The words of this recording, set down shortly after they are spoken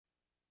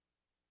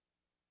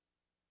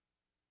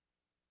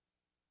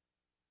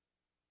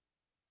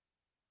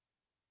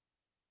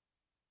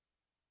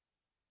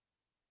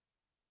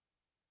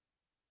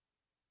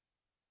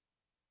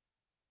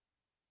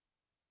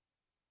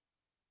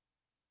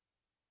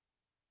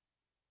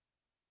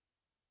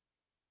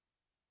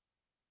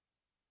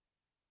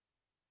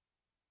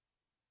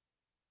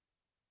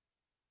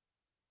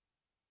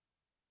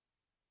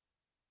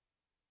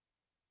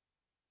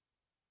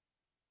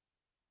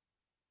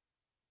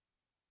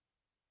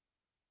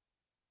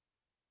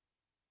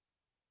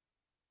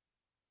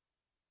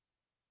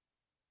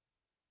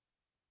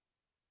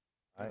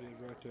It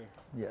is right there.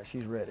 Yeah,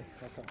 she's ready.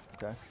 Okay.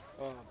 Okay.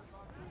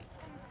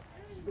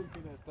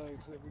 Looking at things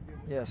that we get.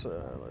 Yes,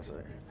 let's see.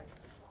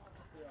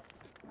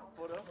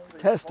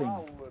 Testing.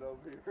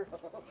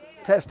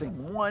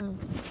 Testing. 1,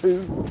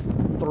 2,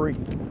 3. Yeah,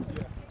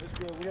 it's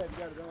good. We hadn't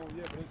got it on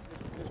yet, but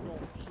it's going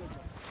to signal.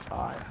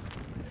 All right.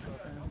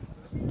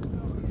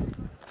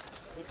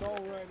 It's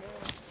on right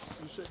now.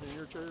 You sitting in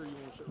your chair or you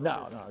want to sit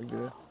No, no, you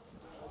good.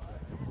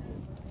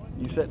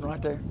 You sitting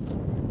right there?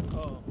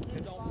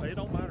 It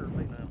don't matter to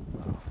me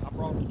now. I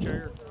brought the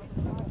chair,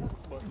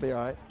 but Be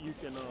all right. you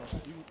can, you're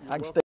I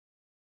can welcome. stay.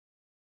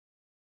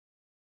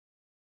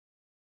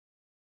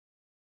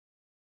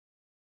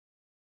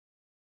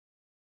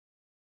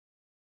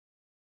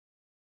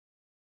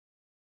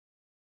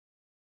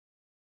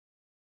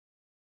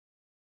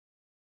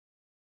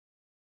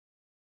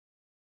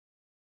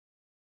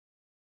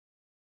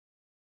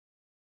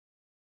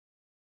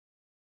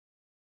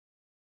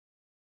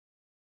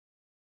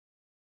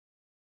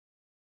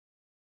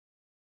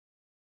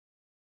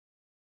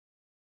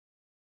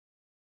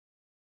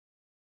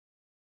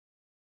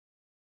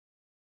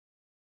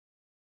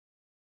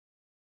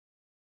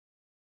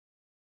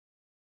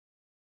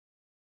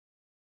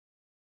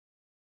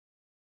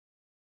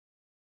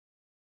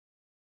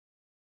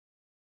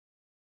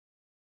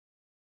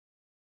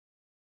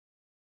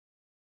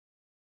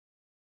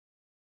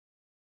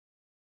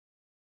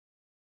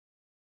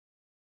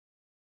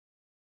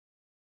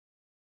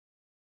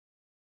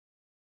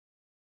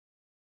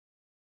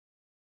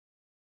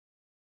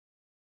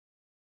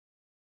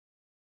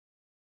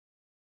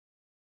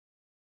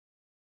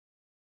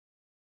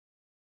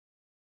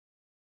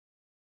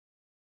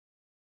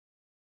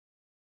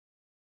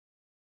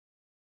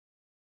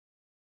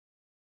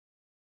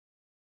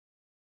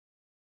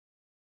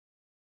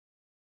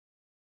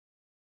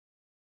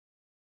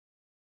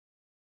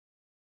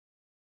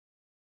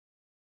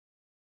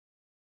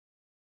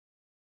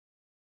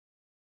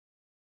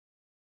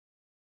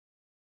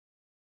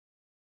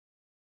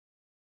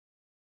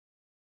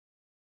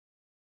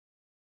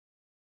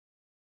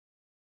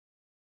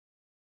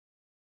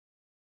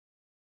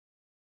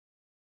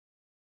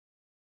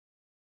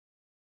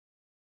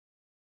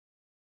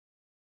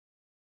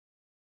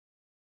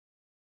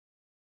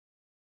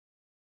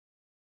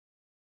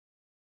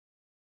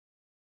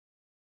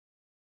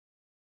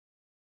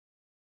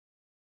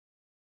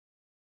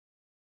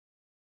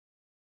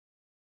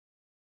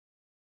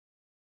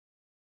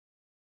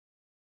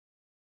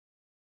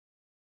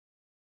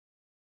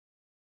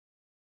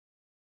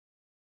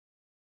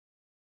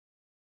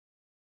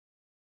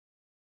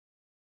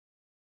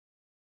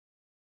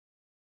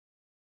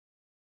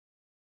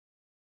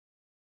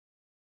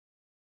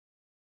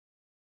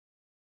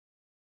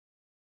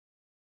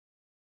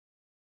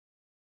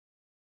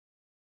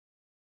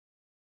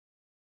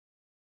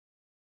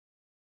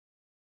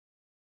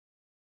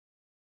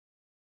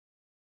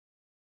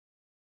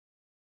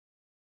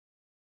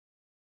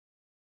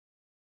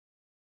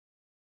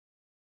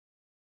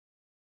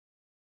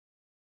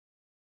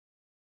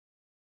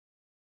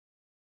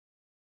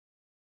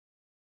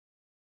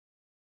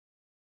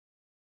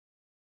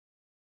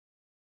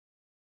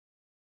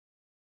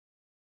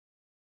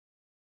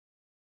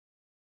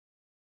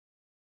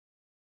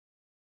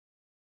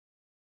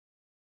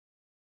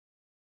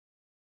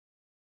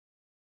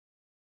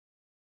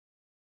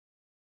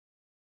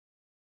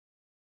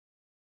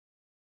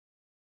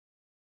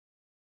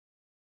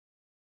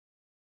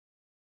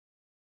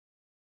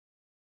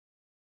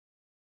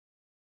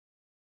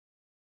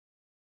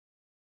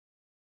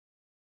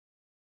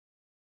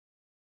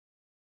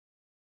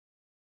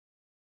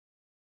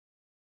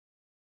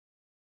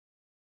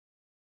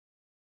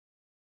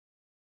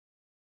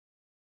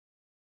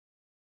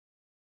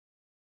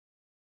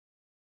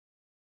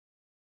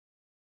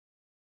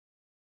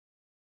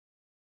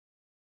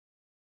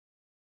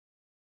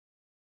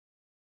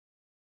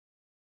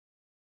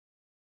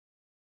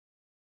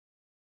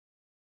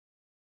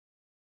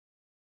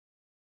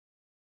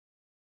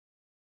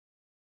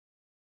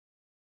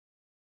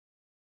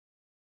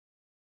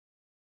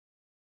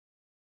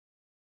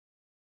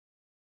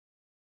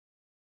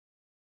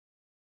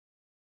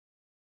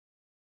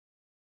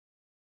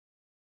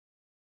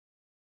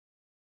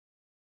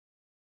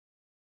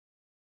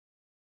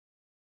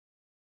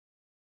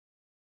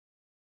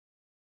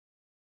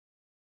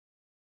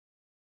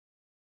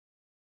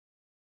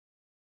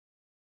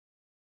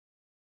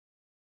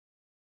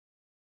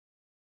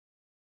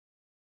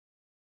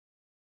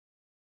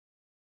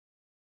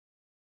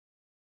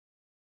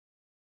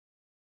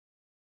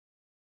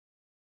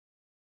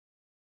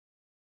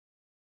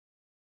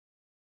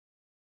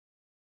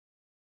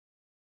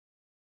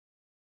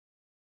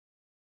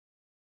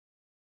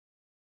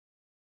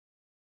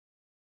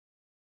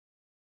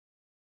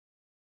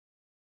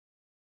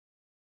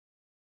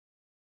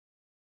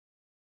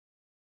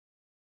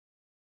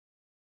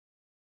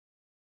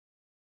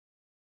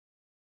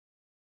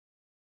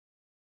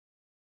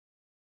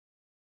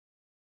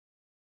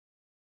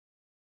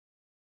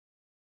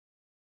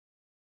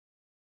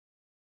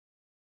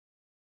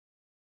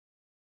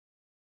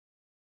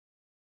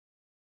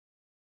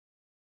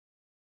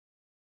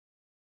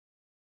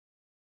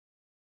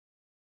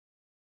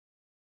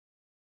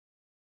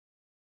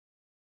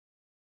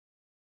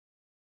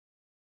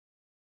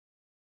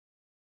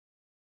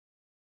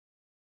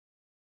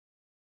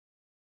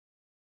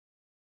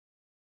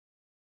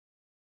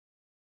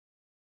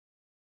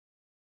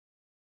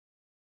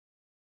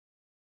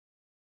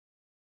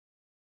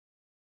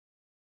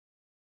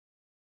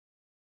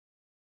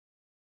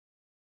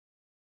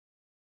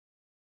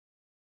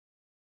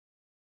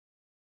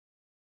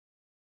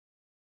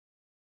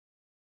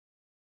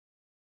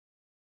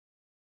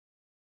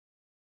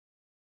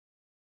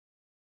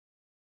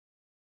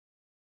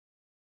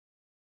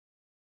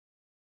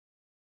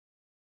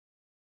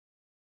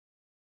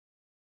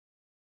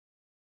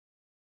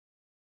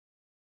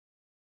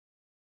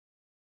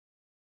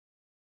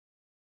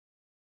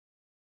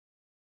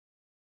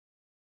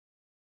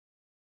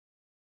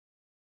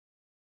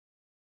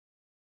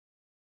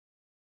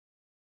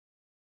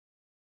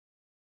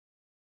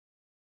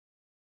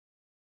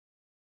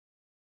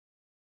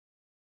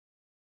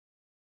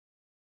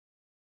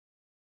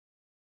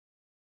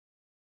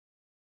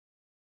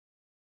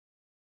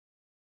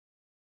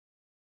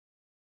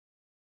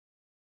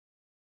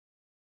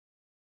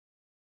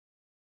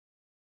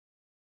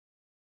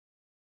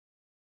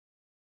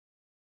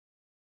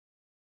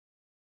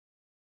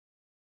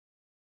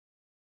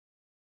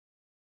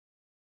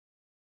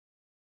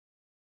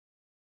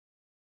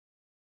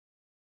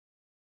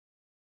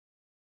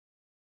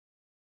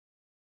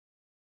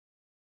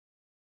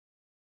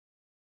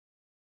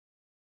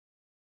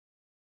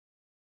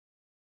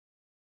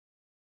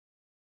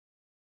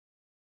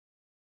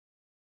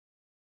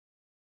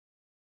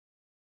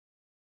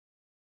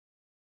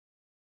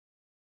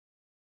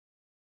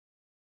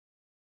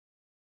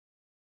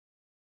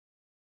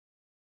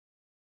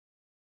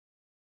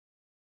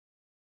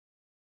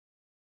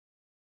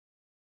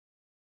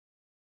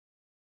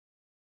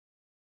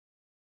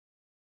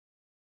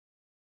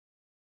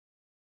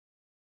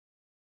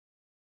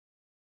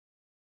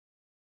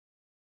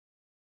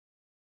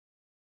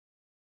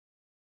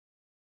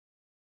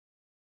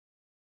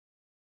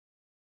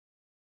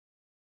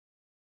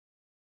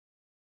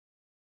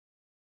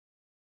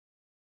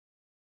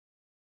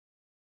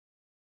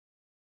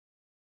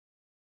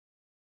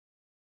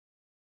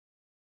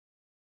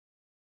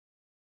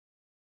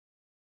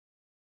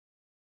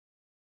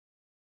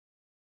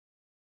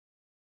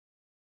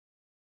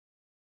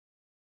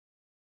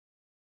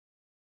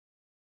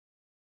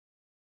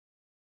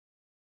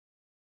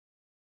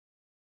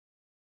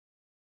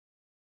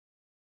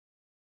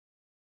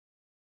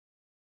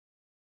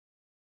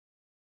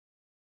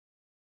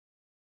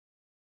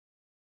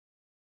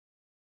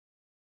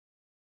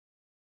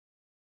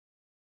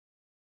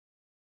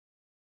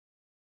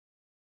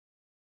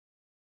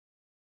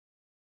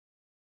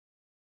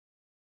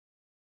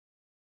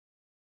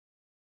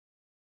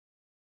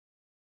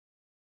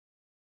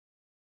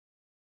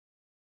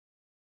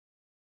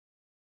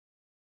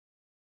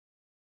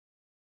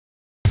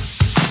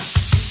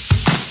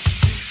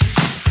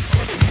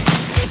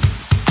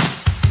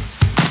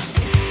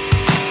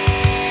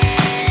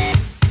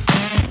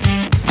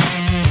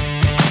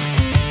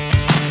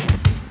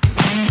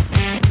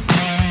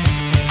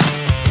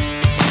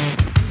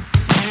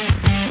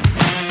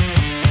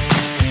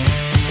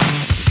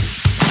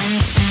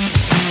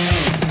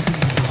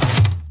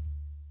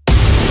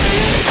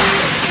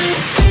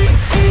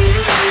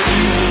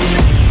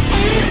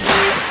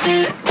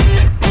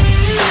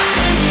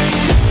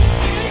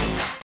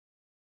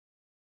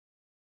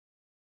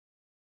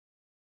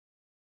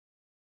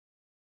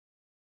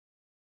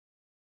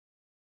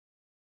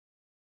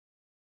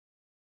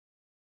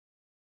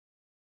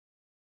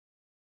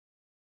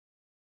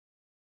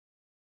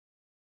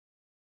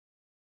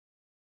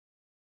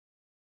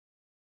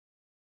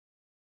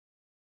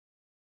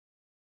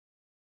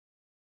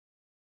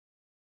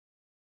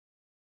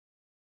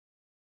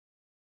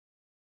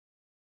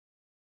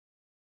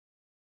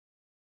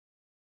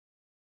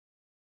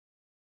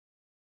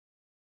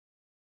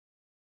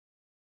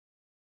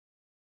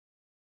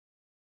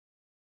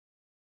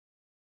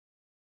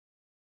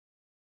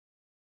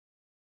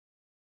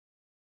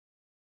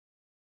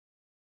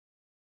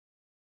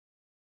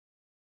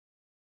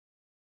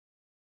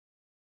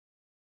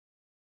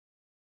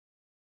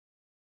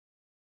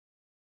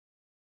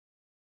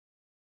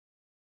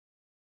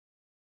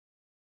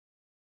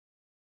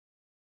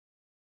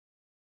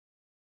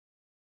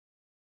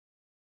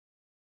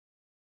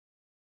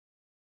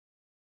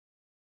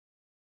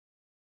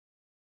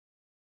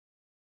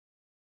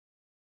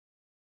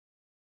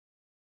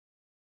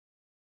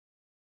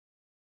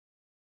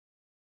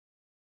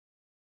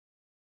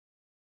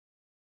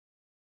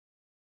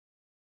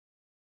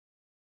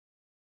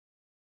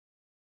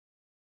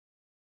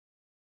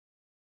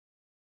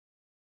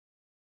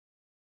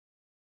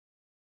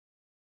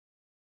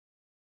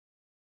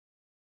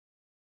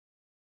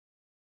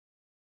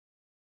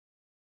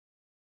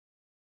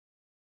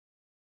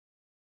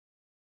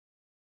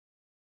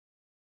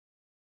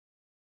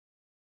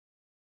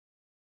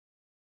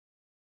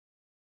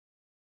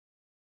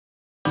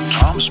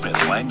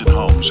 Smith Langdon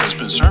Homes has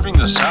been serving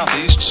the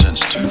Southeast since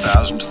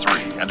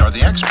 2003 and are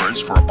the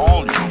experts for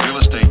all your real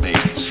estate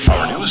needs.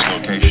 Our newest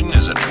location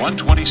is at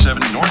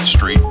 127 North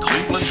Street,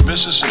 Cleveland,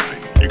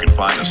 Mississippi. You can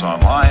find us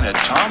online at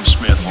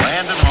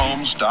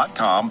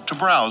TomSmithLandandHomes.com to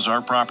browse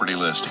our property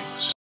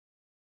listings.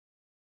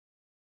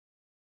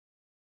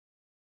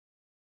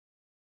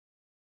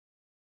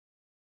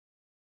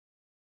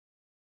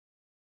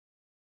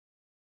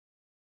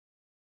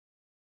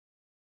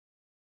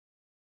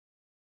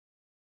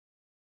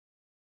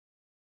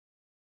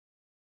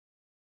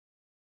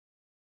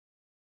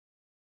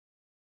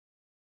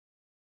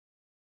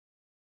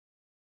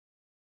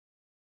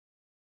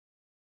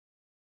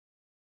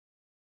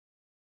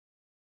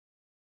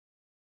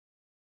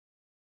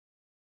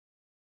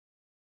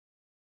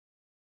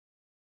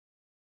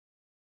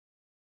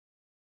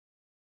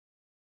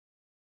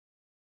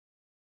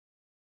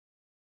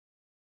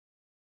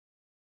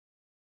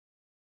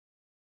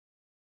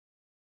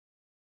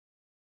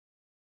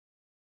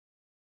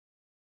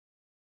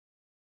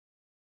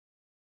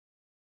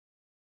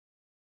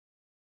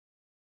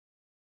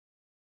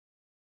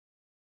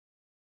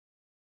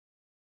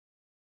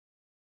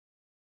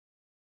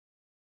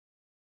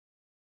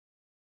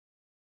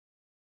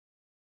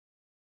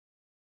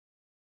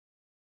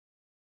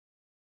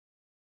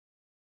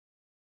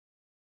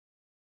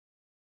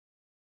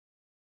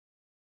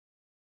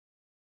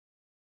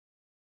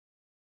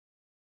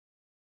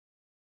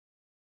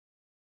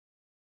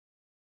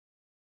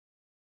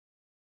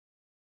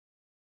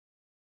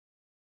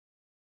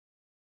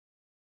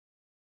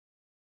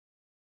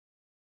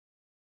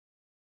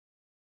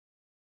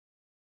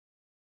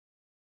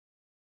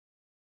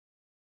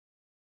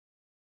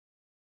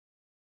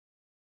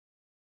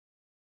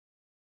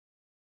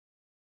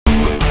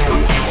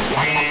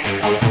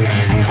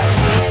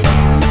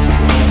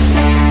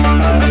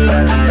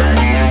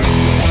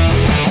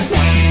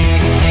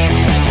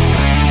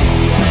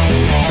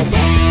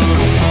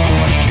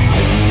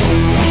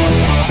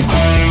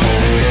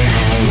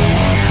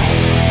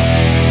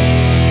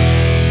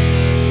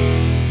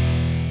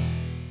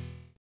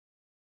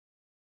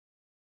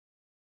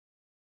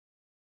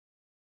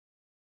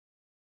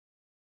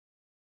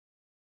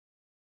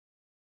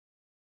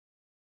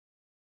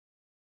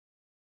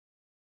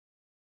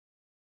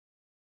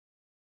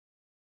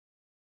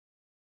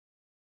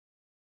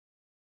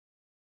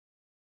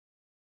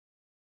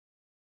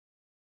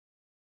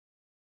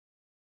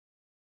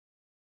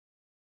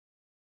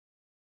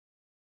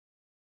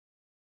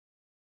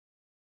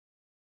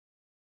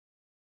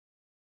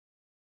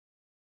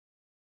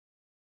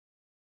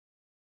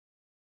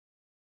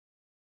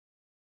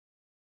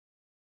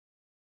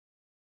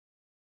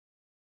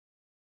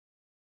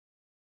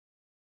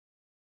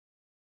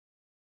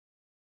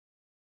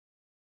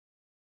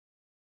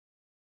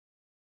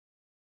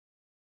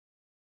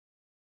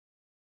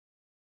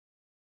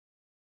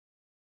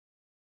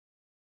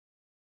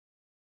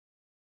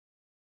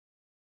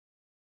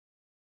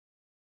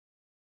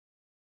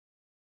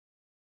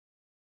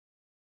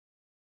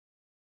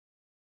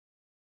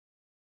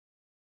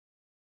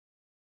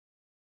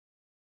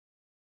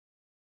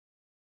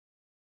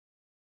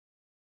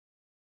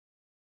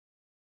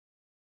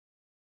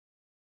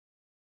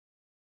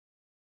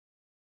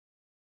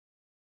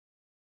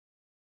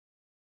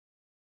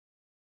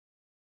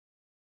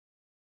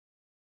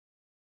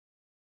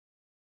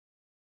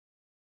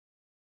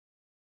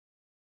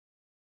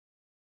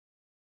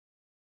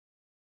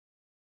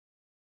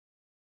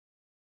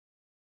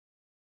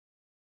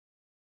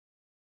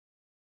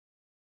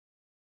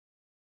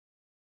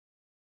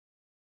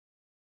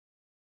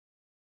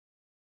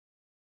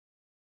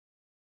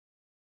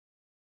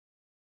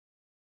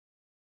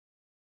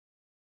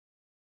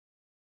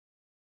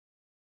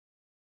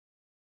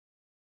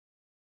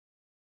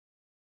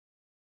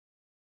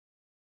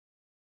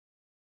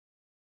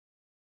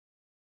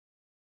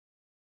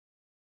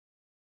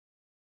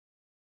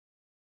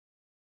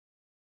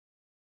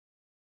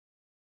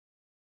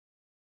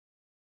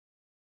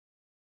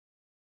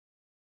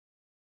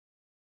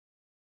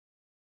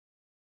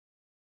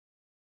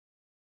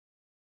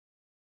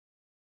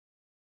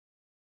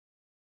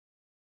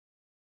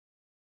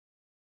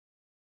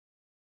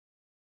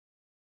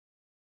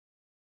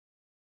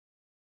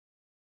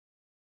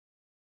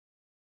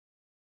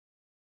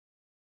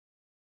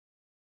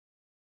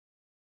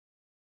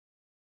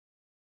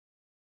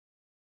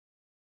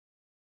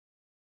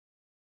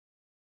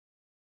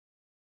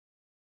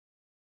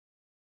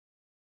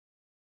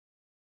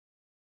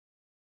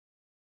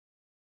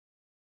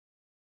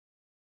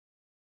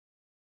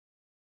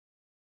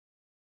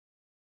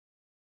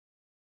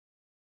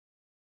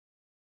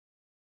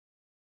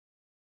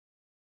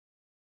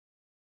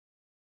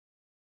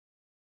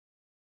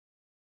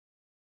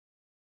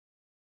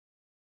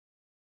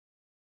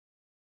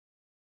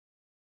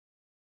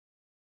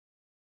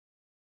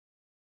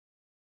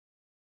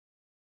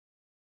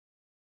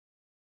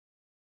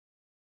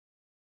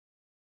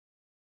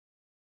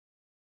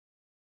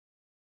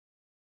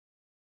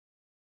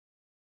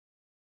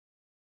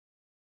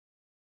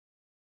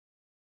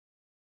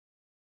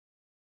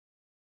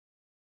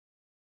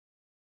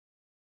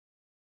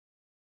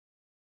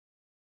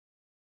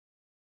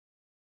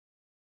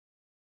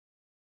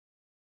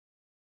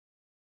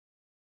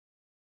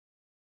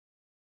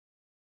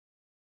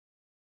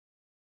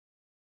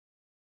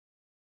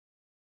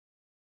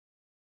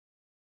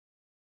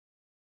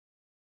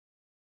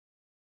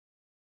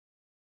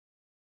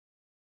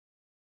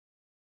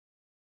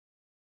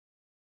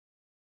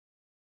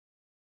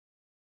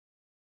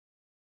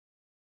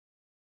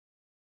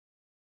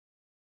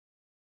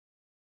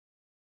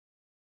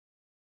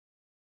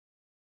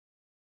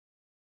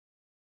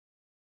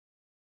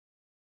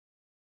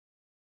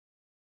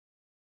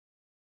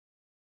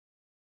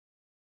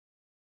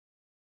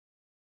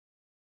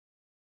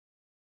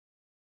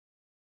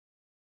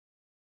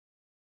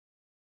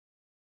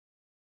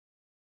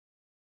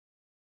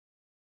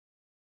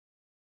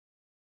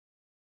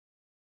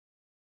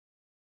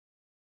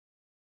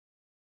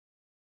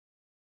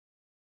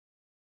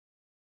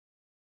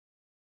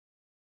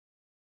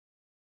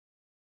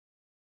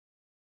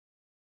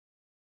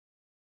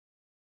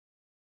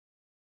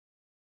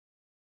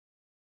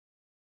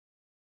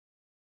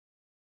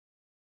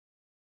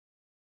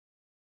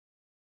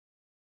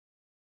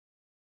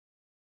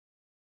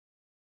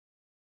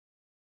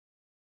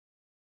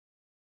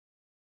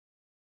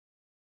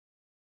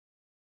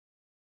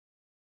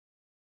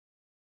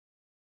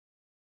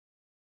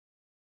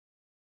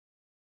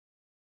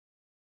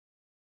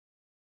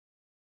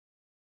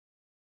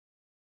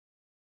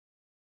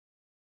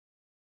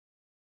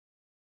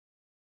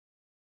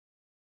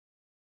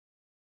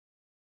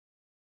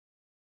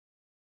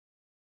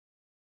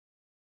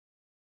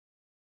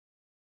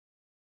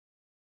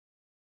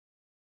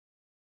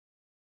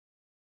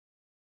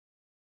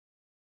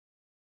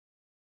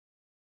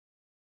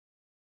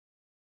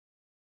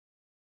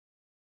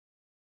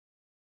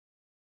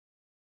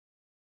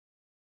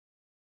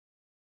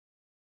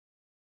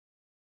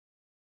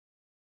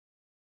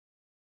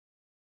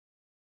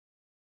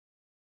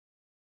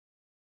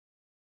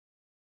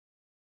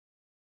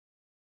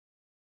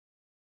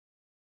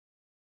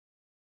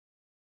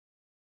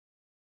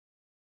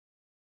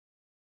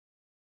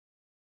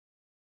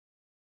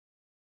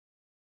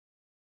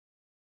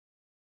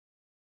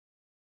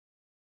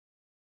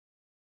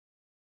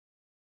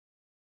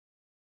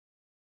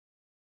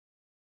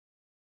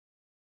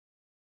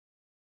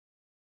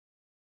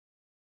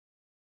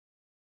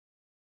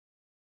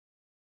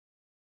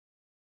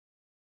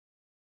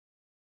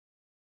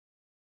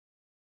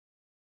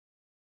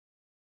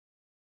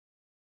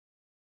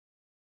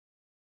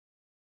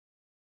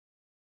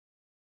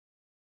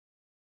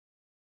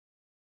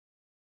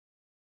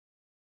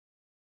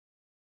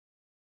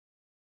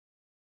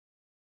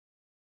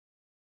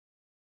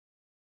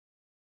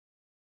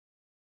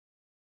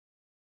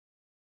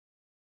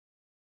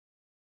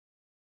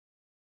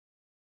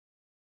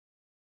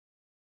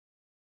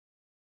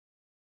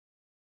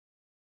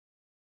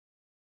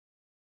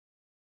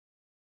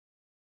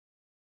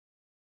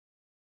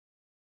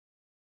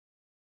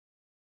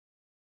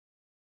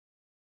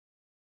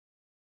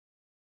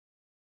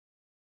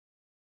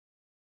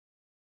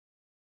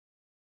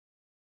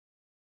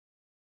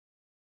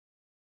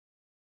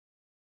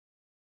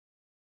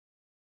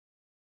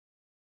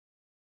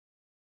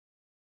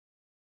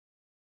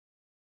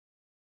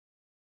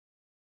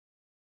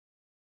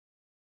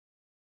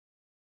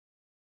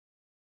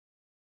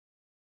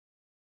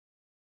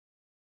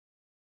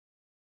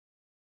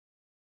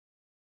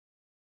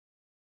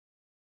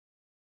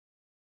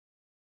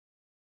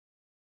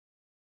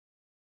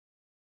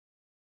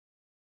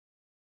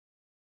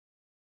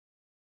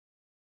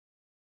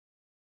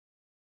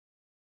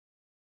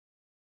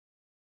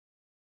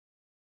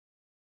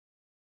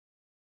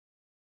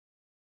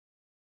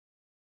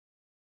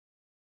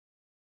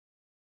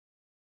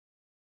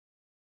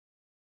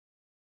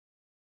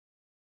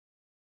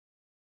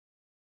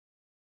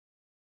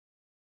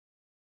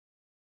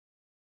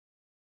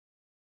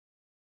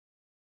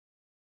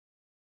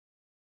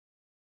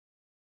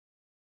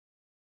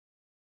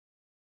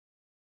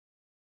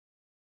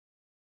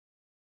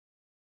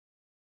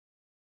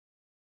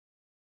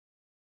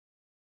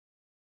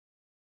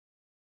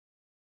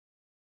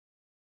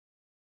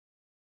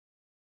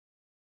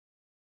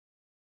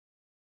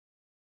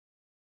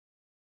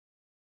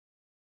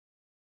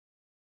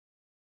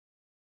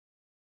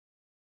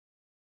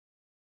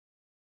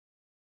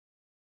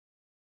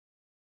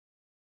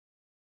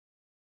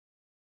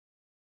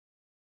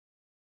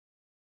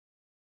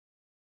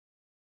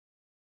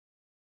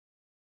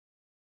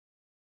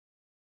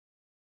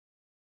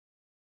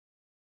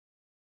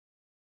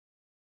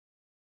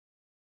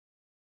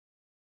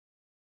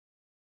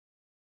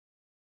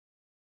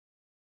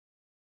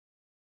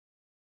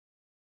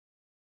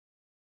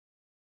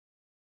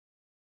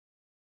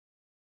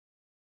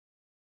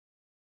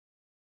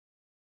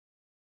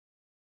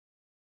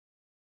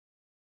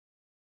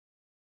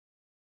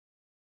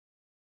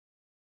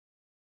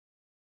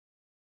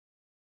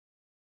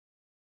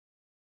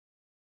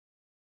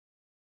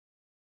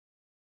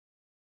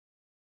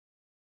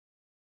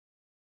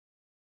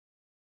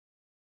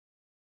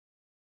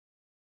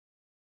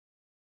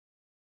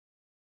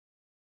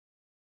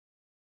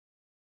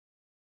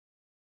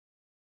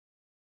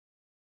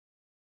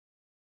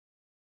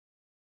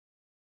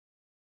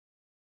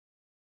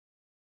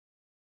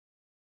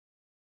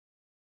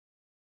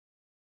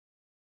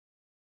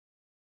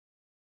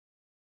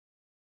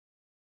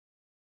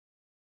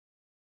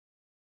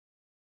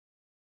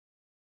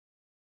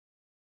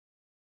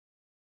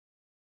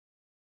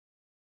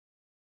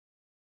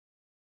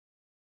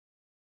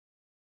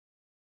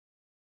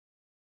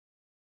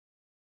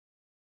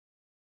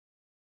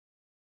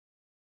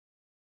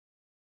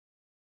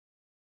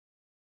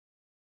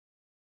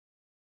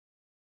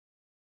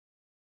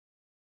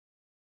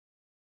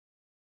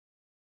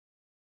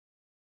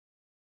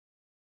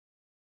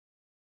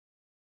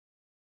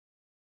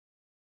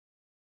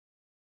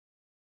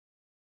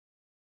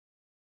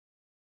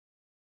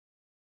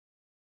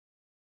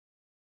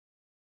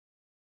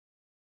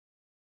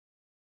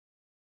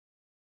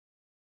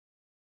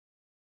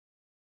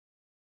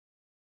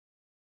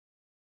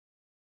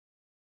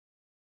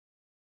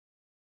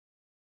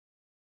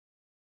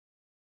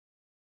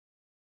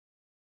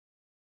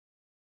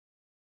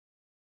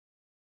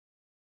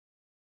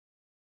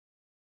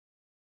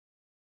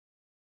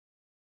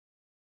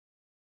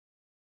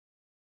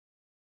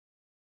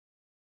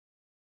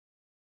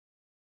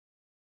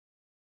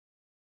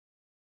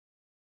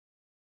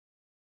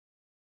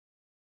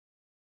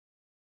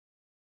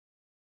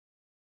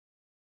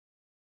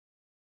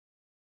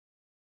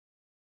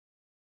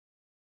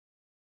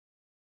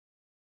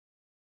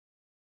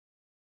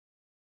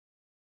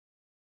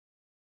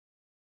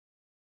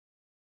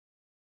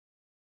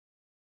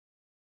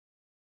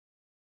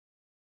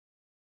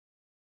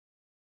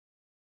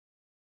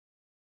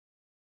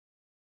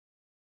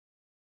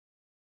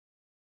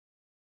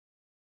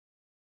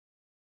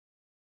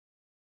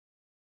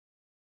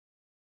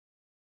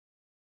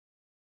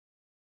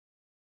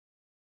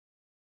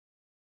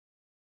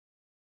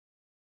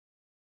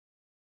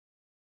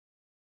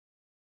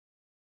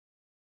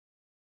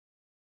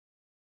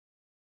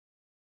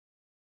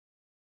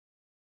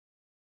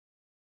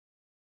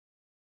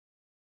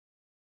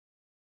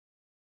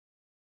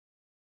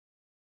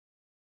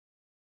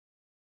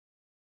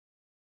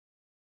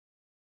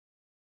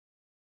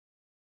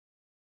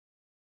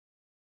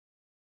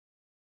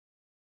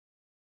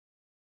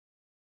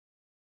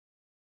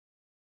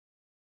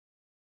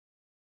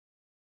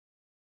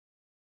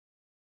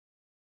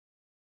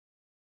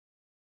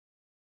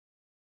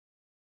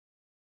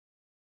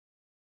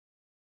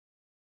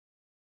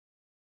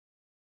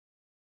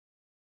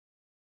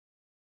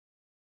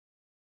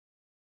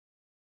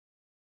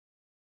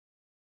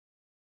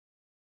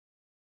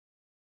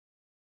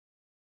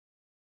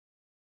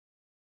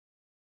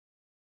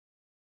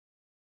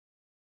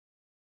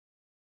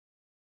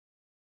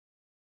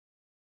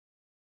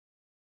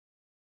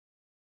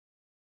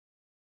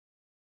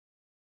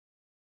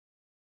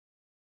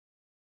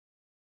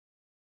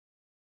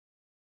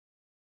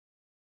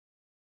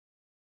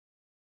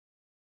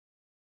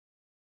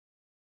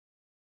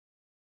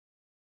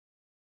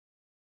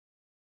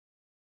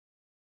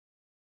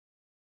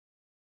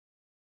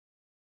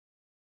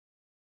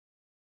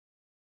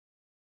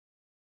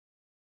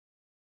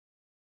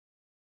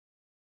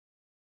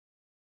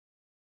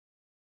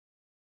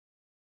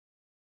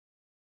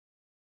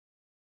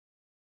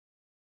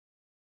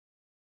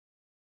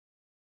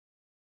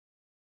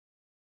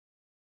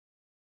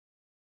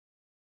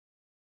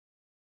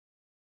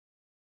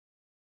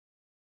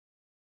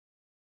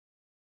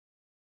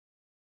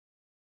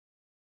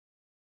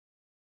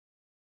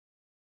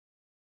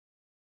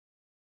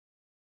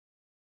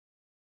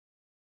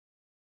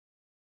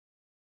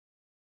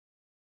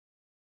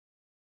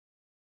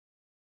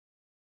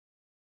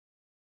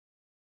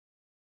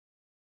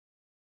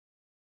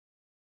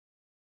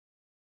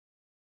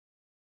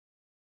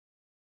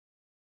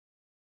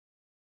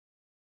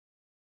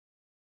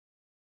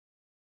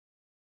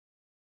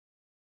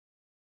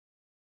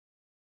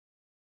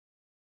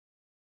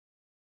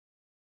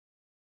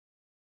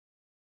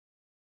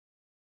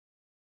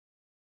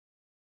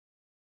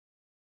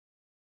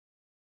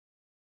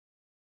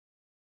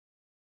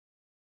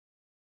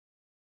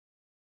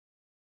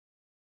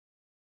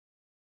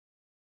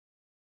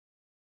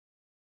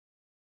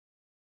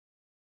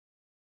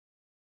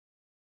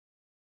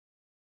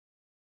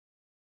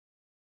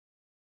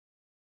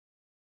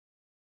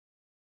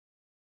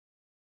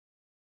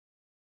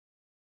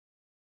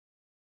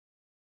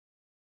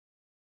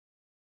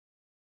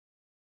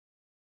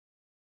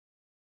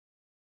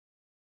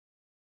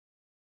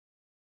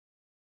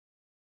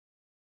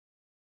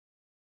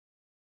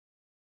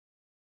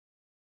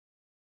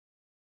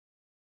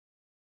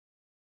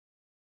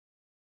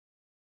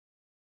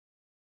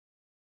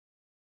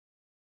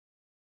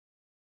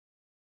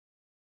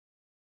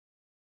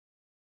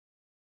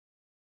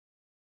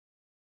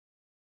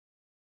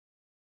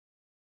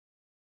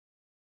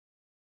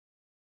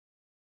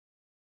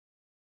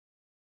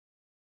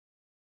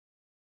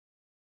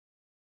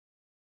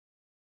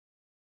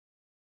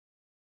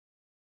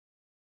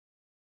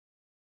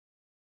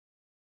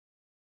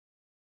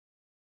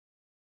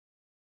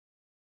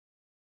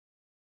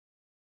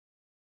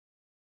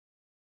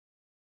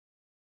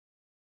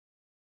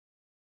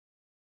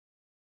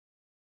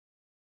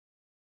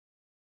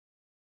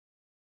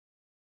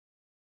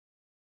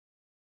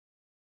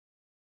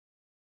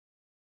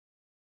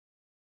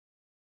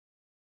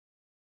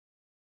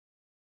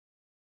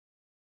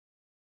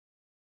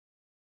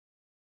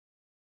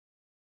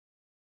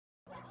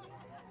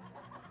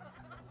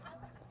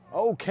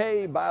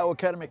 Okay, Bayou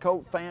Academy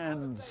Colt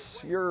fans,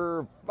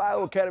 your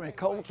Bayou Academy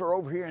Colts are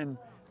over here in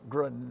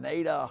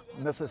Grenada,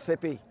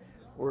 Mississippi.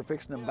 We're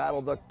fixing to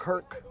battle the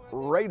Kirk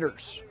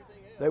Raiders.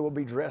 They will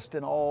be dressed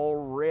in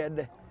all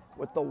red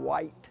with the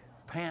white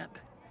pant.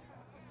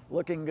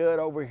 Looking good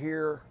over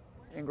here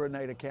in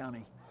Grenada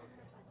County.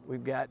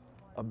 We've got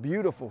a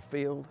beautiful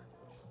field.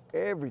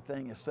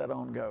 Everything is set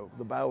on go.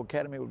 The Bayou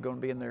Academy are going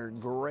to be in their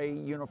gray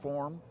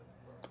uniform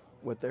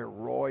with their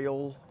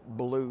royal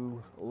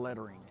blue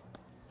lettering.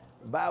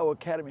 Bayou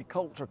Academy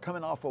Colts are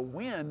coming off a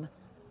win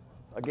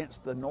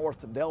against the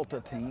North Delta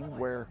team,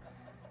 where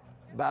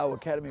Bayou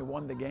Academy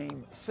won the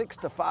game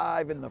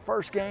 6-5 in the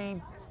first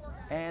game,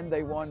 and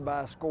they won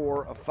by a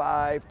score of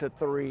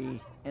 5-3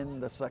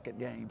 in the second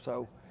game.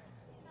 So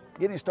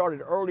getting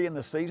started early in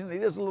the season.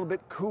 It is a little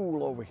bit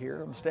cool over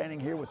here. I'm standing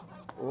here with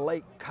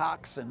Lake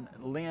Cox and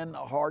Lynn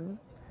Harden,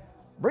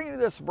 bringing you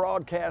this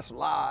broadcast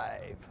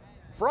live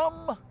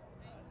from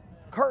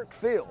Kirk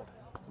Field,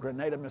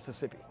 Grenada,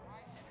 Mississippi.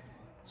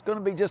 It's going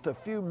to be just a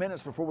few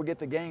minutes before we get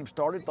the game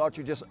started. Thought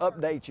you'd just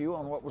update you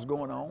on what was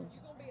going on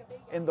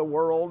in the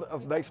world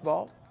of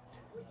baseball.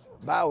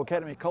 Bayou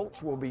Academy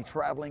Colts will be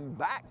traveling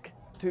back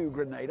to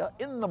Grenada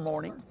in the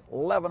morning,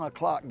 11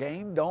 o'clock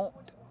game. Don't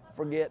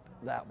forget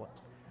that one.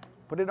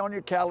 Put it on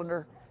your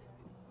calendar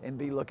and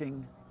be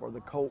looking for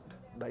the Colt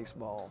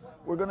baseball.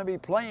 We're going to be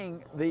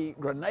playing the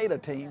Grenada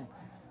team.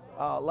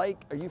 Lake,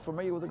 are you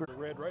familiar with The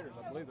Red Raiders,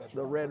 I believe that's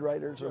the right. Red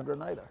Raiders of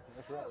Grenada?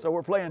 That's right. So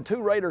we're playing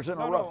two Raiders in a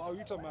row. No, oh,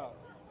 you're talking about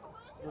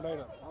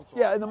Grenada. I'm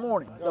sorry. Yeah, in the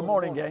morning, the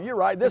morning game. You're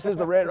right. This is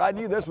the Red. I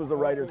knew this was the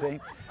Raider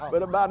team,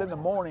 but about in the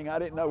morning, I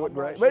didn't know what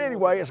grade. But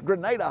anyway, it's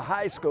Grenada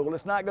High School.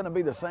 It's not going to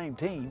be the same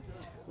team.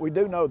 We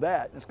do know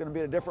that. It's going to be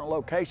at a different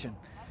location.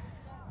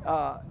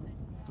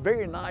 It's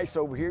very nice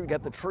over here. You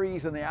got the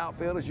trees in the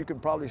outfield, as you can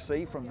probably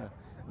see from the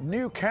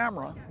new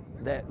camera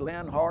that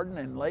Lynn Harden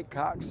and Lake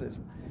Cox has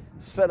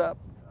set up,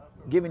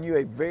 giving you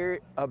a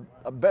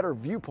better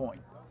viewpoint.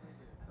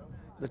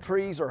 The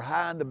trees are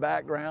high in the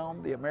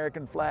background, the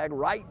American flag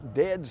right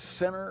dead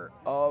center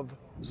of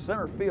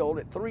center field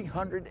at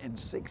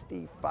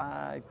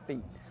 365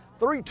 feet.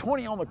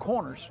 320 on the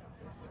corners.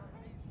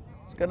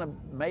 It's going to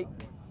make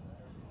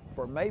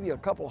for maybe a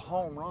couple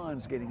home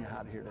runs getting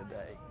out here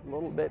today. A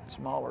little bit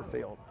smaller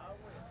field.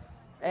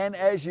 And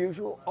as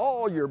usual,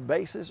 all your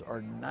bases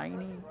are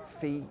 90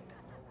 feet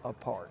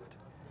apart.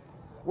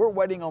 We're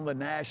waiting on the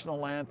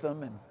national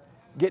anthem and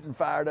getting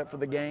fired up for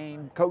the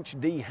game. Coach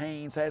D.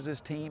 Haynes has his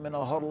team in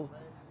a huddle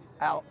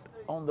out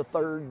on the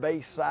third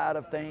base side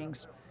of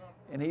things,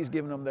 and he's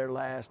giving them their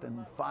last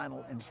and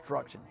final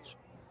instructions.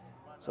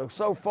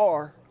 So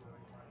far,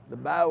 the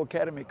Bayou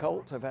Academy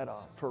Colts have had a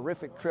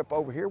terrific trip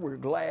over here. We're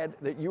glad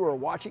that you are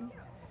watching.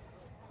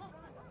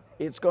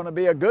 It's going to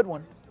be a good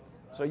one,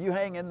 so you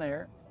hang in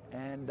there,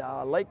 and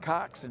Lake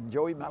Cox and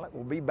Joey Mallett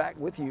will be back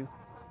with you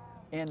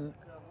in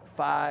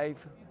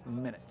 5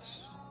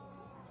 minutes.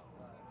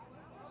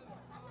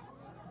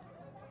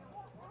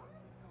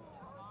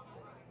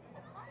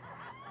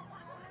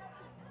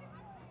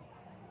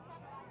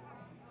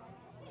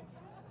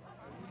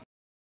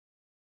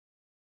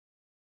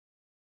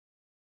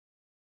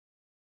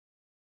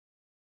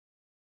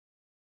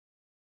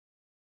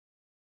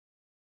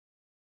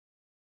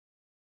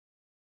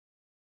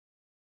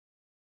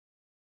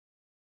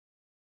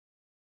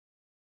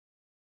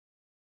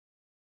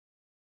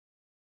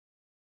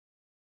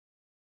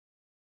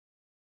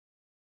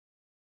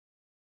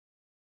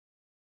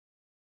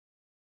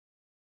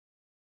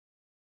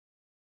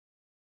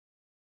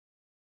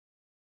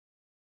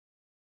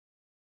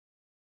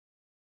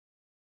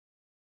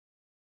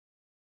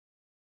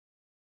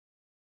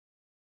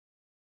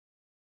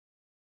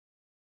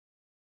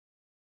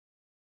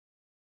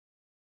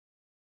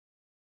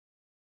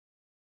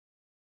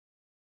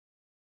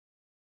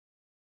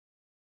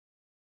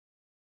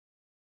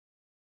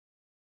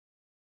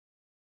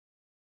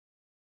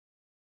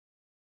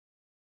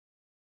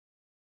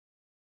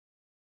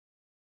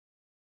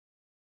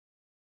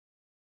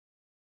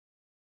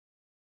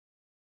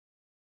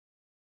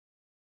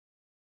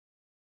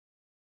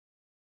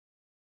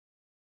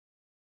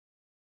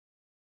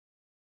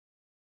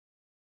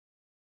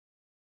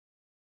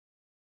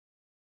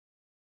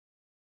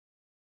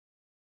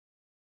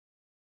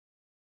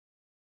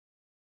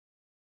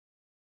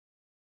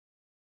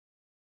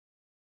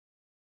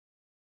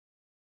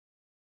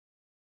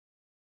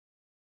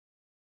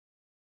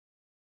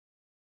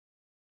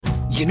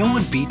 You know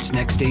what beats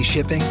next day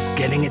shipping?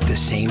 Getting it the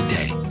same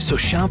day. So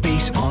shop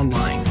Ace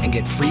online and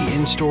get free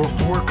in-store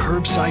or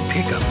curbside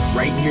pickup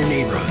right in your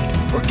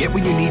neighborhood. Or get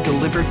what you need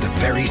delivered the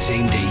very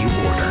same day you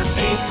order.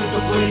 Ace is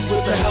the place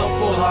with the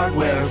helpful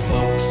hardware,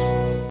 folks.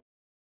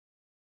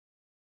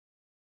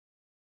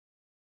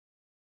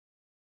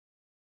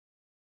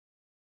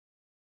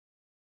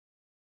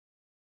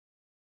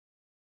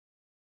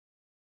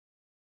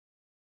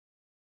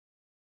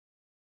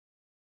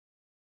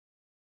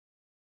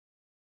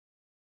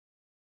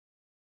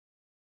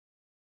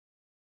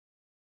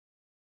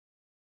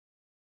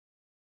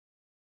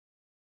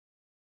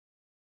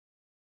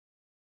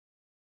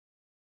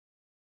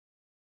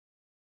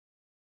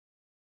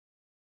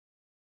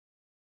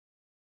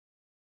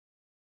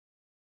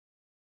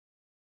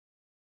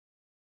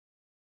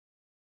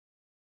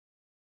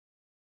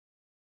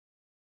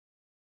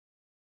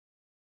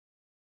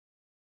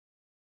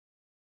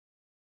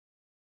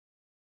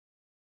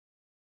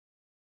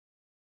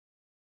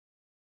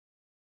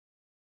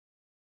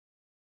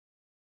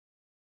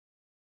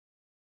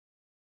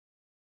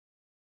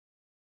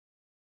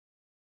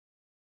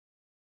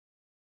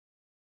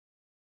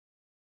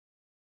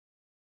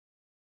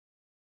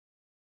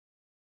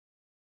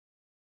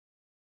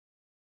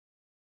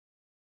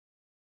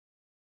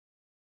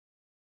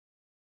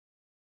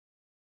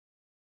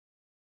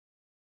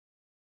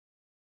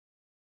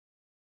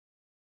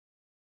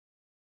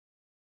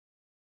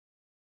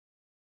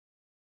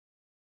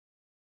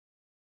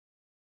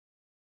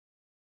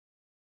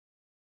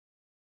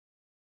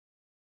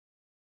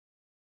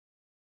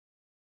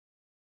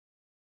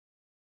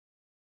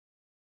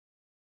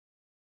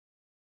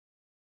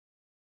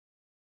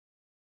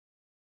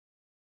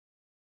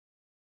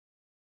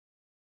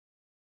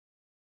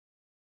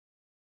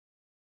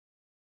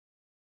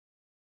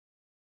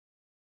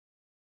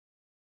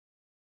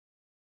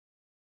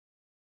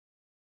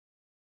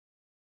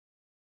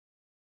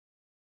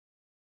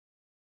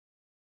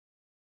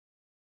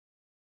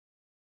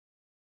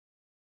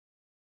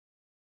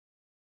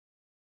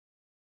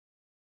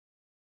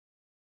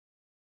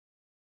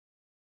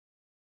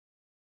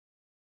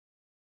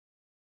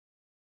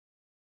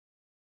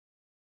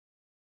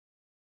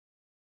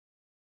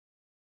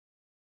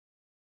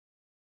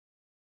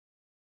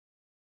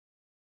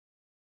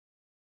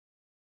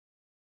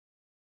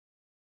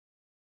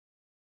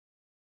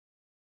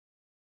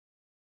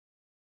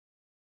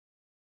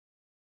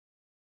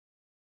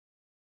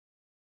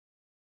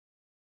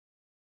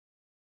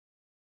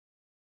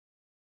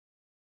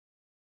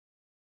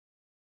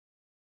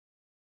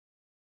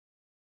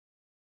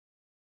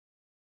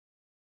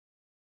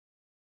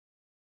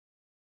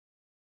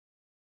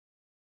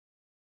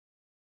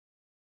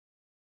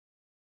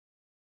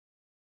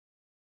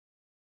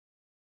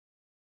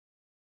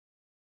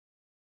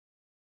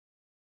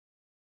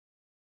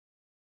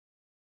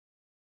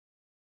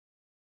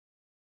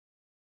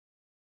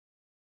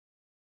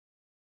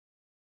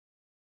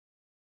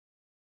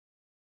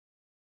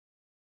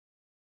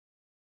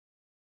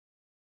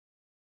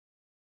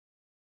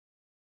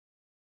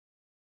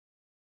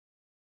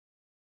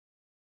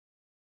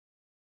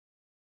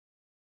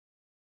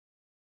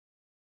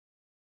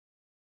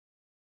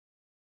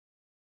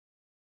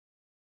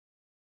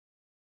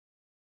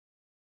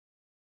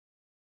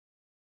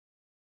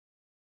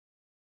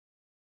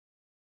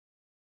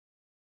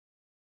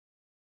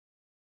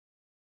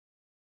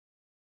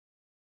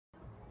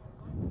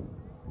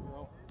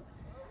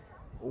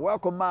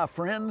 Welcome, my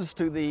friends,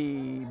 to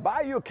the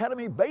Bayou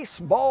Academy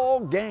baseball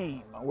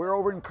game. We're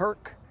over in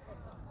Kirk,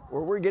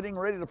 where we're getting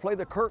ready to play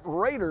the Kirk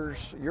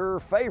Raiders, your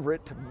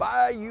favorite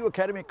Bayou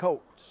Academy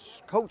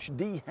Colts. Coach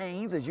D.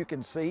 Haynes, as you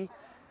can see,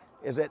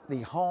 is at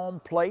the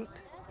home plate,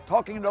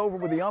 talking it over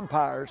with the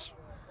umpires,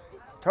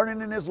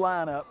 turning in his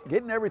lineup,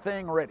 getting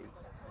everything ready.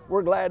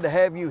 We're glad to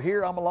have you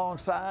here. I'm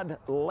alongside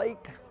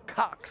Lake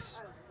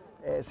Cox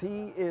as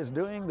he is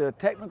doing the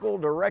technical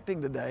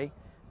directing today.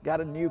 Got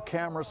a new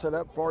camera set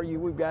up for you.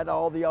 We've got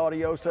all the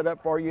audio set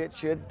up for you. It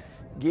should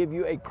give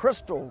you a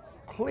crystal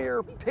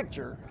clear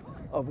picture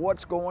of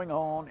what's going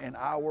on in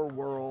our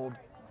world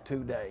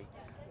today.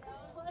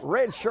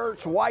 Red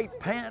shirts, white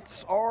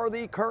pants are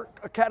the Kirk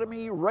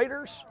Academy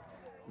Raiders.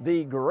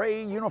 The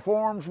gray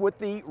uniforms with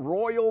the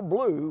royal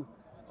blue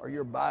are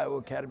your Bayou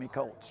Academy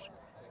Colts.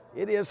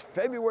 It is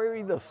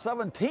February the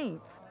 17th,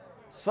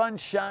 sun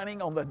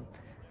shining on the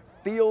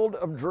field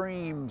of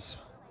dreams.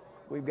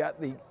 We've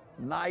got the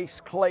nice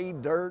clay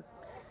dirt.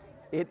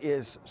 It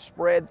is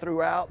spread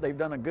throughout. They've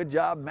done a good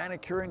job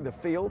manicuring the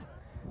field.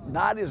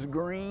 Not as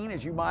green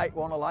as you might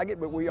want to like it,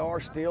 but we are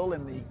still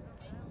in the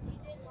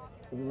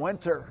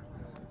winter.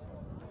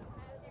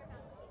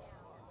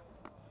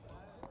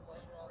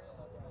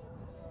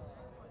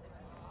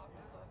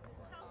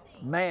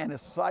 Man,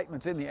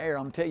 excitement's in the air.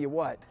 I'm tell you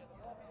what.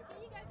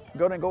 I'm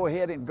going to go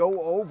ahead and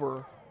go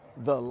over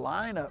the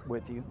lineup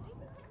with you.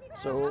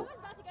 So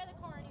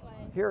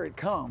here it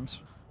comes.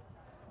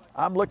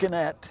 I'm looking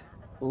at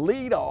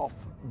leadoff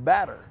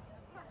batter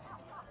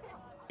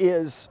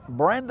is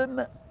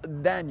Brandon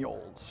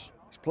Daniels.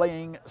 He's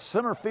playing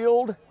center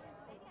field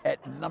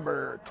at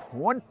number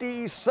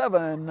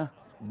 27,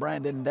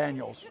 Brandon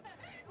Daniels.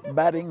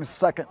 Batting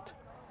second,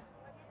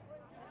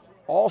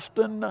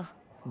 Austin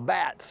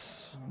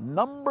Batts,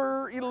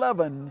 number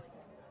 11,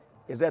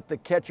 is at the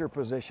catcher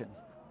position.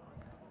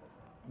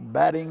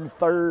 Batting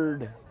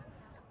third,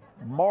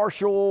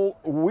 Marshall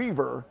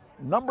Weaver,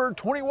 number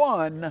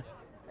 21,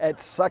 at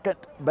second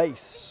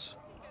base.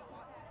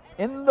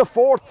 In the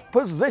fourth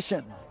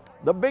position,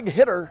 the big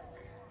hitter,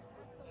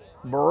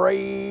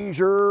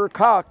 Brazier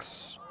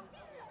Cox,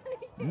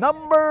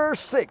 number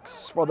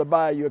 6 for the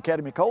Bayou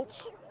Academy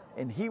Colts,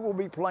 and he will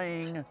be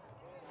playing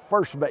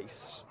first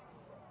base.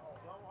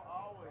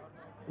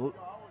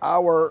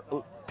 Our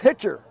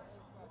pitcher,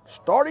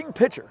 starting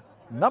pitcher,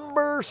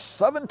 number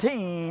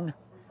 17,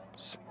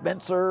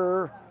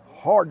 Spencer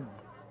Harden.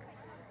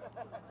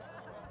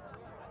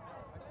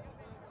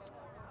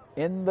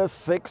 In the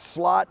 6th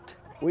slot,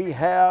 we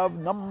have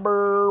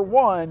number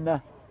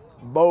 1,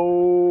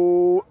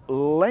 Bo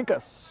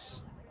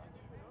Linkus,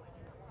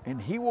 and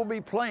he will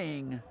be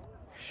playing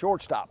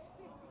shortstop.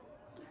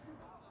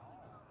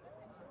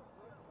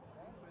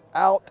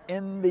 Out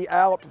in the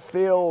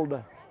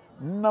outfield,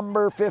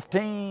 number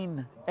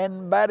 15,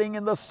 and batting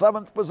in the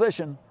 7th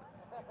position,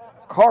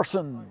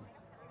 Carson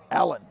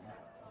Allen.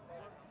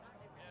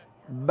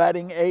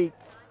 Batting 8th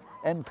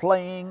and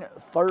playing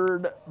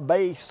third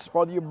base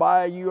for the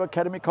Bayou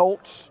Academy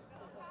Colts,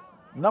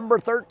 number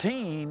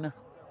 13,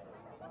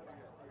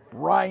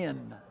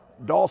 Ryan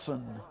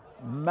Dawson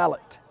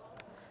Mallet.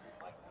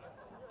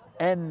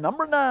 And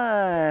number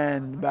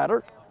 9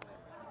 batter,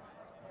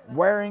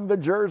 wearing the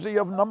jersey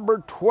of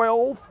number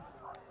 12,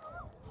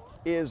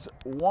 is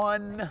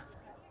one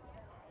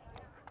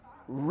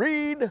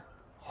Reed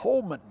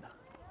Holman.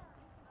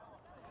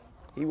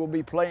 He will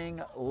be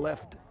playing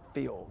left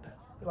field.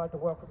 I'd like to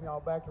welcome y'all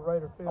back to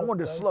Raider Field. I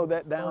wanted to slow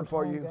that down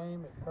for you.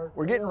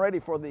 We're getting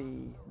ready for the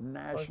First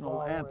national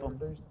of all, anthem.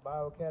 introduce the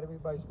Bayou Academy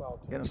baseball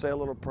team. Going to say a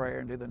little prayer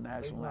and do the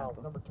national Leading off,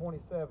 anthem, number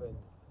 27,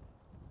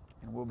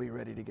 and we'll be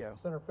ready to go.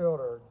 center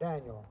fielder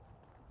Daniel.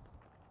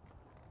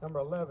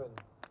 Number 11,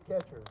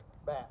 catcher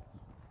Batts.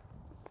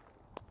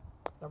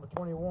 Number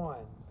 21,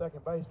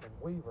 second baseman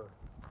Weaver.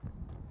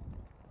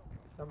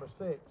 Number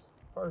 6,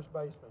 first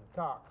baseman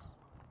Cox.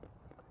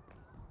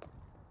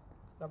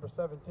 Number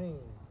 17,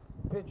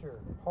 pitcher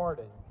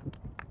Harden.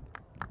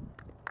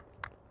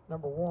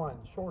 Number 1,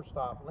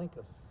 shortstop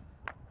Linkus.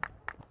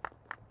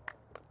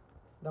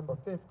 Number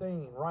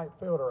 15, right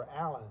fielder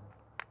Allen.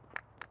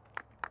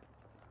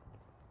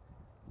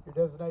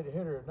 Your designated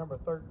hitter, number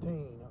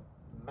 13,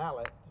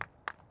 Mallet.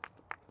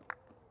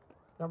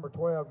 Number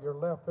 12, your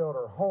left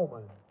fielder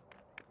Holman.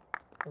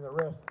 And the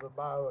rest of the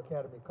Bayou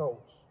Academy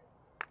Colts.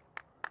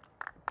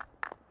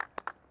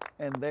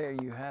 And there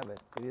you have it.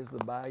 It is the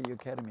Bayou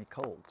Academy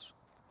Colts.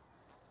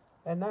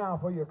 And now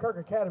for your Kirk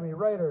Academy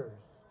Raiders.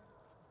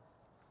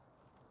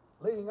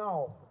 Leading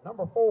off,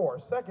 number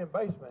 4, second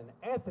baseman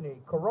Anthony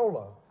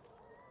Corolla.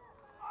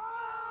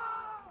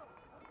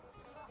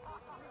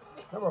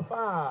 Number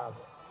 5,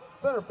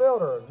 center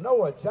fielder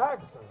Noah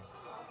Jackson.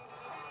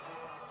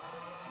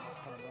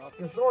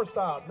 Your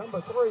shortstop, number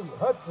 3,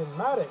 Hudson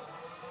Maddox.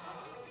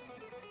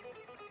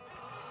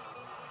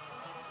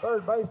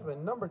 Third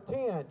baseman, number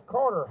 10,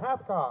 Carter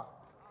Hathcock.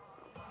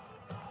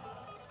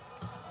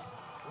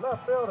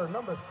 Left fielder,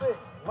 number 6,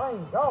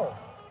 Lane Goff.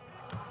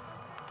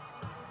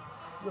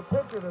 Your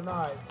pitcher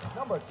tonight,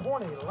 number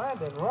 20,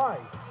 Landon Rice.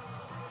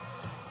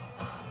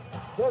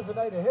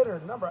 Designated hitter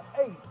number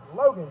 8,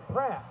 Logan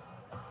Pratt.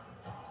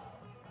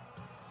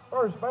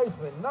 First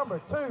baseman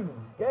number 2,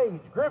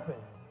 Gage Griffin.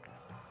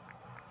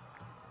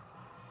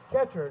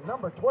 Catcher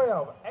number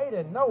 12,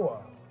 Aiden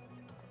Noah.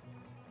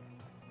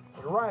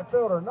 The right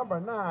fielder number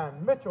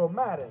 9, Mitchell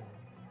Madden.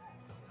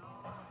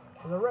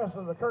 And the rest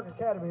of the Kirk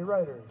Academy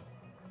Raiders.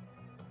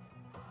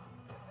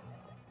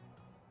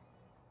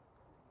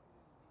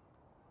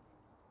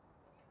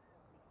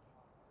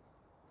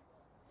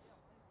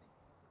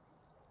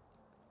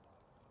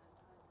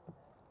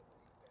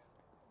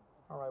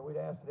 All right, we'd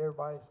ask that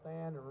everybody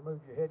stand and remove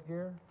your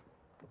headgear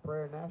for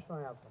prayer and national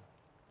anthem.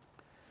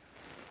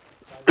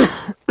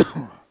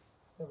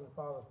 Heavenly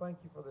Father, thank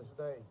you for this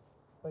day.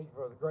 Thank you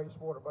for the great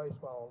sport of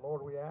baseball.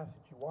 Lord, we ask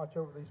that you watch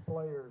over these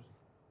players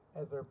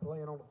as they're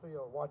playing on the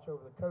field. Watch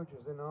over the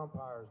coaches and the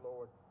umpires,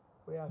 Lord.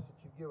 We ask that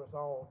you give us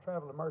all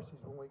traveling mercies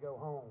when we go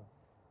home.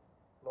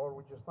 Lord,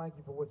 we just thank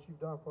you for what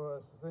you've done for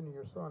us, sending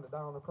your son to die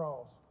on the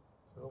cross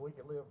so that we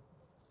can live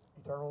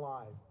eternal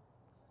life.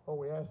 Lord,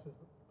 we ask these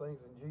things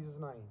in Jesus'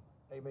 name.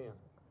 Amen.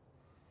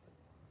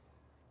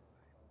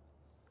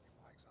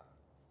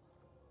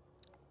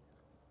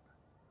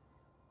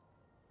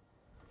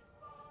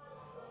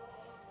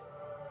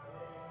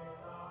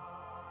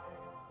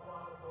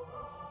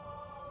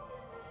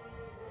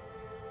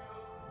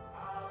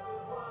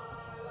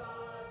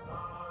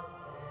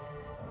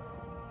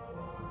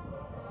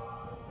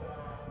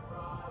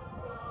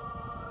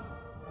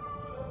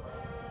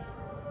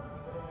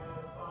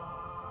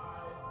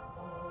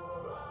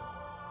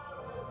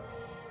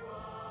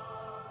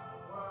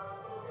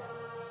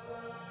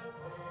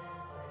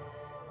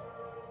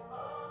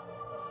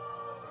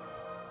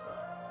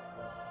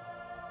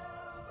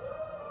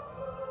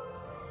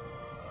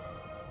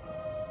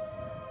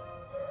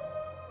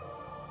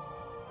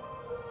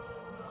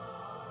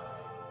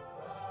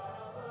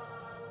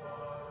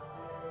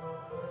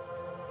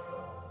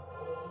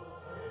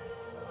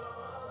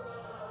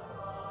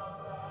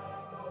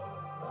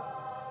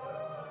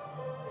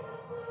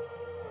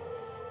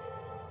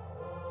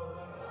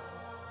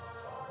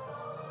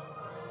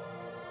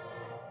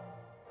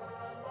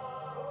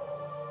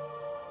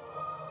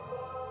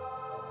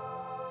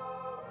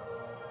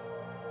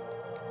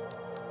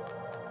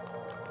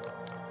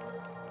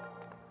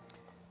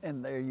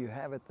 And there you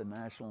have it, the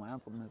national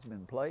anthem has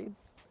been played.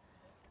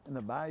 And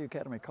the Bayou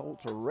Academy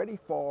Colts are ready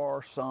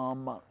for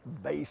some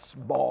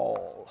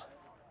baseball.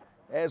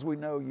 As we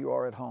know, you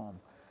are at home.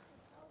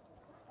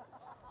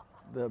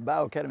 The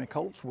Bayou Academy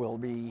Colts will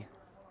be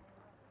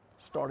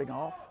starting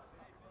off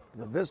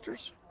the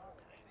visitors.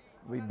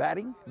 Will be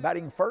batting.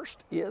 Batting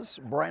first is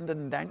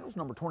Brandon Daniels,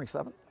 number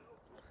 27.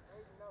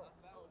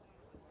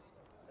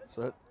 It's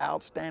an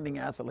outstanding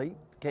athlete,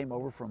 came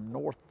over from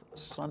North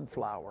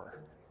Sunflower.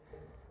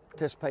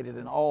 Participated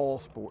in all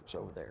sports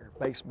over there,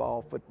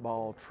 baseball,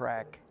 football,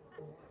 track,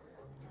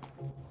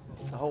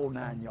 the whole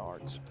 9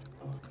 yards.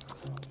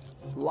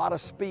 A lot of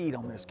speed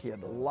on this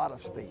kid, a lot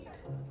of speed.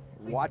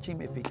 Watch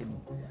him. If he can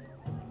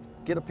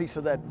get a piece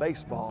of that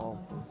baseball,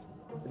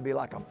 it'd be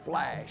like a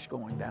flash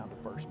going down to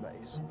first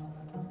base.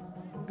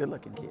 Good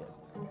looking kid.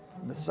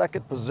 In the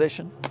second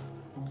position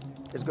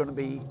is going to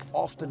be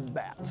Austin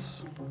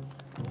Batts.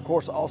 Of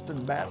course,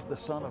 Austin Batts, the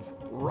son of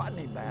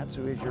Rodney Batts,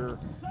 who is your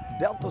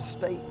Delta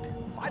State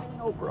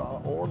Fighting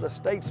Okra, or the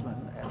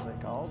Statesman, as they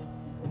called,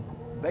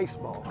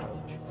 baseball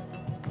coach.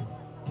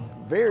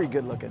 Very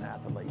good looking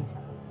athlete.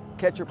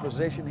 Catcher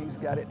position, he's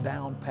got it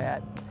down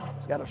pat.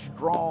 He's got a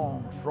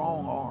strong,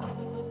 strong arm.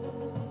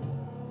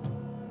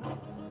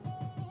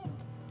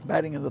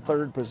 Batting in the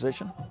third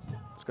position,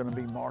 it's going to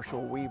be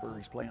Marshall Weaver.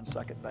 He's playing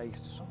second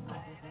base.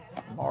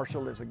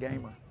 Marshall is a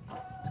gamer.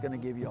 He's going to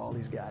give you all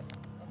he's got.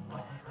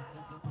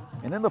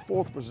 And in the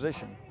fourth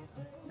position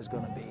is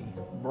going to be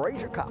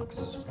Brazier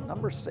Cox,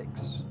 number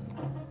 6.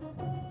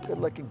 Good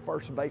looking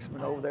first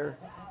baseman over there.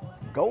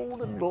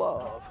 Golden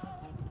Glove,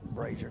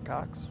 Brazier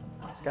Cox.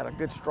 He's got a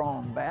good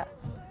strong bat.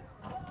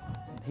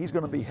 He's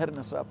going to be heading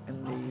us up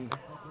in the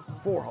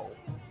 4-hole.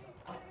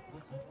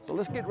 So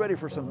let's get ready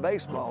for some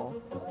baseball.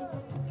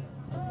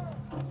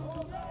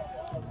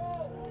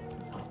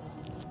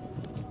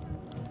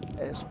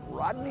 As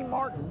Rodney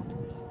Martin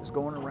is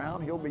going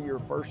around, he'll be your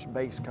first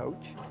base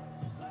coach.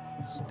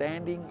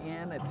 Standing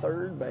in at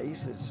third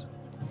base is,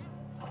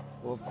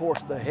 well, of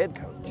course, the head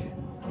coach,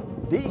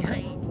 D.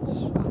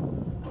 Haynes,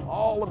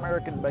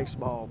 All-American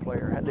baseball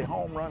player, had the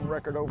home run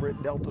record over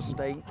at Delta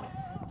State,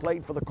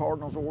 played for the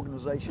Cardinals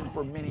organization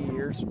for many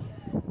years,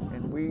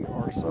 and we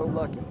are so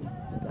lucky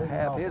to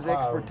have his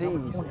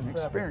expertise and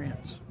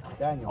experience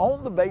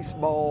on the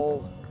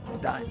baseball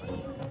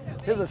diamond.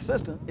 His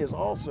assistant is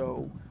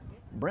also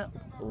Brent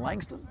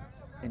Langston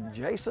and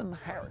Jason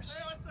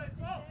Harris.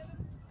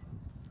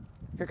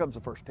 Here comes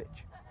the first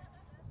pitch.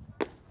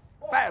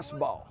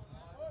 Fastball.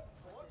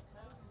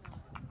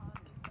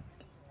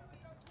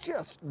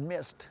 Just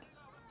missed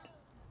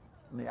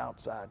in the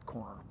outside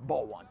corner.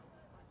 Ball 1.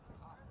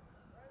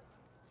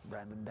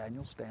 Brandon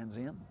Daniels stands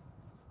in.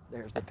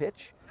 There's the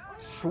pitch.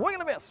 Swing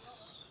and a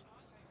miss.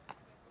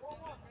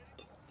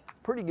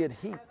 Pretty good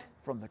heat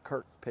from the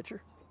Kirk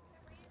pitcher.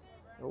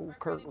 Old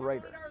Kirk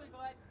Raider.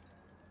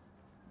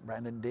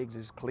 Brandon digs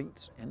his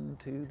cleats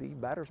into the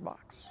batter's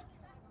box.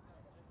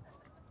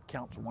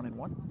 Counts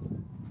 1-1.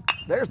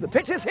 There's the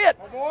pitch, is hit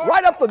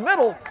right up the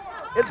middle.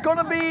 It's going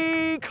to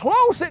be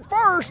close at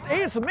first.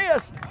 It's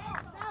missed.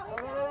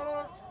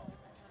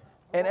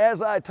 And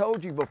as I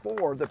told you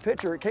before, the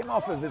pitcher, it came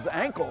off of his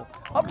ankle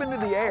up into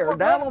the air,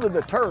 down onto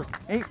the turf.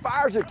 And he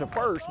fires it to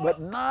first, but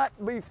not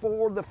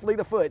before the fleet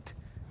of foot.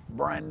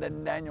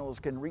 Brandon Daniels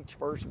can reach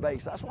first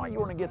base. That's why you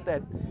want to get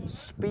that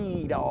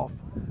speed off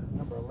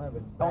Number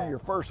 11. on your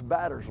first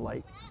batters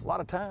late. A lot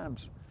of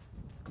times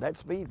that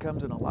speed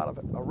comes in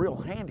a real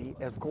handy.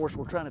 Of course,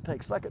 we're trying to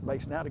take second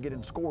base now to get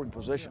in scoring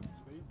position.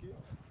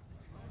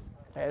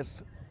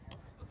 As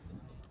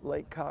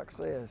Lake Cox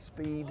says,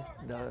 speed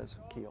does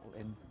kill,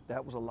 and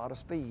that was a lot of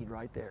speed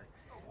right there.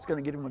 It's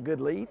going to get him a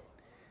good lead.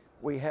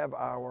 We have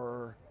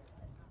our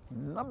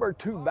number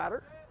 2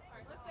 batter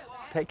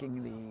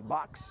taking the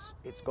box.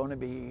 It's going to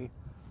be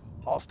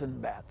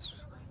Austin Batts.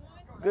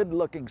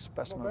 Good-looking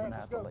specimen of an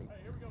athlete.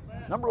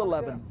 Number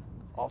 11,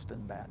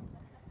 Austin Batt.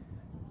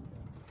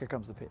 Here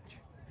comes the pitch.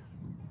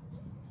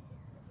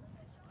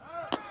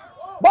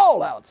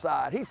 Ball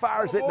outside. He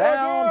fires it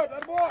down.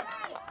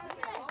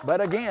 But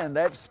again,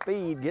 that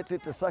speed gets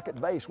it to second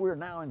base. We're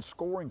now in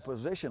scoring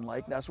position,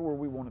 Lake. That's where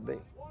we want to be.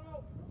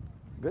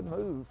 Good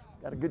move.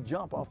 Got a good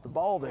jump off the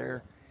ball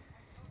there.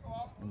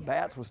 And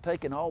Batts was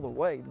taken all the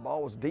way. The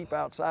ball was deep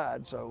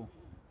outside, so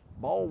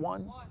ball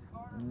 1,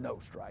 no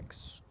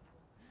strikes.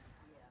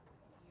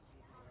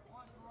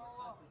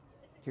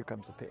 Here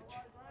comes the pitch.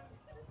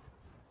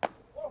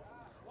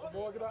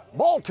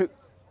 Ball 2.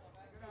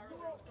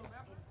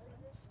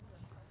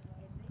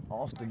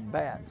 Austin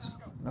Batts,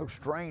 no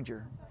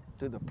stranger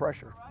to the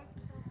pressure.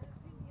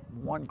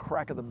 One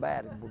crack of the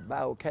bat and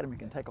Bayou Academy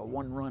can take a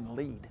 1-run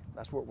lead.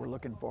 That's what we're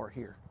looking for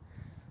here.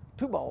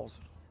 2 balls,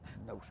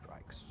 no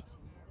strikes.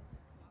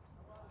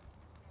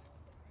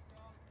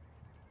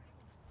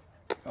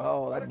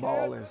 Oh, that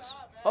ball is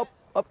up,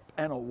 up,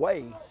 and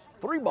away.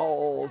 3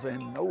 balls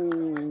and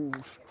no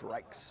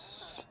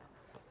strikes.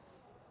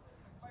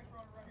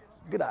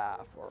 Good eye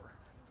for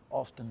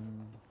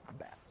Austin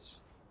Batts.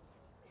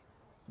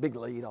 Big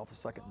lead off of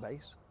second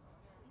base.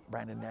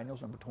 Brandon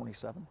Daniels, number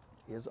 27,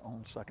 is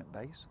on second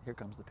base. Here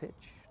comes the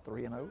pitch,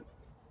 3-0.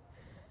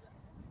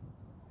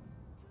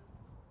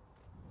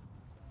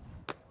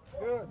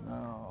 Good.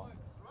 No.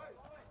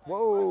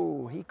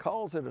 Whoa, he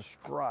calls it a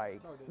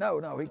strike.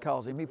 No, he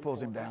calls him, he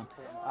pulls him down.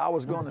 I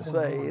was going to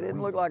say, it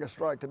didn't look like a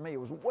strike to me.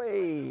 It was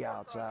way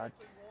outside.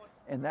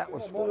 And that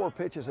was 4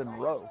 pitches in a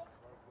row.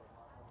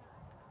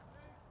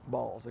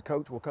 Balls. The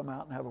coach will come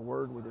out and have a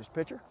word with his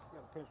pitcher.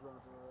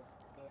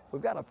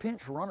 We've got a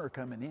pinch runner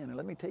coming in, and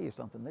let me tell you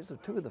something. These are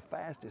 2 of the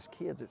fastest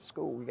kids at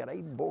school. We got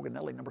Aiden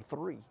Borganelli, number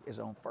 3, is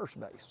on first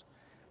base.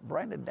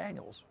 Brandon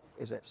Daniels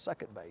is at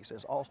second base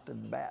as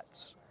Austin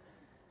Batts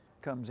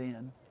comes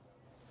in.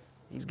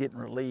 He's getting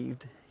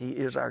relieved. He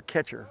is our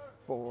catcher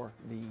for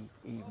the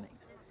evening.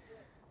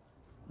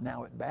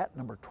 Now at bat,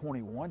 number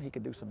 21, he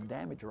could do some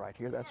damage right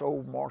here. That's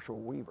old Marshall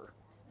Weaver.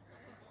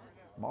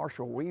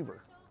 Marshall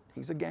Weaver,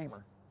 he's a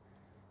gamer.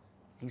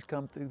 He's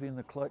come through in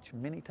the clutch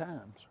many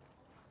times.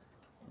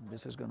 And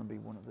this is going to be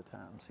one of the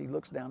times. He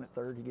looks down at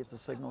third. He gets a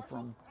signal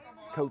from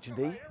Coach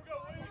D,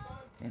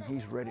 and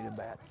he's ready to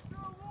bat.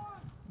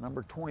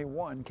 Number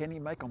 21, can he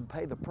make them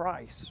pay the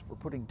price for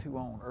putting 2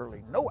 on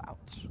early? No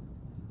outs.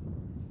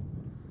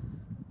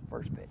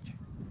 First pitch.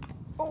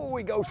 Oh,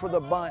 he goes for the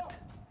bunt.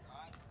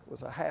 It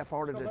was a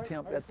half-hearted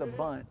attempt at the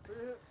bunt,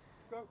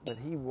 but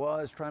he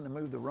was trying to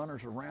move the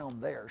runners around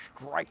there.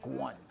 Strike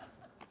 1.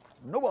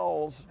 No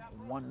balls,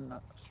 1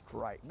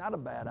 strike. Not a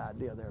bad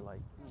idea there,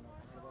 Lake.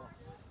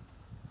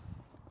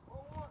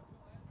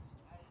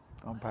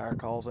 Umpire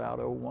calls out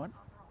 0-1.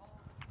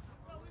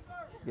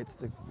 Gets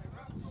the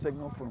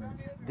signal from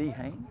D.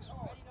 Haynes.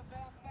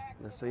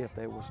 Let's see if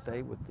they will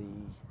stay with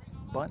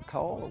the bunt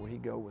call or will he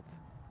go with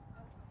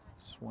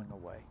swing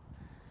away.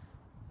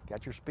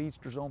 Got your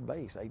speedsters on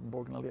base. Aiden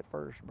Borganelli at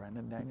first,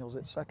 Brandon Daniels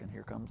at second.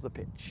 Here comes the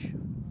pitch.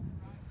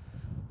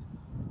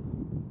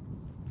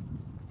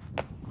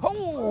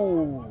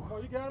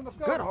 Oh!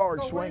 Good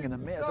hard swing and a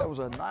miss. That was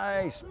a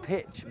nice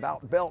pitch,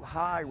 about belt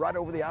high, right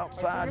over the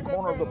outside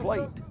corner of the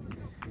plate.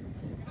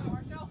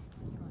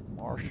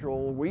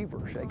 Marshall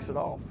Weaver shakes it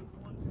off.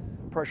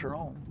 Pressure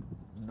on.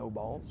 No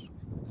balls.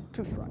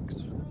 2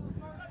 strikes.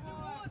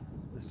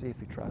 Let's see if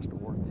he tries to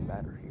work the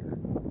batter here.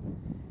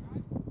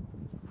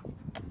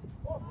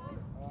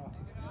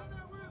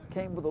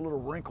 Came with a little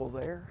wrinkle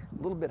there,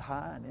 a little bit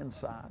high and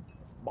inside.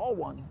 Ball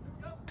 1,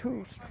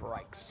 2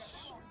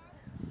 strikes.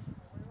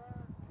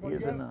 He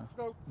is in a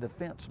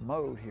defense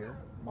mode here.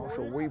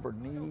 Marshall Weaver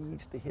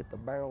needs to hit the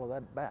barrel of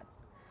that bat.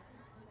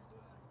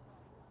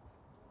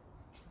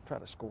 Try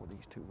to score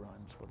these 2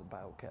 runs for the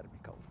Bayou Academy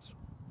Colts.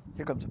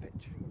 Here comes the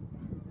pitch.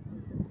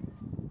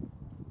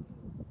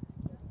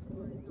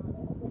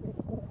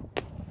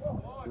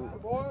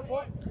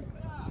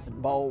 The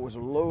ball was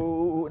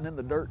low and in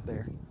the dirt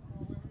there.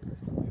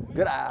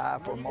 Good eye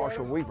for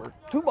Marshall Weaver.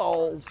 2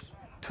 balls,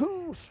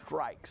 2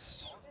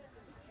 strikes.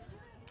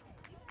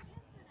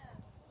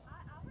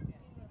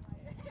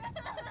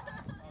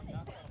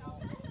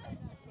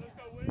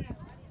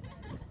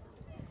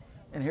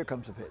 And here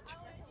comes the pitch.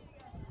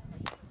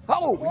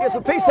 Oh, he gets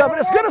a piece of it,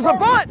 as good as a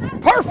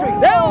bunt.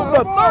 Perfect, down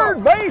the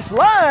third base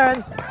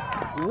line.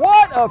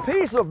 What a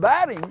piece of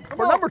batting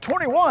for number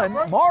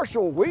 21,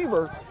 Marshall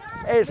Weaver,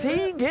 as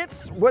he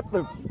gets what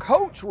the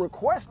coach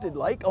requested,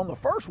 Lake, on the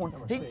first one.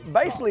 He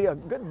basically a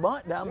good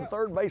bunt down the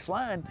third base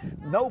line,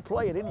 no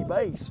play at any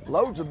base,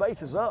 loads the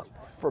bases up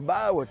for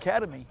Bayou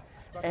Academy,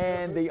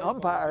 and the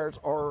umpires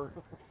are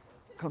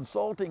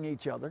consulting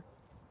each other.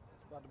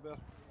 Not the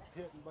best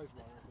hit in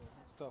baseball.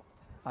 It's tough.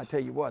 I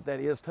tell you what, that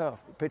is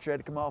tough. The pitcher had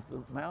to come off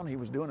the mound. He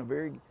was doing a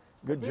very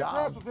good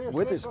job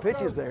with his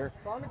pitches there.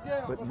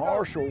 But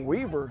Marshall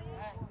Weaver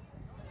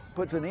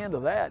puts an end to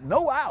that.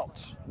 No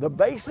outs. The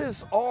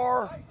bases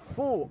are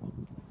full.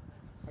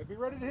 Hey, be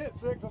ready to hit,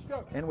 6. Let's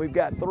go. And we've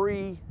got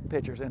 3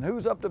 pitchers. And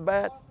who's up to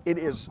bat? It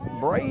is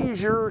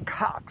Brazier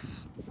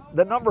Cox,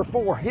 the number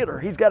 4 hitter.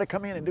 He's got to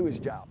come in and do his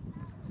job.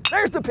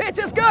 There's the pitch.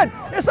 It's good.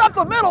 It's up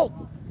the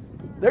middle.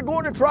 They're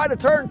going to try to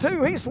turn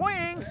 2. He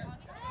swings.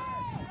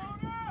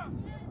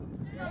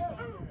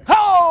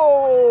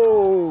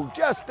 Oh,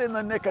 just in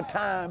the nick of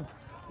time,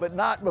 but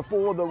not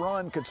before the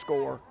run could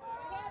score.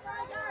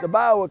 The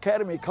Bayou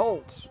Academy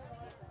Colts,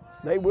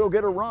 they will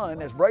get a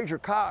run as Brazier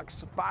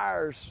Cox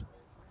fires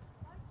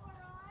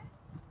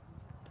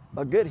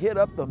a good hit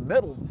up the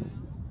middle.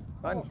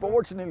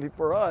 Unfortunately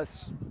for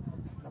us,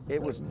 it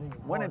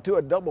went into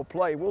a double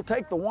play. We'll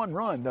take the 1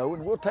 run, though,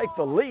 and we'll take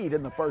the lead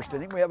in the first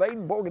inning. We have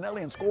Aiden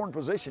Borganelli in scoring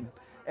position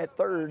at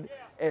third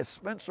as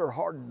Spencer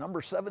Harden,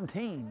 number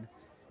 17,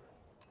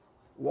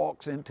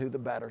 walks into the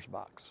batter's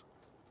box.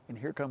 And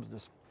here comes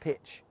this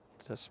pitch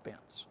to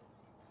Spence.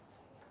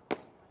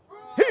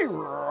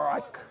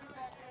 Strike.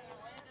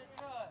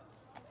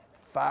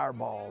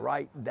 Fireball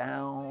right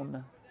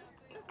down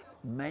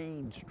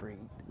Main Street.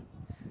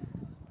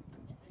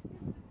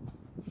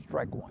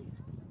 Strike 1.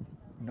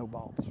 No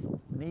balls.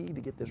 Need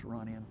to get this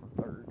run in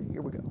from third.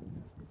 Here we go.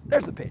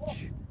 There's the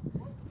pitch.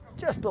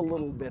 Just a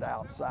little bit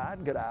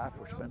outside. Good eye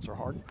for Spencer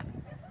Harden.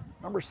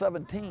 Number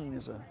 17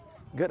 is a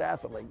good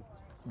athlete,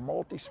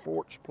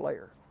 multi-sports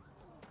player.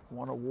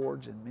 Won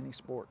awards in many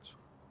sports.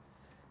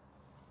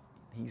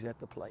 He's at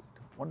the plate.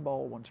 1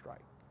 ball, 1 strike.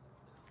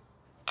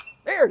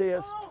 There it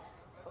is.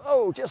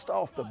 Oh, just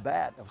off the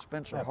bat of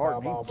Spencer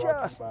Harden. He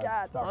just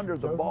got under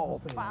the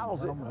ball,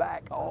 fouls it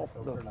back off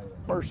the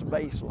first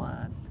base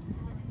line.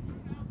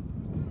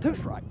 2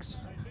 strikes.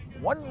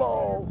 1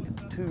 ball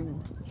and 2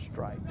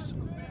 strikes.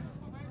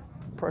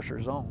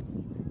 Pressure's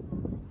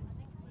on.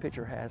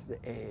 Pitcher has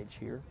the edge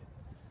here.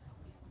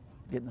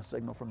 Getting a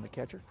signal from the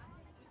catcher.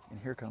 And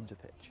here comes the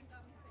pitch.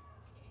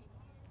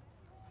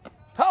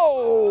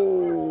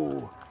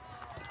 Oh!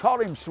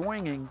 Caught him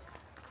swinging.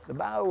 The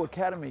Bayou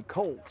Academy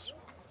Colts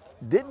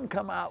didn't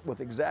come out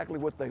with exactly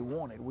what they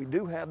wanted. We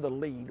do have the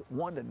lead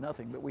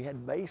 1-0, but we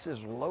had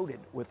bases loaded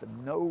with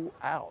no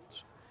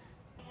outs.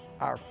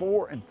 Our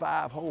 4 and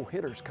 5 hole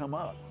hitters come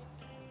up,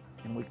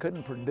 and we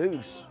couldn't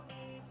produce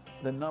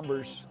the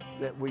numbers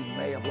that we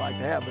may have liked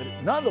to have. But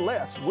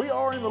nonetheless, we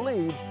are in the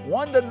lead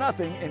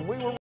 1-0, and we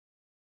were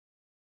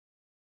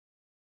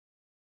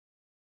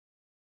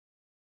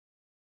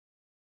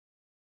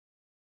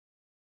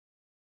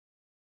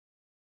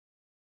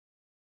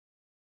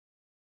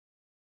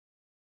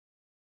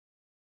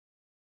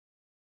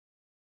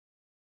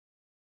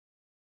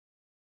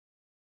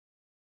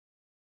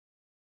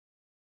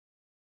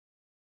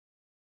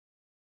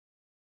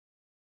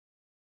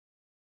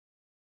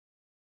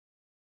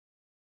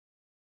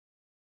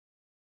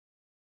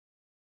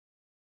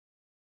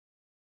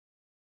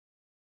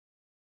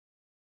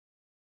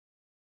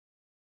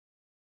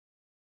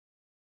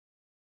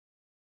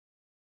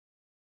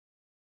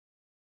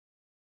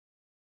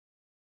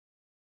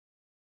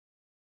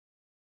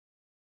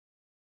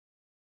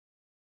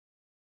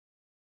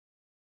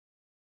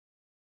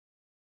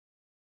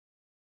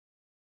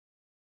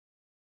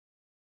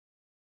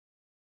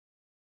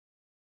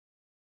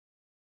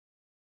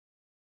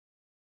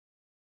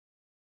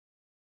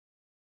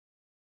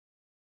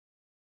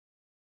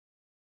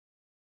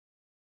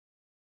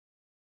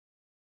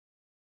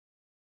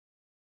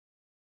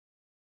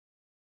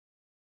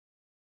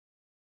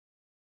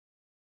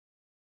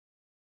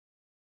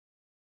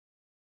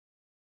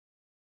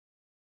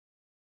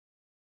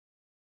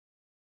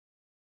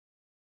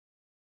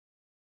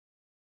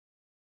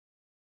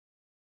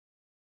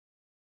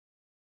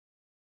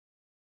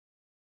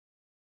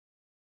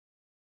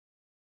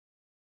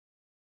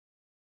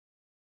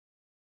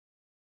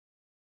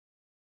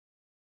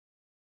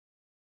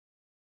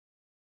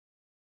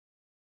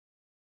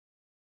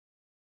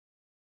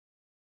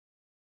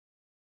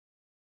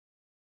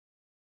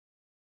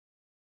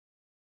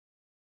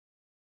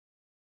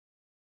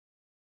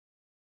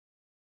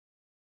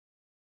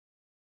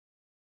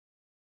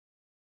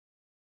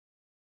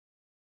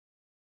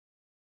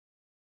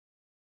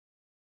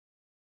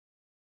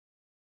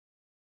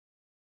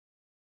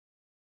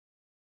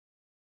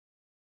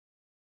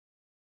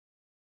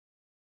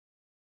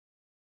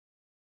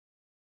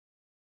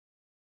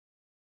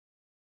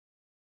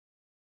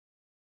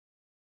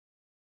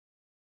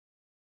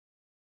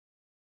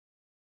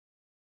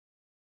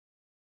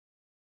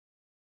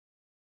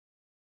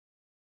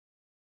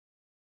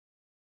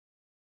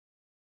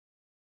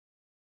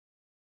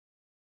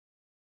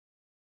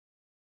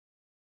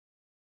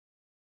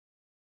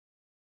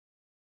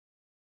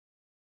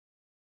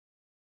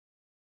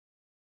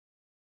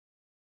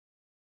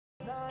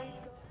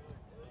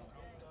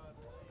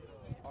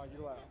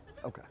you're loud.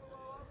 Okay.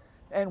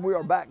 And we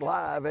are back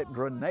live at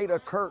Grenada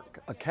Kirk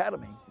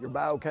Academy. Your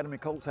Bayou Academy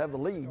Colts have the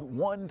lead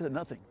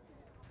 1-0.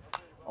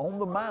 On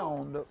the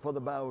mound for the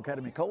Bayou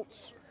Academy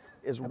Colts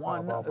is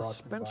one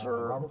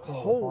Spencer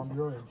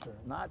Holden.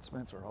 Not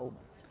Spencer Holden.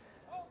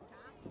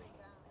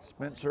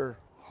 Spencer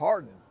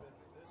Harden.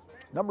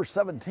 Number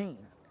 17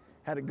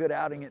 had a good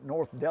outing at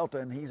North Delta,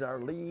 and he's our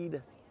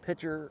lead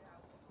pitcher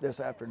this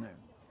afternoon.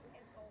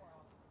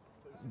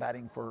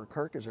 Batting for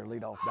Kirk is their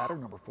leadoff batter,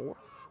 number 4.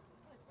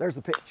 There's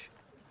the pitch.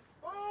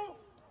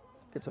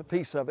 Gets a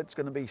piece of it. It's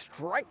going to be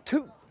strike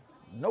 2.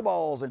 No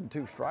balls and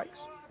 2 strikes.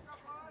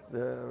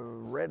 The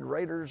Red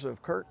Raiders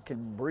of Kirk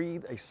can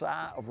breathe a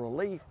sigh of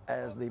relief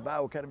as the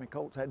Bayou Academy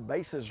Colts had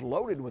bases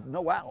loaded with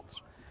no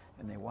outs,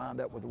 and they wound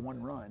up with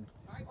 1 run.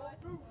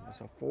 It's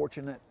a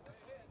fortunate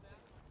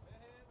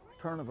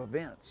turn of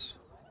events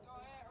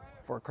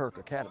for Kirk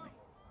Academy.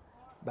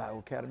 Bayou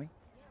Academy.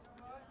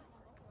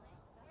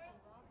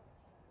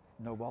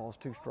 No balls,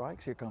 2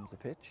 strikes. Here comes the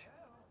pitch.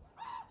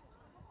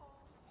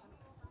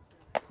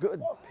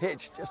 Good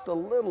pitch, just a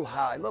little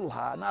high.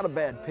 Not a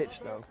bad pitch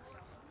though.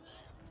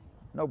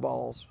 No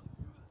balls,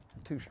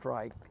 2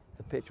 strike.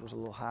 The pitch was a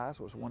little high,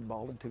 so it's 1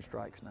 ball and 2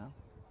 strikes now.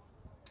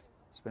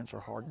 Spencer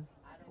Harden,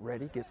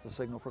 ready, gets the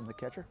signal from the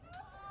catcher.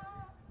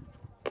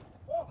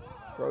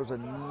 Throws a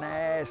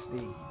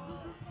nasty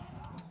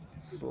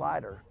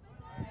slider.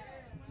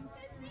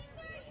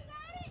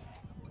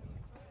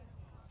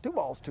 2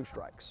 balls, 2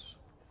 strikes.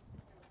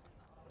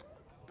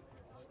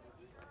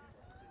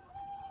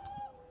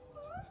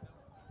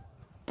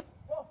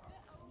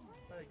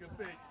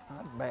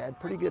 Not bad,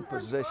 pretty good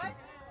position.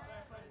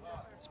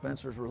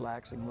 Spencer's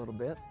relaxing a little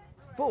bit.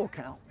 Full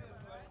count.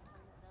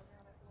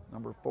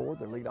 Number 4,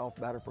 the leadoff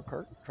batter for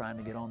Kirk, trying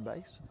to get on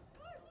base.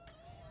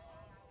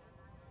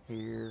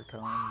 Here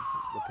comes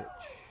the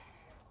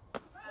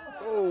pitch.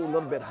 Oh, a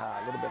little bit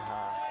high.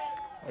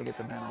 They get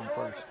the man on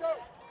first.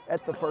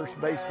 At the first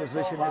base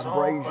position is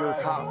Brazier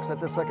Cox. At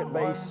the second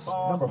base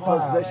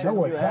position,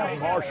 you have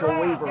Marshall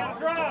Weaver.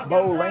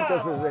 Bo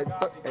Linkus is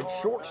at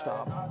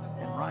shortstop,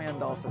 and Ryan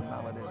Dawson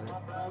Mallet is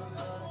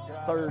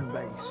at third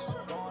base.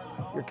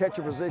 Your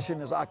catcher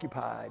position is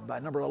occupied by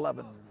number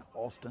 11,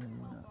 Austin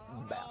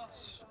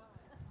Batts.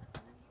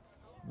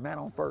 Man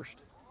on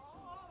first.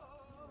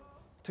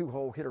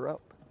 2-hole hitter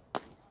up.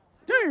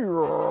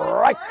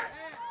 Strike!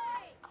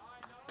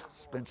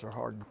 Spencer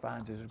Harden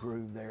finds his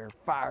groove there,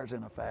 fires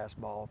in a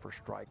fastball for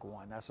strike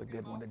 1. That's a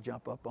good one to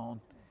jump up on.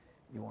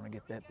 You want to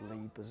get that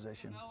lead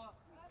position.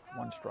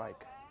 1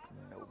 strike,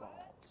 no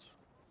balls.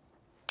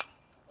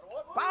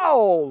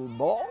 Foul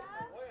ball.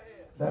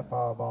 That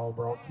foul ball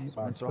brought to you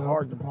by Spencer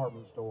Harden.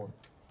 Department Store.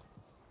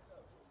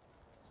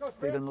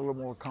 Feeling a little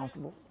more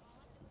comfortable.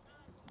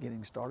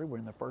 Getting started. We're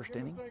in the first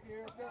inning.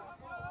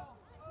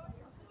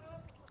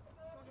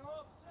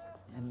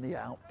 In the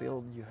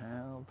outfield, you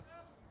have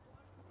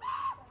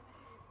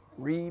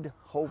Reed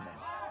Holman.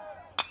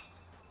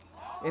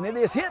 And it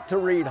is hit to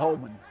Reed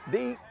Holman.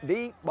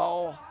 Deep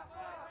ball.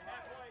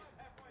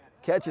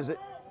 Catches it.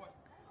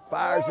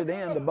 Fires it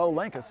in to Bo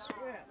Linkus.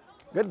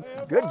 Good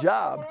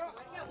job.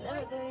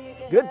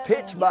 Good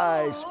pitch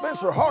by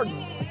Spencer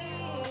Harden.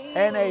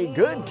 And a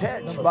good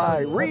catch by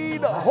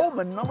Reed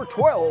Holman, number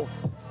 12.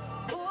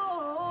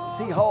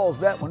 He hauls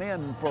that one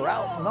in for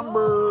out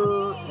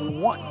number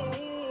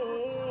 1.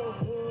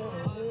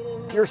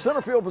 Your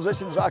center field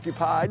position is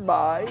occupied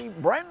by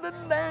Brandon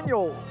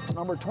Daniels,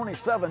 number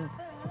 27,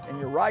 and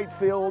your right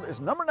field is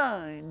number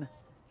 9,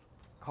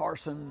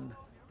 Carson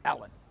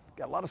Allen.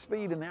 Got a lot of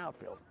speed in the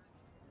outfield.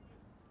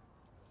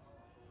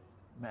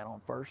 Man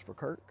on first for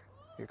Kirk.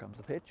 Here comes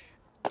the pitch.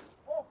 Nice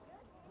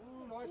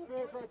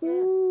pitch right there.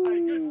 Hey,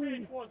 good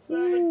pitch,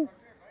 1-7.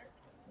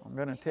 I'm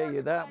going to tell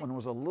you that one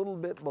was a little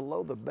bit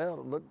below the belt.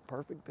 It looked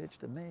perfect pitch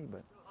to me,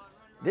 but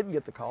didn't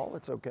get the call.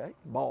 It's okay.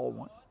 Ball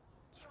 1.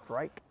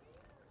 Strike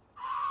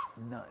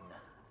none.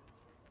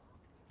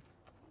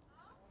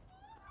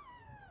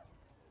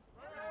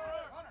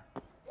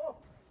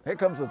 Here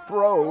comes the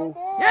throw.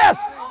 Yes!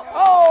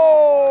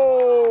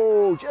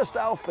 Oh! Just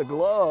off the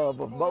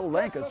glove of Bo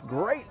Linkus.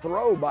 Great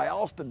throw by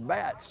Austin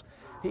Batts.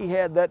 He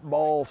had that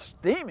ball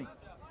steaming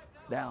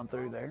down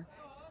through there.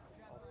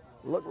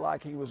 Looked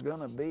like he was going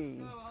to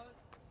be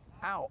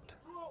out,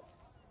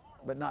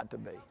 but not to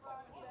be.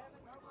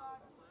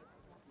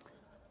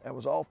 That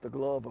was off the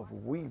glove of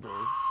Weaver,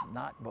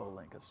 not Bo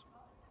Linkus.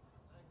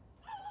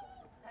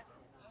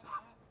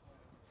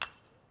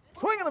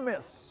 Swing and a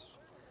miss.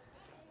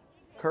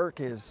 Kirk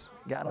has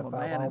got him a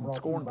man in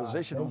scoring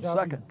position on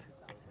second.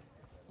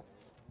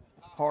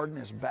 Harden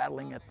is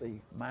battling at the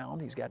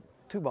mound. He's got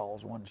 2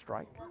 balls, 1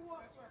 strike.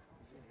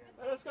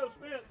 Hey, let's go,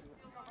 Smith.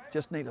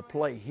 Just need a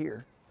play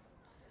here.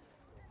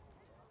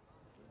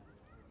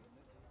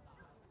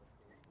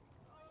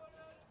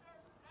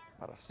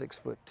 About a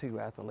 6'2"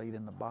 athlete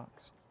in the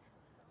box.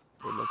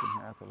 Good looking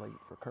athlete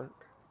for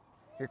Kirk.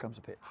 Here comes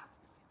the pitch.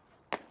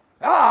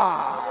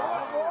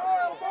 Ah!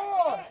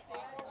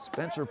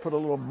 Spencer put a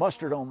little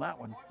mustard on that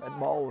one. That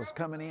ball was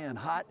coming in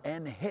hot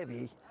and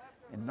heavy,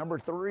 and number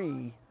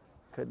 3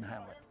 couldn't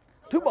handle it.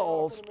 2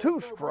 balls, 2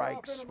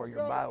 strikes for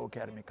your Bayou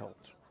Academy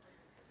Colts.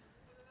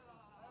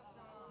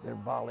 They're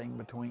volleying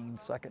between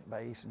second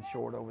base and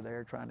short over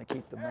there, trying to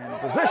keep the man in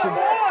position.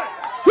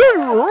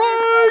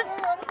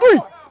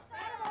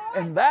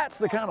 And that's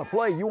the kind of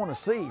play you want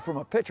to see from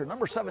a pitcher.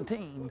 Number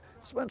 17,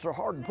 Spencer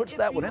Harden, puts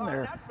that one in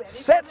there,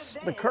 sets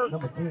the Kirk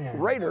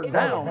Raider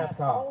down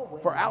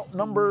for out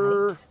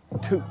number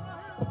 2.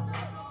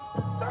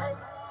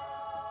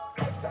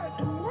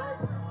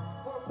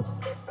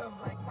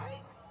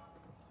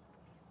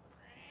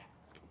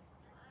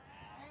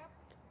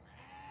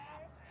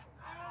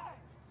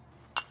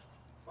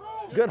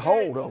 Good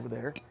hold over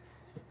there.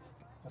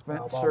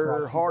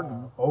 Spencer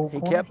Harden,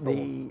 he kept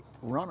the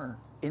runner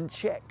in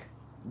check,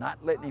 not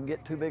letting him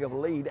get too big of a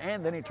lead,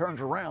 and then he turns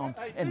around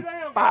and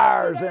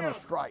fires in a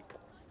strike.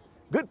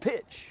 Good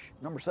pitch,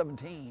 number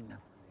 17,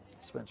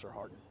 Spencer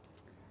Harden.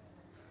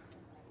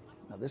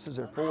 Now this is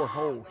their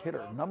 4-hole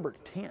hitter, number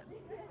 10.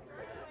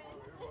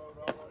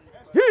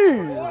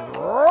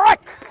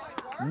 Kirk,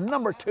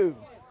 number 2.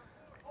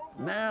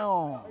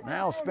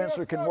 Now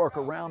Spencer can work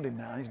around him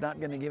now. He's not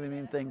going to give him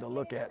anything to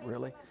look at,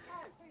 really.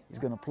 He's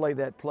going to play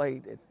that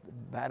plate. The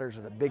batter's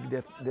at a big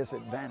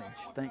disadvantage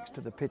thanks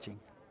to the pitching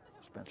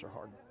of Spencer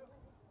Harden.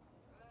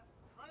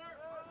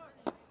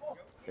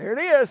 There it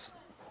is.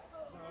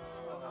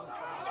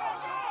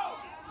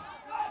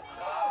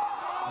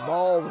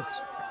 Balls.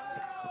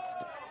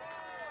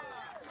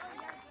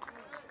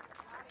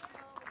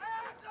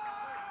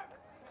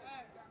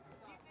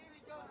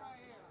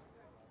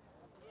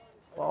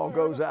 Ball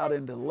goes out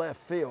into left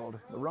field.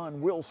 The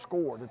run will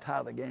score to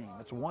tie the game.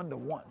 It's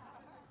 1-1.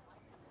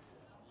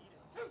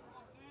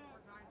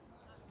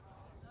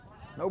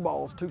 No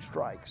balls, 2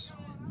 strikes.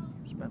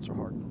 Spencer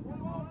Harden.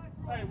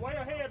 Hey, way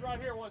ahead right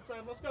here, one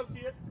son. Let's go,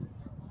 kid.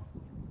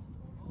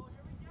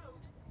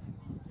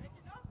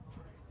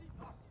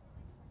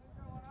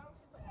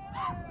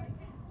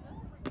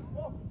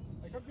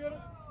 Hey, come get it.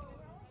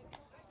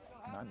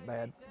 Not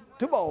bad.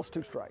 2 balls,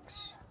 2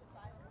 strikes.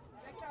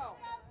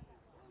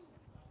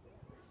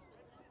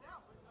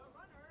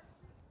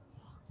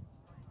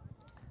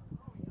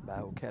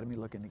 Bayou Academy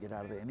looking to get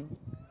out of the inning.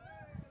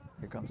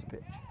 Here comes the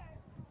pitch.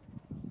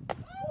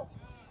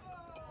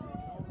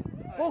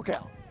 Full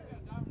count.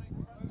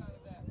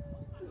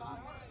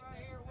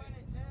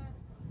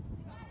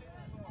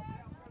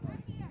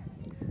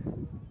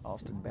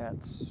 Austin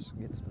Batts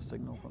gets the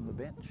signal from the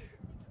bench.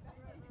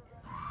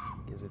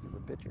 Gives it to the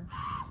pitcher.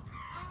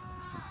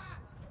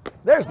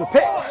 There's the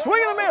pitch.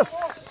 Swing and a miss.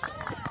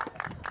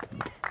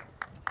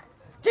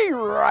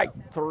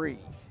 Strike 3.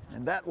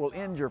 And that will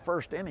end your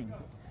first inning.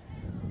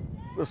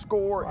 The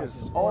score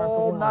is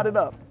all knotted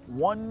up.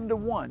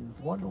 1-1.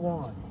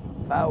 1-1.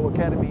 Bayou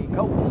Academy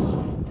Colts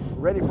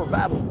ready for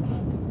battle.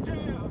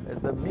 As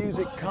the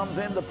music comes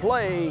into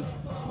play,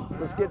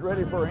 let's get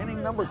ready for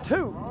inning number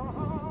 2.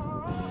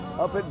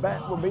 Up at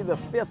bat will be the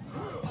 5th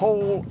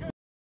hole.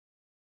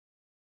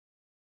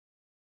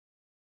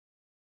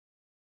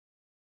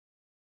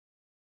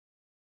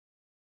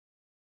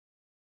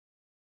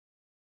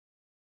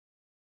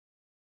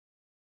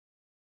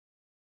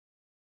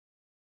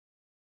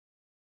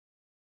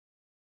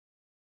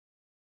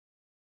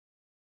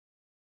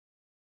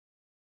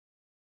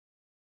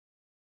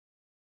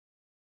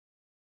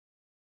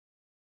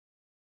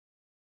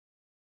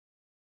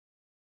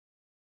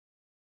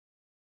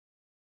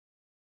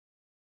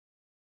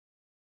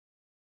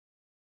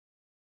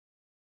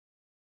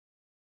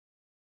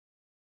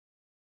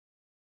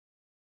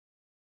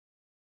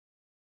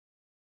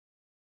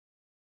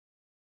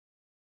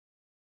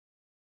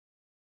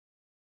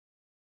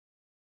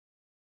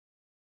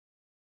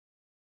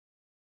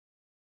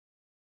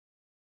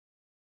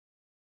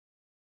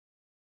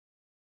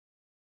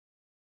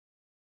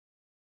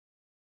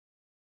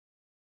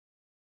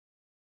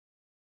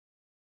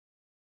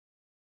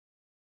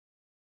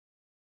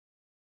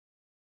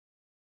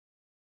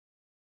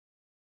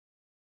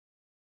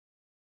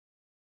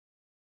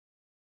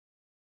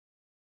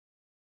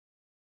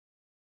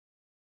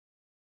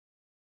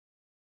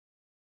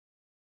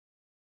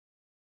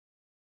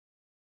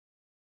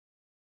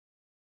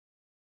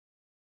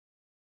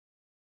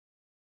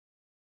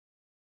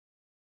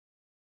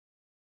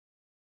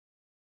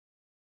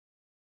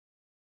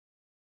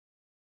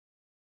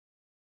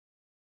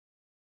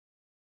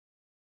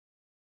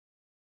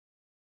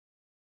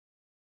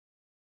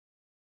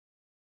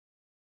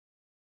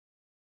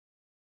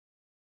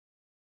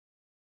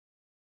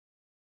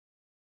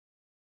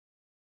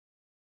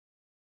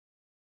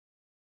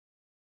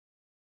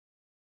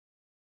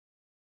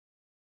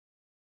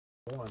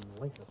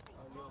 Lincoln.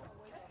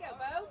 Let's go,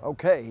 Bo.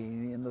 Okay,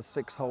 in the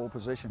 6th hole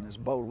position is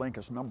Bo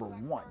Linkus, number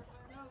 1.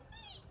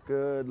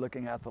 Good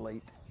looking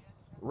athlete,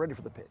 ready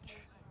for the pitch.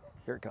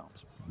 Here it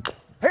comes.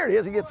 Here it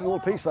is, he gets a little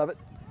piece of it.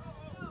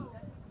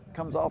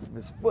 Comes off of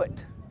his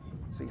foot.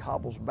 So he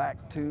hobbles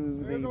back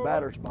to the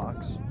batter's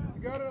box.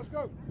 You got it, let's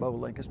go. Bo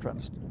Linkus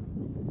trying to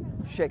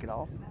shake it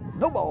off.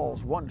 No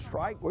balls, 1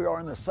 strike. We are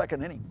in the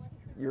 2nd inning.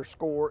 Your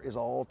score is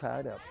all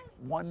tied up,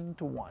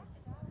 1-1.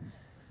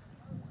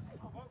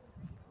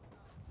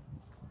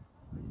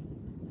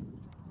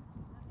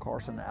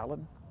 Carson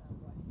Allen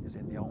is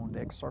in the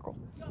on-deck circle.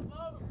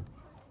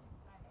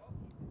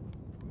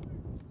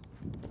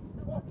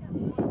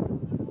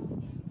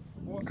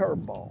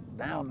 Curveball,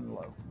 down and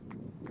low.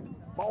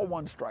 Ball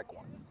one, strike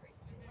one.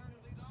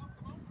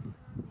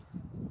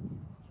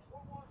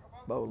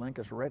 Bo Link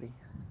is ready.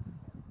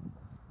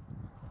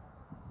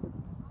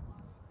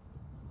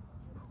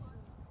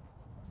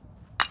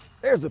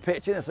 There's the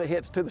pitch, and it's a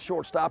hit to the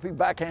shortstop. He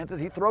backhands it.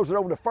 He throws it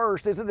over to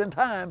first. Is it in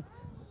time?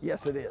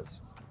 Yes, it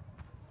is.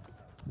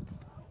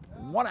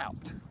 One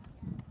out.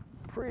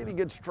 Pretty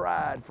good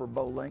stride for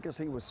Bo Linkus.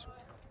 He was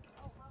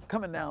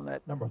coming down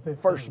that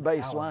first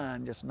base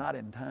line, just not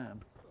in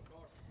time.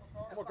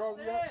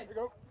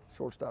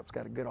 Shortstop's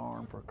got a good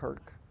arm for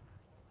Kirk.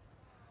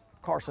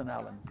 Carson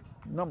Allen,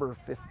 number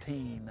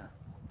 15,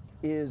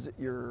 is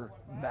your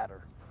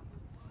batter.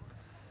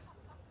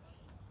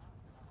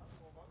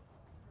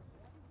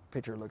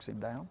 Pitcher looks him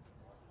down.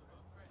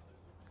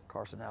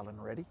 Carson Allen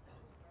ready.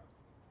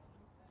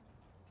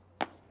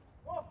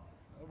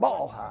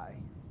 Ball high,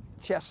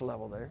 chest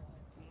level there.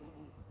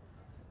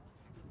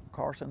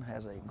 Carson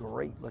has a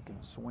great looking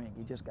swing.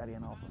 He just got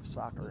in off of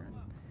soccer and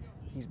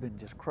he's been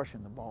just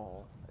crushing the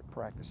ball at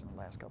practice in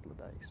the last couple of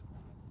days.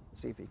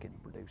 See if he can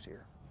produce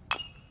here.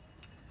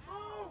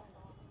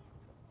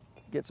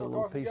 Gets a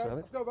little piece of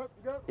it,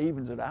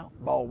 evens it out.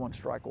 Ball one,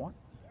 strike one.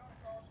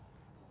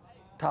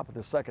 Top of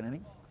the second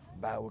inning,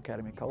 Bayou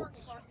Academy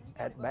Colts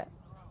at bat.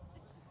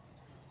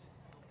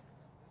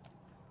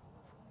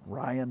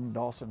 Ryan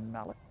Dawson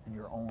Mallett in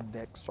your own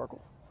deck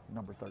circle,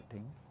 number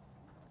 13.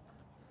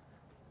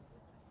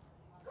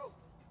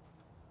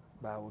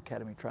 Bayou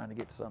Academy trying to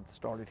get something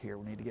started here.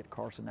 We need to get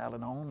Carson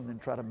Allen on and then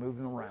try to move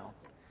him around.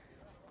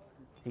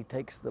 He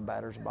takes the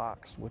batter's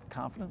box with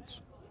confidence,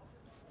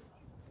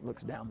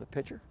 looks down the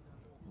pitcher.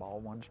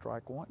 Ball one,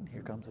 strike one.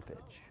 Here comes the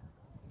pitch.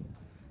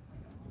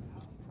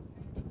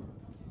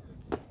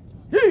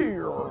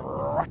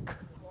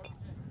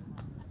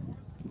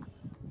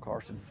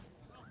 Carson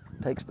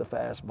takes the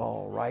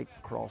fastball right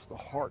across the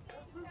heart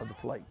of the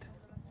plate.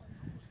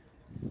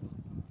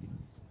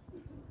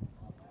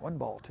 1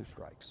 ball, 2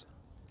 strikes.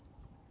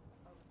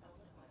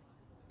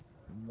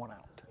 1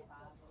 out.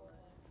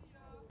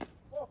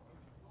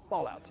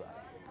 Ball outside.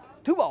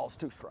 2 balls,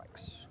 2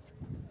 strikes.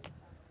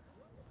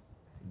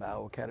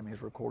 Bayou Academy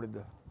has recorded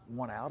the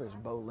 1 out as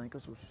Bo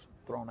Linkus was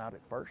thrown out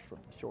at first from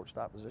the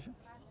shortstop position.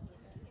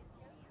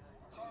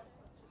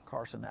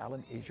 Carson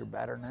Allen is your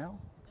batter now.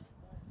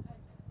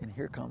 And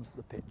here comes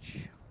the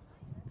pitch.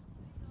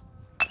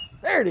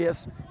 There it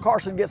is.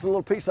 Carson gets a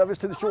little piece of it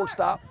to the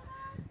shortstop,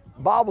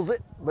 bobbles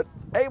it, but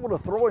able to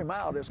throw him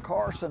out as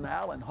Carson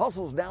Allen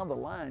hustles down the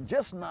line,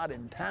 just not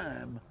in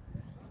time.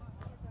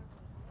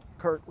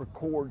 Kirk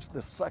records the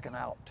 2nd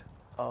out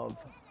of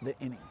the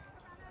inning.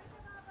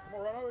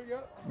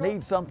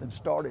 Need something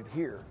started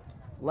here.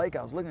 Lake,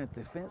 I was looking at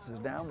the fences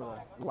down the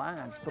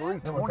lines,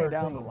 320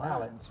 down the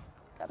lines.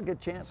 Got a good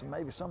chance of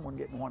maybe someone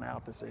getting 1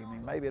 out this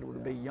evening. Maybe it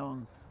would be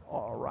young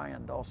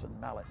Ryan Dawson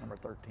Mallett, number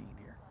 13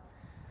 here.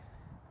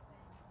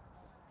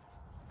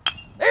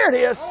 There it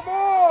is.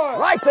 Oh,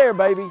 right there,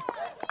 baby.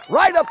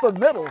 Right up the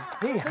middle.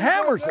 He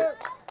hammers it.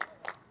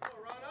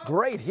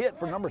 Great hit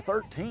for number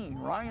 13,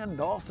 Ryan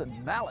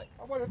Dawson Mallett.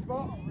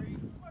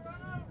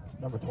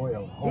 Number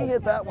 12. He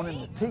hit that one in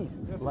the teeth,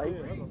 Blake.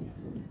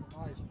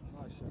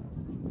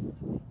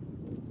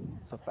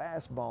 It's a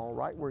fastball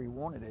right where he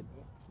wanted it,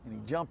 and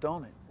he jumped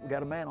on it. We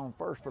got a man on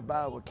first for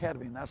Bayou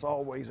Academy, and that's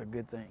always a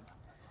good thing.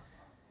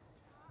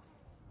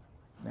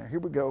 Now here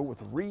we go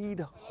with Reed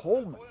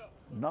Holman,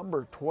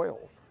 number 12.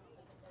 I'm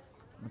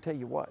gonna tell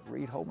you what,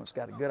 Reed Holman's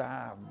got a good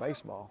eye on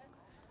baseball.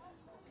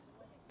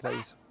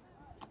 Plays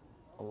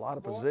a lot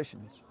of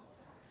positions.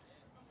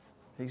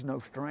 He's no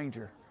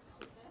stranger.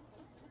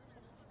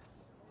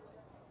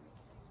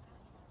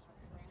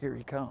 Here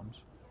he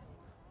comes.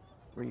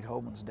 Reed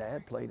Holman's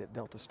dad played at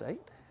Delta State,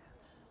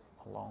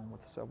 along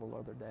with several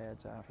other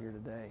dads out here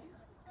today.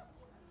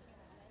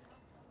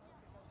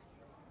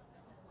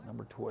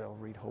 Number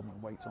 12, Reed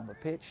Holman waits on the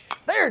pitch.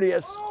 There it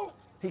is.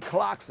 He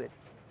clocks it.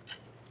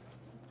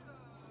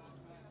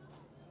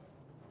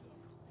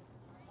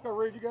 Go,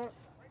 Reed, you got it?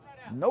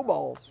 No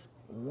balls,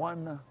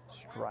 1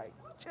 strike.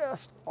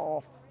 Just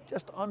off,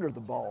 just under the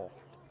ball.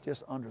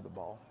 Just under the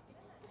ball.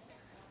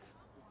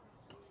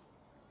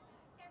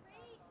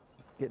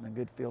 Getting a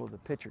good feel of the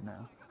pitcher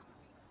now.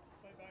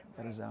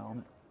 Got his eye on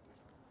it.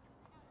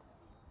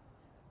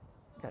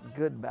 Got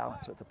good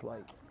balance at the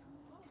plate.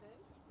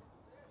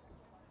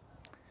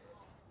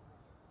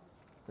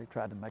 They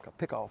tried to make a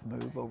pickoff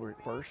move over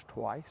at first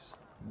twice,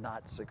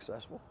 not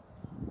successful.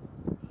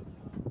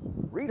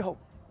 Reed Hope,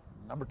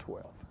 number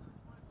 12.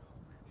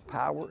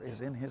 Power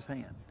is in his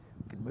hand.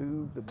 Can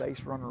move the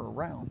base runner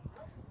around.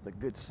 The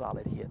good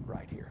solid hit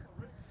right here.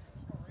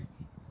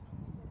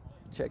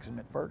 Checks him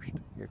at first.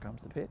 Here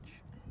comes the pitch.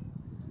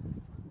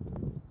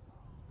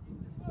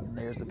 And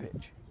there's the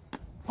pitch.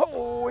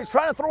 Oh, he's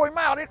trying to throw him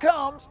out. It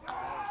comes.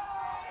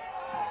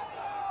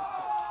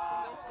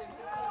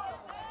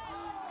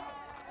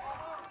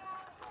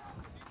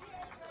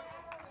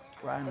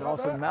 Ryan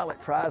Dawson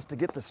Mallett tries to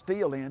get the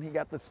steal in. He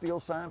got the steal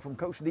sign from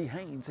Coach D.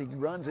 Haynes. He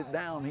runs it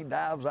down. He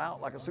dives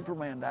out like a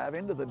Superman dive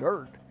into the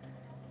dirt.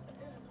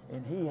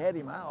 And he had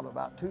him out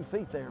about 2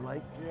 feet there,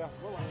 Lake. Yeah.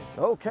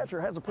 The old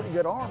catcher has a pretty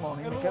good arm on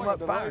him. He came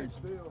up firing.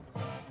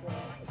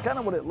 It's kind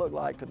of what it looked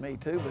like to me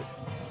too, but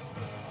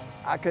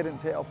I couldn't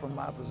tell from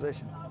my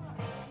position.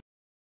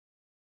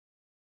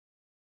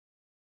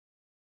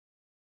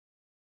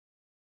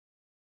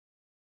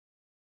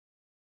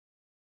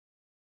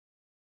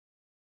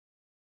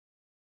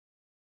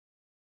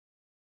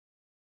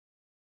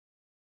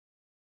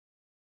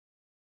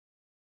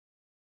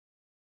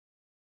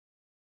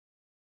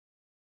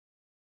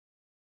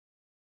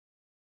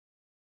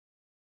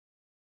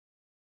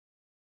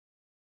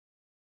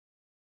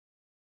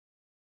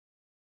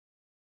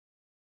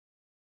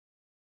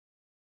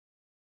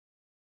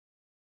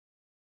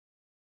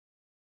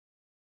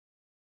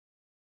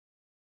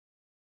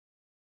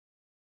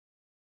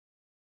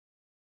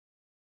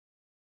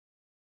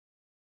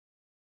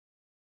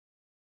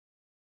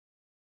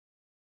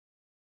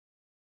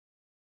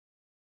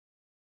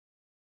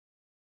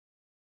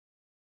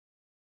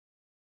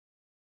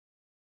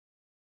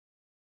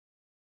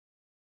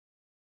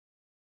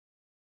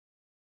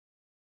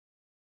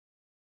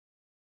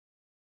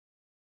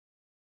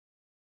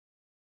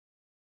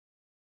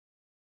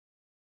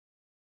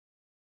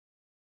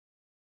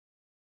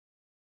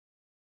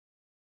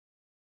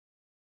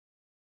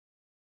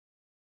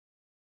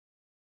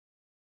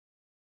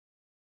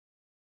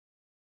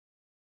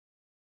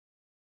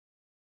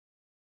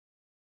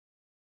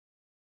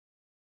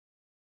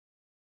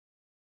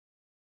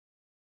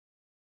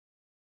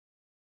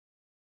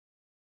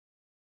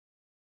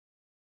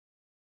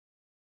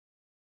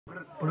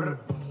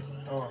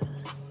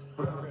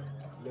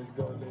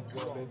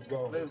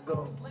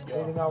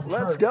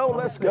 Let's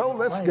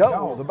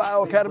go. The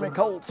Bayou Academy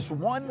Colts,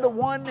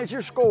 1-1 is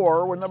your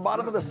score. We're in the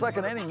bottom of the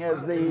second inning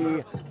as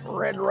the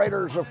Red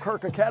Raiders of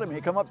Kirk Academy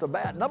come up to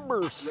bat.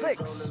 Number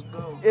 6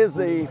 is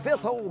the 5th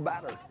hole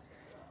batter.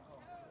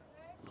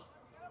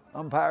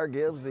 Umpire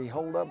gives the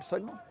hold-up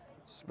signal.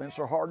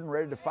 Spencer Harden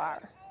ready to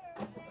fire.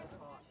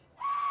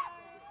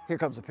 Here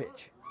comes the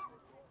pitch.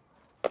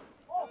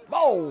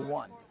 Ball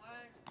 1.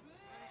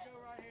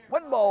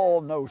 1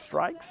 ball, no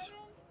strikes.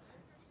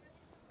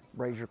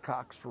 Brazier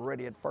Cox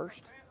ready at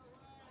first.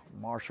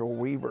 Marshall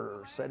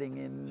Weaver setting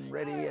in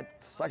ready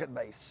at second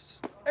base.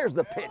 There's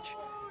the pitch,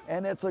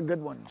 and it's a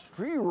good one.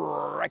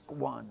 Strike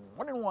 1.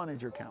 1-1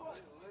 is your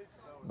count.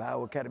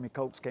 Bayou Academy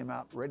Colts came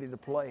out ready to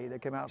play. They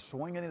came out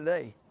swinging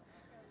today.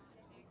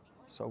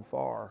 So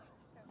far,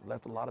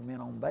 left a lot of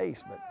men on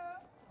base, but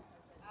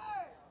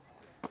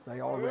they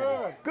are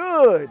ready.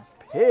 Good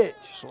pitch,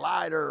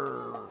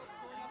 slider.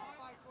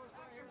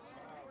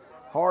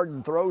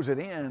 Harden throws it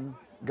in,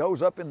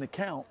 goes up in the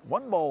count.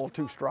 1 ball,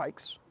 2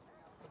 strikes.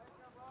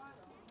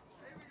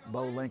 Bo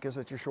Linkus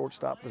at your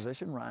shortstop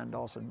position. Ryan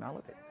Dawson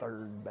Mallett at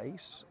third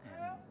base.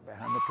 And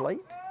behind the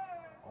plate,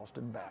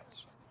 Austin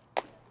Batts.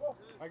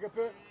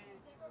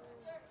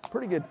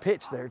 Pretty good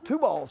pitch there. 2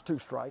 balls, 2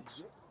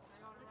 strikes.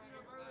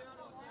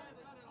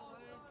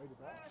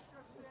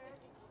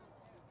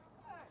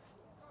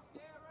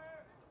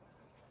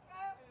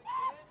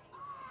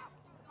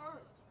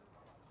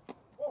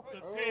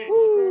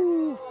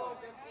 Woo.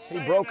 He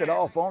broke it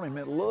off on him.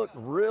 It looked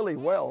really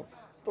well.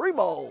 3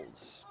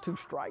 balls, 2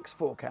 strikes,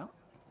 full count.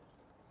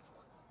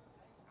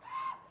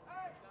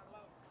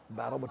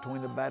 Battle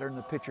between the batter and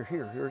the pitcher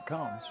here. Here it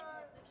comes.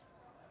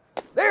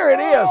 There it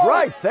is,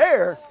 right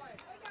there.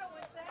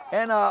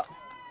 And a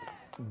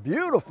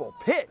beautiful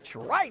pitch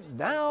right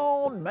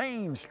down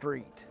Main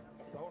Street.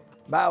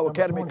 Bayou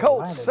Academy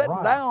Colts set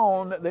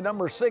down the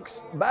number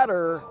 6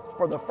 batter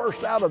for the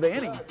first out of the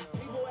inning.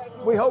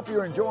 We hope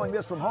you're enjoying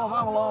this from home.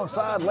 I'm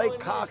alongside Lake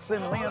Cox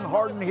and Lynn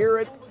Harden here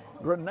at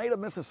Grenada,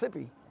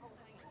 Mississippi.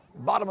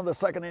 Bottom of the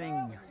second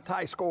inning,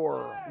 tie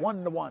score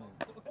 1-1.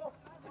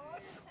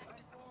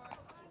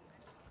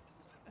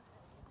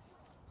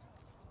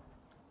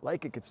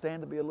 Lake, it could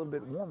stand to be a little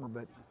bit warmer,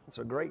 but it's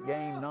a great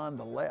game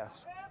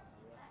nonetheless.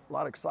 A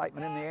lot of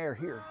excitement in the air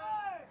here.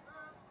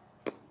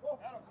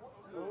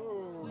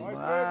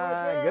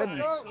 My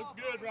goodness.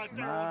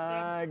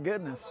 My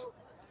goodness.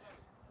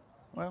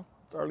 Well,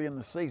 it's early in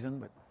the season,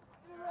 but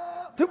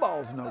 2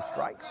 balls, no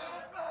strikes.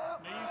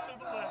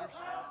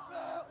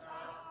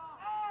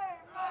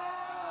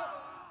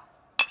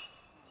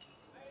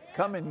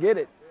 Come and get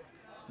it.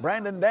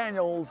 Brandon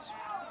Daniels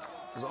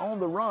is on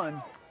the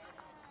run.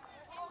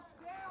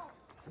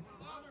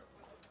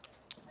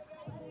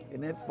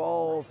 And it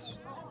falls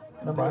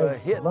into a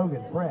hit.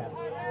 Logan Pratt.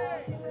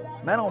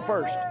 Man on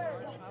first.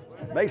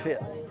 Base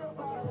hit.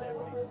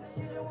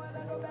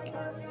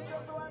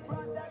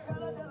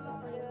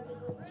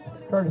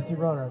 Courtesy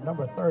runner,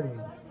 number 30,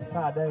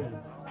 Ty Days.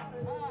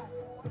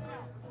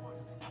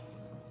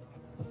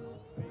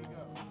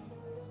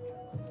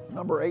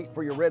 Number 8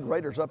 for your Red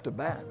Raiders up to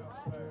bat.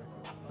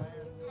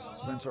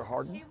 Spencer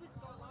Harden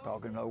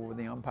talking over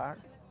the umpire.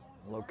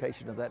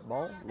 Location of that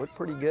ball looked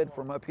pretty good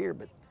from up here,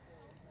 but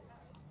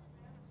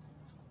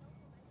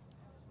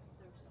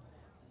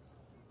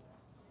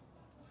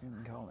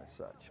foul as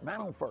such.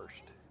 Man on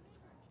first.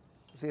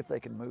 See if they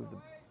can move the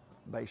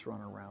base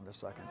runner around a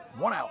second.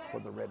 1 out for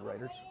the Red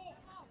Raiders.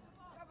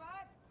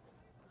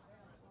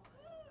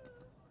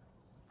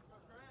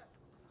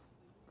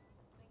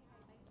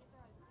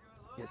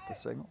 Gets the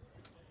signal.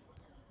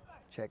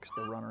 Checks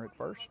the runner at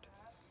first.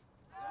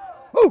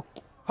 Ooh!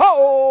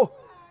 Oh!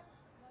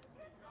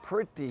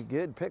 Pretty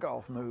good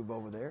pickoff move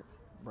over there.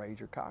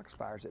 Brazier Cox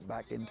fires it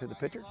back into the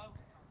pitcher,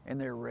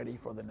 and they're ready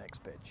for the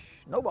next pitch.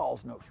 No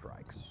balls, no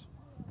strikes.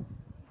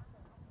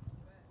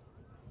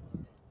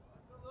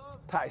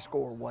 Tie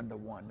score 1-1,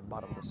 the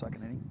bottom of the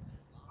second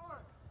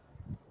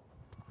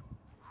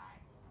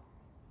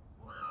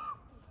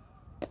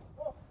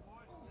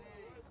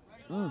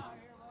inning.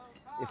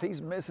 If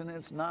he's missing,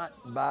 it's not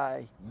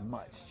by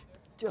much,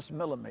 just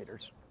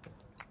millimeters.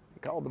 He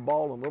called the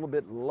ball a little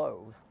bit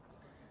low.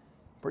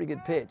 Pretty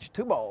good pitch.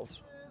 2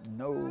 balls,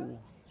 no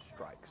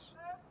strikes.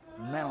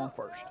 Man on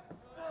first.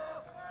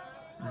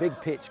 Big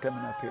pitch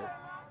coming up here.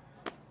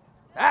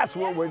 That's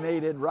what we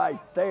needed right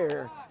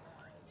there.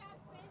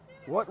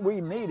 What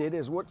we needed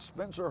is what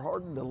Spencer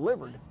Hardin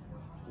delivered,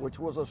 which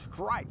was a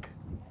strike.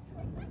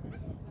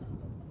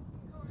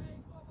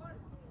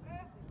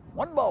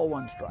 1 ball,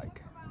 1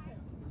 strike.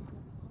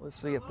 Let's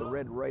see if the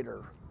Red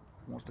Raider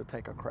wants to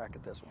take a crack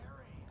at this one.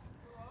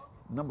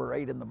 Number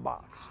 8 in the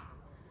box.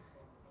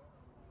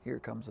 Here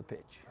comes the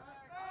pitch.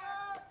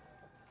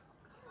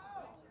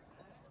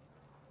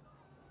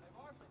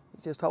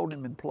 He's just holding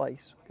him in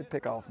place. Good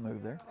pickoff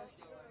move there.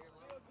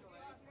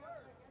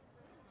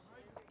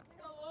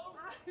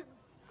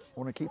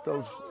 Want to keep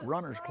those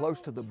runners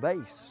close to the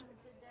base.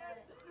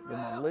 Give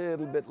them a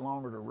little bit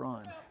longer to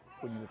run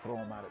when you throw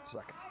them out at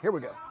second. Here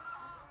we go.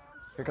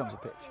 Here comes the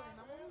pitch.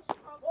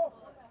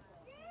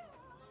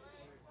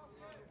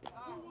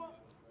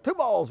 2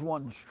 balls,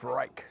 1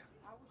 strike.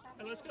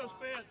 Hey, let's go,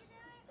 Spence.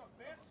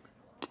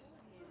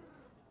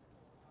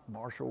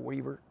 Marshall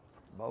Weaver,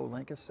 Bo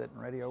Linkus sitting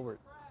ready over at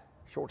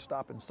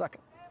shortstop and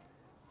second.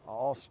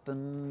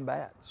 Austin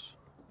Batts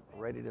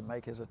ready to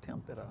make his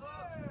attempt at a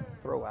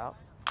throw out.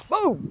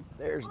 Boom!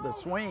 There's the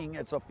swing.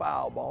 It's a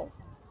foul ball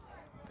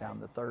down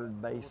the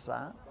third base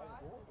side.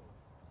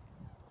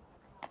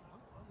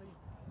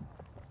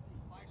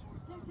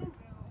 It's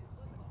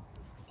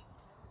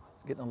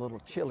getting a little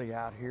chilly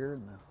out here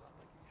in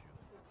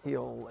the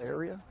hill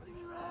area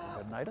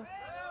of Grenada.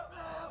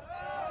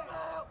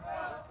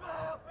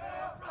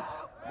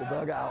 The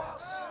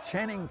dugouts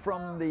chanting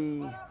from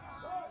the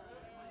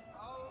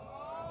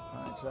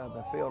right side of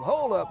the field.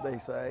 Hold up, they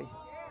say.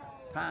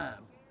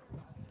 Time.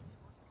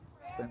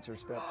 Spencer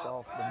steps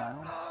off the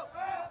mound.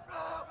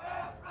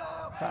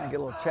 Trying to get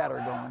a little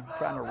chatter going,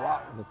 trying to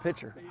rock the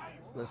pitcher.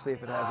 Let's see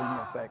if it has any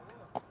effect.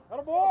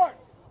 Attaboy!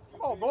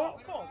 Come on, boy.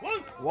 Come on,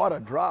 Blue. What a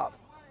drop.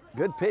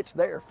 Good pitch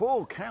there,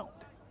 full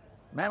count.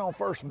 Man on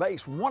first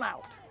base, 1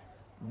 out.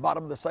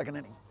 Bottom of the second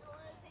inning.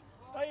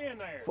 Stay in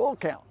there. Full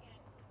count.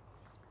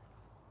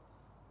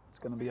 It's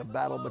going to be a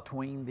battle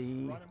between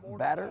the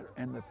batter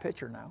and the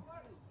pitcher now.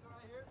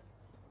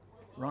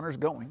 Runner's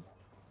going.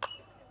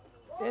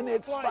 And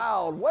it's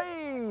fouled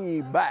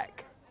way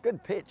back.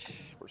 Good pitch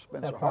for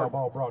Spencer That foul Hardin.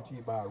 ball brought to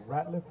you by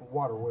Ratliff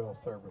Water Well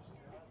Service.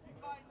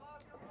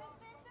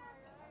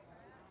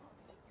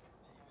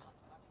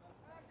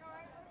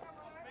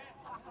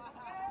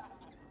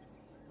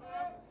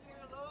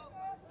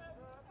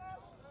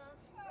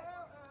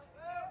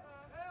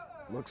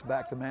 Looks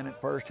back the man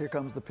at first. Here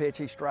comes the pitch.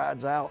 He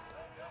strides out.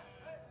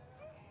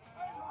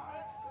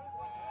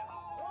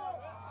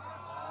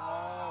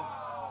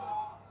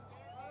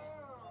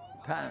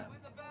 Time.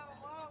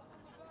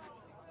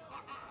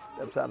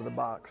 Steps out of the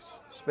box.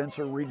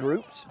 Spencer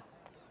regroups.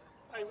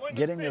 Hey, when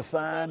Getting does the Spence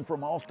sign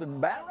from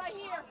Austin Batts.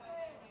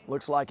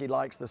 Looks like he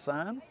likes the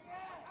sign.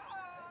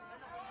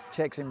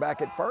 Checks him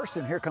back at first,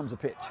 and here comes the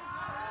pitch.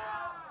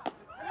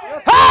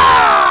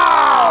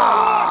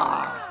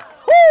 Ah!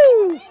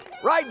 Woo!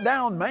 Right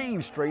down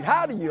Main Street.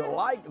 How do you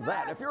like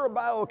that? If you're a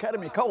Bayou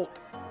Academy Colt,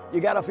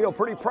 you got to feel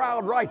pretty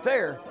proud right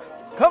there.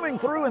 Coming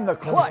through in the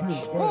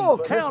clutch. Full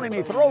count, and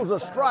he throws a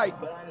strike.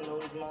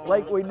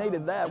 Late we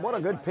needed that. What a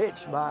good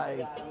pitch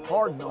by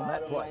Hardin on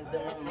that play.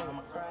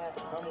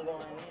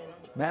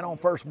 Man on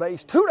first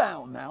base, 2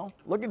 down now,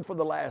 looking for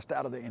the last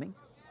out of the inning.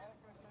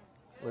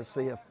 Let's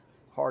see if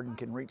Hardin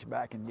can reach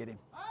back and get him.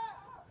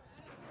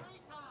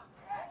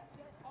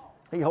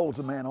 He holds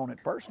the man on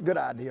at first. Good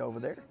idea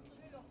over there.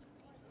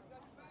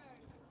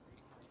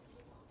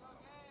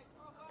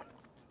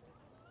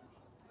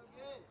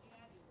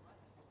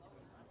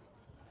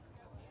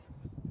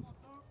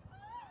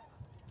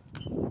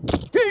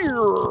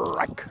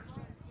 Strike.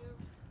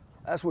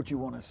 That's what you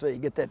want to see.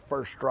 Get that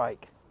first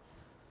strike.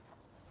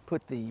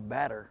 Put the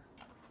batter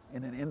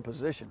in an in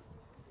position.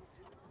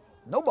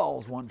 No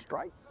balls, 1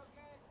 strike.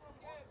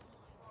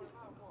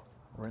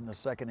 We're in the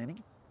second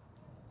inning.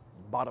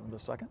 Bottom of the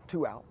second,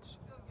 2 outs.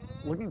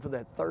 Looking for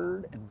that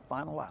third and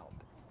final out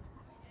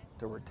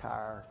to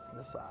retire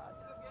the side.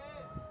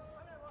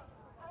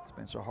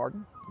 Spencer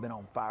Hardin been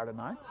on fire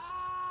tonight.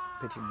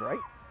 Pitching great.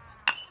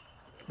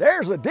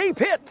 There's a deep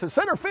hit to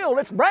center field.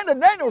 It's Brandon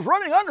Daniels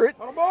running under it.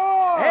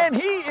 And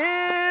he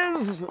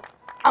is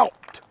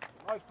out.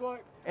 Nice play.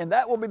 And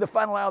that will be the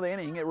final out of the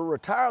inning. It will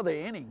retire the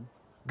inning.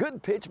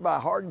 Good pitch by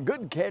Harden,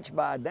 good catch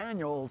by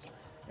Daniels,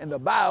 and the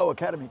Bayou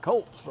Academy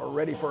Colts are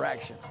ready for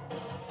action.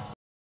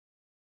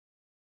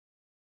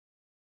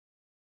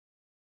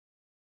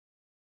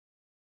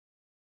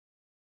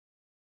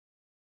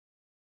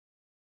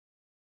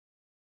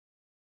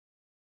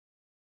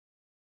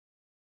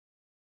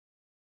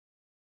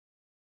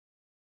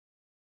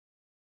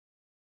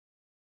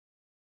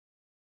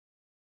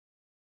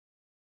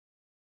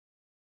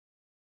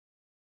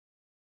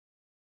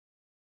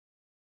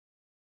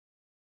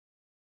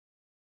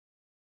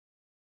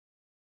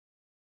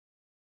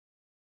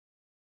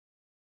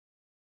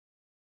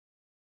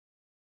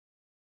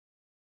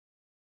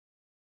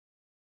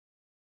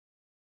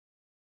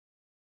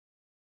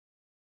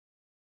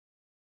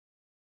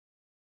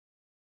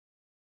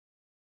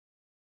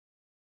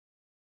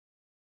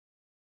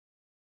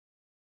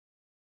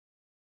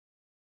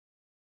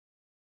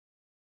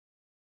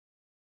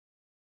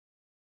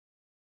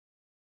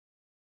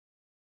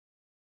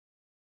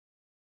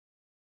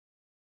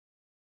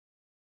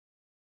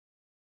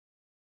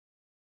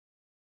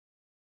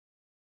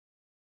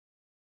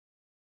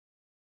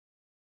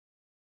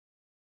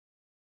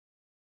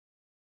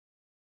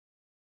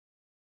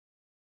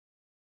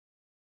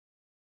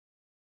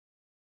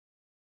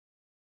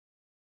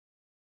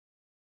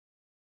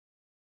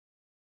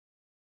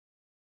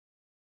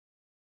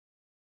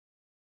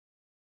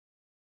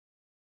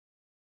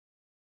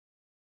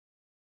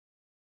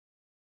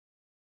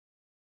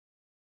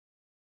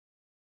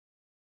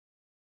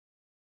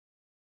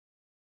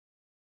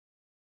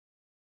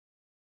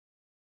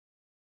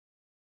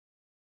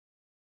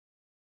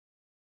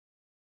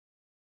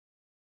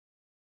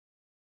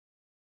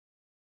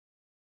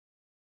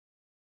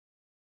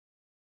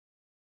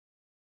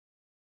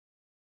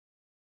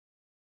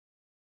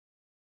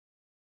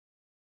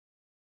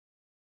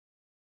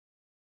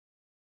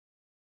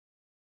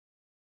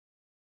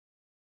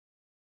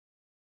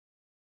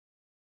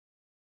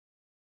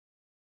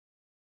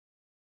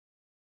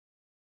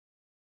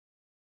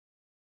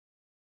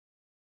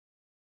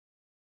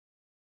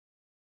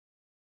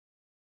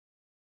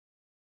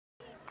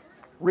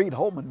 Reed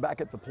Holman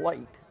back at the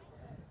plate.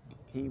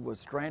 He was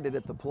stranded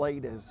at the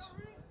plate as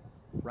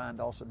Ryan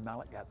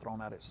Dawson-Mallett got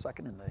thrown out at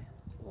second in the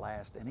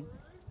last inning.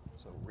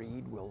 So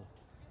Reed will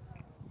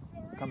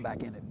come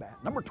back in at bat.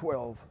 Number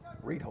 12,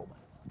 Reed Holman.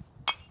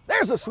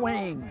 There's a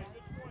swing.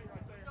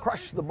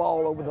 Crushed the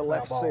ball over the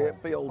left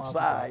field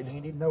side.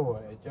 Andy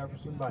Noah at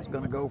Jefferson Bank. He's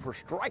going to go for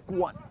strike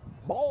one.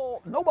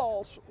 Ball, no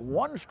balls,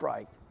 one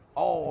strike,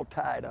 all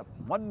tied up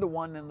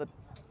 1-1 in the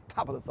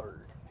top of the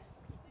third.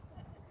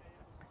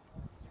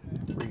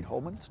 Reed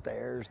Holman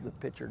stares the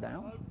pitcher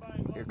down.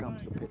 Here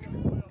comes the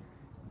pitcher.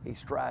 He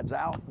strides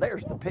out.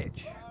 There's the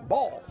pitch.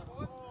 Ball.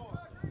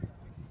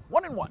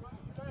 1-1.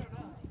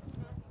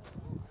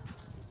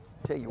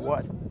 Tell you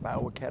what,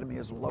 Bayou Academy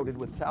is loaded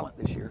with talent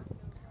this year.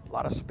 A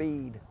lot of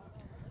speed,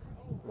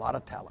 a lot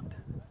of talent.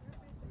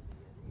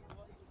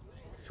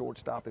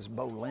 Shortstop is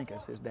Bo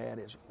Linkus. His dad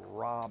is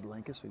Rob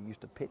Linkus, who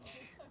used to pitch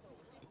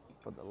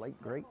for the late,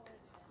 great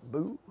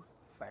Boo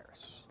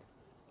Ferris.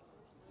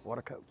 What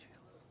a coach.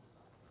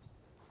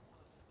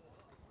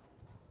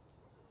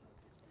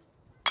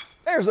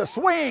 There's a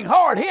swing,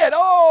 hard hit.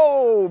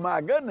 Oh, my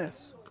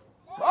goodness.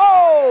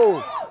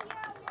 Oh!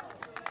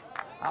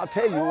 I'll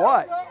tell you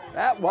what,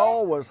 that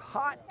ball was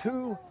hot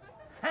to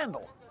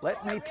handle,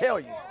 let me tell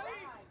you.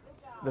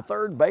 The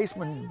third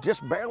baseman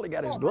just barely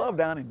got his glove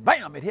down, and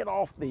bam, it hit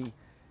off the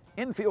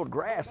infield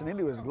grass and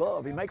into his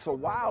glove. He makes a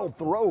wild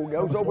throw,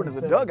 goes over to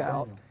the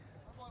dugout.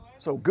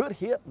 So good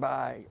hit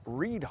by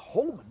Reed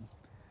Holman,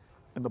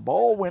 and the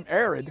ball went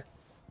arid.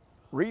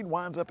 Reed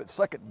winds up at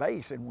second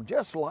base, and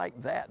just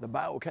like that, the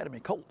Bayou Academy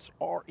Colts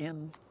are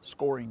in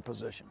scoring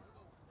position.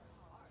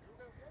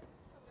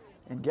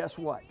 And guess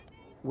what?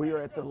 We are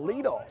at the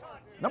leadoff.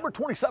 Number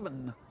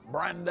 27,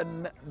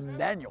 Brandon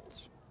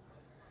Daniels.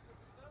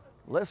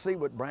 Let's see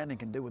what Brandon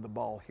can do with the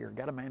ball here.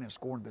 Got a man in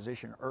scoring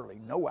position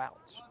early, no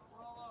outs.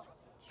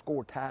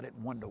 Score tied at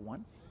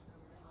 1-1.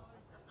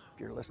 If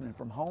you're listening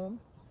from home,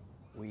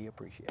 we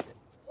appreciate it.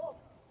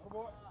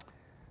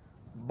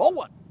 Ball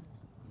one.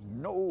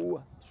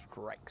 No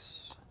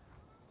strikes.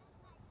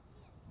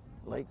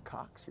 Lake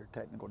Cox, your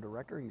technical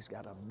director, he's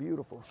got a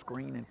beautiful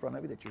screen in front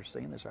of you that you're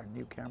seeing. This is our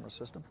new camera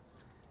system.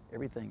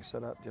 Everything's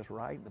set up just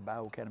right. The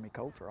Bayou Academy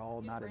Colts are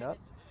all knotted up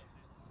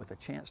with a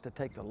chance to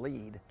take the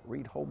lead.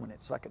 Reed Holman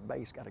at second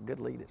base got a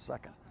good lead at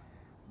second.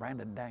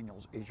 Brandon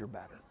Daniels is your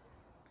batter.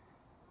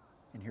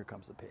 And here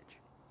comes the pitch.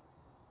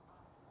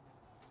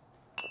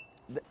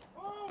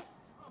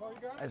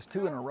 That's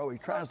two in a row. He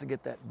tries to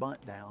get that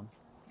bunt down.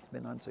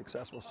 Been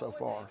unsuccessful so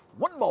far.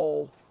 1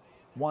 ball,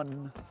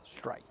 1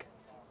 strike.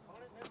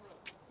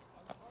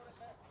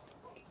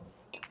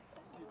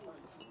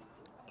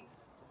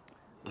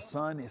 The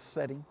sun is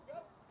setting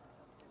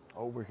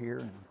over here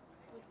in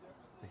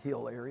the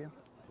hill area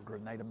of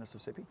Grenada,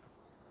 Mississippi.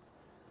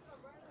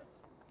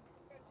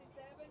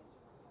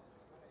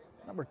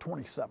 Number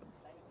 27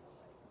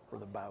 for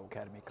the Bayou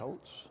Academy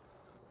Colts,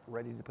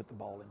 ready to put the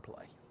ball in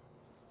play.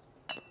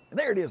 And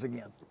there it is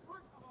again.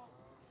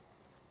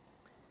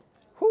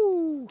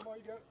 Whoo!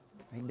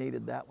 He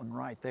needed that one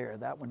right there.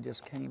 That one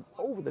just came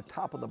over the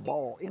top of the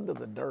ball into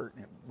the dirt,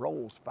 and it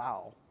rolls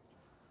foul.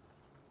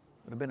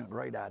 Would have been a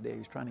great idea.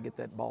 He's trying to get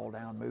that ball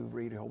down, move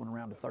Reed Holman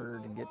around to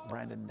third, and get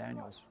Brandon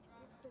Daniels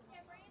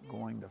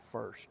going to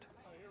first.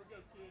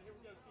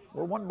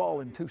 We're 1 ball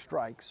and 2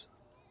 strikes.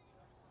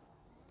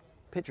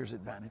 Pitcher's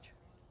advantage.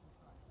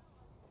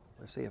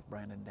 Let's see if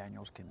Brandon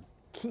Daniels can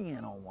key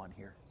in on one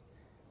here.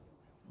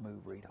 Move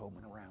Reed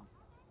Holman around.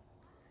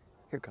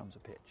 Here comes a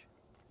pitch.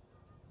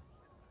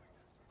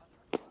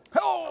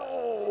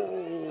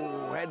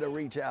 Oh! Had to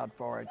reach out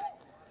for it.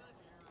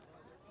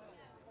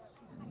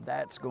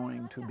 That's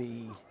going to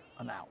be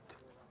an out.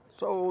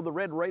 So the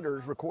Red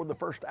Raiders record the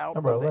first out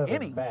of the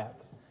inning.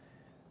 Bats.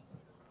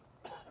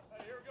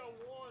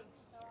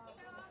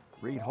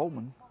 Reed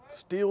Holman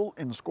still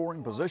in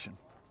scoring position.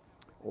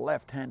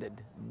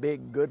 Left-handed,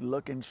 big,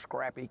 good-looking,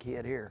 scrappy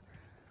kid here.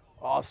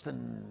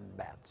 Austin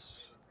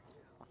Bats.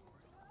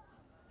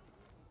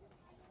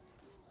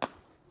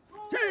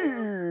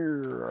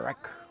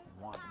 Strike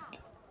 1.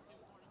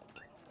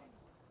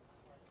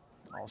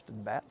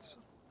 Austin Bats,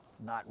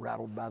 not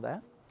rattled by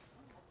that.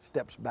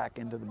 Steps back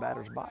into the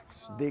batter's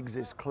box, digs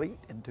his cleat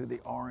into the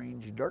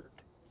orange dirt.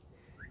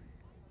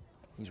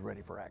 He's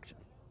ready for action.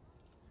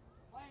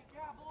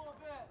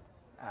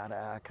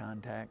 Eye-to-eye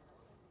contact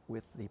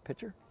with the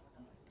pitcher.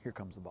 Here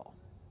comes the ball.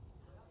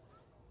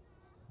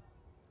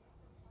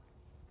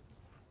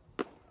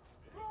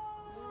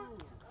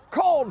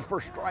 Called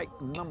for strike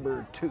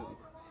number 2.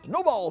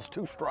 No balls,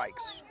 2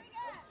 strikes.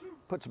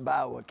 Puts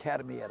Bayou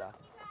Academy at a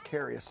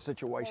precarious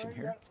situation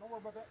here.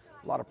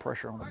 A lot of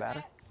pressure on the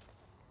batter.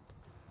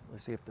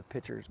 Let's see if the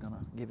pitcher is going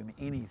to give him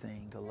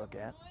anything to look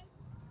at.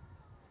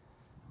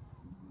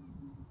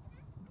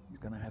 He's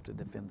going to have to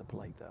defend the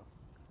plate, though.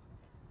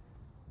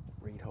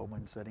 Reed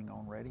Holman sitting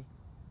on ready.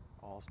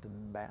 Austin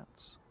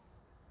Bats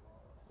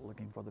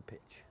looking for the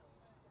pitch.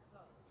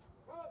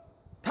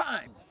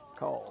 Time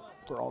call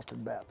for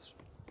Austin Bats.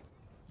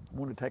 I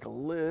want to take a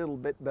little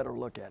bit better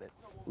look at it.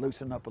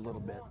 Loosen up a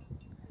little bit.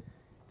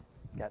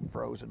 Got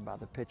frozen by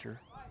the pitcher.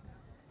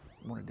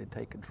 Wanted to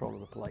take control of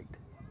the plate.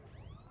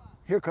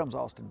 Here comes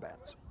Austin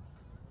Bats.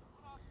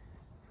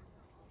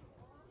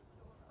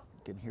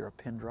 You can hear a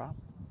pin drop.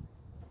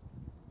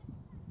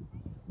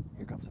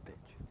 Here comes a pitch.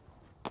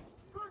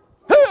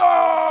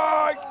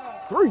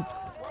 3.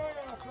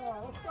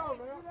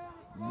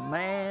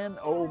 Man,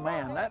 oh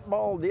man, that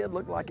ball did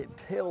look like it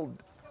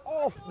tailed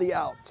off the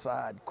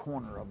outside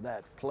corner of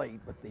that plate,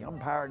 but the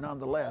umpire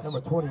nonetheless,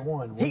 Number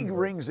 21. he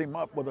rings him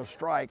up with a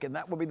strike, and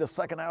that will be the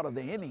second out of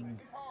the inning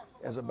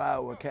as the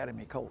Bayou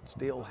Academy Colts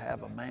still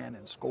have a man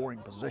in scoring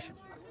position.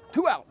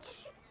 2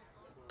 outs,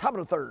 top of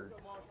the third.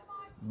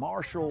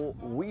 Marshall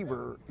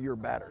Weaver, your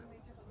batter.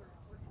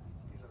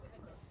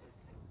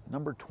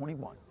 Number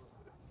 21.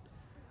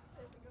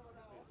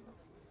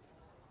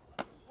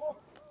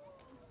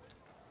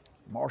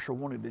 Marshall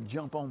wanted to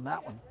jump on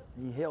that one.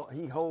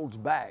 He holds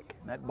back.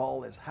 That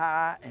ball is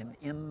high and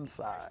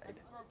inside.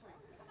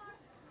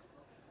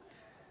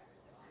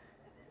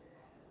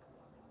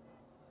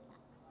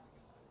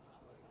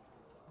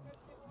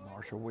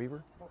 Marshall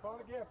Weaver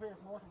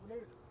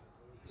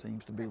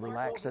seems to be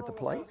relaxed at the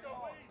plate.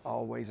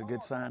 Always a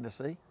good sign to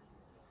see.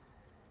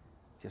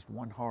 Just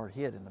one hard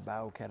hit and the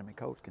Bayou Academy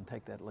Colts can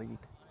take that lead.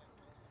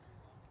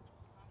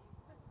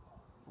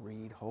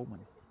 Reed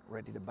Holman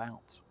ready to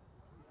bounce.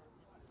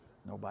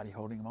 Nobody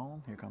holding him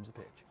on. Here comes the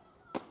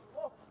pitch.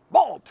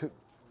 Ball 2.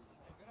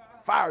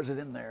 Fires it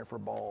in there for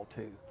ball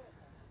 2.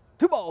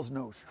 2 balls,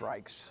 no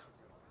strikes.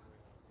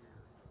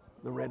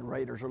 The Red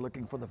Raiders are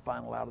looking for the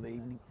final out of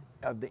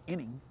the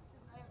inning.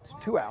 It's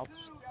 2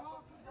 outs.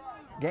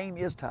 Game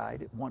is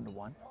tied at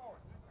 1-1.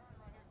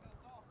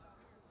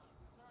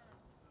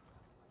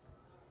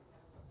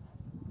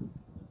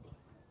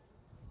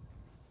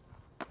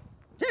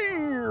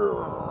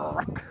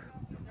 Kirk.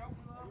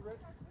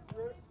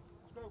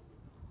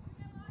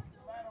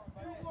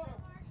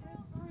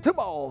 2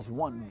 balls,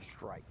 1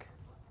 strike.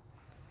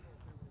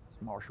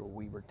 Marshall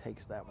Weaver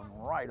takes that one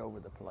right over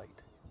the plate.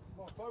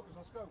 Come on, focus,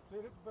 let's go. See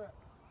it hit the bat.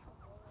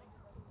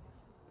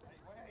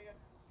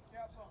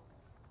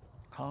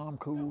 Calm,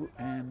 cool,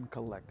 and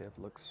collective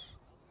looks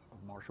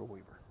of Marshall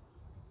Weaver.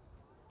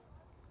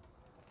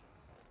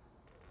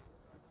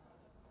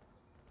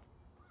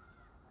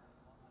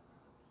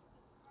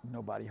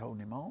 Nobody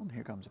holding him on.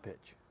 Here comes a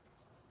pitch.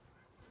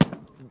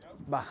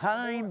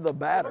 Behind the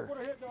batter.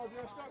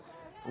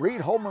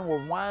 Reed Holman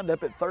will wind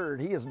up at third.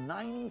 He is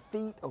 90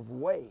 feet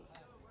away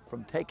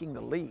from taking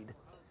the lead.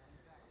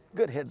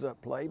 Good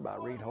heads-up play by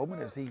Reed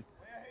Holman as he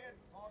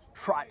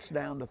trots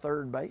down to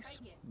third base.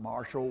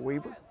 Marshall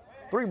Weaver,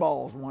 3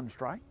 balls, 1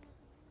 strike.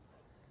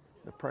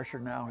 The pressure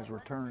now has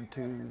returned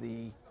to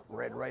the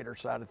Red Raider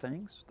side of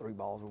things. 3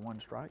 balls and 1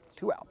 strike,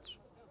 2 outs.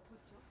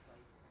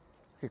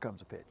 Here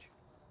comes a pitch.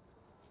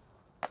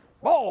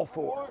 Ball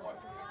 4.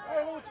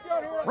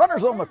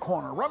 Runners on the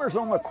corner, runners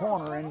on the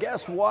corner, and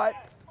guess what?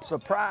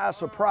 Surprise,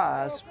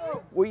 surprise,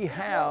 we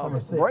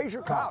have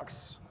Brazier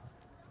Cox,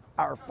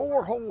 our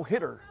 4-hole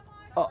hitter,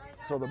 up.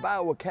 So the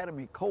Bayou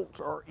Academy Colts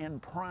are in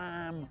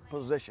prime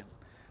position.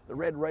 The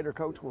Red Raider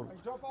coach will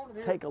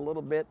take a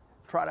little bit,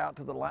 trot out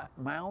to the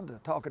mound to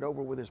talk it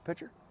over with his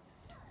pitcher.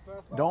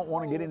 Don't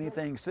want to get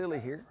anything silly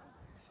here.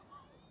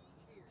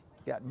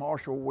 Got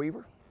Marshall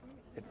Weaver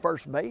at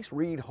first base,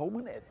 Reed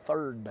Holman at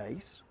third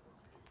base,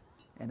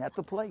 and at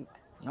the plate,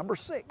 number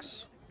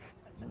 6,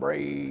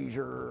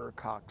 Brazier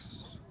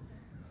Cox.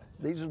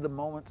 These are the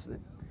moments that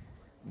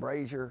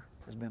Brazier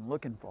has been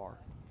looking for.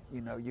 You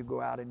know, you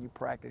go out and you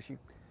practice,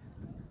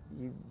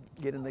 you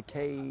get in the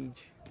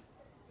cage,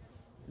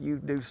 you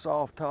do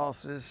soft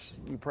tosses,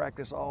 you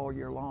practice all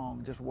year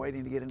long, just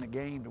waiting to get in the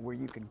game to where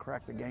you can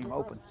crack the game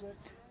open.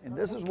 And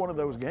this is one of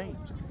those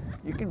games.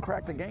 You can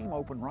crack the game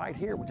open right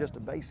here with just a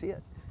base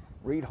hit.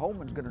 Reed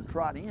Holman's going to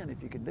trot in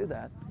if you can do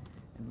that.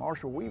 And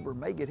Marshall Weaver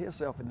may get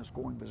himself in the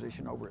scoring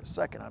position over at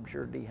second. I'm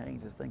sure D.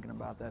 Haynes is thinking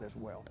about that as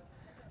well.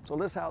 So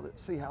let's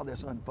see how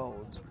this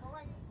unfolds.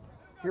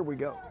 Here we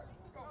go.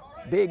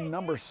 Big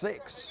number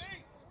 6,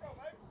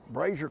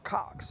 Brazier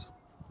Cox,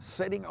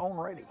 sitting on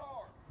ready.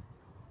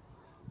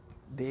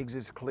 Digs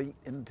his cleat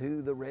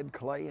into the red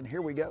clay, and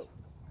here we go.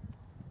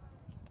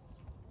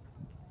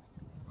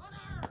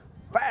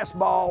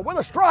 Fastball with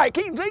a strike.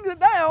 He digs it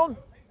down.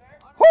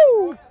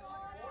 Whoo!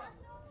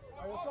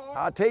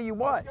 I'll tell you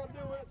what,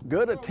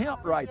 good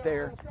attempt right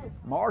there.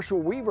 Marshall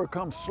Weaver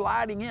comes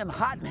sliding in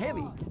hot and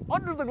heavy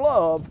under the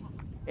glove,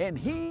 and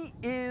he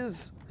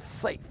is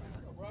safe.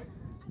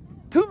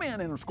 2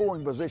 men in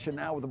scoring position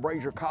now with the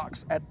Brazier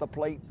Cox at the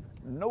plate.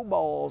 No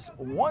balls,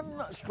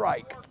 1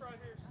 strike.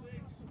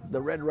 The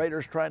Red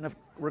Raiders trying to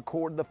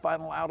record the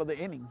final out of the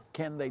inning.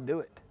 Can they do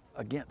it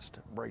against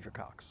Brazier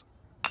Cox?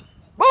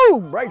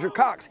 Boom! Brazier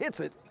Cox hits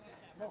it.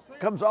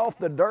 Comes off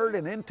the dirt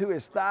and into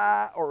his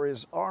thigh or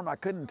his arm. I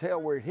couldn't tell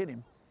where it hit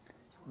him.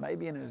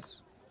 Maybe in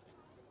his,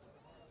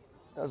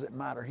 doesn't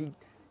matter. He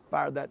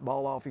fired that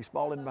ball off. He's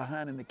falling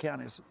behind in the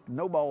count. It's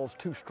no balls,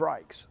 2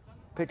 strikes.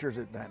 Pitcher's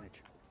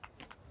advantage.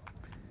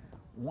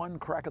 1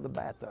 crack of the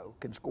bat, though,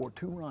 can score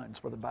 2 runs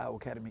for the Bayou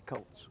Academy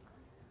Colts.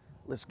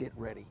 Let's get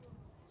ready.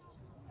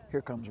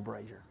 Here comes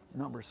Brazier,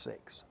 number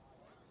 6.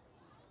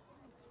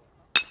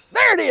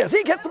 There it is.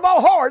 He gets the ball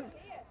hard.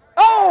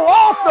 Oh,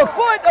 off the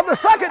foot of the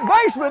second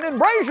baseman, and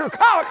Brazier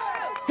Cox,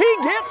 he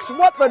gets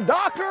what the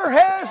doctor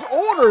has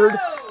ordered,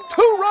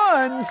 2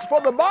 runs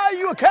for the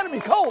Bayou Academy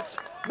Colts.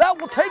 That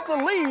will take the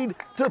lead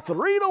to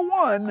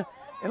 3-1.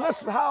 And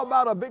how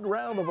about a big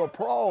round of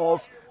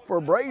applause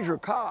for Brazier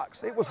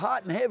Cox? It was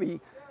hot and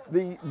heavy.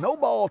 The no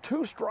ball,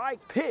 2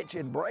 strike pitch,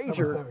 and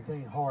Brazier,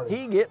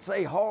 he gets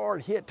a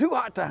hard hit. Too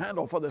hot to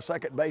handle for the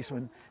second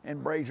baseman,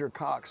 and Brazier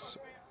Cox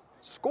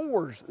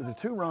scores the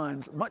 2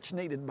 runs much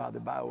needed by the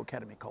Bayou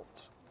Academy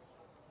Colts.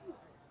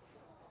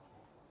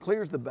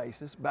 Clears the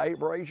bases.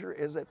 Brazier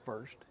is at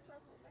first.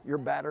 Your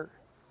batter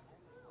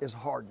is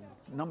Harden,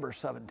 number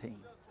 17.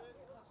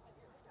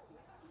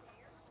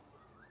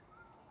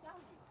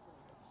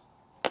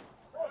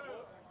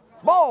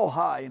 Ball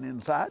high and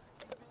inside.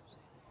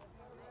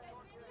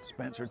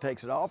 Spencer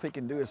takes it off. He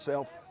can do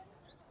himself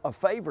a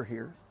favor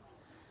here.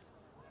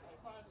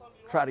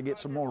 Try to get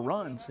some more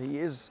runs. He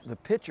is the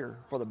pitcher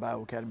for the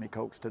Bayou Academy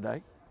Colts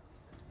today.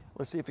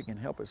 Let's see if he can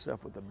help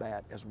himself with the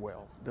bat as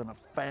well. Done a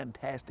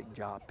fantastic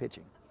job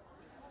pitching.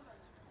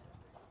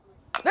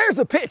 There's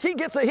the pitch. He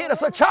gets a hit.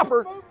 It's a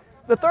chopper.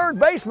 The third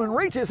baseman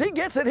reaches. He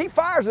gets it. He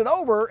fires it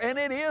over, and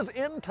it is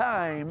in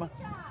time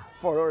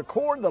for to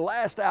record the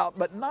last out,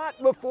 but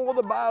not before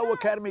the Bayou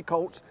Academy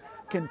Colts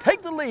can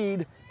take the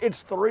lead.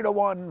 It's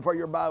 3-1 for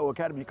your Bayou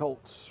Academy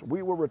Colts.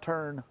 We will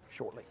return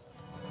shortly.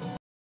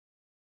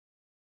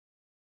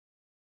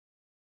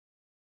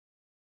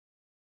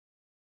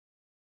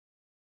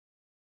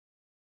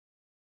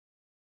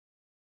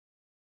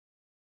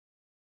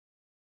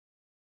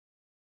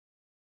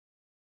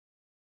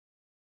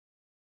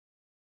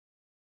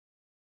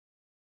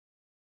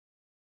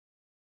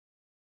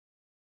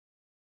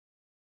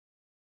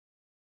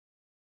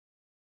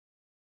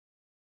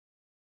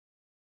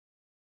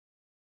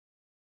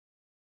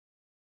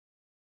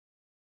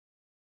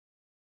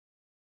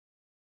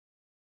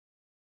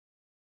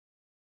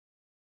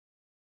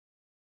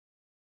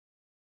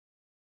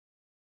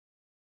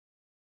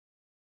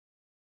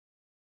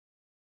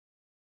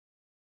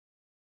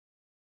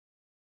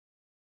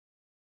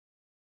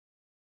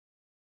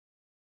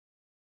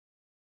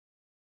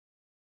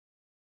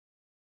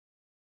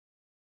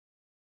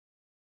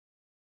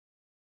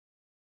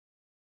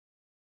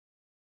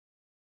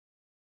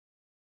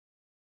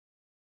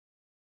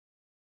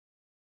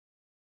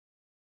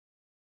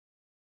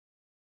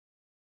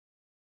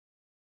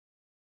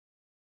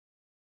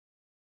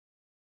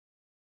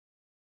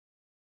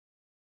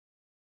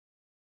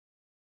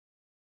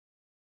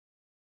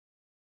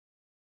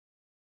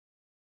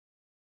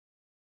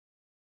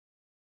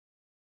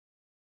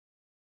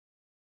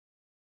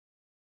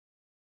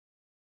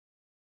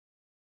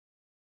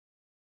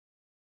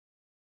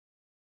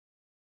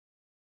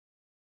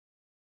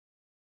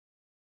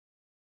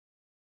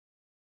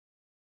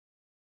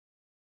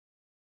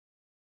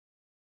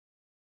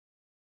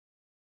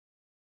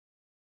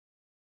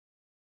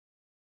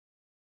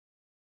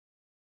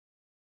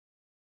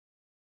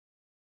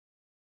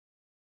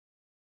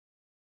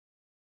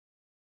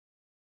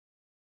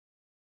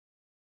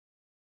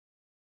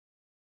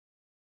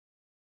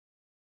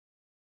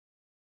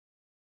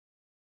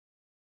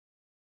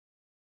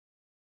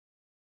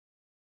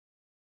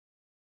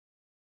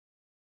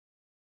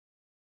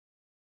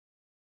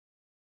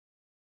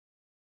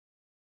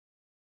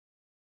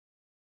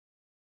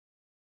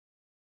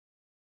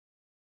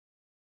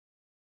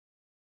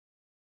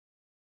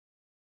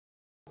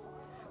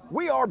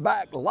 We are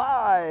back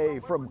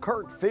live from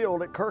Kirk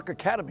Field at Kirk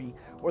Academy,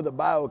 where the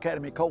Bayou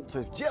Academy Colts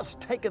have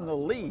just taken the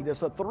lead.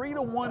 It's a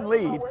 3-1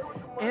 lead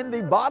in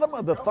the bottom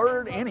of the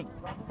third inning.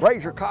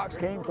 Brazier Cox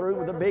came through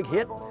with a big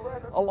hit,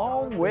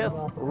 along with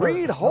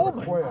Reed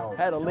Holman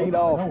had a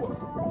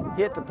leadoff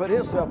hit to put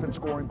himself in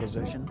scoring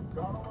position.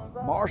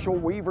 Marshall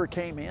Weaver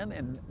came in,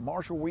 and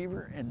Marshall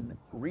Weaver and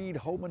Reed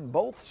Holman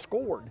both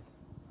scored,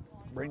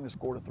 bring the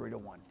score to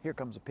 3-1. Here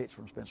comes a pitch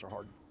from Spencer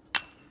Harden.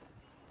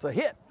 It's a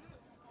hit.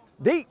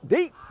 Deep,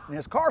 deep, and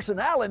it's Carson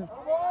Allen.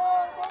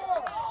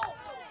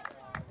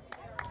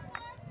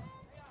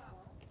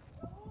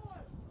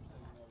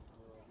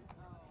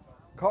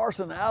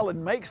 Carson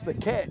Allen makes the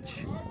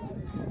catch.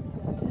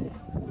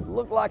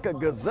 Looked like a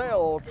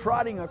gazelle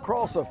trotting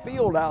across a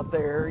field out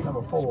there. He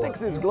sticks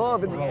his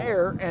glove in the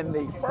air, and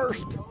the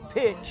first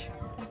pitch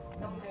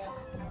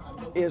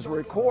is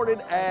recorded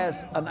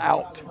as an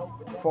out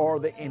for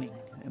the inning.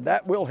 And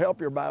that will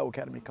help your Bayou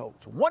Academy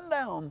Colts. One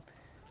down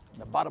in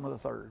the bottom of the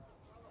third.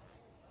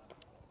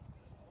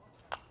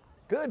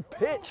 Good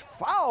pitch,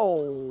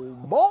 foul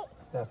ball.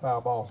 That foul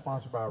ball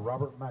sponsored by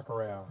Robert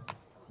McElroy.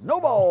 No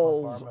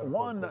balls,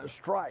 one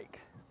strike.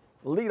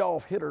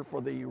 Leadoff hitter for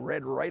the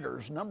Red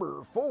Raiders,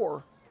 number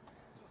 4,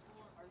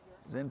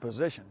 is in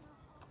position.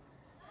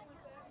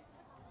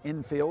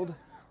 Infield,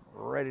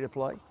 ready to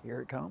play. Here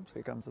it comes.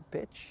 Here comes the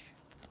pitch.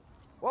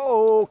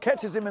 Whoa,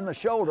 catches him in the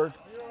shoulder.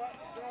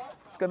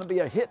 It's going to be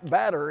a hit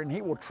batter, and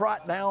he will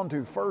trot down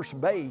to first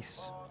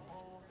base.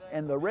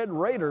 And the Red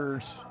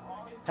Raiders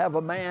have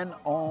a man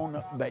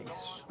on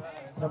base.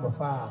 Number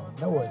 5,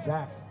 Noah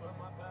Jackson.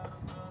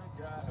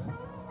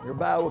 Your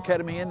Bayou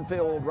Academy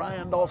infield,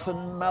 Ryan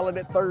Dawson, Mallet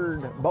at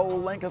third, Bo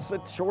Lankus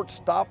at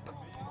shortstop,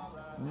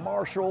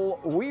 Marshall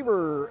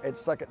Weaver at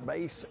second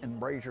base, and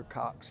Brazier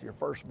Cox, your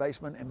first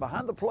baseman. And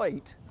behind the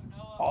plate,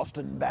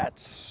 Austin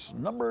Batts,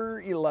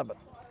 number 11.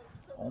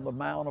 On the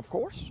mound, of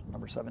course,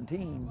 number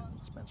 17,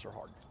 Spencer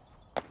Harden.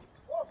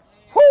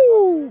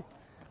 Whoo!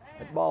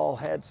 That ball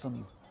had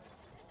some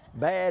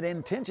bad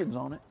intentions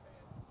on it.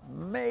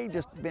 May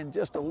just been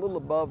just a little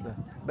above the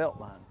belt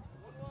line.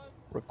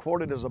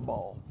 Recorded as a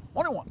ball.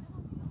 1-1.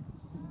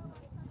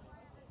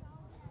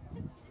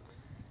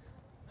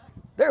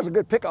 There's a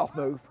good pickoff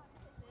move.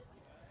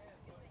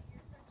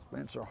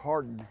 Spencer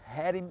Harden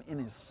had him in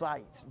his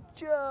sights,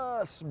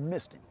 just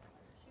missed him.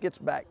 Gets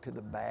back to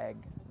the bag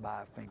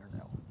by a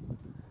fingernail.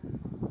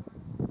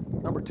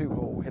 Number 2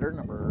 hole hitter,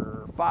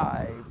 number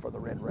 5 for the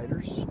Red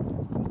Raiders.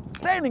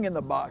 Standing in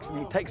the box, and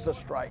he takes a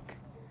strike.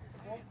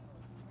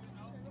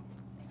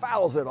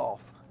 Fouls it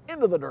off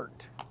into the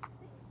dirt.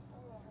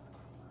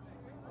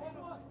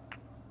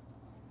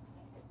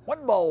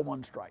 1 ball,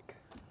 1 strike.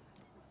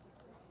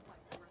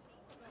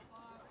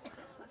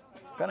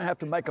 Gonna have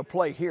to make a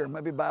play here.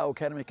 Maybe Bayou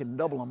Academy can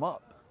double them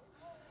up.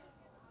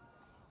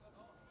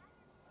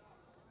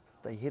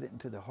 They hit it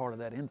into the heart of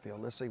that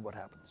infield. Let's see what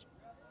happens.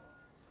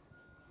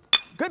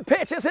 Good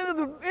pitch. It's into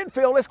the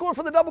infield. It's going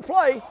for the double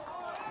play.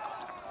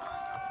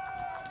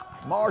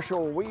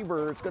 Marshall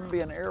Weaver, it's going to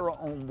be an error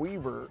on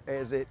Weaver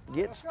as it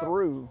gets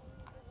through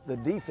the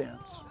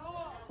defense.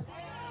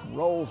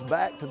 Rolls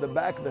back to the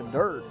back of the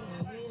dirt.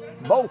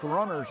 Both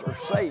runners are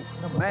safe.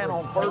 Man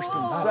on first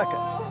and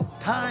second.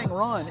 Tying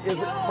run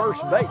is at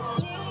first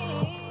base.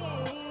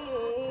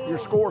 Your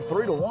score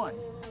 3-1.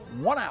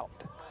 1 out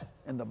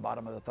in the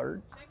bottom of the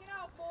third.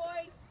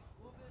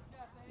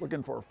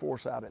 Looking for a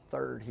force out at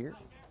third here.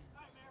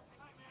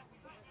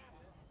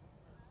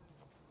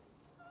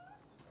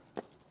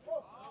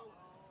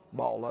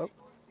 Ball low.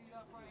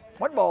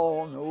 1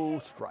 ball, no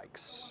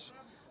strikes.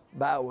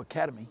 Bayou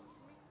Academy,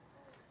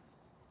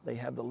 they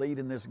have the lead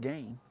in this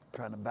game,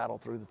 trying to battle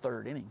through the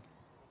third inning.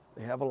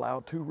 They have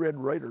allowed 2 Red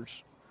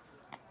Raiders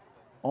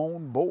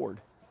on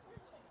board.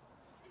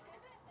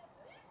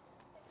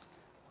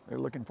 They're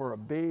looking for a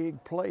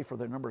big play for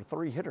their number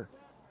 3 hitter,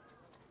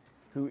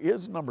 who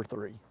is number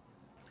 3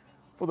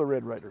 for the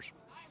Red Raiders.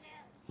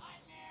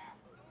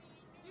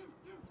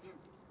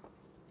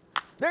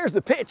 There's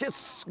the pitch.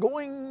 It's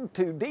going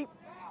too deep.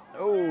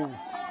 Oh,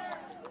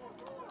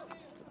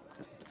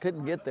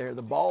 couldn't get there.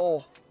 The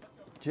ball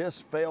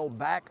just fell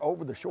back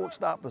over the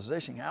shortstop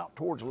position out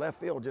towards left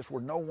field, just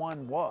where no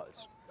one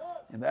was.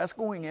 And that's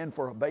going in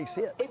for a base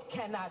hit.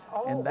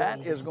 And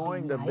that is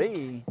going to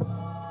be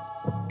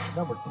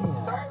Number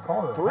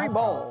 10, 3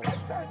 balls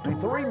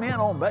and 3 men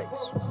on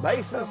base.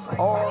 Bases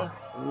are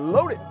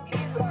loaded.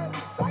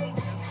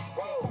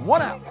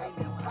 1 out.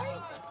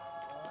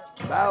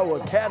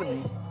 Bayou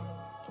Academy.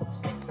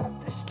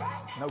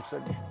 No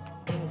signal.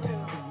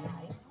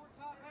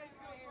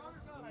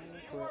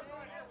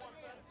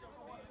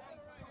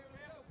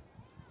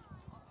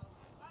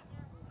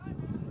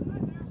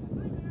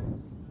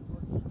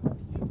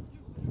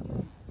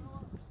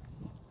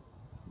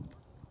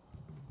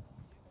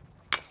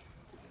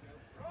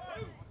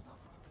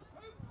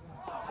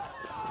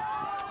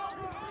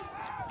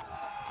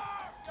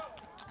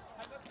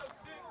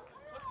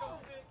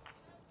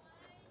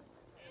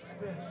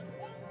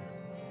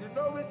 You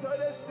know we tell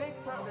that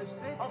stink time, that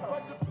stink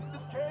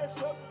time. Get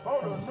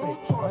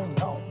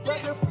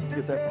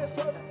that.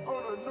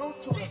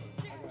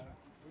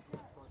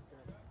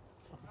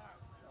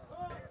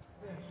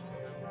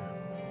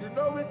 You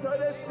know we tell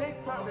that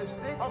stick time,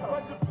 I'm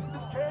about to put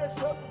this cash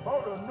up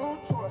on a new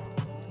toy.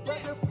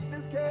 Got to put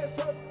this cash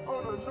up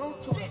on a new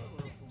toy.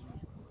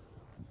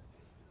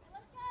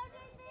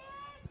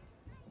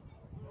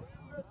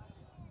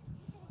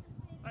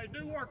 Hey,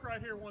 do work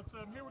right here,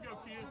 1-7. Here we go,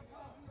 kid.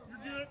 You're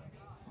good.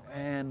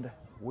 And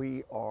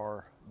we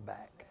are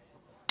back.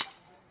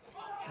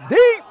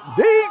 Deep,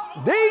 deep,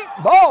 deep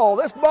ball.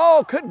 This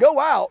ball could go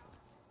out.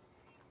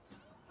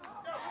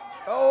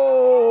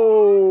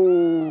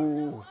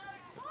 Oh,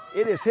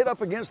 it is hit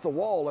up against the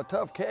wall. A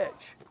tough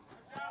catch.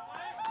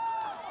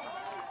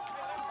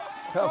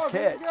 Tough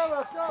catch.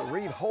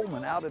 Reed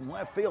Holman out in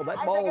left field.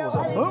 That ball was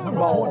a moon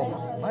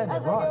ball. And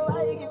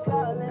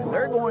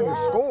they're going to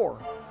score.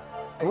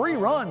 3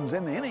 runs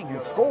in the inning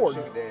have scored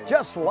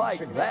just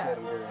like that.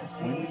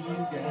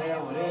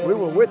 We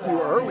were with you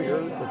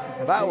earlier.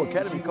 The Bayou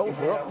Academy Colts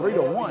were up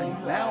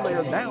 3-1. Now they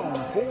are down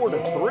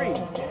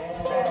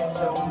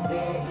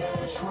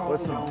 4-3. With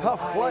some tough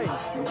play.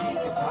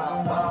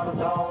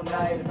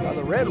 Now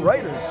the Red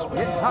Raiders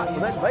getting hot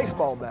with that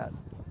baseball bat.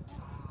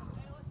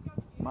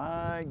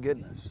 My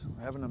goodness,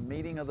 we're having a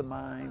meeting of the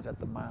minds at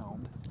the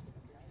mound.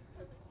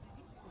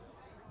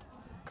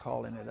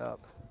 Calling it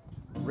up.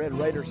 Red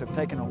Raiders have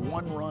taken a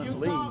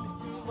 1-run lead.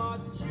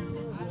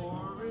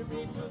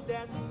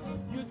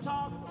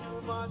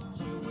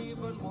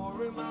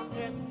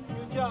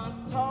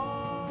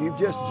 If you've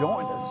just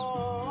joined us,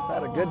 we've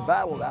had a good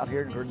battle out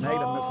here in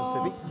Grenada,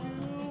 Mississippi.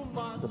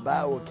 The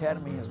Bayou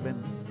Academy has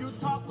been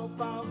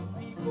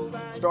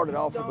started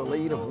off with a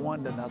lead of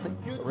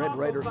 1-0. The Red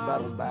Raiders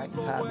battled back,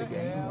 tied the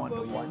game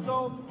 1-1.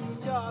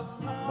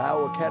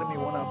 Bayou Academy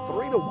went up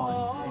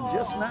 3-1, and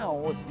just now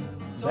with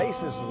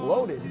bases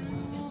loaded,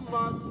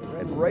 the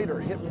Red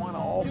Raider hit one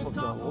off of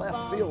the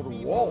left field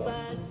wall.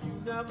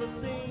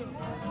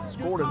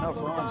 Scored enough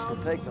runs to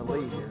take the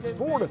lead here. It's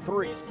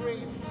 4-3.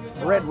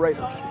 Red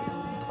Raiders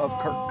of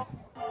Kirk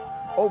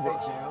over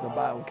the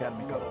Bayou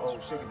Academy Colts.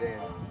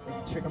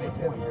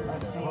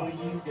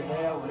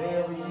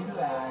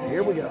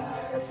 Here we go.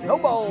 No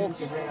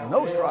balls,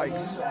 no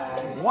strikes,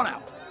 1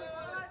 out.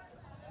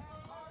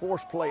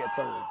 Force play at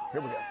third.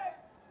 Here we go.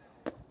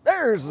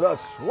 There's a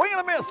swing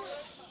and a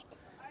miss.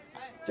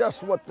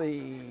 Just what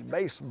the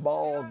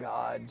baseball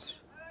gods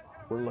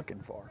were looking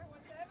for.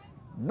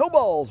 No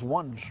balls,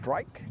 1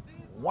 strike,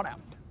 1 out.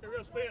 Here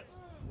goes Spence.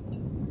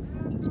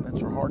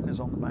 Spencer Harden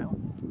is on the mound.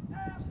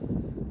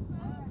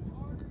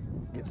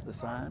 Gets the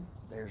sign.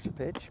 There's the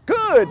pitch.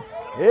 Good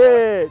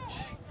pitch.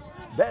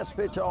 Best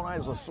pitch all night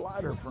was a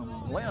slider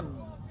from Lynn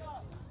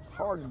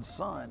Harden's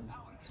son,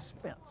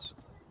 Spence.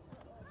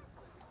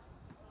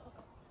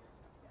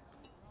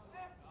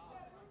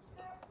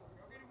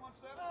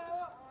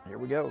 Here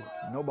we go.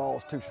 No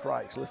balls, 2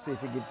 strikes. Let's see if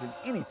he gets him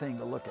anything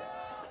to look at.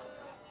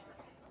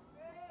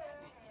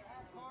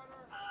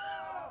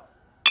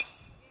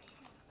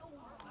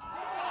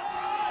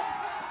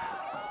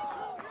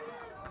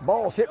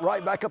 Ball's hit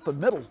right back up the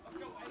middle.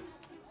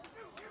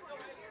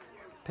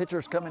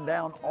 Pitcher's coming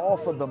down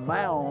off of the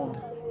mound.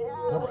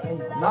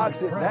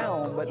 Knocks it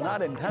down, but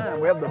not in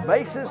time. We have the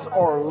bases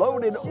are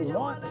loaded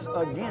once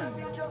again.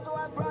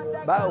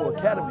 Bayou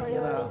Academy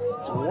in a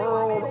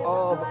world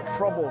of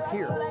trouble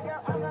here.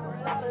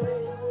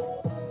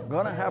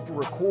 Gonna have to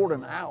record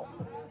an out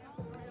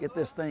to get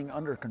this thing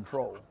under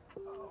control.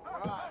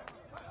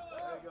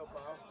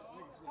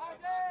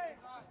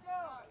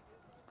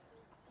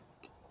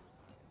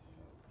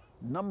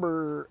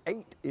 Number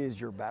 8 is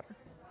your batter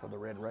for the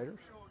Red Raiders.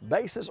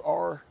 Bases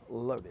are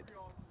loaded.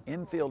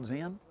 Infield's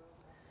in.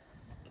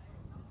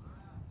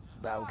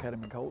 Bayou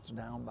Academy Colts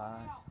down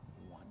by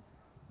 1.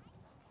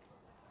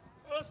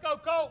 Let's go,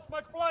 Colts.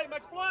 Make a play,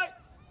 make a play.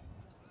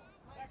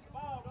 Back the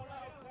ball. Don't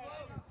let it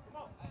pass. Come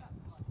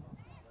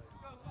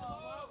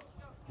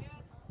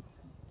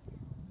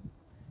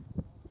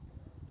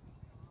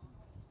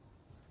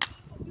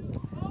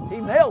on.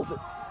 He nails it.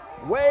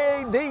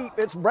 Way deep.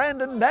 It's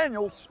Brandon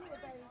Daniels.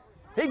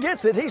 He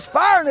gets it. He's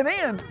firing it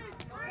in.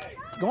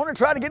 Going to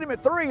try to get him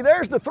at 3.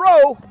 There's the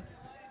throw.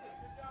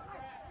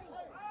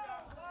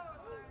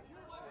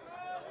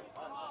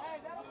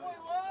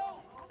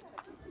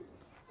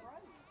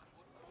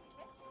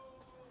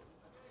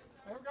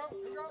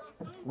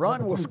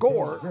 Run will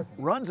score.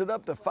 Runs it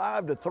up to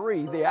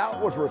 5-3. The out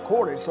was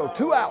recorded, so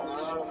 2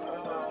 outs.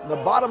 The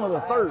bottom of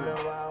the 3rd.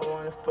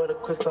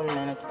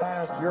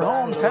 Your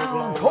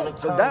hometown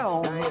Colts are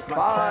down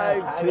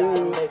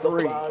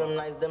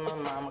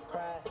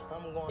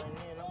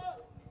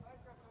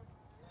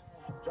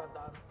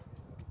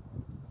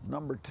 5-3.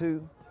 Number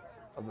 2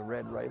 of the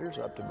Red Raiders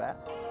up to bat.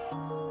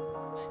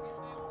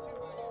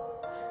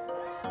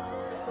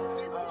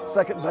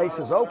 Second base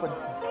is open.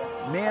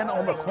 Men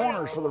on the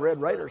corners for the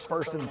Red Raiders,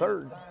 1st and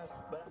 3rd.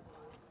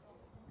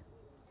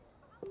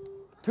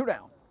 2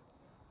 down.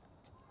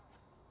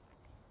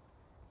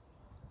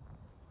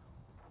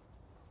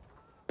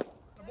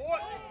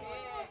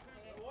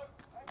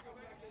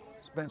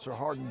 Spencer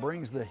Harden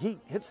brings the heat,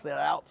 hits that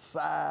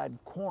outside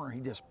corner. He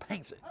just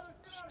paints it.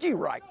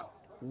 Strike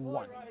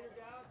one.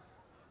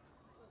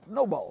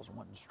 No balls,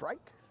 one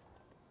strike.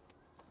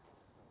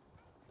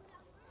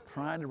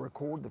 Trying to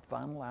record the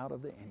final out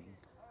of the inning.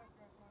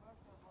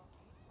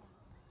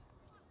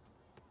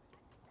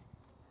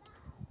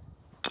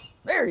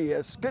 There he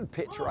is. Good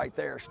pitch right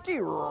there.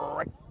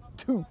 Strike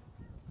two.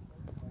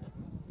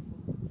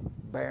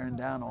 Bearing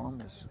down on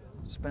him is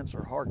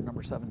Spencer Harden,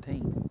 number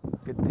 17.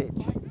 Good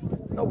pitch.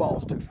 No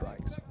balls, two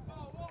strikes.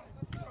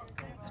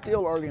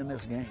 Still early in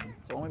this game.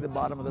 It's only the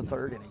bottom of the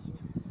third inning.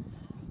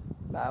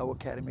 Bayou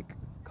Academy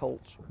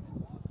Colts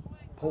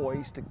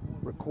poised to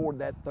record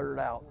that third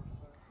out.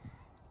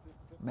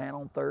 Man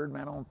on third,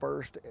 man on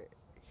first.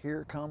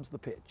 Here comes the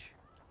pitch.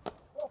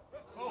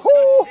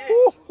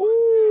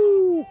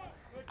 Hoo-hoo-hoo.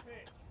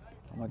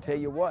 I'm going to tell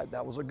you what,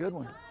 that was a good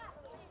one.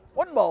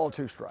 One ball,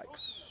 two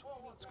strikes.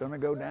 It's going to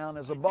go down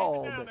as a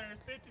ball, but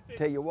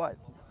tell you what,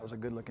 that was a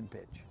good-looking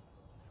pitch.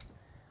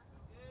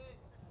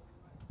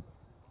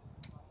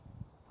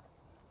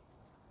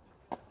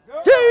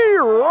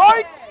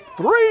 Right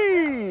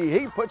three.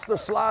 He puts the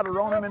slider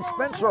on him, and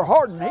Spencer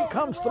Harden, he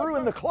comes through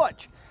in the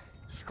clutch,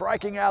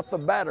 striking out the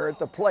batter at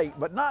the plate,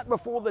 but not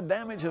before the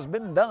damage has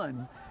been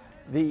done.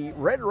 The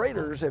Red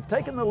Raiders have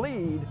taken the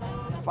lead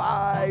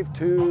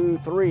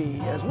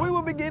 5-3 as we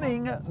will be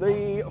beginning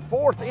the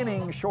fourth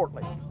inning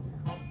shortly.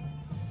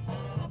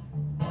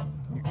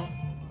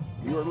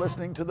 You are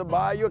listening to the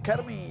Bayou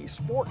Academy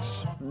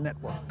Sports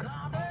Network.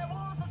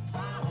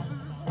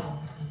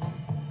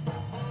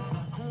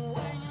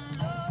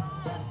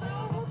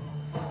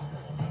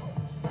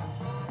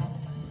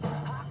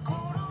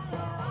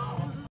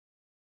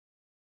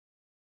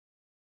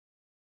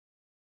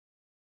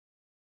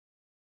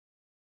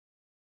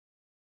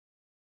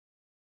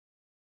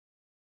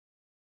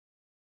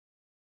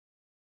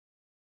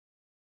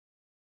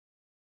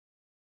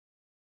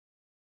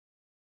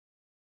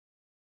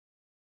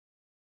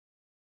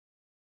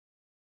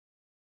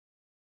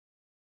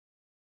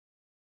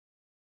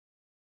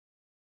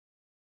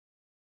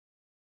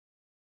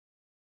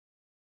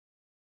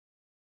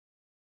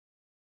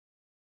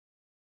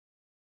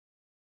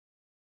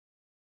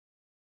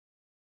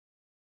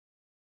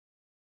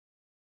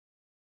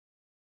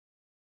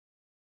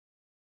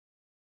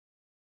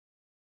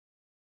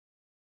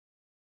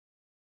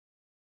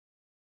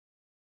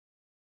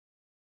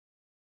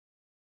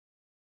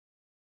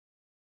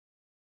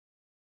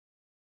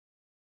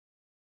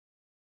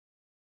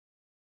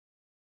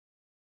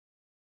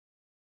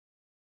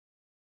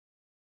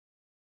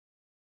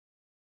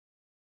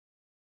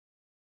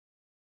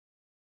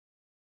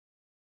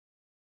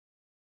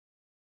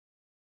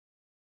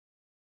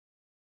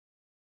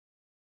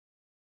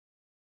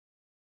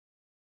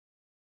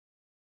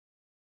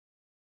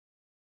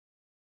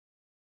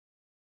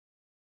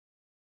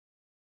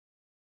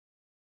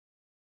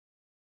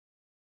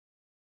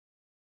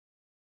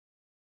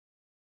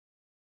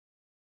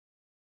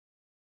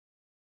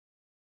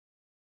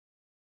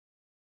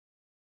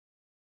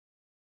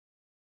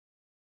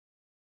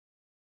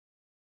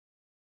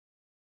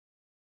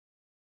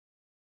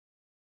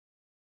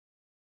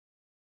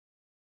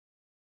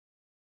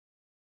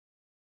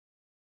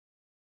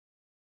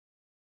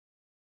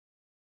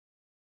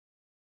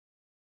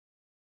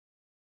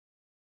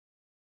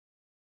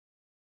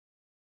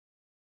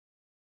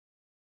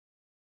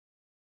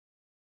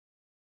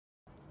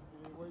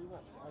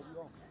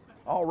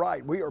 All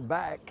right, we are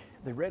back.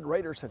 The Red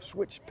Raiders have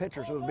switched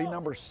pitchers. It will be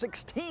number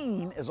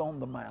 16 is on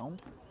the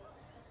mound.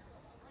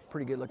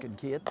 Pretty good looking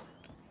kid.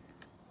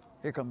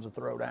 Here comes a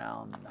throw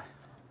down.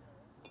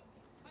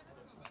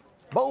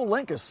 Bo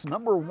Linkus,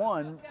 number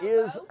 1,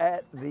 is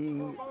at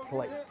the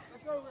plate.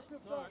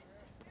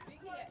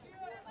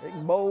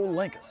 Big Bo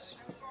Linkus.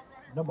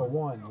 Number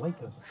 1,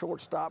 Linkus.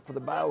 Shortstop for the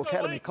Bayou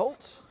Academy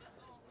Colts.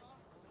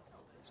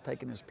 He's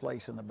taking his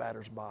place in the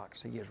batter's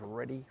box. He is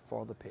ready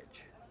for the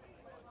pitch.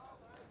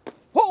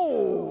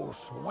 Whoa!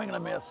 Swing and a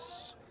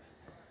miss.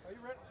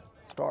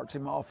 Starts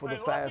him off with a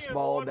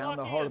fastball down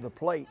the heart of the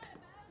plate.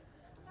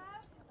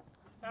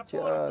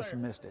 Just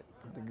missed it.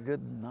 A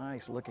good,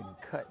 nice looking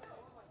cut.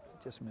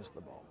 Just missed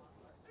the ball.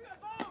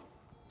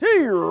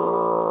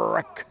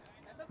 Kirk,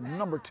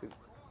 number 2.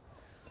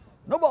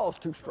 No balls,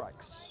 2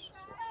 strikes.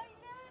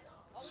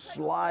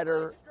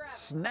 Slider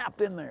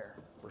snapped in there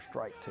for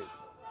strike 2.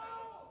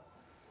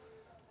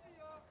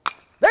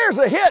 There's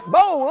a hit.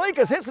 Bo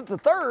Linkus hits it to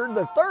third.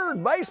 The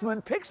third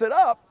baseman picks it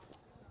up,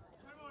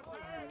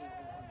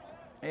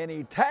 and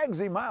he tags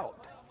him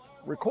out.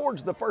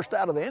 Records the first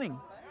out of the inning.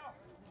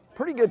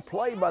 Pretty good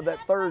play by that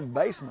third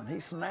baseman. He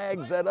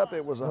snags that up.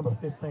 It was a number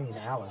 15,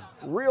 Allen.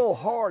 Real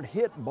hard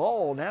hit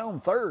ball down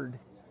third.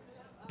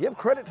 Give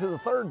credit to the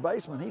third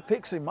baseman. He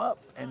picks him up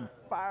and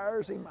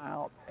fires him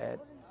out at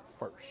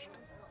first.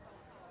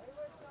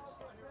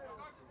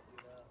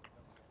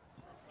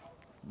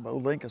 Bo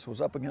Linkus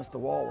was up against the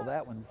wall with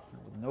that one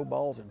with no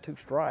balls and 2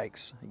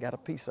 strikes. He got a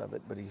piece of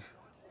it, but he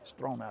was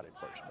thrown out at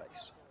first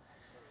base.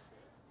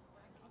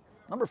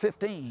 Number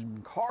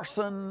 15,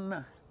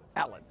 Carson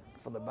Allen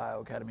for the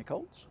Bayou Academy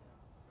Colts.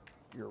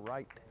 your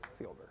right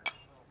fielder.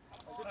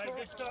 Hey,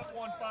 good cut,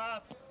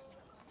 1-5.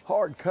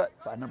 Hard cut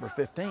by number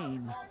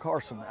 15,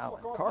 Carson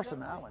Allen.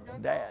 Carson Allen's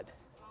dad,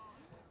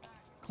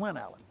 Clint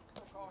Allen,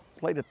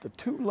 played at the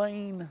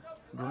Tulane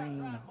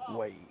Green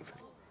Wave.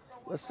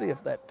 Let's see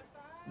if that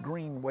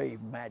green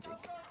wave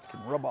magic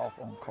can rub off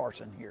on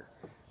Carson here.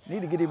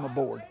 Need to get him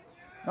aboard.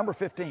 Number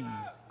 15,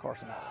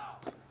 Carson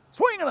Allen.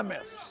 Swing and a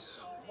miss.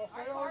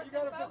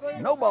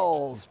 No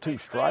balls, 2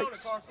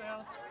 strikes.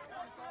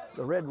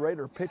 The Red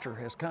Raider pitcher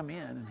has come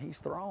in and he's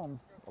thrown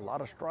a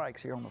lot of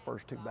strikes here on the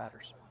first 2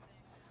 batters.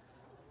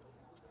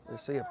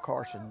 Let's see if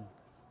Carson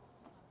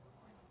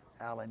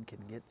Allen can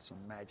get some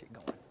magic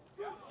going.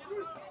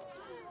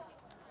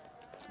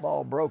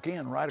 Ball broke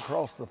in right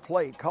across the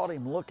plate, caught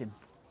him looking.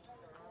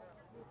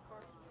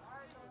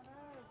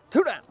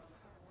 2 down.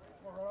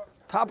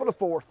 Top of the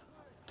 4th,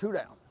 2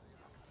 down.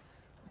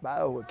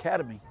 Bayou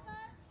Academy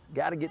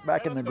got to get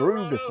back in the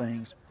groove of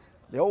things.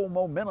 The old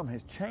momentum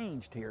has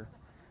changed here.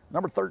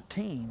 Number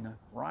 13,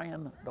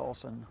 Ryan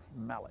Dawson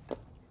Mallet,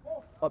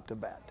 up to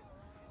bat.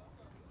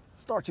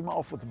 Starts him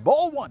off with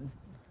ball 1,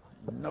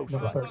 no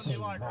strikes.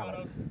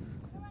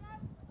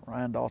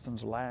 Ryan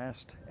Dawson's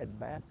last at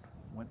bat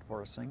went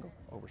for a single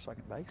over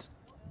second base.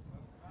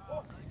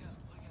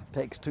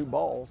 Takes 2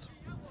 balls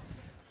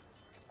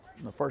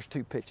in the first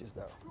 2 pitches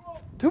though.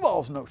 2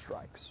 balls, no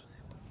strikes.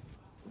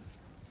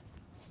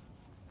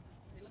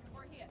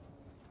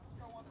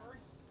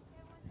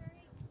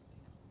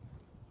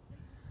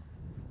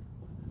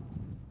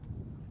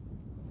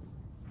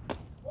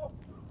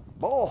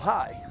 Ball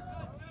high,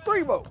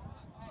 3-0.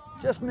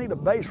 Just need a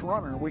base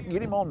runner. We can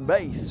get him on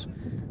base.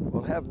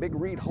 We'll have Big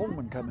Reed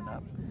Holman coming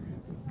up,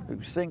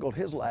 who singled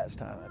his last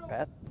time at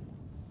bat.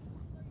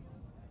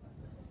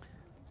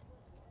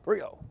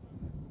 3-0.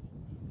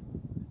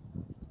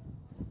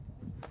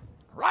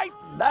 Right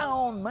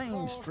down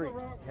Main Street.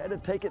 Had to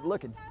take it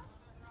looking.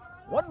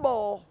 1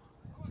 ball,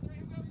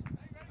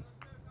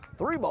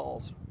 3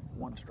 balls,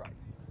 1 strike.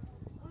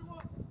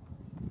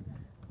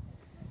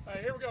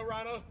 Hey, here we go,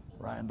 Rhino.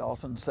 Ryan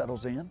Dawson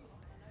settles in.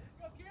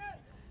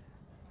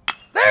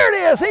 There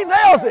it is, he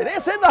nails it.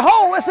 It's in the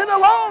hole, it's in the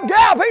long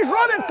gap. He's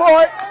running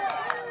for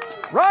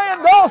it.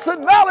 Ryan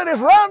Dawson Mallet is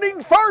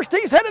rounding first.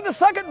 He's headed to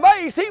second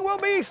base. He will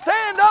be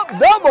stand-up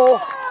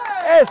double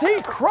as he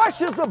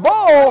crushes the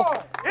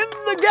ball in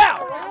the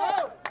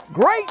gap.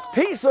 Great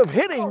piece of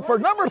hitting for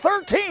number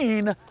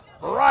 13,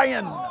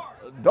 Ryan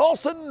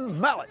Dawson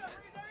Mallet.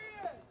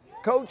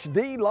 Coach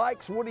D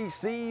likes what he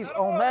sees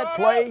on that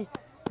play,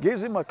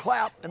 gives him a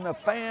clap, and the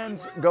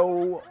fans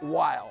go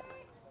wild.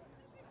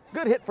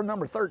 Good hit for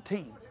number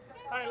 13.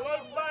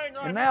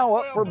 And now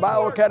up for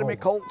Bayou Academy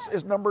Colts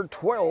is number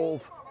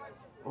 12,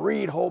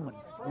 Reed Holman.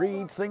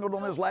 Reed singled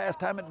on his last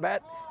time at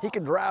bat. He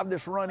can drive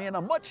this run in,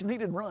 a much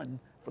needed run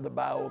for the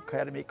Bayou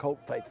Academy Colt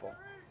faithful.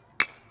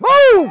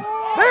 Boom!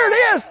 There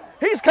it is.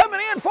 He's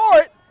coming in for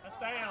it. That's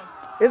down.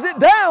 Is it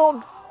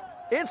down?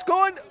 It's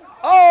going,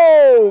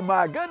 oh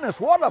my goodness,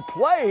 what a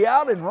play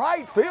out in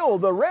right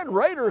field. The Red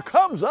Raider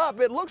comes up.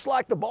 It looks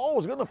like the ball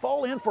is going to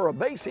fall in for a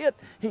base hit.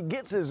 He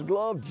gets his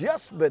glove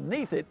just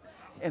beneath it,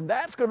 and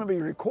that's going to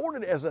be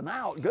recorded as an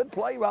out. Good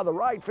play by the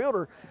right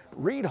fielder.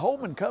 Reed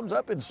Holman comes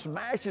up and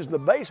smashes the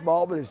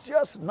baseball, but it's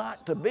just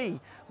not to be.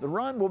 The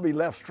run will be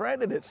left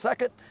stranded at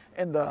second,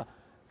 and the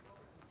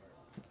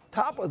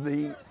top of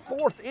the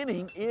 4th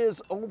inning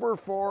is over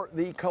for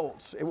the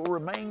Colts. It will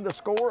remain the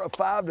score of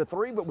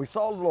 5-3, but we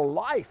saw a little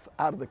life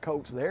out of the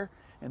Colts there,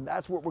 and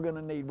that's what we're going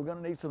to need. We're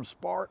going to need some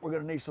spark, we're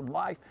going to need some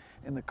life,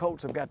 and the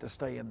Colts have got to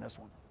stay in this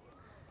one.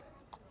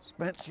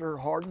 Spencer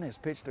Harden has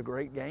pitched a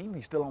great game.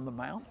 He's still on the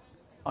mound,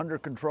 under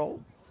control.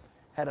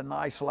 Had a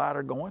nice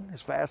slider going.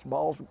 His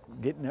fastball's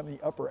getting in the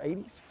upper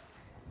 80s,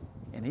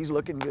 and he's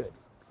looking good.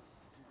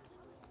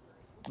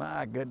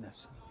 My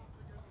goodness.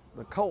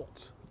 The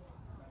Colts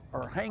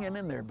are hanging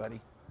in there,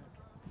 buddy.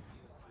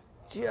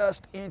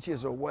 Just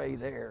inches away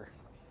there.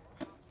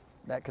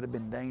 That could have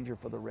been danger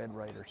for the Red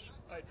Raiders.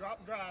 Hey, drop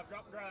and drive,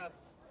 drop and drive.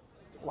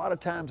 A lot of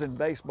times in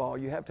baseball,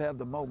 you have to have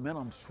the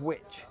momentum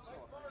switch.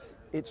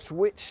 It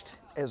switched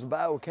as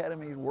Bayou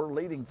Academy were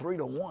leading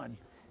 3-1,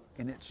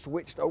 and it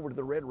switched over to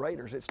the Red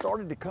Raiders. It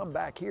started to come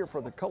back here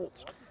for the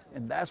Colts,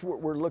 and that's what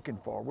we're looking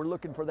for. We're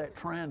looking for that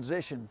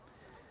transition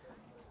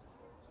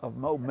of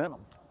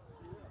momentum.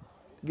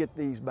 Get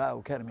these Bayou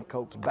Academy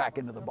Colts back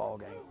into the ball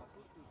game.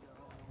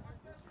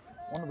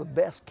 One of the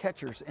best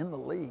catchers in the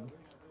league,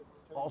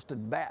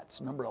 Austin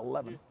Batts, number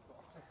 11.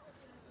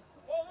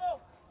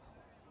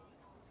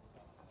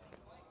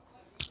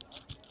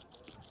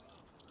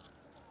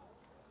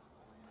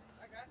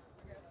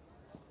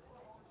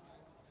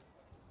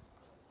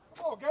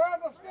 Oh, guys,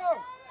 let's go.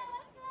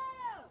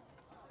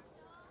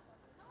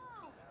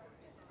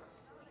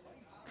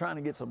 Trying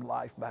to get some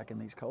life back in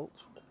these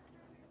Colts.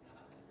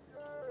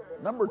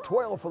 Number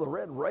 12 for the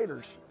Red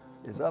Raiders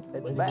is up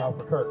at Leading bat. off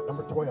for Kirk,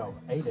 number 12,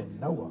 Aiden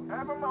Noah.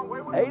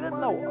 Aiden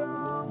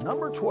Noah,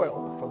 number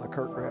 12 for the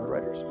Kirk Red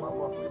Raiders.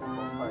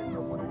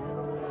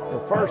 The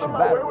first I'm on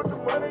my way batter. with the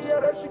money, yeah,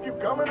 that shit keep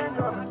coming and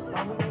coming.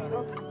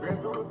 Been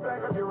through the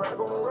stack, I get right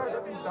on the rack,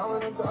 I keep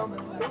dumbing and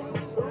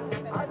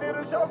dumbing. I did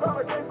a show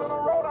called A Case on the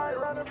Road, I ain't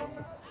running from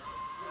that.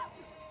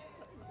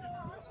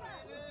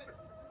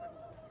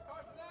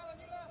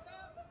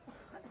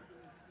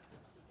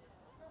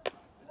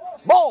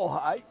 Ball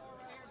high.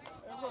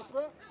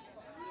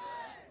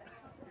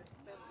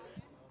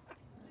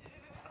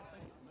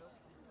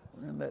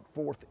 We're in that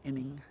fourth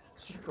inning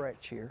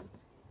stretch here.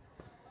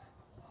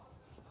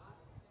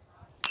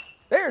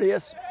 There it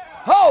is.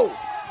 Ho!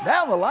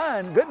 Down the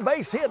line. Good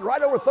base hit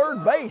right over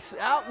third base.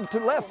 Out into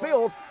left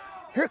field.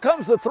 Here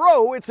comes the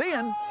throw. It's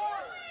in.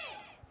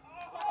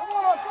 Come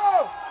on,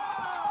 go!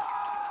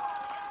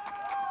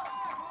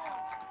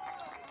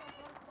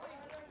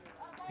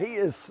 He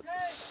is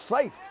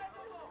safe.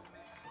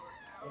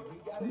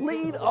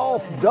 Lead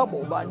off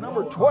double by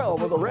number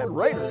 12 of the Red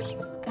Raiders.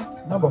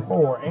 Number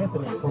 4,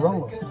 Anthony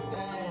Corolla.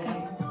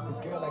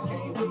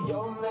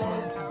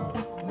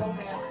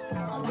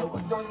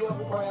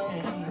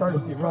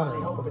 Courtesy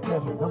runner for the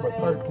catcher, number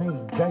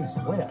 13, Jace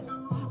West.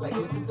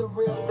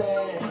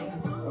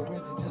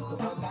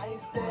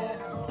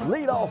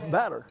 Lead off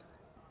batter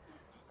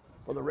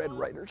for the Red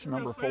Raiders,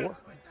 number 4.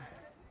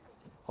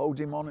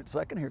 Holds him on at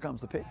second. Here comes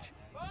the pitch.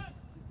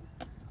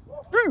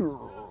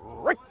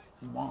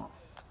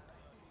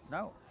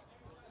 No.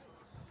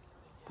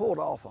 Pulled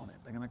off on it.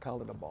 They're going to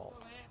call it a ball.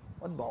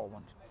 One ball,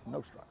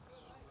 no strikes.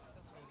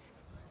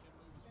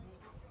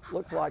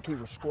 Looks like he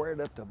was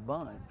squared up to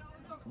bunt.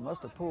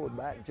 Must have pulled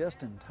back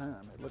just in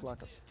time. It looked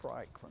like a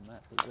strike from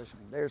that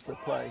positioning. There's the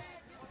play.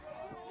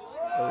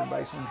 Third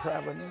baseman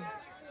traveling in.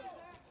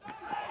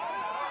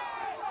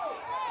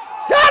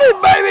 Got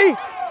it, baby!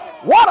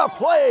 What a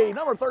play!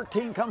 Number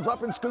 13 comes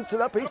up and scoops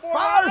it up. He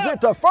fires it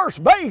to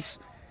first base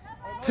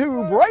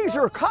to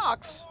Brazier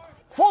Cox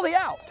for the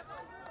out.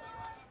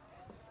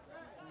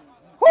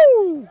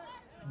 Woo!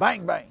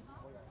 Bang, bang.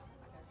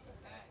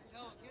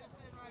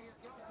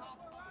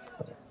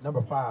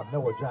 Number 5,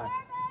 Noah Jackson.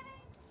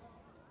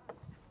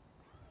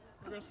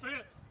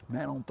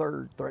 Man on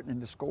third,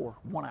 threatening to score.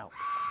 1 out.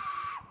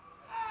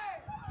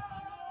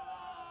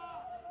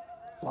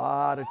 A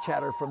lot of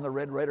chatter from the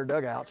Red Raider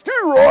dugouts.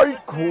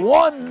 Strike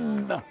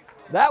one.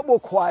 That will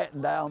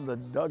quieten down the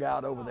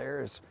dugout over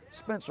there as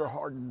Spencer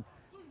Hardin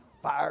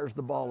fires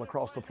the ball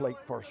across the plate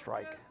for a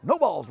strike. No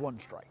balls, 1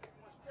 strike.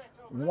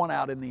 1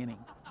 out in the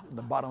inning.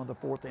 The bottom of the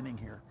 4th inning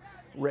here.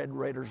 Red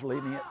Raiders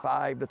leading it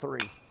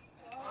 5-3.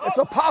 It's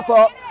a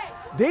pop-up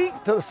deep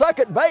to the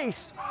second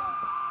base.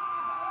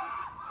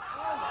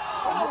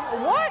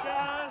 What?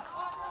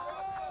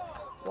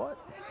 What?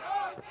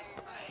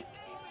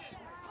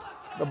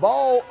 The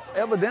ball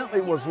evidently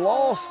was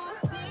lost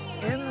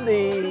in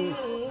the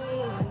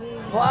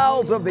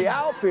clouds of the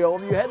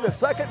outfield. You had the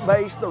second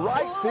base, the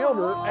right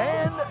fielder,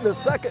 and the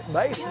second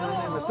baseman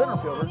and the center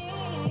fielder.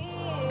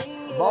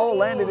 The ball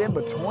landed in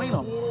between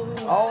them.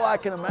 All I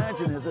can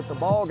imagine is that the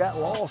ball got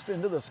lost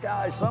into the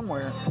sky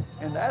somewhere,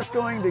 and that's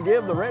going to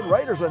give the Red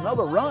Raiders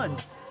another run.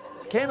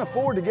 Can't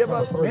afford to give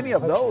up many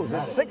of those.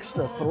 It's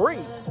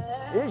 6-3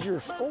 is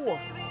your score.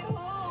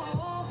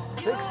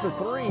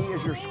 6-3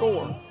 is your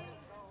score.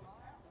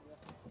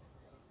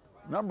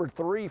 Number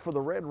 3 for the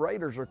Red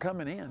Raiders are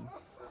coming in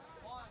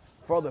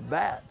for the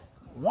bat.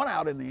 1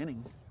 out in the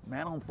inning.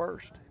 Man on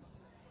first.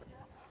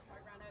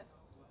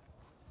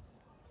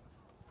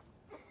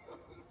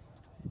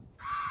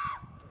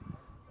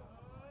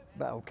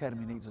 Bayou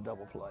Academy needs a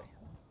double play.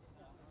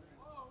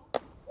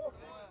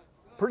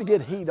 Pretty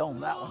good heat on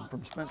that one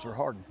from Spencer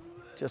Hardin.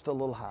 Just a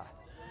little high.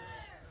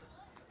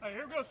 Hey,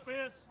 here we go,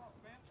 Spence.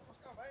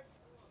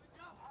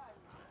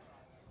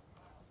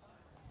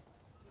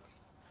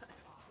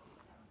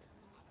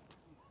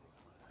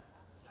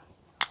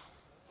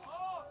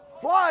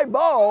 Fly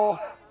ball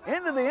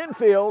into the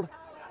infield.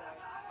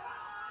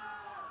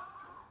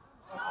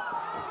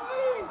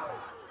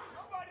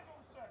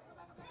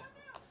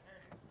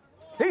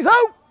 He's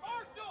out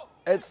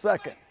at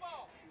second.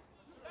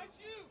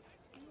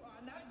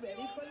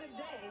 Ready for the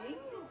day.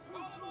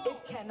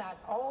 It cannot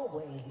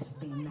always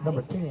be nice.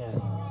 Number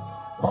 10,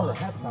 Carter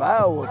Hatfield.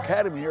 Bayou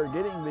Academy are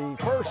getting the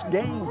first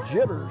game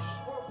jitters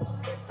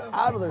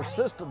out of their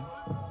system.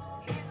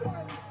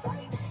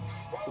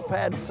 We've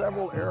had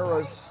several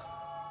errors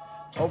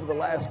over the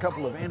last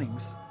couple of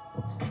innings.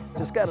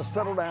 Just got to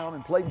settle down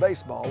and play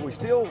baseball. We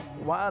still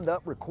wind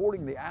up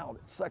recording the out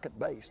at second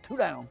base. 2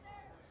 down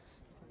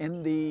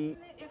in the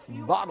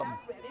bottom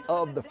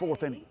of the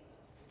 4th inning.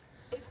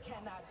 It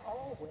cannot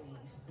always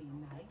be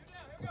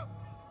nice.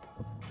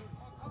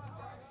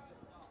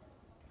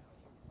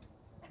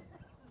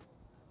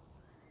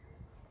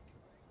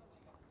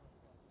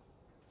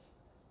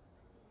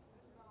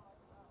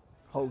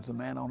 Holds the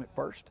man on it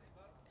first.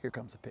 Here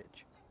comes the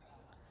pitch.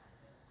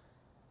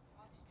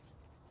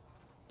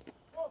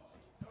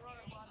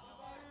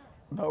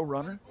 No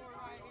runner.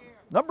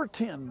 Number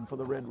 10 for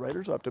the Red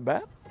Raiders up to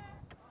bat.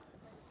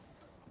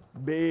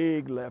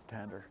 Big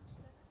left-hander.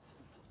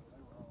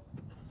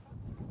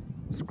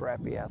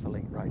 Scrappy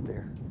athlete right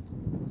there.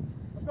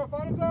 Let's go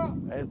find us out.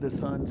 As the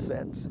sun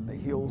sets in the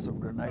hills of Hey,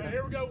 Grenada,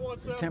 here we go,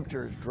 the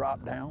temperatures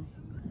drop down.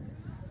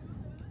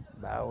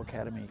 Bayou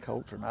Academy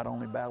Colts are not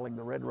only battling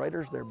the Red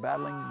Raiders, they're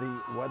battling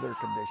the weather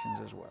conditions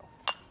as well.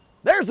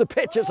 There's the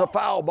pitch. It's a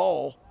foul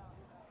ball.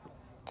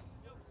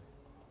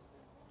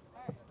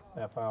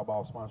 That foul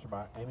ball sponsored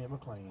by Amy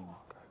McLean,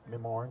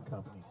 Memoir and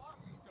Company.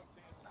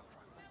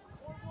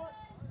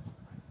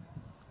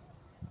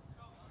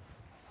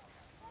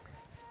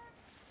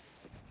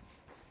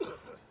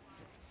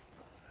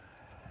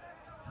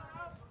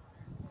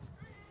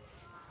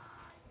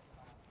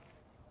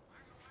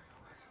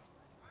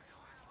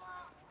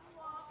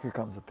 Here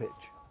comes the pitch.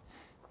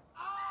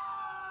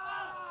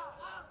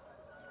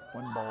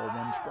 1 ball,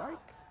 1 strike.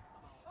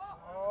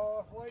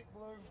 Oh, it's late,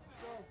 Blue.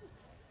 Let's go.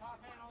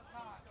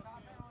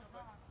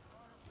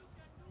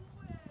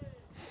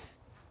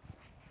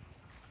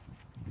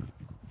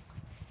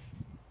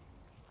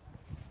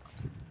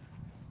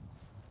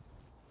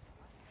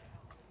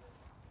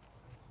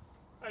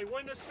 Hey,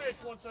 win this pitch,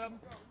 1-7.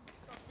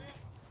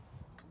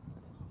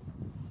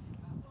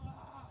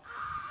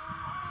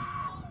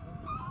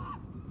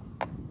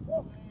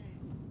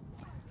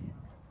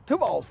 Two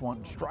balls,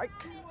 1 strike.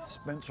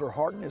 Spencer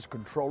Harden is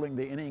controlling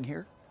the inning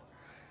here.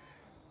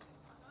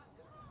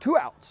 2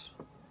 outs.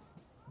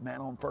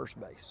 Man on first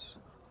base.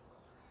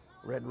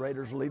 Red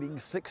Raiders leading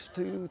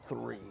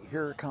 6-3.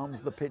 Here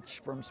comes the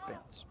pitch from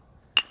Spence.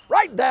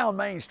 Right down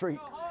Main Street.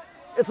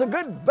 It's a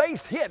good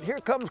base hit. Here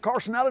comes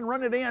Carson Allen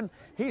running in.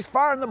 He's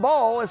firing the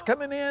ball. It's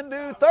coming in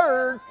to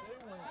third.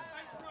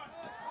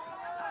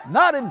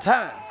 Not in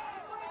time.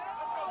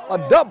 A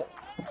double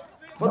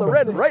for the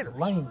Red Raiders.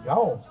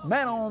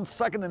 Man on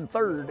second and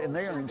third, and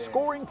they are in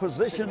scoring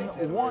position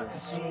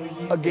once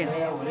again.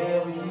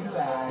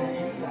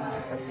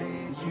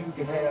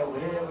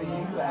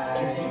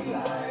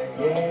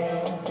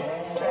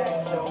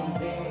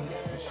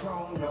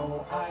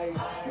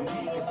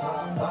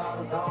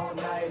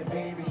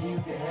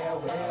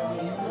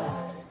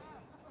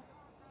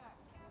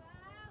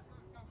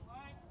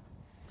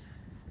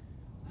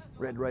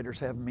 Red Raiders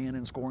have men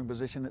in scoring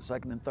position at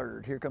second and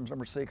third. Here comes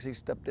number 6. He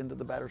stepped into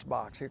the batter's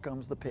box. Here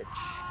comes the pitch.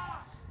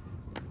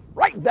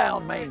 Right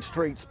down Main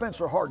Street.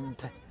 Spencer Harden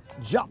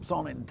jumps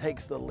on it and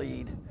takes the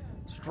lead.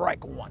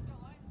 Strike 1.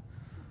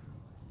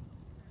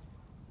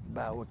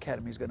 Bayou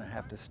Academy's going to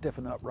have to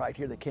stiffen up right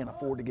here. They can't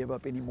afford to give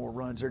up any more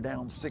runs. They're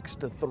down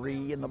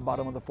 6-3 in the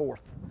bottom of the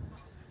 4th.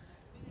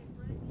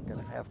 Going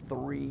to have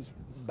 3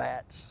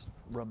 bats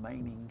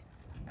remaining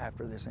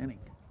after this inning.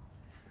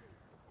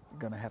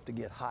 Going to have to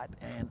get hot,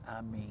 and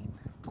I mean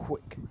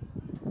quick.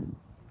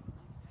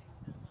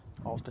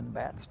 Austin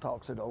Batts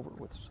talks it over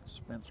with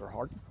Spencer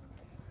Harden.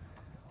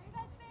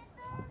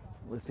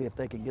 Let's see if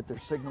they can get their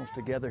signals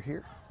together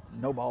here.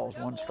 No balls,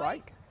 1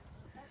 strike.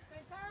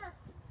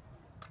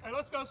 Hey,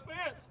 let's go,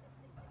 Spence.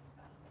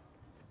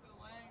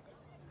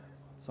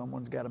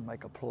 Someone's got to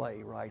make a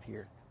play right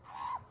here.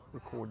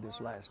 Record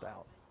this last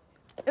out.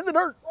 In the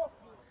dirt.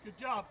 Good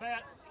job,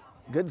 Pat.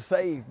 Good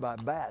save by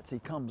Batts. He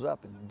comes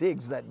up and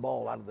digs that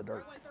ball out of the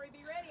dirt.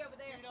 Be ready over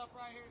there.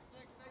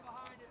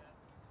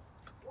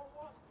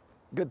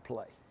 Good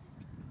play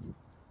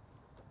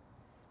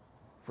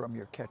from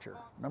your catcher,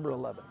 number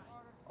 11,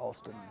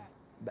 Austin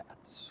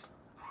Batts.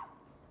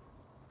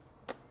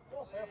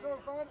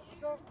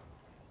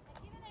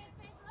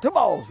 2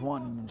 balls,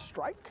 1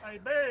 strike. Hey,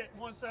 bury it,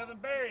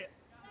 1-7, bury it.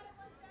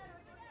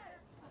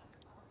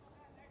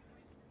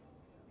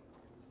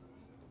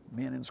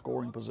 Men in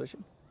scoring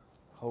position.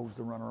 Holds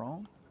the runner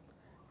on.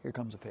 Here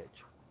comes a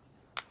pitch.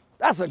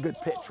 That's a good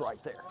pitch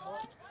right there.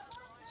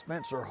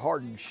 Spencer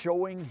Harden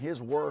showing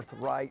his worth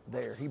right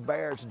there. He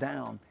bears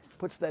down,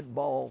 puts that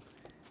ball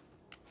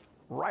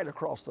right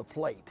across the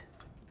plate.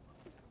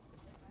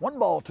 1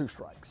 ball, 2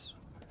 strikes.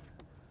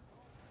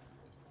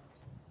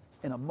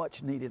 And a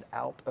much needed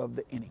out of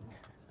the inning.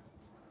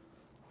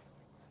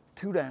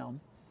 2 down.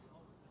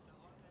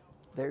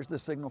 There's the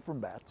signal from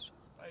Batts.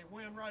 Hey,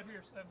 win right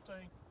here,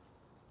 17.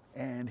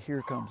 And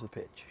here comes the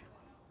pitch.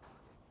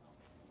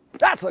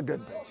 That's a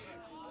good pitch.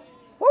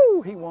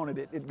 Woo, he wanted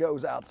it. It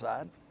goes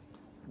outside.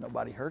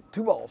 Nobody hurt.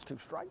 2 balls, 2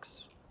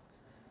 strikes.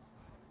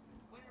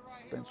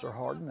 Spencer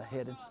Harden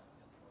ahead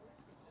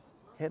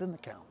in the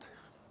count.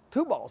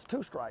 2 balls,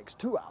 2 strikes,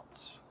 2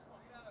 outs.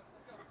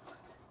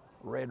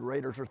 Red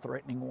Raiders are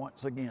threatening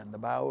once again. The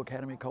Bayou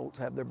Academy Colts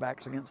have their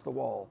backs against the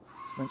wall.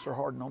 Spencer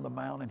Harden on the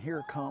mound, and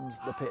here comes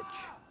the pitch.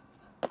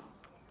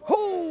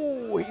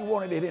 Oh, he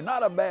wanted it in.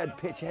 Not a bad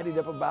pitch. Headed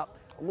up about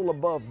a little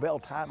above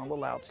belt high and a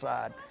little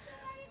outside.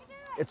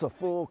 It's a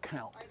full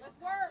count.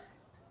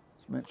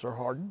 Spencer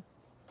Harden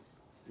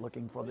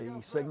looking for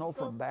the signal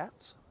from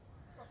Batts.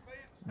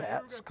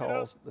 Batts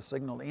calls the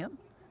signal in.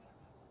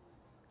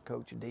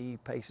 Coach D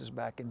paces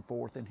back and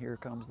forth, and here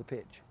comes the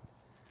pitch.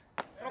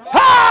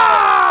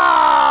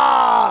 Ha!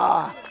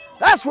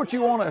 That's what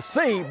you want to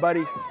see,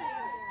 buddy.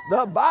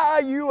 The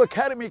Bayou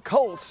Academy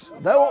Colts,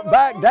 they won't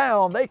back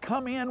down. They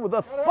come in with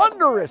a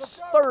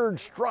thunderous 3rd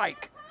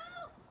strike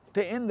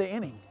to end the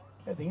inning.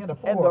 At the end of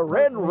 4, and the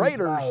Red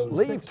Raiders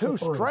leave 2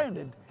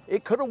 stranded.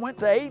 It could have went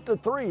to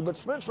 8-3, but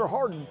Spencer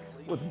Harden,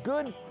 with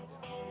good,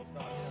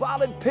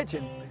 solid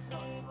pitching,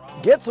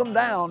 gets them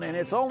down, and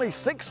it's only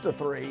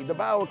 6-3. The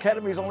Bayou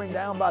Academy's only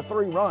down by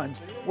 3 runs.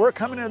 We're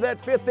coming into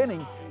that 5th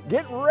inning.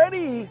 Get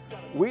ready.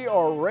 We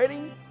are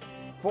ready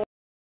for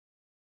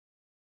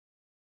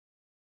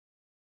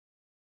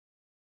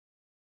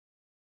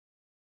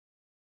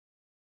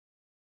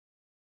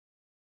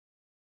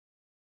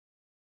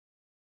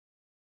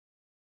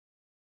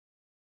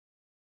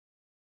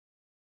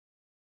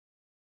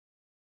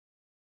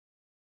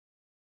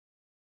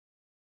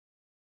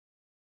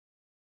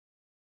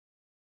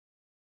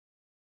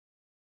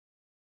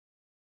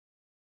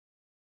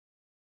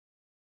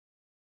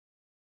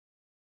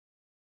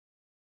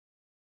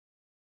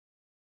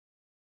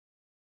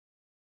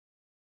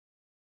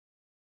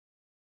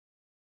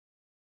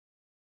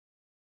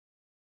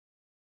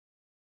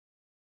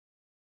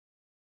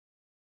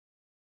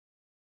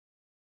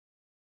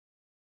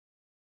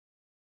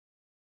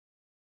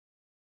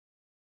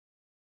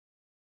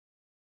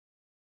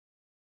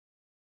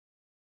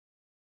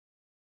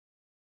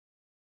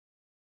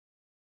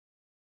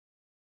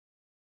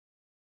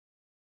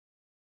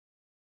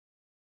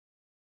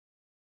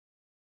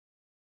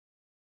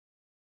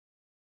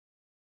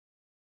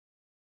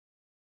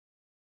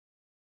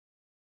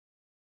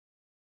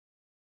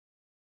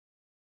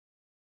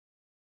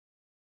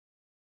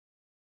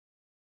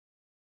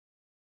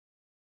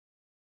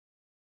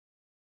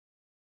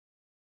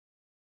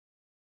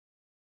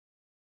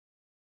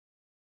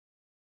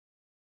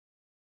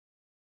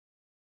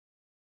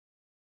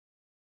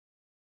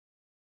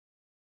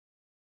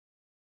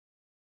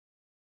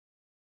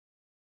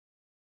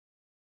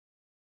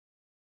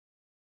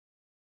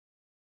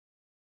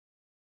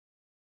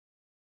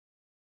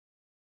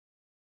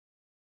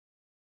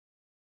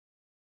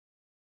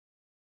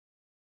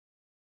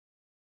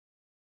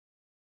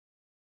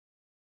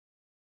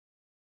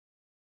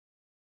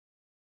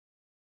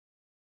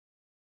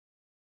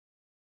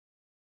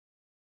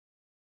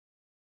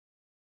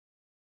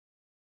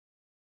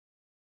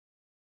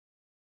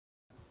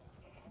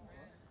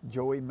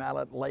Joey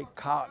Mallett, Lake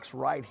Cox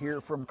right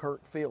here from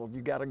Kirk Field.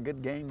 You got a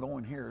good game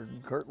going here.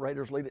 Kirk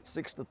Raiders lead at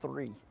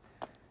 6-3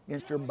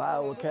 against your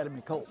Bayou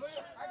Academy Colts.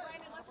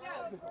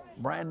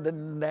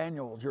 Brandon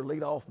Daniels, your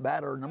leadoff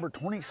batter, number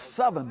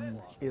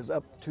 27, is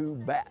up to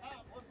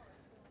bat.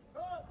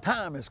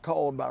 Time is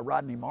called by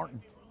Rodney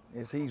Martin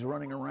as he's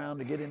running around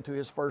to get into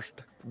his first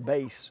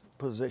base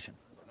position.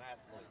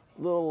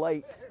 A little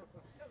late.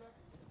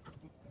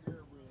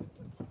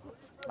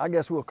 I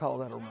guess we'll call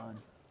that a run.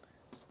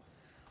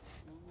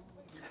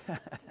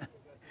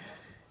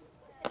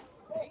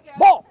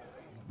 Ball!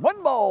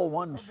 1 ball,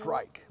 1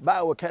 strike.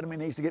 Bayou Academy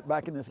needs to get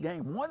back in this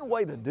game. One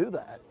way to do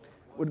that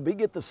would be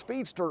get the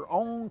speedster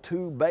on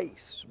to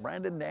base.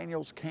 Brandon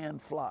Daniels can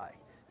fly.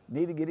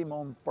 Need to get him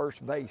on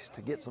first base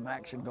to get some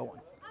action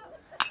going.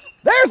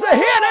 There's a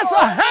hit. It's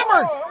a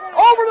hammered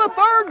over the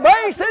third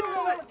base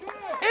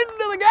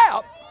into the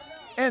gap.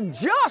 And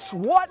just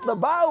what the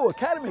Bayou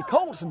Academy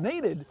Colts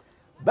needed,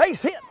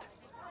 base hit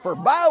for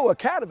Bayou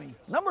Academy.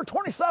 Number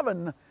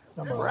 27,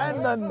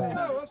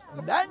 Brandon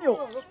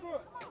Daniels.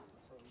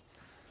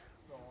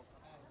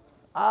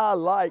 I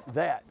like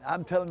that.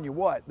 I'm telling you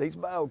what, these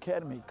Bayou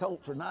Academy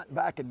Colts are not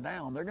backing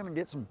down. They're going to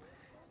get some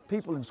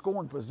people in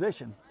scoring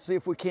position. See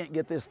if we can't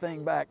get this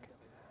thing back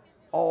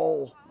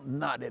all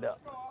knotted up.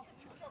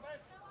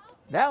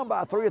 Down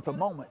by 3 at the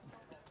moment.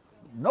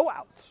 No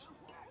outs.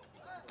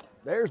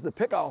 There's the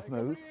pickoff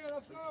move.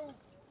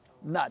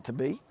 Not to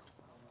be.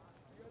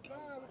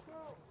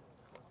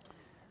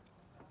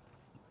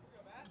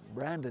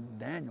 Brandon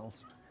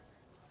Daniels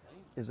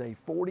is a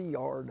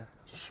 40-yard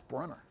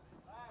sprinter.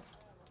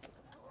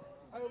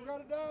 Hey, we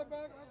got a dive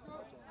back.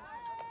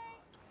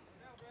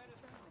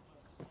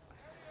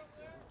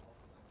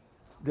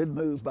 Good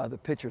move by the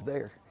pitcher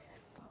there.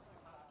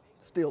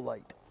 Still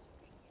late.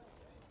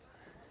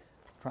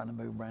 Trying to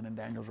move Brandon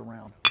Daniels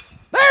around.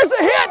 There's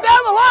a hit down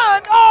the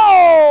line.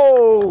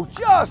 Oh,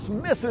 just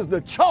misses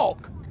the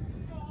chalk.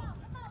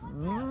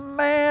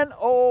 Man,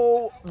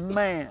 oh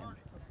man.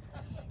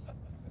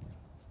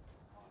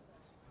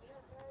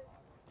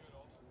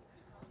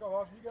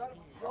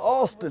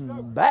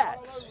 Austin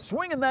Batts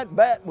swinging that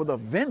bat with a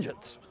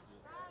vengeance.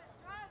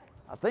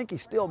 I think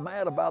he's still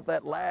mad about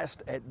that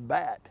last at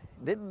bat.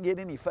 Didn't get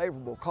any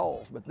favorable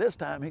calls, but this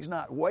time he's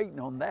not waiting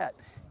on that.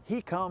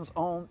 He comes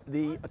on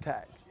the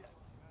attack.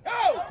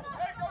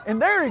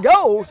 And there he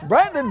goes.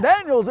 Brandon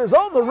Daniels is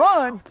on the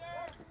run,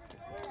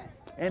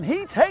 and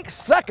he takes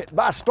second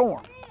by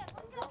storm.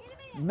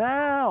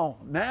 Now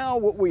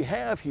what we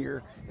have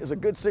here is a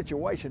good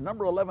situation.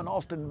 Number 11,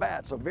 Austin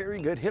Batts, a very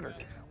good hitter.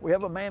 We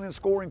have a man in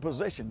scoring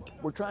position.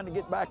 We're trying to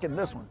get back in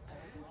this one.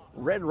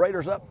 Red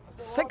Raiders up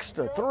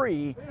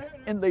 6-3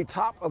 in the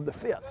top of the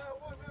 5th.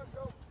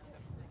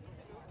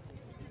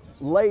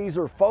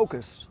 Laser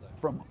focus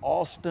from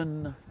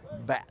Austin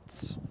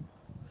Batts.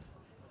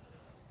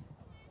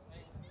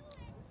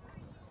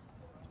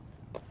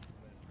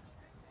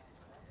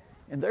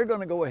 And they're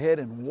going to go ahead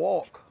and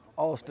walk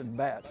Austin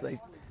Batts.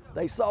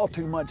 They saw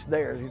too much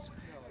there.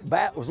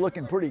 bat was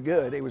looking pretty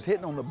good. He was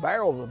hitting on the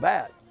barrel of the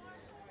bat.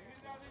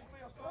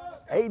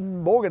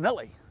 Aiden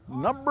Borganelli,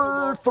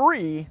 number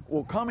 3,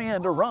 will come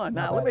in to run.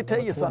 Now, let me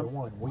tell you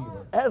something.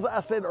 As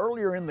I said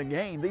earlier in the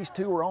game, these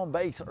two were on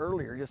base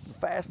earlier. Just the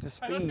fastest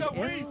speed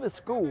in the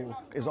school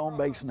is on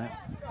base now.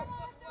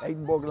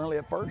 Aiden Borganelli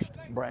at first,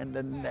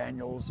 Brandon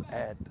Daniels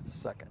at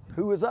second.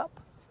 Who is up?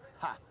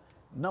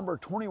 Number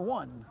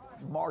 21,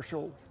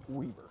 Marshall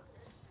Weaver.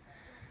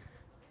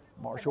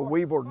 Marshall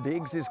Weaver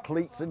digs his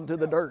cleats into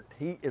the dirt.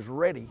 He is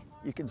ready.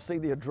 You can see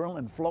the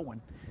adrenaline flowing.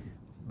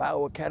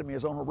 Bayou Academy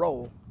is on a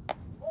roll.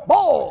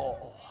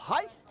 Ball!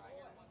 High!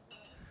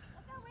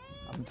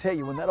 I'm telling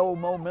you, when that old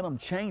momentum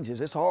changes,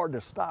 it's hard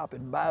to stop,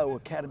 and Bayou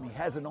Academy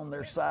has it on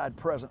their side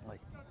presently.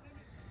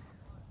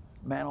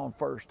 Man on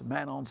first,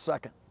 man on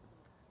second.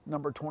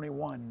 Number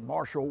 21,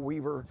 Marshall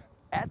Weaver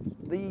at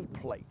the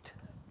plate.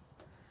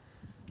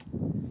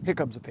 Here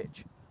comes the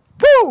pitch.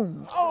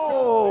 Boom!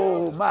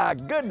 Oh my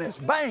goodness,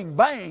 bang,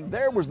 bang.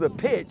 There was the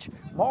pitch.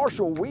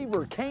 Marshall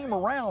Weaver came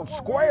around,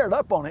 squared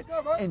up on it,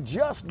 and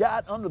just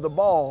got under the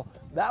ball.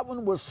 That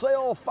one was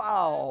sail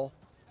foul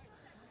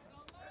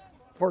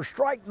for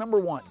strike number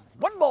 1.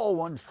 1 ball,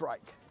 1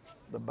 strike.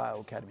 The Bayou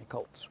Academy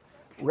Colts.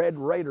 Red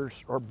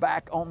Raiders are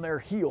back on their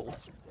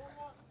heels.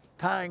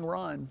 Tying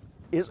run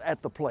is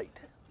at the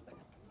plate.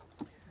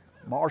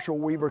 Marshall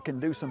Weaver can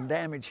do some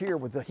damage here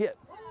with the hit.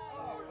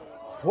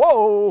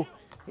 Whoa!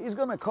 He's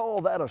going to call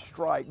that a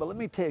strike, but let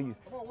me tell you,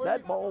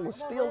 that ball was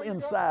still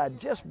inside,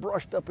 just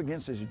brushed up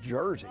against his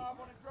jersey.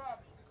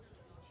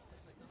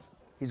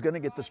 He's going to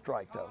get the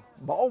strike, though.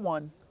 Ball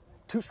 1,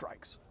 2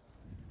 strikes.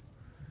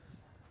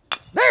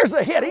 There's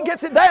the hit. He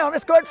gets it down.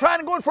 Let's go ahead trying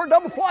to go in for a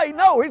double play.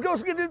 No, he goes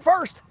to get it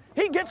first.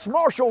 He gets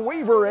Marshall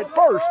Weaver at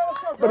first,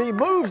 but he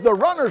moves the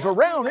runners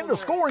around into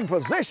scoring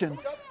position.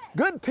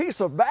 Good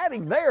piece of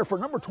batting there for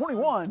number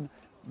 21,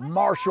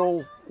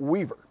 Marshall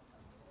Weaver.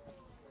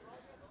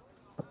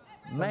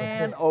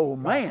 Man, oh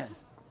man.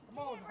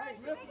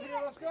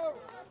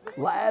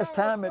 Last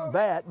time at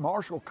bat,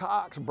 Marshall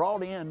Cox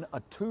brought in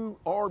 2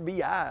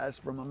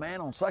 RBIs from a man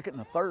on second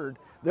and a third.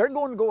 They're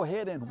going to go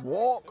ahead and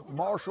walk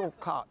Marshall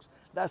Cox.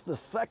 That's the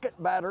second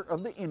batter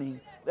of the inning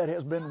that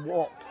has been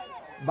walked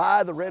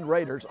by the Red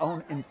Raiders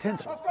on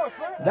intention.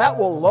 That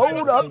will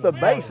load up the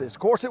bases. Of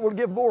course, it will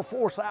give more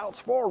force outs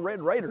for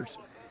Red Raiders,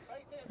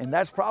 and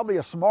that's probably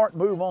a smart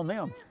move on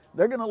them.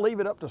 They're going to leave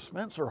it up to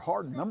Spencer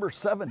Harden, number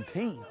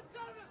 17.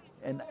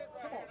 And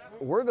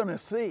we're going to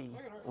see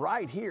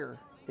right here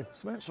if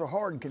Spencer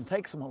Harden can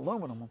take some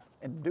aluminum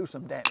and do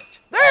some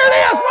damage. There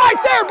it is, right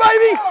there,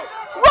 baby!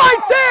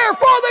 Right there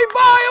for the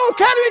Bayou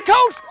Academy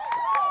Colts.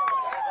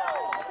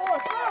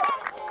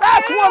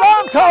 That's what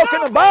I'm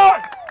talking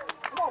about.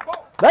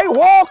 They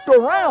walked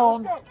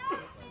around.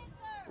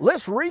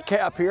 Let's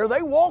recap here.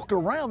 They walked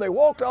around. They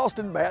walked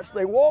Austin Batts.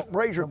 They walked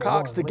Brazier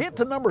Cox to get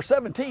to number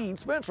 17,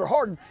 Spencer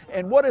Harden.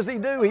 And what does he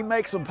do? He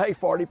makes them pay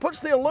for it. He puts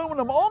the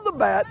aluminum on the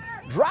bat,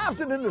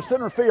 drives it into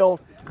center field,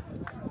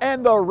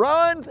 and the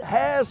run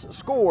has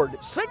scored.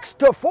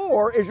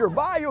 6-4 is your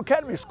Bayou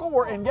Academy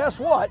score. And guess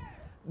what?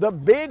 The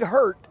big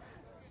hurt,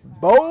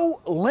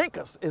 Bo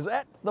Linkus, is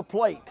at the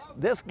plate.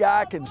 This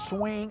guy can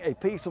swing a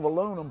piece of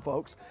aluminum,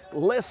 folks.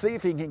 Let's see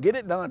if he can get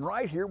it done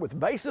right here with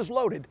bases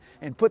loaded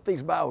and put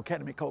these Bayou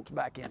Academy Colts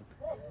back in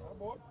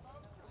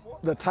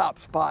the top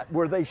spot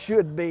where they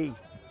should be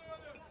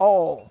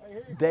all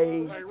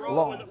day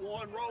long.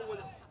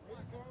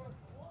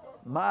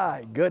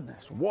 My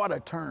goodness, what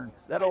a turn.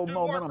 That old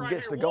momentum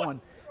gets to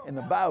going, and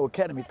the Bayou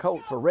Academy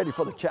Colts are ready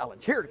for the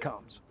challenge. Here it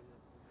comes.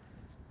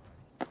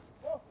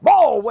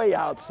 Ball way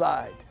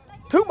outside.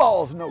 2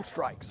 balls, no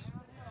strikes.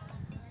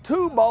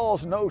 2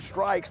 balls, no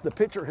strikes. The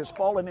pitcher has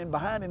fallen in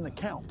behind in the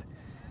count.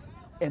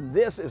 And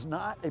this is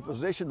not a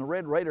position the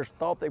Red Raiders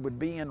thought they would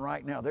be in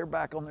right now. They're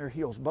back on their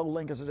heels. Bo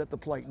Linkus is at the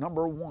plate,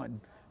 number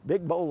 1.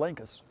 Big Bo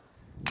Linkus.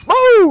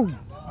 Boom!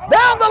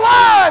 Down the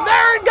line,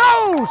 there it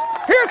goes!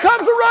 Here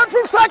comes the run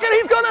from second,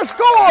 he's gonna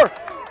score!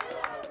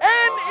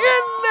 And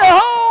in the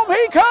home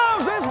he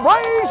comes, it's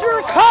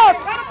Brazier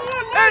Cox!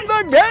 And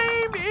the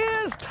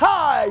game is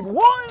tied.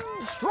 1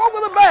 stroke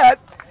of the bat,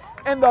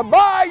 and the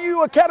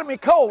Bayou Academy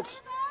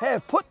Colts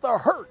have put the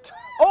hurt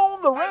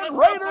on the Red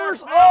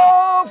Raiders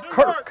of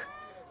Kirk.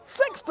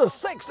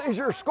 6-6 is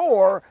your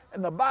score,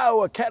 and the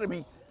Bayou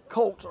Academy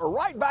Colts are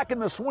right back in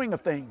the swing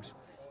of things,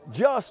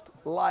 just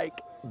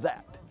like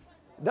that.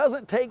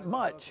 Doesn't take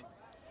much.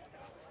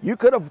 You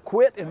could have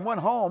quit and went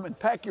home and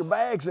packed your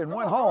bags and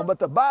went home, but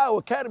the Bayou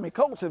Academy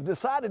Colts have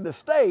decided to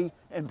stay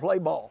and play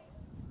ball.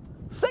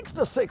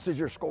 6-6 is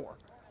your score.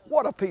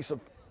 What a piece of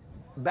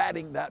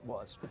batting that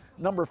was.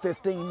 Number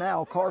 15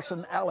 now,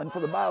 Carson Allen for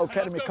the Bayou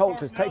Academy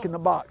Colts has taken the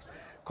box.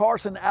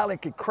 Carson Allen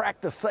could crack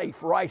the safe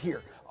right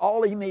here.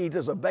 All he needs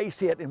is a base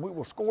hit, and we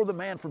will score the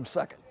man from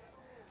second.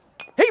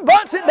 He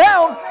bunts it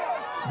down.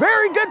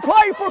 Very good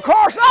play for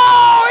Carson.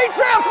 Oh, he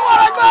trips.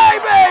 What a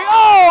baby.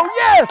 Oh,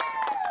 yes.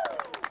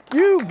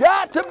 You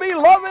got to be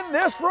loving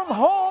this from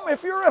home.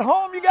 If you're at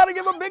home, you got to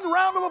give a big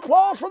round of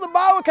applause for the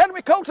Bayou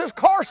Academy Colts as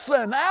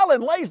Carson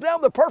Allen lays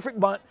down the perfect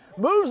bunt,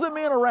 moves the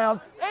men around,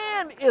 and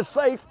and is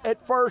safe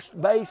at first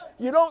base.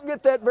 You don't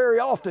get that very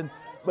often,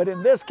 but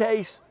in this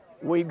case,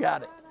 we've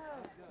got it.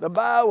 The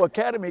Bayou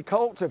Academy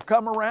Colts have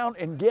come around,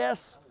 and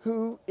guess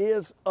who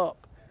is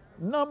up?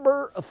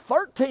 Number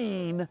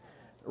 13,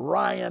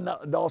 Ryan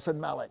Dawson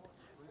Mallett.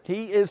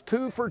 He is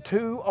 2 for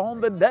 2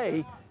 on the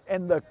day,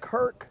 and the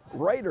Kirk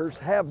Raiders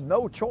have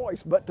no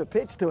choice but to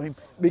pitch to him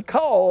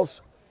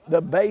because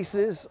the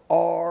bases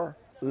are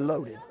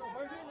loaded.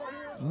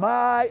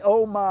 My,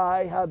 oh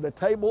my, how the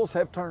tables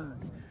have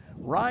turned.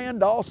 Ryan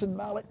Dawson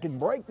Mallett can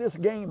break this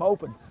game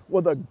open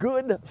with a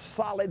good,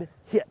 solid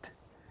hit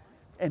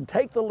and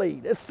take the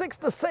lead. It's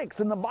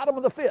 6-6 in the bottom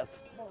of the 5th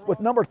with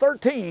number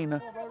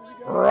 13,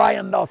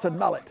 Ryan Dawson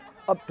Mallett,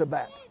 up to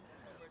bat.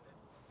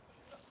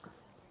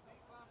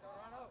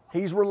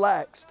 He's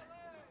relaxed.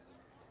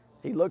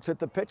 He looks at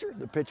the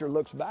pitcher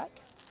looks back.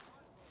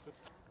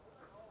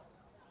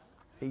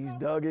 He's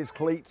dug his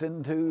cleats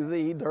into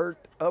the dirt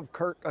of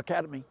Kirk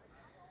Academy.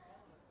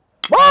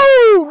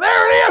 Boom!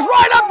 There it is,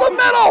 right up the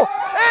middle,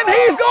 and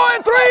he's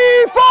going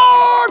 3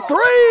 for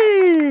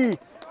 3.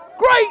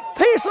 Great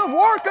piece of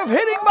work of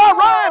hitting by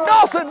Ryan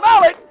Dawson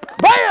Mallett.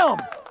 Bam!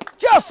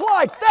 Just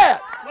like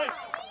that.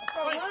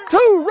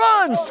 2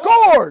 runs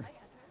scored.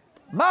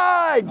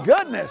 My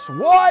goodness,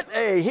 what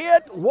a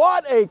hit,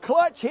 what a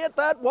clutch hit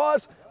that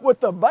was with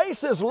the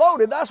bases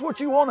loaded. That's what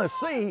you want to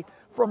see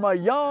from a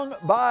young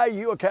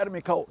Bayou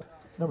Academy Colt.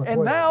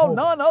 And now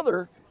none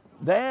other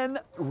than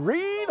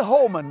Reed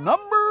Holman,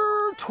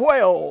 number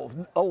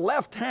 12, a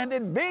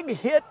left-handed big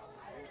hit,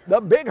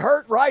 the big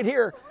hurt right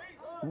here.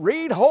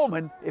 Reed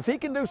Holman, if he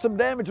can do some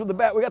damage with the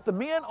bat, we got the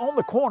men on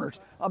the corners,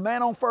 a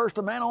man on first,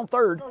 a man on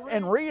third,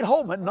 and Reed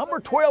Holman, number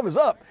 12, is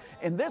up.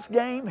 And this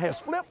game has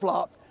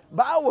flip-flopped.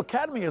 Bayou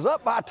Academy is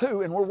up by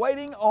 2, and we're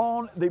waiting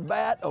on the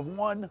bat of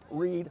one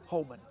Reed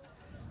Holman.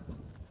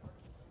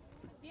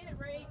 Get it,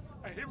 Reed.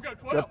 Hey, here we go,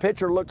 12. The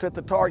pitcher looks at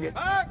the target,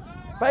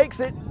 fakes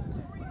it.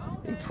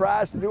 He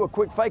tries to do a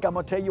quick fake. I'm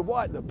going to tell you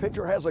what, the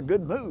pitcher has a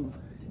good move,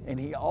 and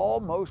he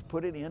almost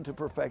put it into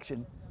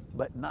perfection,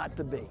 but not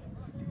to be.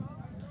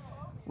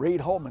 Reed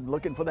Holman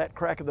looking for that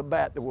crack of the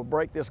bat that will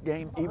break this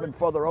game even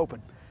further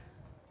open.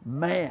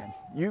 Man,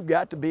 you've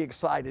got to be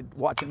excited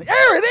watching the,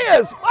 there it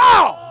is!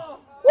 Wow!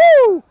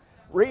 Woo!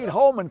 Reed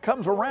Holman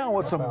comes around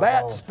with some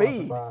bat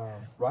speed.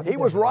 He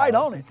was right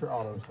on it.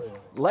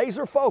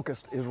 Laser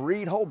focused is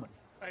Reed Holman.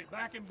 Hey,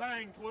 back and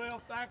bang,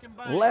 12, back and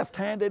bang.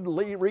 Left-handed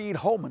Reed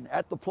Holman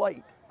at the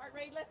plate. All right,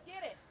 Reed, let's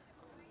get it.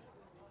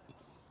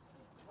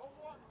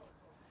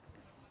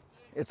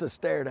 It's a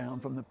stare down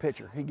from the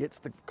pitcher. He gets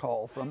the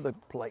call from the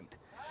plate.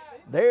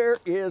 There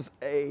is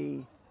a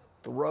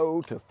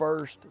throw to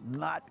first,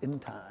 not in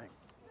time.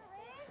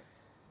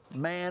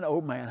 Man, oh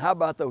man, how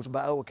about those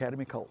Bayou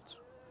Academy Colts?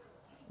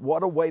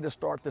 What a way to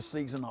start the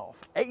season off.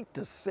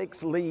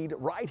 8-6 lead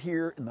right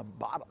here in the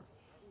bottom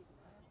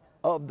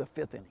of the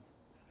 5th inning.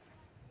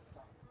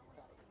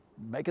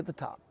 Make it the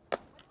top.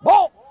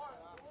 Ball!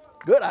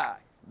 Good eye.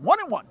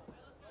 1-1.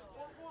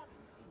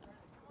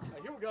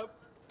 Hey, here we go.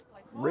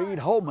 Reed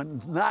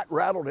Holman not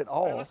rattled at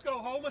all. Hey, let's go,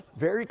 Holman.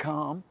 Very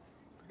calm.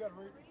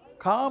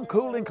 Calm,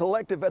 cool, and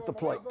collective at the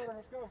plate.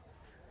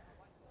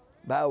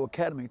 Bayou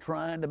Academy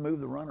trying to move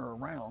the runner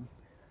around.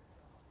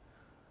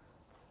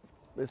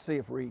 Let's see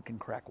if Reed can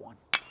crack one.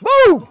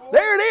 Boom!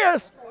 There it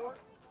is.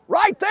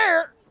 Right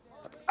there.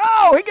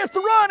 Oh, he gets the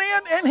run in,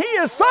 and he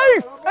is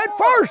safe at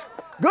first.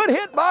 Good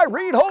hit by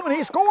Reed Holman.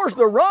 He scores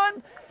the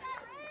run.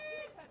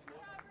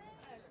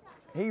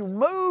 He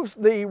moves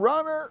the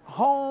runner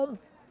home.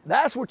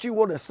 That's what you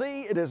want to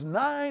see. It is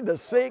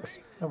 9-6.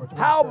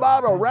 How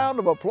about a round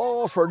of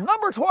applause for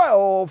number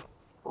 12,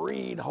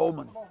 Reed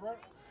Holman?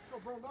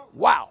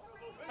 Wow.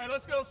 Hey,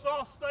 let's go,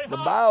 Sauce. Stay The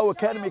hot. Bayou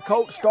Academy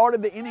Colts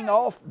started the inning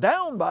off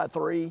down by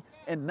 3,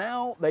 and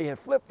now they have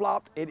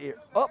flip-flopped. It is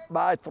up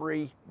by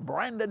 3.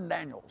 Brandon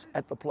Daniels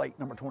at the plate,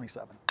 number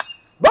 27.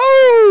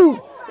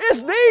 Boom!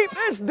 It's deep,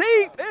 it's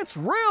deep, it's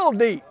real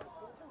deep.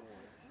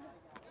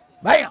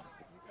 Bam!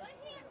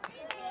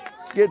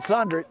 Gets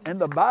under it, and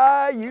the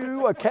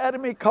Bayou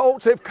Academy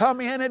Colts have come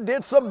in and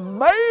did some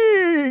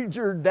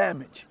major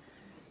damage.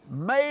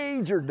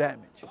 Major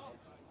damage.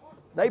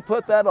 They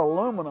put that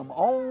aluminum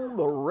on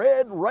the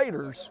Red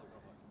Raiders,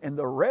 and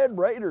the Red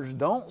Raiders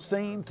don't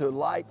seem to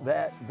like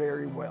that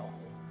very well.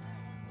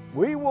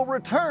 We will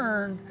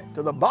return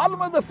to the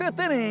bottom of the 5th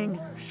inning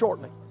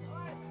shortly.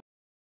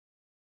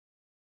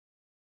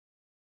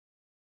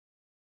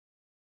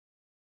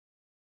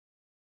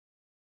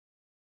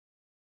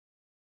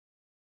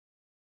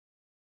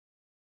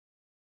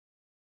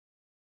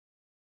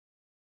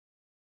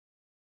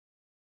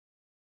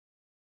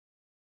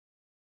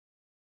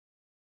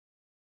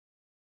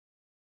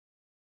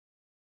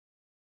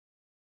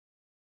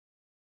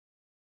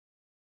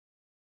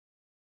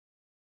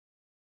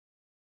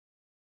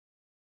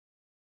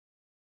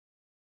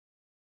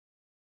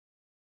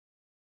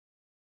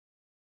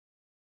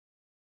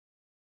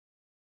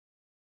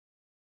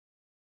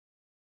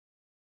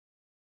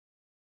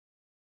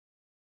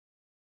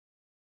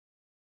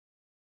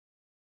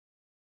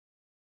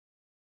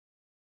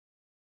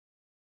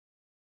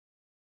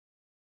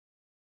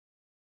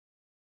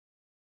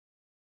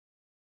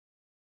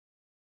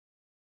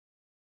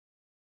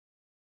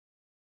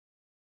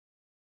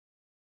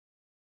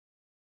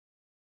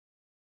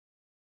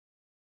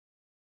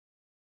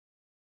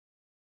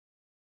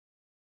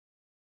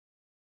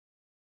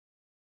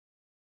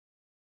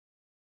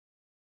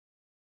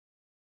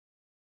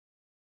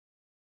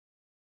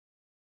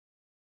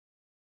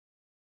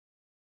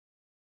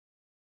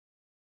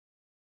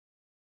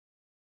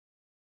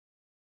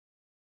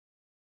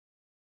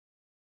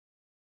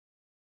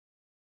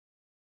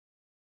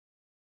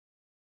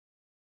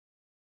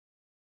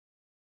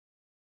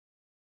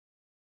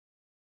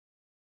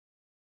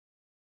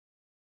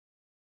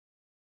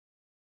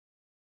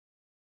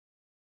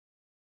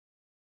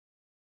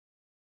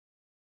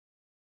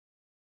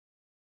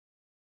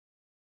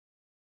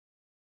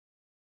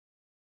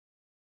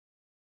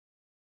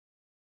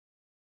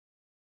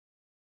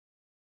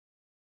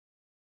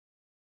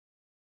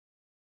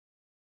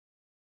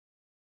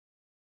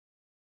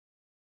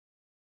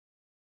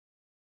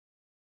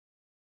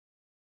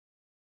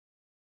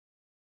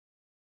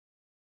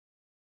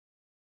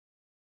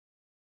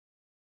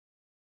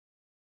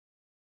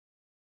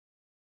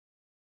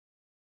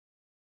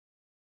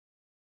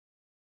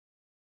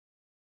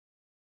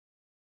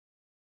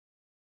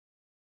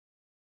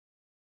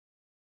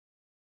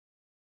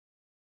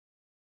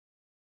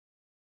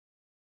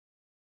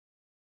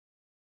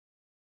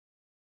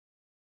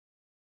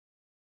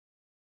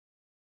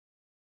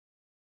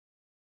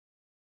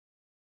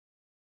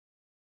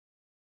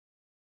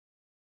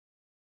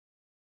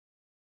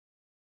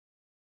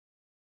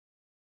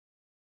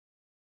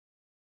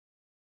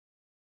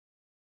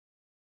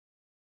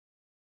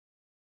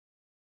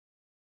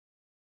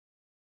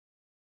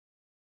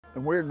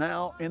 And we're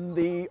now in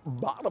the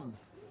bottom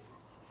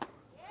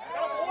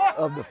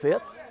of the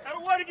fifth.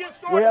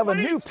 We have a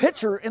new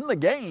pitcher in the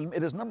game.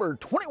 It is number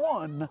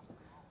 21,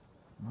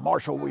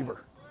 Marshall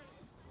Weaver.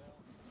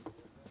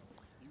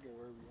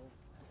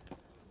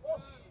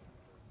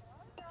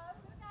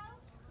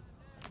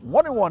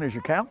 1-1 is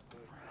your count.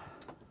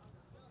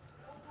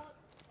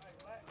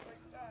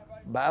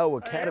 Bayou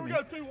Academy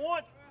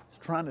is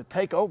trying to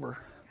take over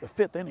the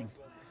fifth inning.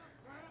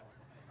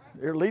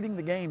 They're leading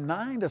the game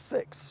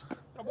 9-6.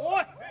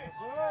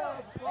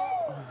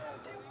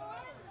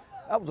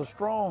 That was a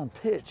strong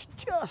pitch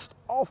just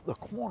off the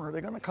corner.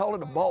 They're going to call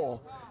it a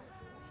ball,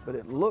 but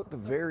it looked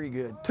very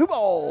good. 2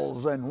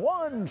 balls and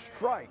 1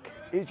 strike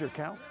is your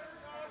count.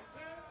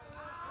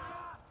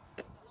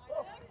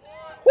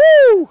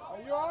 Woo! Are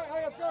you all right?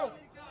 Hey, let's go.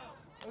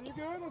 Are you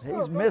good? Let's go.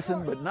 He's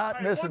missing, but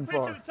not missing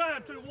far. One pitch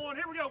at a time, 2-1.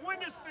 Here we go. Win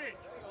this pitch.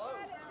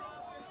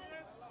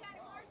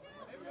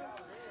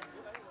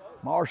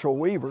 Marshall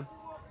Weaver.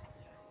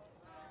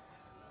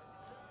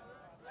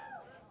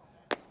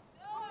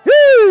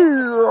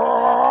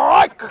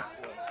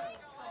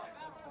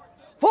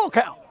 Full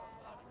count.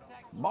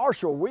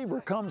 Marshall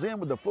Weaver comes in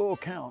with the full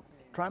count,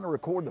 trying to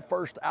record the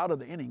first out of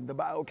the inning. The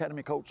Bayou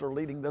Academy Colts are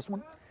leading this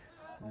one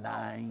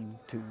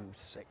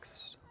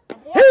 9-6.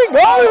 He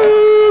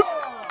goes!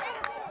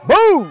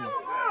 Boom!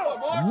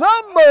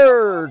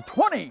 Number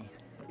 20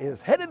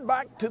 is headed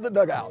back to the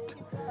dugout.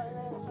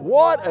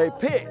 What a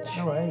pitch.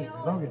 Number 8,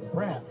 Logan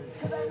Pratt.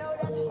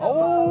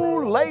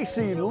 Oh,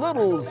 Lacey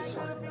Little's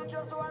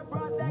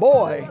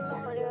boy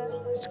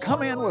has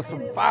come in with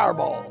some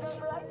fireballs.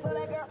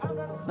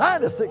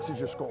 9-6 is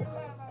your score.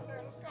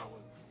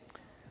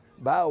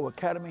 Bayou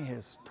Academy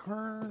has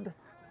turned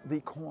the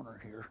corner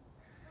here.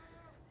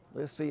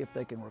 Let's see if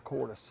they can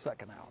record a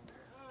second out.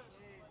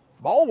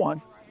 Ball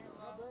 1.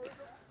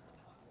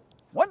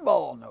 1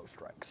 ball, no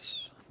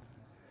strikes.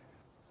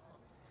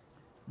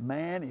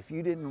 Man, if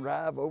you didn't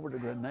drive over to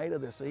Grenada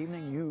this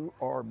evening, you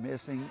are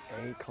missing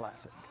a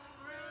classic.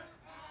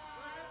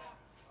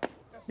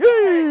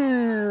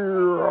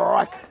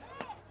 Yeah!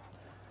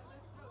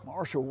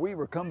 Marshall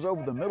Weaver comes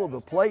over the middle of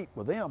the plate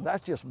with him.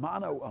 That's just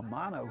mano a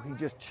mano. He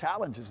just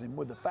challenges him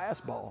with the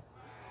fastball.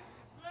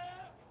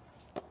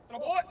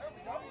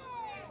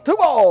 2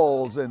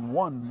 balls and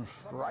 1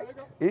 strike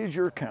is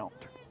your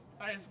count.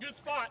 Hey, it's a good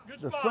spot. Good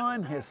The spot.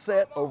 sun has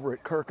set over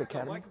at Kirk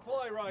Academy.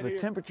 The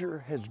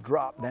temperature has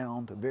dropped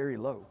down to very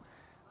low,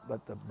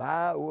 but the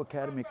Bayou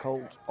Academy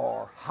Colts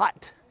are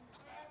hot.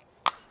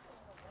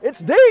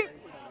 It's deep.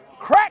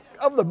 Crack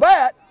of the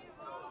bat.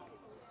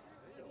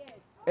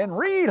 And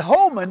Reed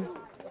Holman,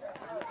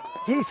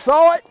 he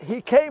saw it, he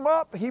came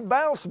up, he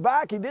bounced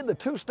back, he did the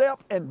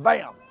 2-step, and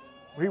bam,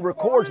 he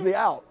records the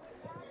out.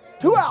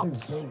 2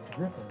 outs.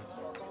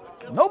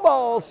 No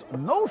balls,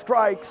 no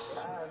strikes,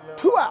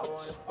 2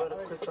 outs.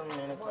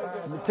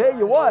 And to tell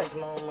you what,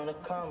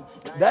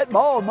 that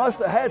ball must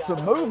have had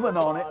some movement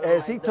on it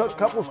as he took a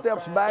couple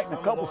steps back and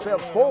a couple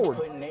steps forward.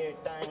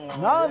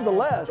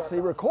 Nonetheless, he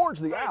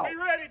records the out. Be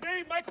ready, D.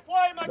 Make a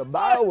play, make The a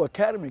play. Bayou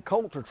Academy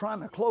Colts are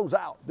trying to close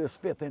out this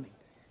 5th inning.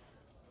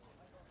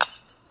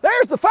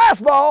 There's the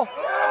fastball,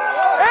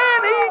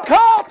 and he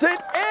caught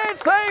it.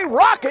 It's a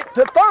rocket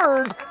to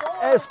third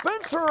as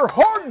Spencer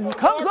Horton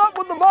comes up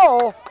with the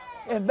ball,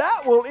 and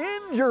that will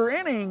end your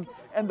inning.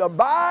 And the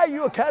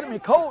Bayou Academy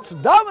Colts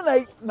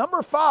dominate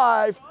number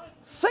 5,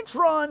 6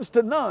 runs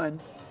to none.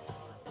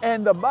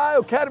 And the Bayou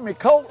Academy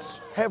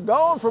Colts have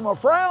gone from a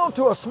frown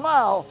to a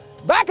smile,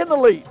 back in the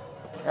lead.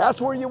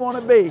 That's where you want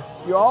to be.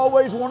 You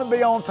always want to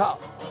be on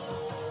top.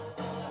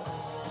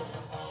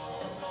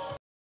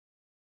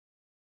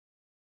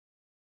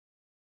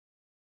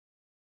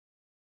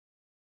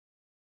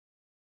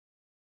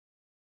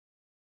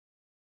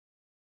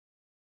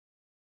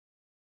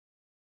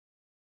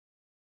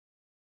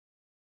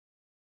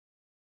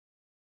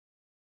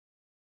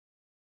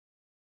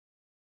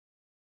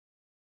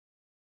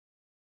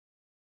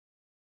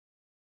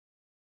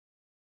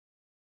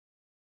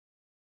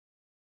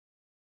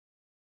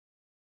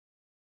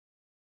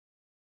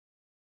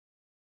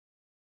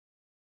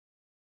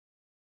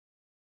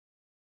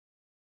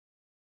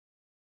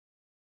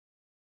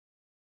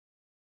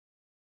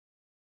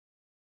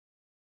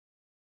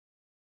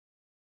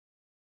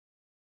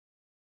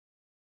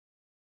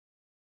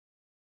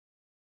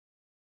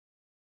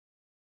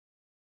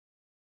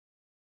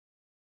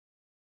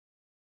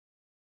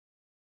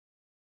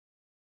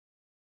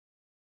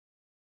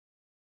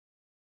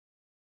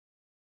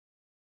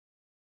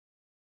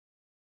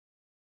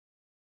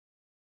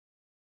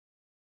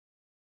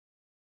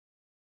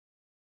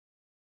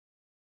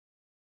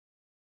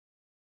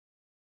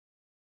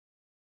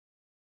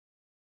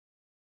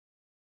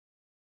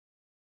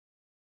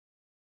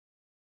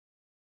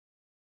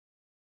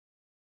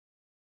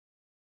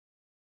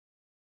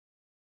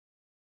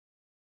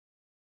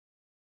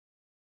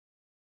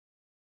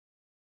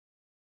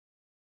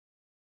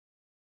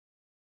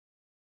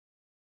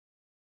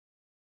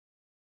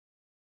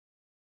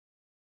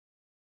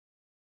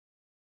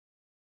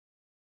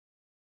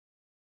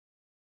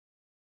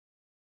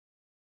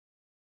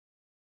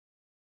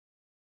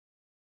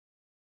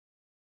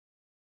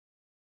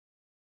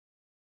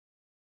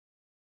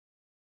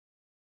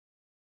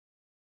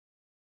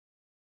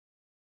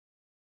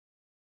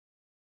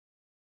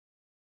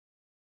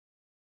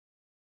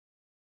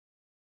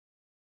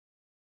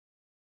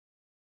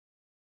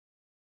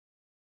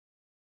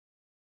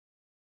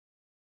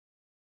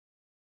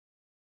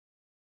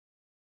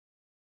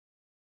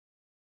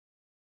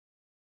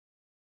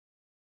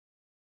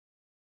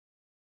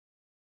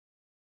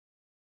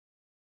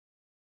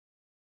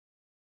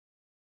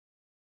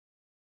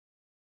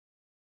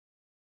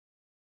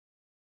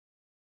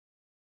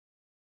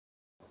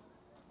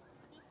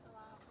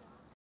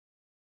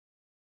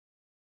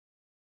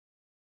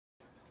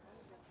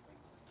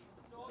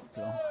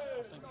 So.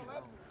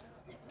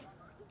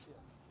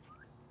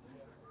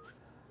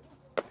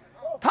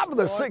 Top of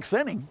the 6th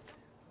inning.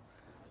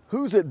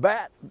 Who's at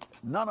bat?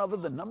 None other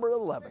than number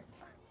 11,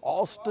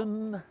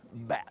 Austin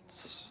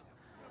Batts.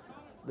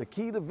 The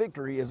key to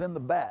victory is in the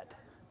bat.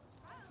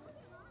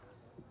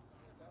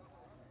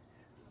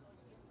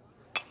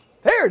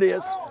 There it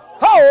is.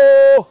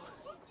 Ho!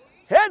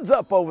 Heads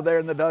up over there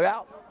in the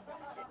dugout.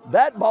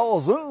 That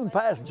ball zoomed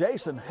past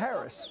Jason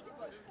Harris.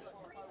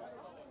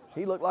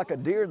 He looked like a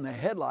deer in the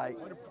headlight.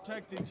 Way to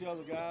protect each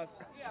other, guys.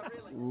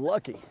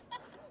 Lucky.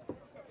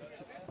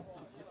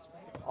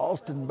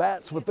 Austin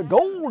Batts with the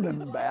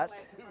golden bat.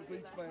 It was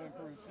each man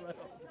for himself.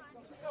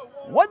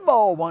 1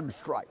 ball, 1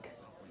 strike.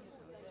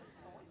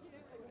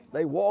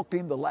 They walked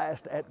him the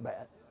last at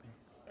bat.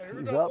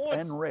 He's up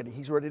and ready.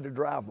 He's ready to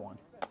drive one.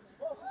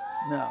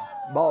 No,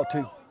 ball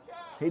 2.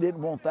 He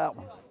didn't want that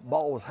one.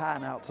 Ball was high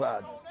and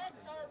outside.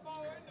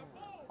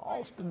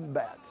 Austin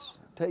Batts.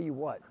 Tell you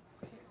what,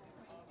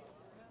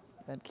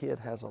 that kid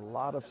has a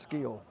lot of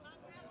skill.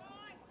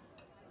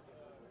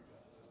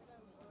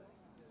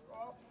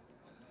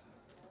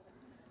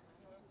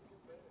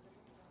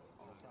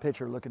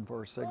 Pitcher looking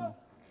for a signal,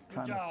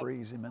 trying to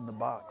freeze him in the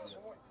box.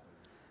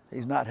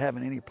 He's not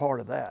having any part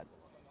of that.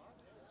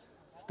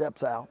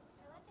 Steps out.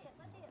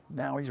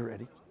 Now he's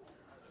ready.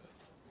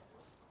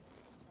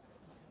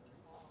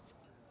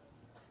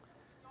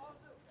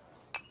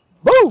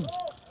 Boom!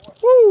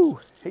 Woo!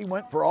 He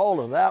went for all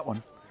of that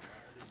one.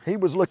 He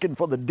was looking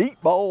for the deep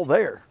ball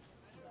there.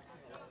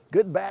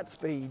 Good bat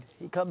speed.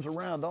 He comes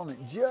around on it,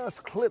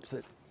 just clips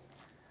it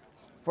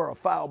for a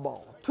foul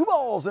ball. 2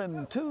 balls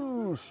and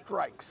 2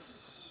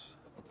 strikes.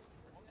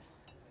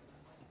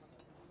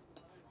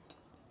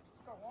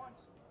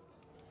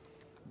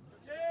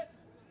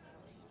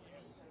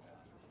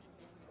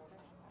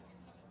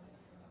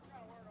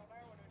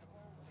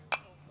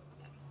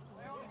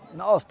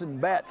 And Austin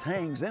Batts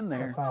hangs in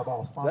there.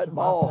 That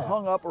ball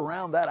hung up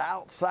around that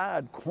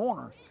outside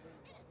corner.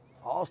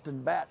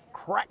 Austin Batts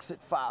cracks it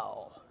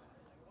foul.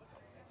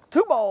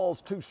 2 balls,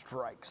 2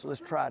 strikes.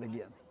 Let's try it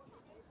again.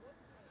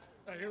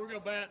 Hey, here we go,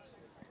 Batts.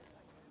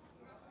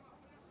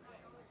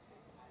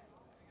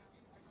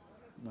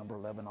 Number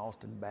 11,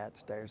 Austin Batts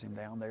stares him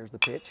down. There's the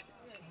pitch.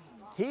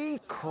 He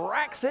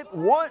cracks it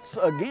once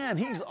again.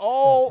 He's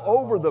all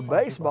over the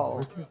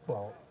baseball.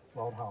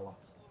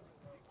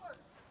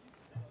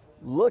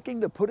 Looking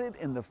to put it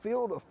in the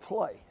field of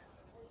play.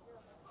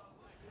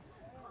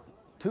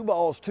 2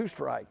 balls, 2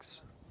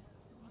 strikes.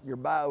 Your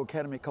Bayou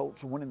Academy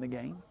Colts winning the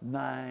game,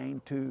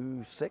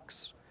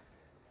 9-6.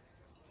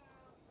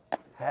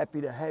 Happy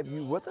to have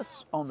you with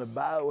us on the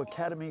Bayou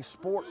Academy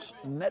Sports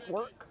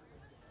Network.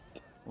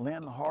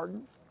 Lynn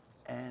Harden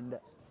and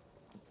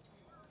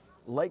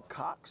Lake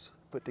Cox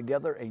put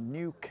together a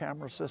new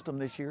camera system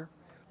this year,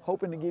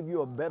 hoping to give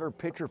you a better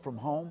picture from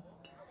home,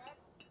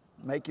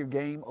 make your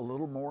game a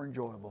little more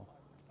enjoyable.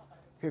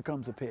 Here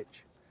comes the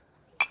pitch.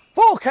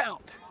 Full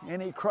count,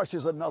 and he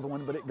crushes another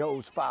one, but it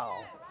goes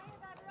foul.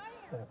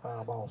 That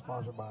foul ball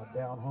sponsored by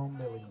Down Home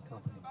Milling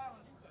Company.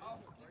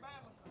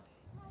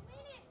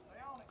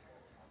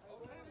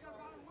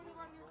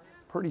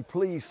 Pretty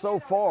pleased so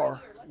far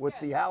with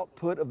the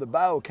output of the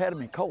Bayou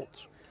Academy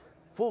Colts.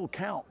 Full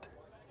count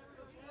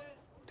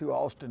to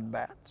Austin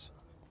Batts.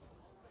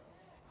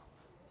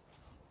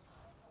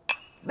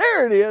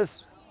 There it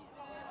is.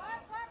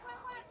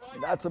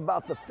 That's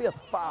about the 5th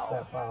foul.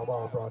 That foul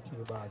ball brought to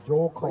you by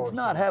Joel Carson. He's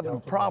not having a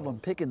problem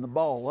picking the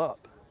ball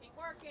up.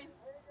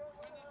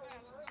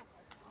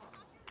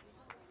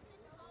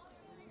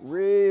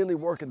 Really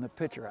working the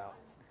pitcher out.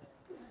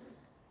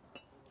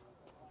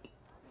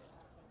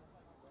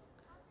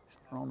 He's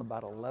thrown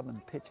about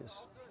 11 pitches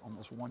on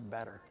this one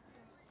batter.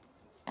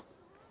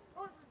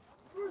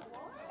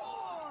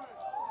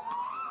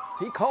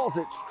 He calls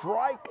it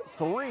strike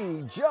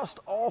 3 just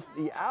off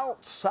the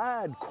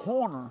outside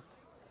corner.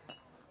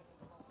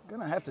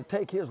 Gonna have to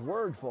take his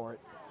word for it.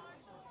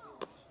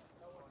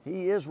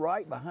 He is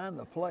right behind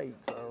the plate,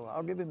 so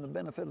I'll give him the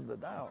benefit of the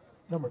doubt.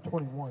 Number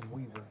 21,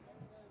 Weaver.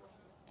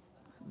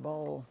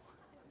 Ball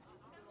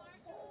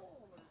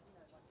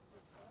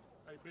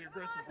Be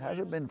aggressive.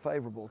 hasn't been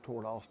favorable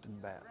toward Austin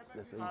Batts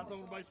this evening. Eyes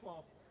on the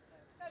baseball.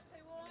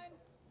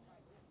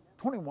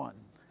 21.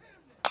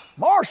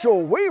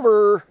 Marshall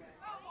Weaver.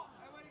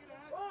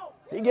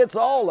 He gets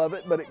all of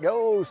it, but it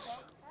goes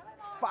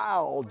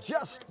foul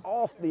just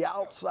off the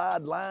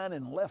outside line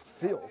in left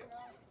field. Let's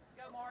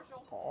go,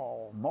 Marshall.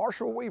 Oh,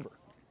 Marshall Weaver,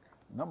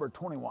 number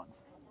 21.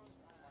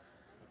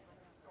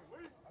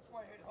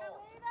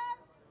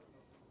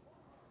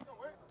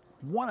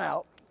 One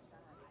out.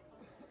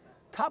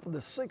 Top of the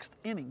 6th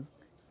inning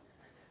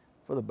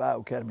for the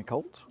Bayou Academy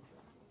Colts.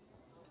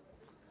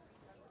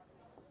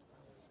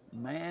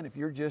 Man, if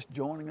you're just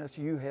joining us,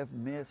 you have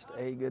missed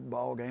a good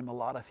ball game. A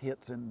lot of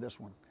hits in this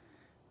one.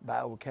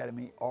 Bayou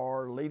Academy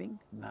are leading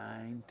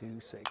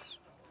 9-6.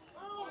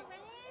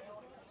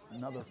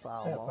 Another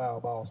foul That ball. foul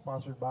ball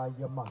sponsored by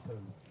Yamato.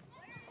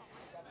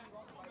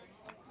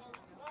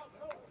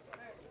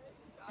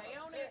 Stay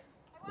on it.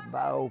 The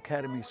Bayou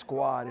Academy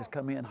squad has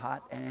come in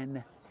hot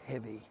and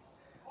heavy,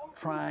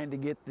 trying to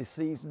get the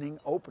seasoning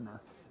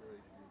opener.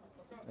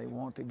 They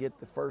want to get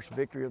the first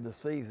victory of the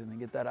season and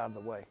get that out of the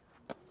way.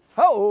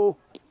 Oh!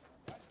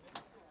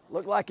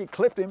 Looked like he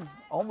clipped him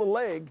on the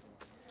leg.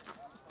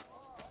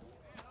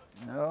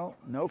 No,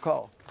 no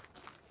call.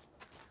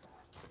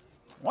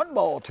 1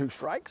 ball, 2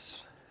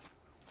 strikes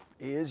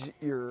is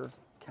your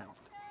count.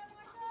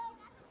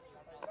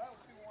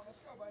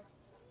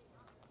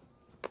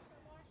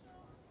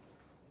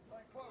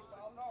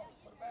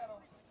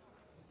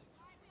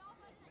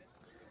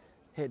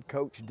 Head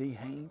coach D.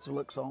 Haynes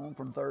looks on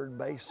from third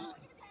base.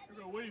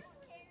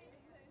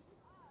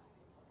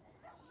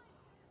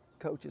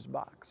 Coach's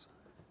box.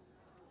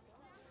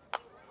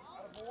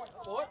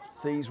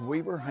 Sees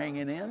Weaver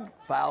hanging in,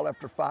 foul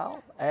after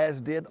foul, as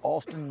did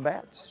Austin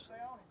Batts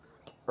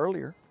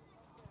earlier.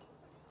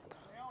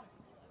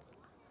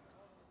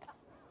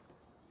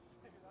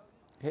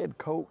 Head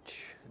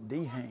coach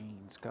D.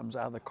 Haynes comes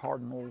out of the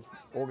Cardinal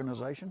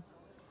organization.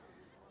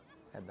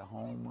 Had the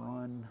home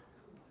run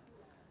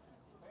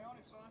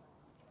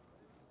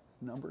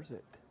numbers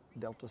at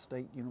Delta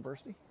State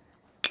University.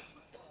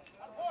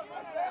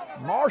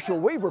 Marshall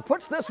Weaver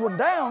puts this one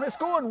down. It's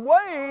going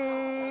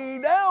way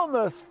down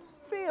the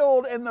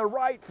field, and the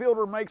right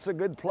fielder makes a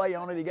good play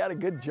on it. He got a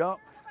good jump,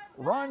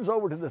 runs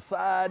over to the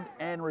side,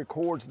 and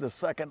records the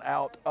second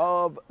out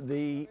of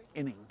the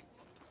inning.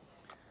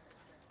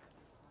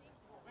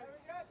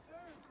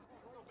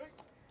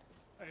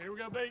 Hey, here we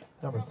go, B.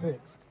 Number 6,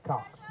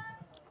 Cox.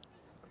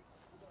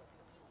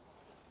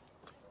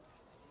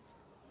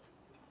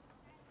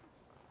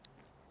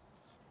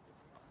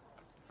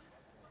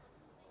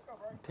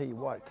 I tell you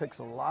what, it takes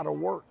a lot of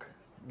work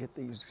to get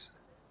these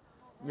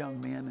young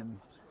men in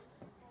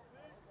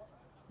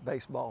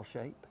baseball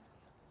shape.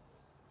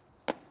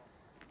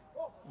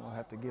 We'll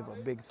have to give a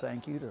big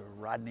thank you to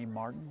Rodney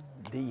Martin,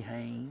 D.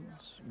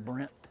 Haynes,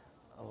 Brent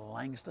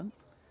Langston,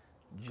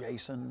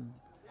 Jason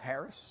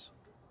Harris,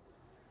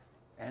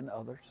 and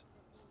others.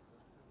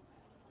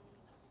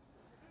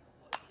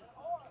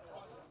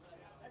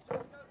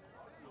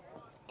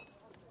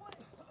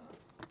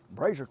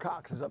 Brazier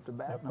Cox is up to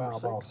bat, number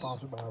 6. Ball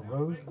sponsored by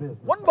Rose Business.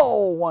 1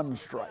 ball, 1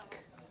 strike.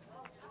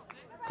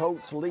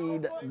 Colts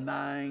lead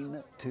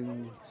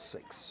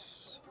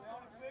 9-6.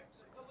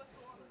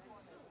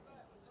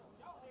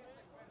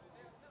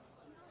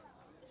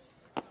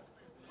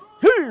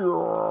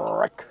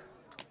 Kirk.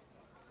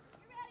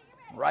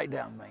 Right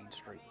down Main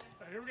Street.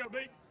 Hey, here we go,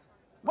 B.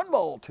 1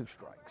 ball, 2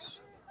 strikes.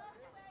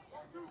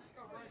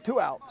 2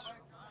 outs.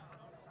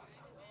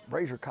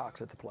 Brazier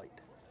Cox at the plate.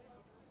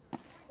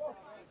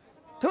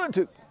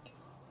 2-2.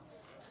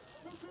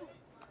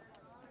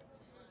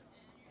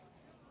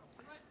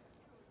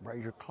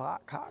 Brazier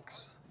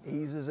Cox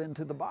eases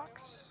into the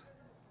box.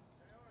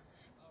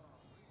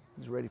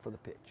 He's ready for the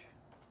pitch.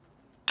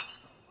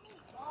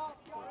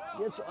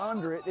 Gets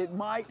under it. It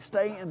might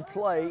stay in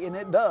play, and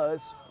it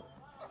does.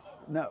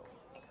 No.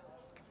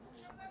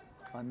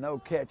 A no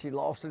catch. He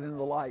lost it in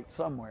the light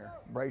somewhere.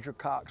 Brazier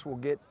Cox will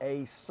get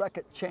a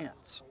second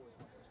chance.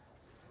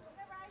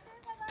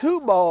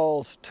 2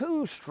 balls,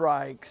 2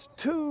 strikes,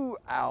 2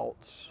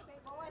 outs.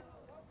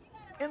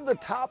 In the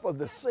top of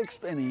the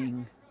 6th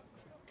inning,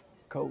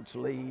 Colts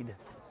lead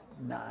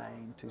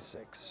 9-6.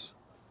 If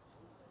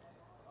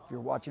you're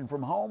watching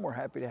from home, we're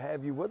happy to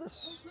have you with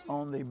us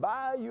on the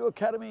Bayou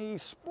Academy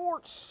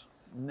Sports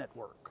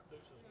Network.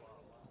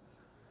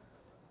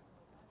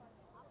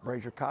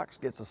 Brazier Cox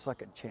gets a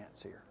second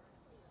chance here.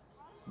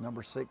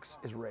 Number 6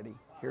 is ready.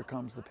 Here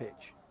comes the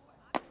pitch.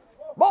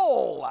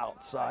 Ball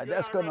outside.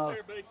 That's going to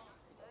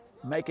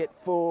make it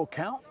full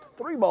count.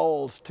 3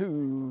 balls,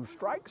 2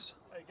 strikes.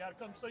 Hey, gotta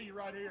come see you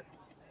right here.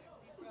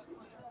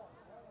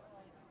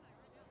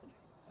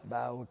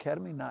 Bayou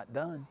Academy not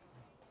done.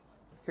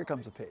 Here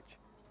comes the pitch.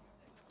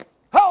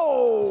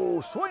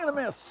 Oh, swing and a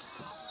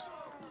miss.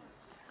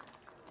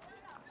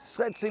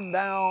 Sets him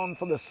down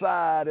for the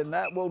side, and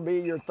that will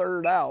be your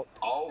 3rd out.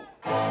 Oh.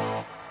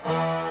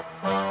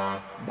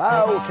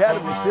 Bayou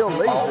Academy still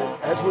leads it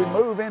as we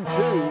move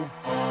into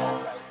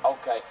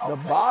the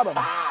bottom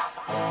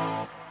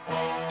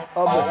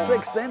of the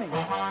 6th inning.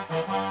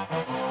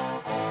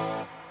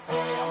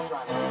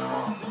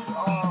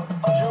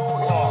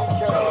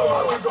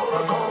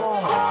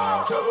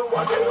 Tell them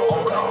what they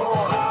don't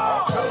know.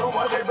 Tell them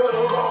what they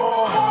better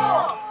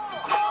run.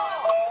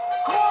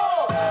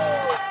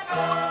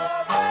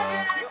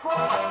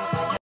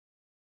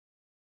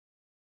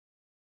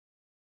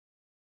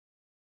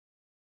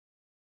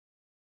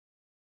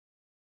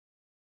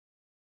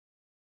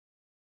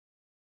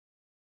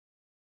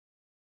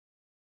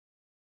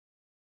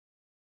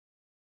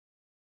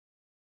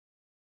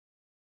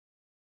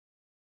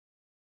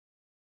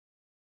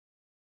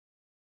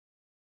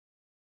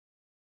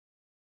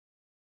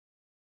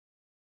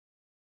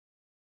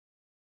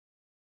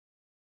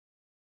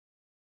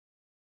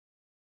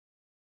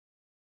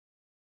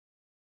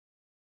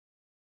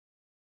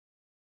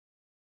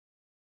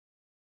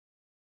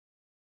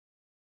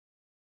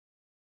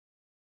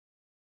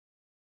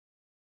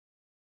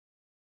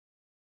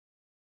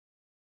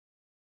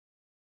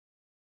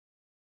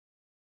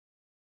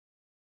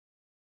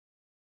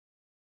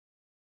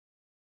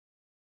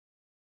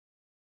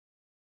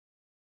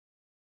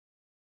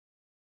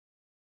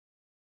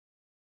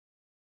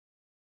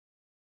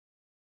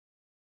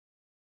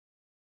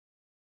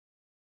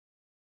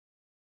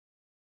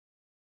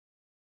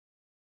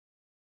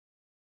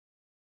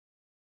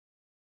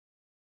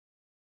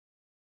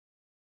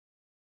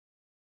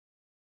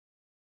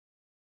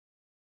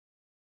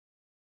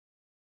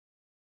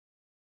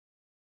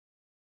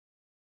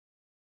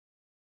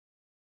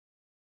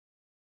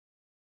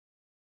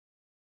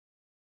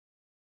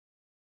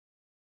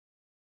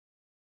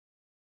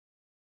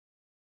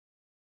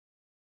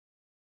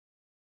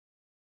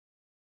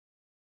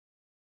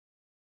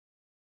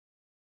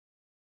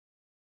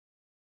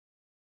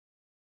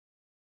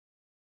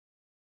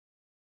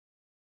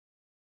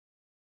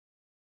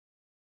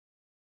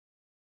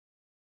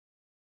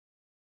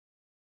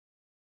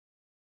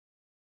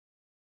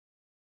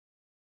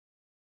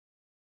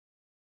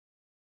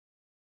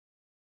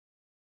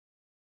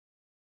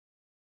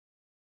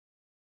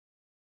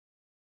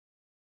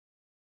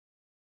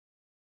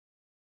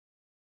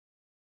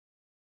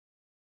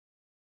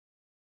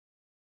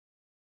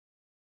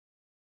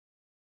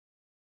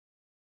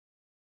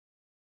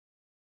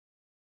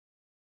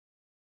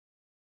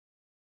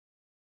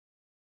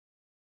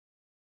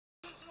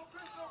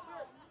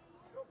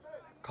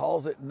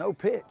 calls it no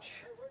pitch.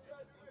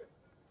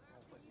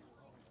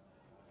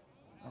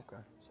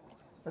 Okay,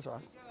 that's all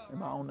right.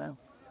 Am I on now?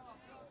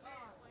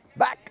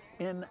 Back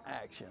in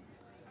action.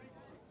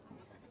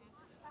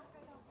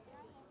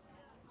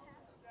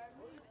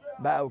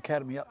 Bayou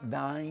Academy up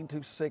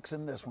 9-6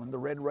 in this one. The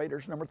Red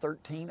Raiders, number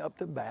 13, up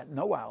to bat.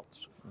 No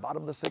outs.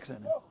 Bottom of the 6th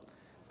inning.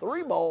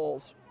 3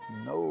 balls,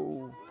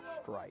 no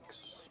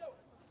strikes.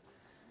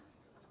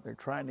 They're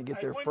trying to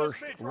get their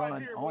first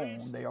run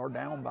on. They are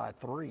down by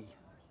 3.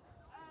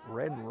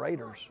 Red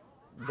Raiders,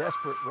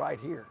 desperate right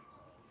here.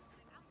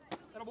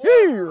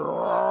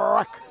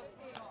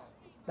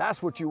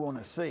 That's what you want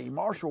to see.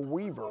 Marshall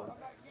Weaver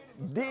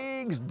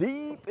digs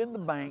deep in the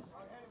bank,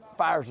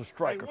 fires a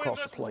strike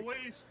across the plate.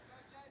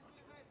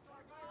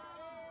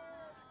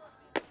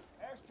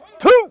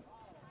 2.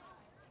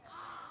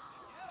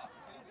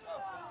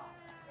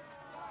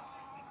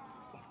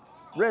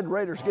 Red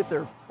Raiders get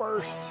their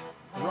first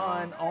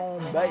run on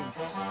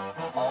base.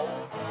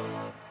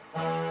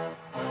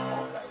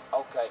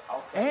 Okay.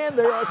 And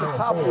they're at the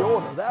top of the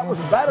order. That was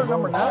batter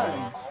number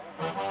 9.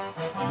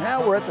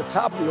 Now we're at the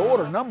top of the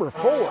order, number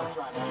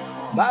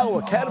 4. Bayou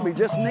Academy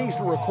just needs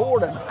to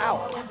record an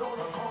out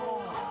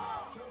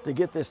to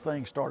get this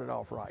thing started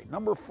off right.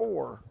 Number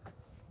 4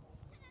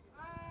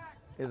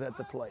 is at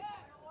the plate.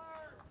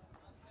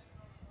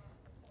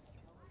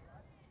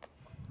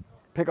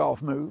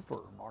 Pickoff move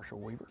for Marshall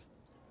Weaver.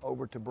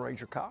 Over to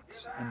Brazier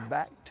Cox and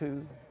back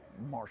to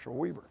Marshall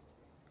Weaver.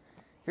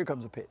 Here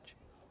comes the pitch.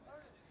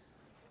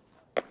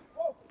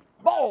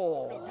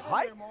 Ball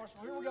height.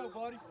 Here we go,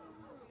 buddy.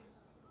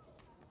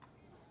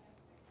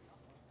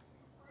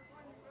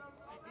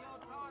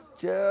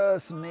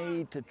 Just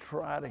need to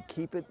try to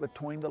keep it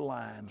between the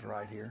lines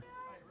right here.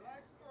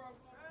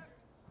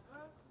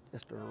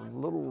 Just a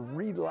little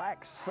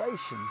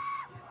relaxation.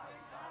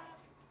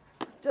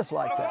 Just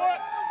like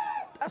that.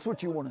 That's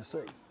what you want to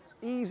see. It's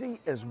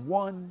easy as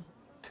 1,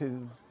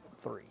 2,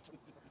 3.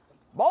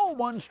 Ball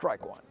 1,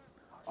 strike 1.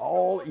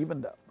 All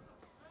evened up.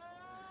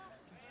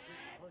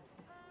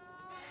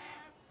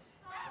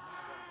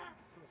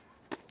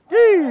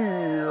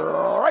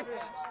 Strike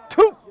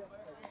 2.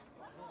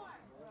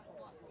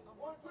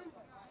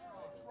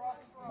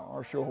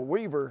 Marshall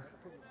Weaver,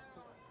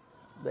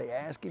 they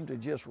ask him to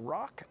just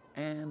rock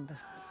and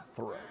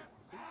throw.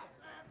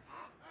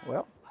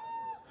 Well,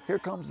 here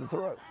comes the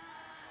throw.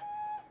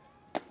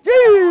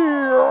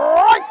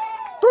 Strike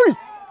 3.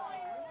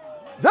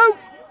 So,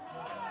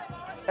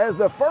 as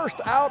the first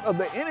out of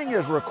the inning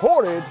is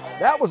recorded,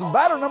 that was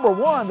batter number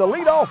 1, the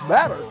leadoff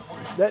batter,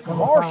 that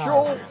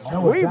Marshall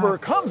Weaver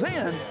comes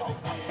in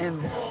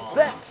and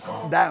sets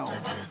down.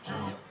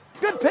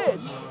 Good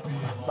pitch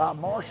by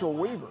Marshall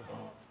Weaver.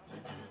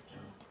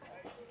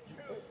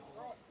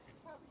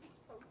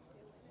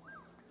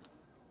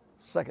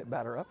 Second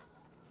batter up.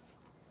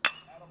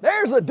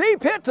 There's a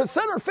deep hit to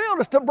center field.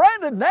 It's to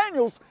Brandon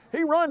Daniels.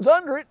 He runs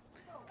under it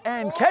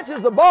and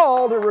catches the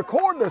ball to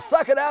record the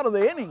second out of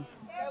the inning.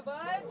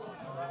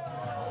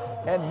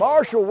 And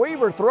Marshall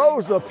Weaver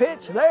throws the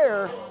pitch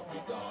there.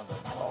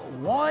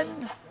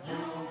 1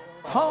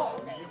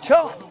 pump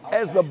chump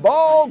as the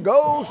ball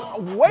goes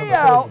way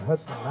out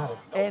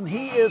and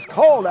he is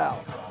called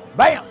out.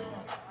 Bam!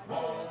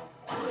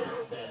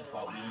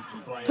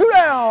 2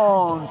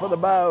 down for the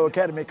Bayou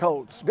Academy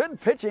Colts.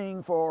 Good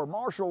pitching for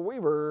Marshall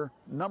Weaver,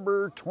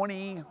 number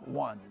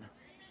 21.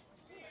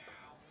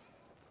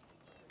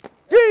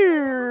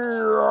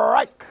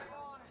 Strike.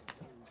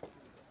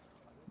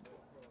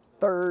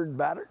 Third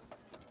batter,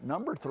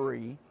 number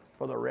 3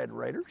 for the Red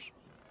Raiders.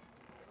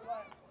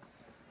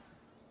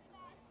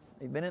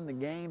 They've been in the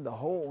game the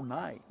whole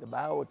night. The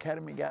Bayou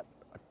Academy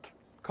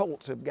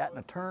Colts have gotten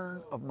a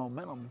turn of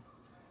momentum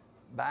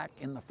back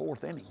in the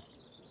 4th inning.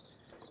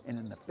 And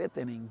in the 5th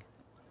inning,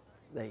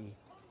 they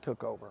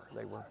took over.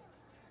 They were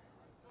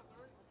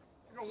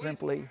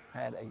simply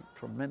had a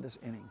tremendous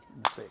inning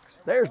in the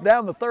 6th. There's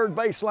down the third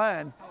base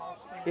line.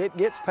 It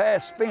gets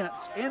past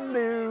Spence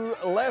into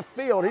left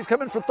field. He's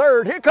coming for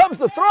third. Here comes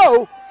the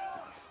throw.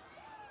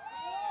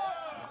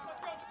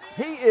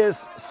 He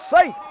is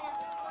safe.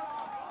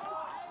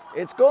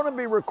 It's going to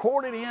be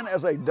recorded in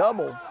as a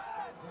double.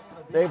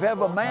 They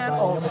have a man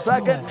on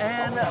second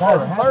and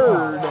a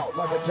third.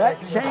 That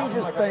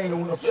changes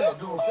things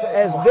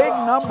as big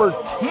number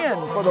 10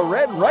 for the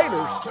Red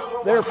Raiders.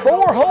 Their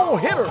 4-hole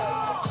hitter.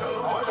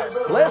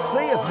 Let's see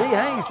if D.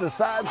 Haynes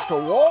decides to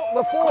walk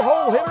the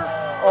 4-hole hitter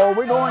or are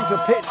we going to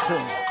pitch to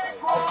him.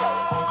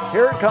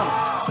 Here it comes.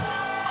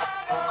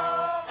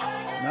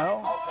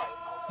 No.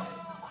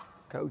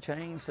 Coach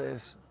Haynes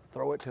says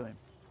throw it to him.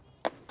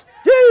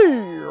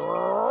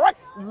 Strike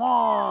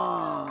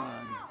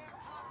 1.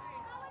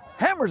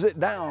 Hammers it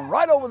down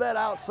right over that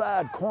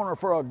outside corner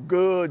for a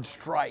good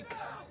strike.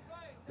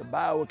 The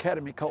Bayou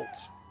Academy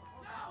Colts.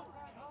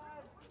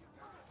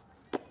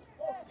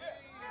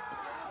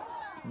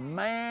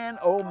 Man,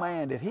 oh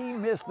man, did he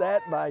miss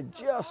that by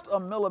just a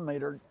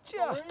millimeter,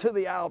 just to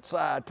the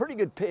outside. Pretty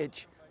good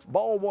pitch.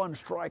 Ball 1,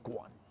 strike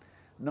 1.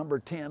 Number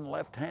 10,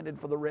 left-handed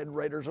for the Red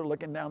Raiders, are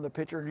looking down the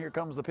pitcher, and here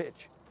comes the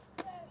pitch.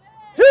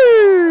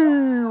 Gee!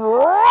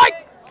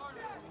 Right.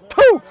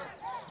 2.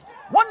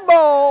 1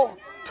 ball,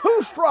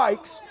 2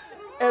 strikes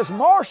as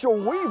Marshall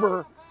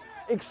Weaver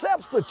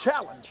accepts the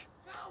challenge.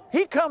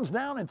 He comes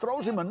down and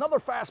throws him another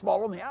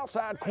fastball on the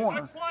outside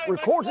corner,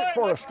 records it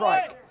for a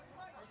strike.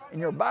 And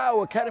your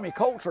Bayou Academy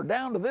Colts are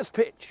down to this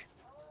pitch.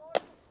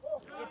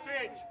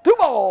 2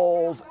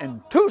 balls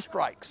and 2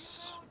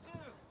 strikes.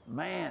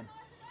 Man,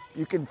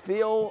 you can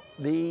feel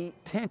the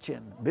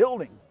tension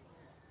building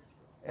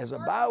as a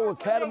Bayou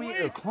Academy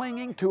are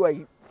clinging to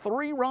a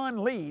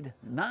 3-run lead,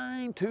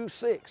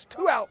 9-6.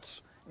 2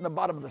 outs in the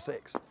bottom of the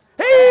 6th.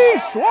 He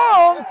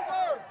swung.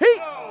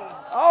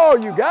 Oh,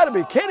 you got to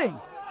be kidding.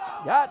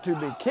 Got to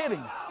be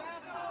kidding.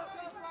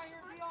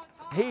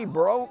 He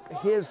broke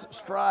his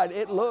stride.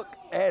 It looked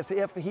as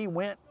if he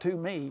went to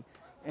me,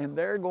 and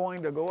they're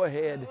going to go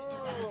ahead.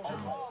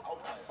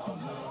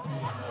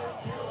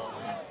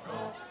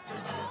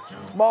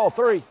 It's ball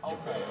 3.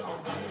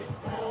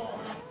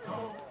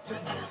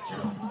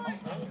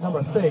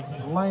 Number 6,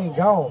 Lane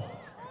Golf.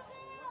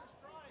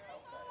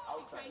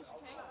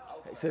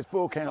 It says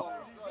full count.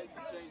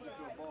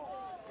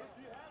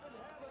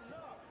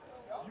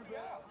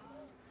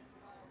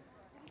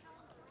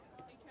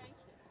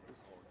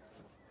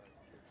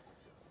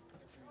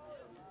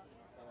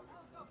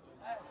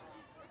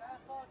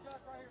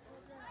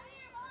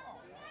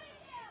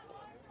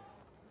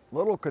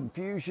 Little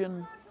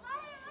confusion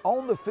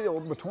on the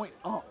field between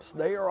umps.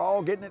 They are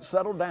all getting it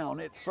settled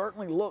down. It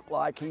certainly looked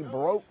like he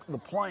broke the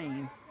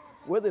plane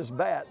with his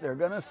bat. They're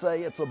going to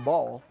say it's a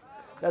ball.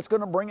 That's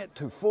going to bring it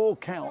to full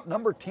count.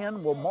 Number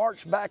 10 will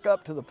march back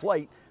up to the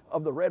plate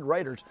of the Red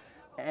Raiders.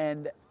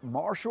 And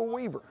Marshall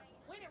Weaver,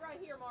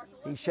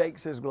 he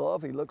shakes his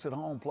glove. He looks at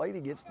home plate.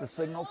 He gets the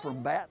signal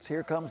from bats.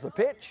 Here comes the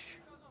pitch.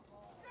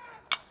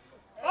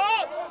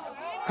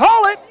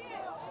 Call it.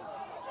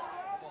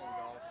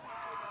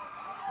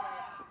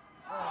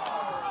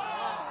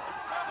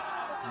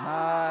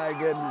 My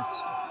goodness.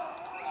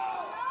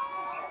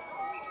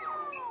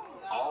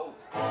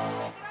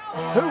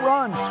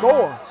 2-run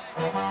score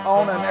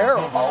on an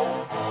error.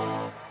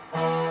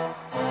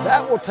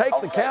 That will take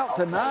the count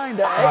to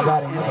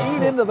 9-8 and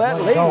eat into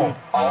that lead.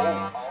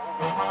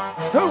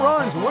 2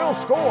 runs will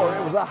score.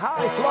 It was a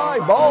high fly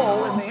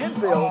ball in the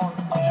infield.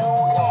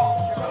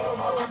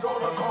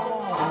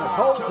 And the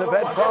Colts have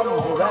had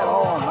problems with that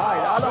all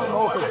night. I don't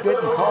know if it's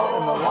getting caught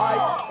in the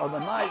light or the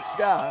night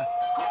sky.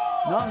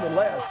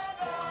 Nonetheless,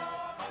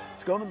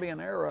 it's going to be an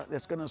error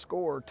that's going to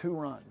score 2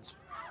 runs.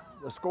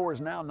 The score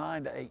is now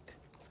 9-8.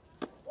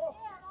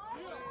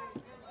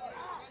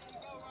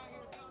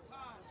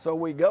 So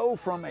we go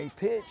from a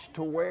pitch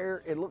to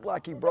where it looked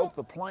like he broke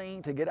the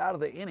plane to get out of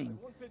the inning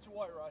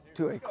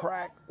to a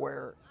crack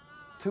where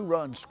 2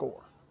 runs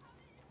score.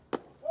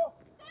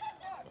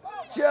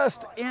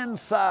 Just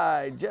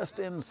inside, just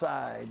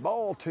inside.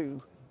 Ball 2.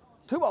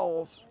 2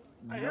 balls,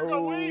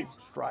 no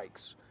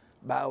strikes.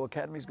 Bayou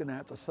Academy's going to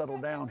have to settle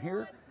down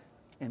here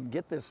and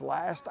get this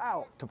last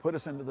out to put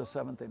us into the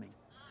 7th inning.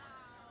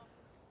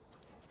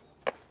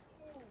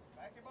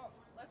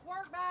 Let's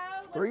work,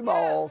 Bayou. 3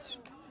 balls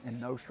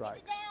and no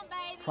strikes.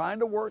 Trying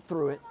to work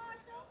through it.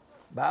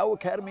 Bayou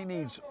Academy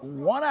needs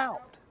 1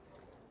 out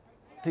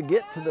to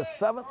get to the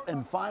 7th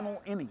and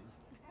final inning.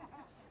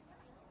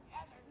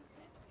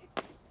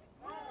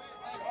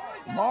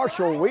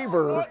 Marshall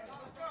Weaver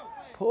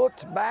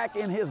puts back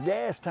in his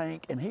gas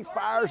tank and he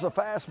fires a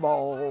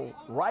fastball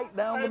right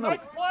down the middle.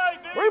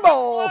 3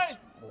 balls,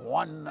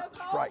 1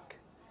 strike.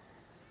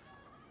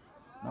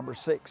 Number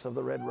 6 of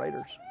the Red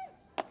Raiders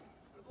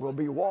will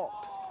be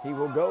walked. He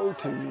will go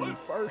to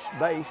first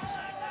base.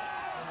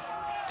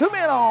 2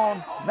 men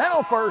on, man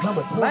on first,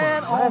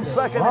 man on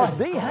second as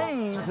D.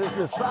 Haynes has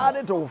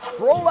decided to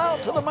stroll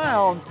out to the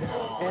mound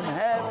and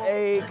have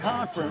a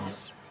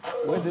conference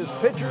with his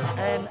pitcher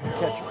and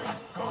catcher.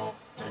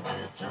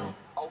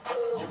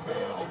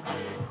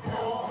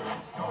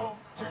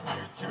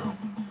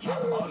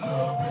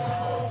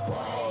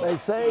 They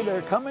say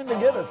they're coming to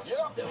get us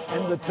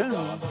in the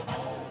tune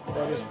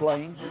that is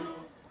playing.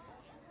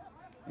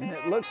 And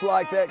it looks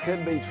like that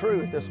could be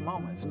true at this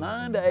moment. It's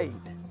 9-8.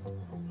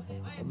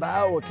 The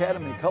Bayou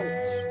Academy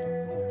Colts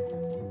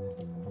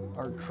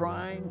are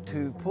trying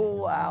to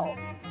pull out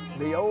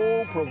the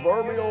old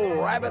proverbial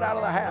rabbit out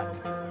of the hat.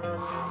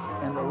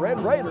 And the Red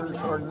Raiders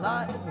are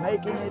not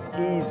making it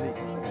easy.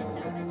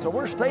 So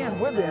we're staying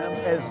with them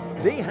as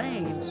D.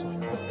 Haynes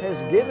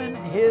has given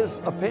his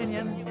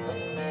opinion,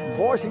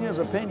 voicing his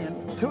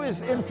opinion to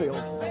his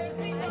infield.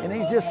 And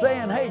he's just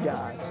saying, hey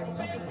guys,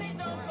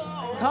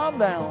 calm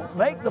down,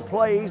 make the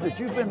plays that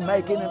you've been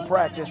making in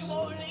practice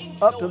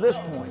up to this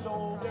point,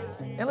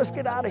 and let's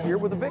get out of here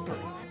with a victory.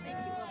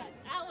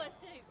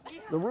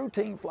 The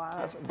routine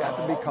flies have got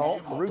to be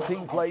caught. The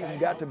routine plays have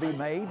got to be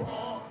made.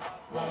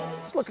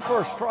 Just looking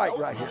for a strike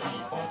right here.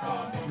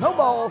 No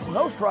balls,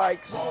 no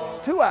strikes,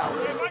 2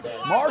 outs.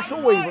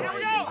 Marshall Weaver.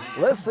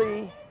 Let's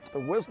see if the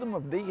wisdom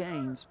of D.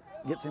 Haynes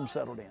gets him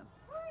settled in.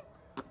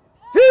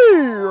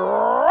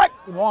 Right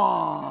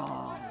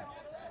one.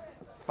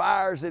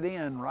 Fires it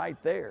in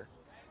right there.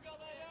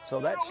 So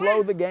that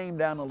slowed the game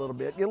down a little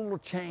bit, get a little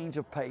change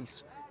of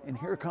pace. And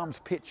here comes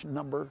pitch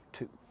number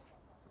 2.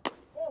 A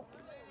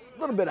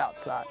little bit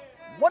outside.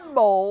 1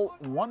 ball,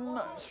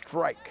 1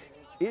 strike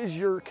is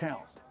your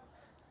count.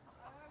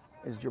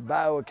 As your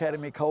Bayou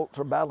Academy Colts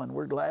are battling,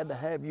 we're glad to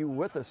have you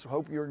with us.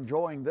 Hope you're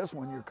enjoying this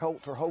one. Your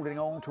Colts are holding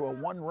on to a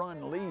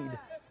 1-run lead.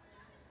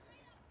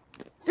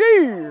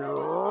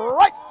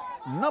 Right,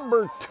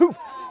 number 2.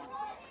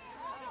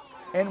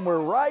 And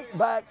we're right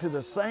back to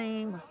the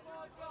same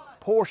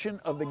portion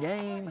of the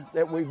game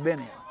that we've been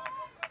in.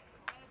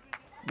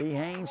 B.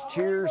 Haynes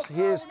cheers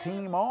his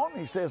team on.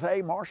 He says,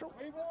 hey, Marshall,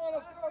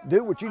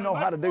 do what you know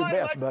how to do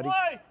best, buddy.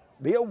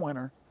 Be a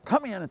winner.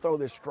 Come in and throw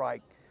this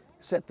strike.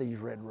 Set these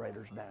Red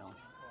Raiders down.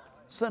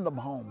 Send them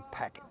home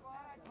packing.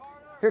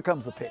 Here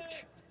comes the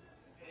pitch.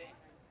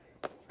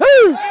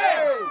 Hey!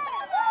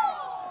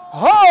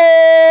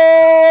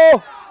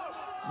 Oh,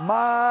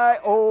 my,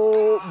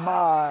 oh,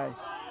 my.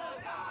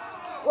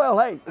 Well,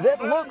 hey,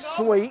 that looks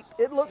sweet.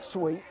 It looks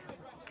sweet.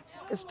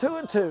 It's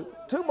 2-2.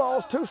 2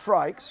 balls, 2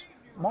 strikes.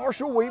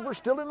 Marshall Weaver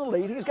still in the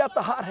lead. He's got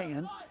the hot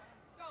hand.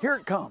 Here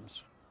it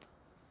comes.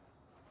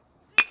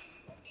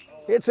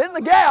 It's in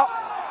the gap.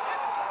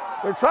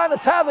 They're trying to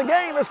tie the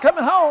game. It's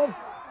coming home.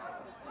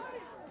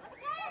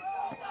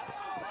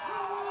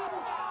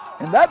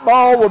 And that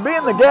ball will be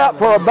in the gap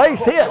for a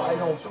base hit.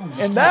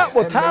 And that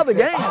will tie the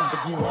game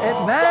at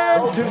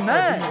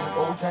 9-9.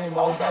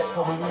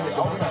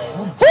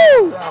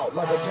 Woo!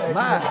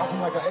 My.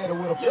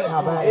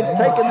 It's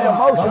taking the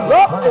emotions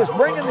up. It's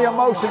bringing the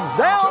emotions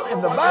down.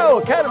 And the Bayou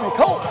Academy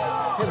Colts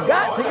have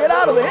got to get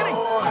out of the inning.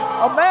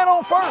 A man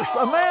on first,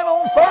 a man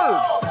on third.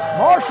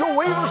 Marshall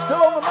Weaver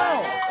still on the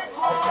mound.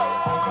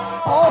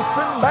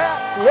 Austin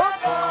Batts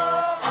looks.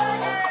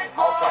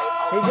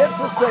 He gets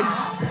the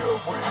signal.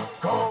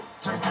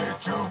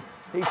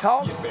 He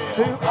talks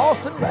to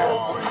Austin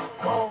Batts.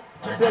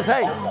 He says,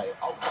 hey,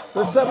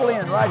 let's settle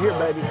in right here,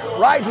 baby.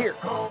 Right here.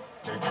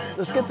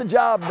 Let's get the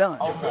job done.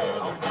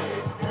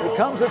 It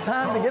comes a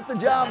time to get the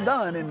job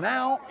done, and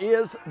now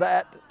is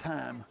that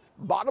time.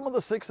 Bottom of the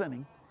 6th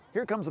inning.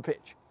 Here comes the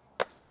pitch.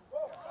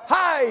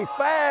 High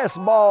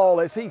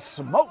fastball as he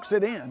smokes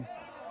it in.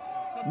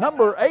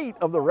 Number 8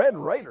 of the Red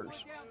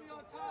Raiders.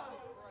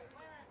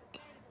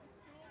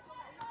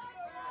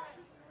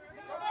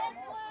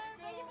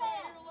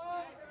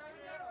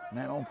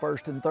 Man on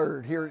first and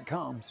third. Here it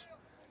comes.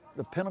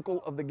 The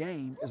pinnacle of the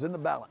game is in the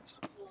balance.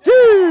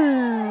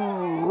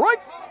 Right.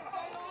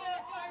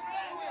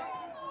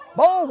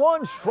 Ball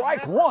 1,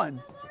 strike 1.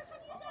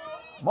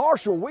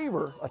 Marshall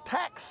Weaver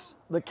attacks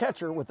the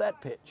catcher with that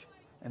pitch.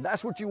 And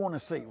that's what you want to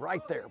see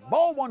right there.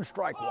 Ball 1,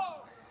 strike 1.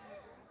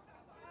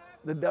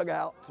 The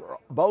dugouts are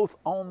both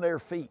on their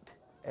feet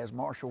as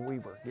Marshall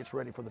Weaver gets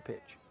ready for the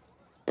pitch.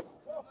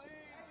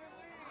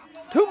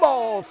 2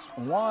 balls,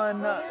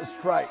 1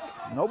 strike.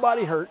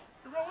 Nobody hurt.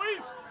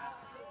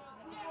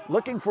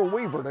 Looking for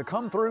Weaver to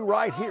come through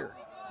right here.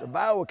 The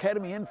Bayou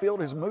Academy infield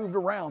has moved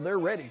around. They're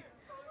ready.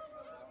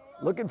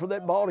 Looking for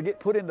that ball to get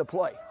put into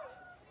play.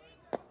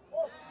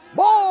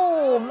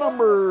 Ball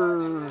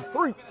number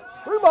 3.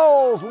 3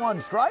 balls,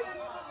 1 strike.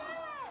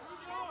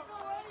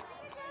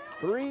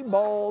 3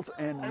 balls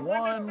and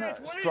 1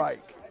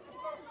 strike.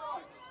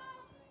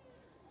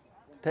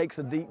 Takes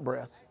a deep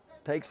breath.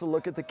 Takes a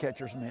look at the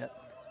catcher's mitt.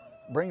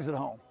 Brings it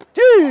home.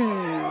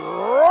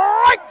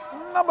 Right,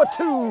 number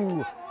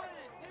 2.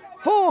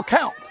 Full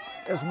count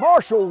as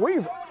Marshall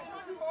Weaver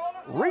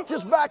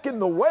reaches back in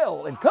the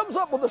well and comes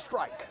up with a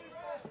strike.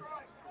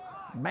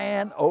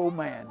 Man, oh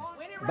man.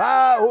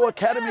 Bayou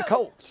Academy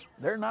Colts.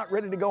 They're not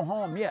ready to go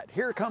home yet.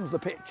 Here comes the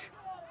pitch.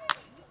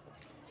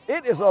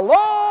 It is a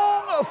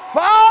long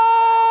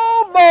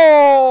foul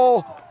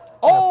ball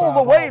all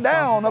the way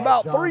down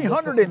about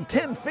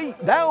 310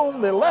 feet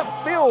down the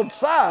left field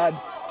side.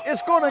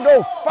 It's going to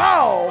go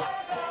foul.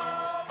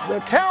 The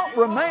count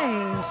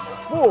remains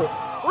full.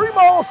 3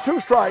 balls, 2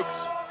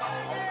 strikes.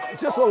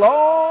 It's just a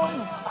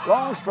long,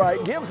 long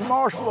strike. Gives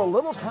Marshall a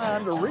little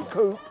time to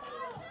recoup,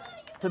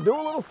 to do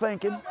a little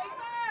thinking,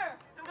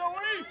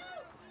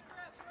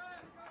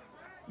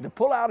 to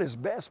pull out his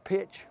best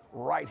pitch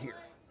right here.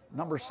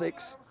 Number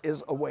 6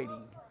 is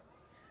awaiting.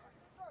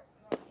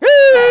 He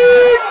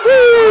is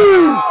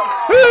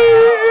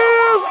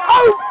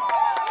out!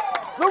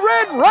 The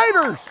Red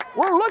Raiders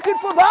were looking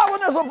for that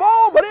one as a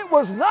ball, but it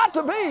was not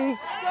to be.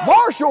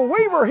 Marshall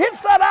Weaver hits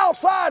that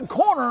outside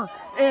corner,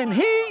 and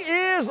he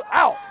is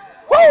out.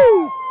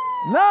 Woo!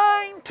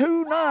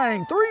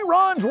 9-9. 3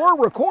 runs were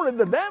recorded.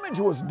 The damage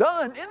was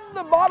done in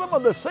the bottom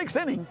of the 6th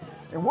inning,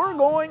 and we're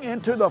going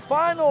into the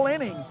final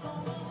inning.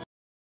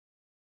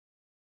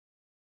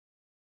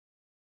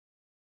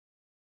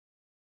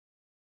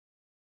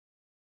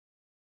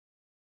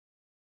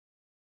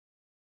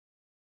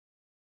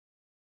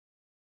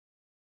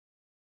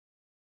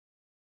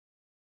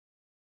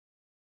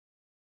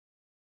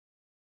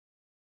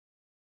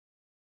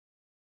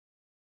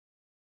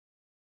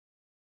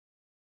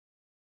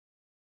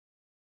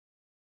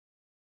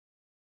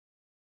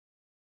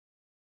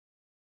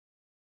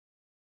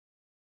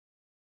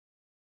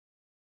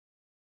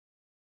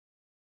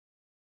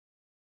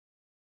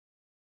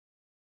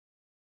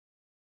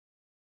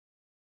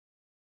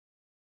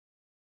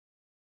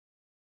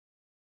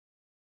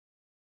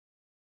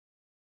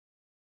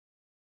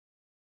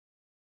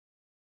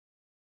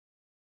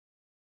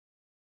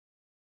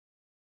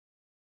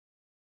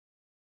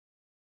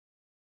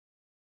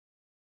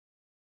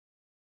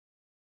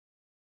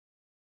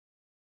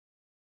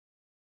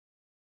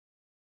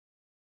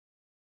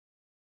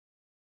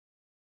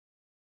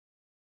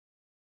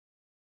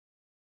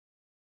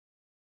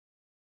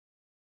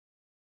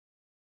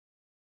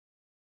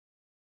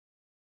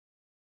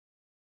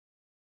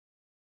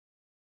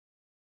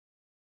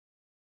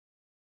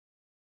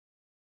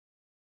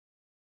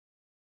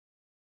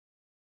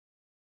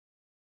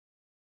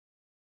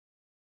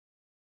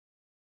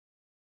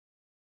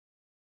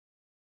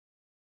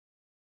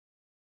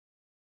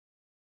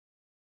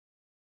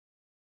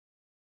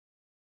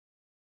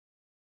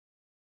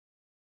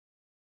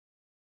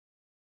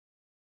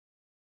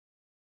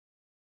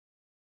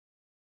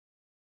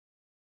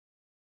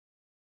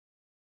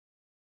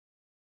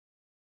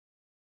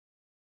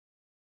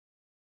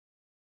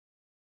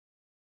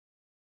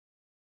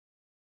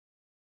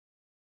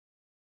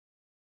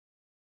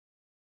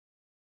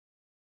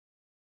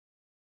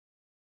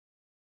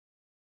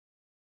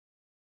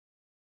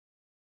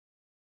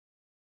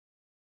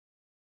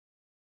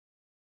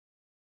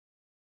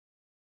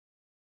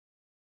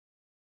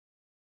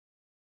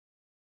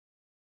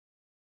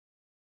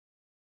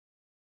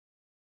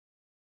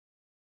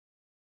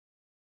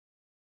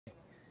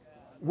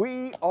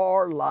 We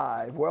are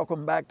live.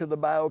 Welcome back to the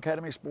Bayou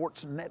Academy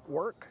Sports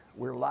Network.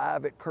 We're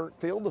live at Kirk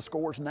Field. The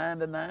score's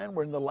 9-9.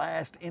 We're in the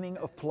last inning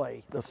of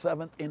play, the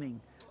 7th inning,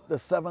 the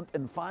 7th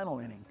and final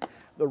inning.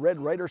 The Red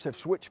Raiders have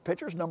switched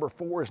pitchers. Number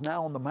 4 is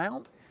now on the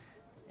mound,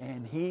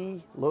 and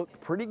he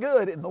looked pretty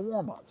good in the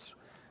warm-ups.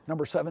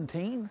 Number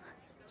 17,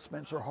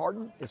 Spencer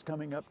Harden, is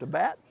coming up to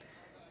bat.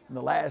 In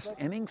the last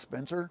inning,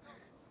 Spencer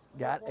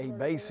got a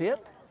base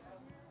hit,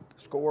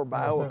 score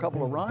Bayou a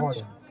couple of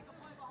runs.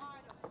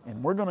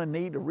 And we're going to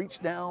need to reach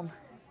down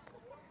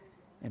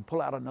and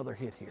pull out another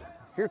hit here.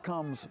 Here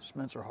comes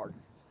Spencer Harden.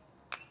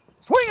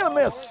 Swing and a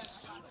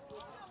miss.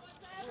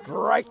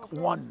 Strike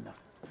one.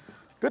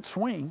 Good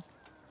swing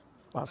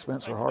by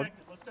Spencer Harden.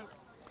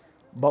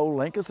 Bo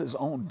Linkus is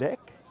on deck.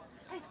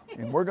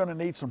 And we're going to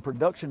need some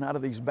production out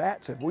of these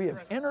bats if we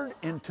have entered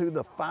into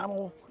the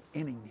final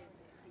inning,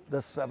 the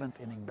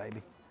 7th inning,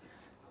 baby.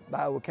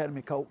 Bayou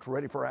Academy Colts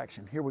ready for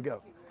action. Here we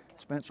go.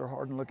 Spencer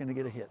Harden looking to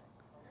get a hit.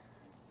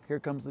 Here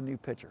comes the new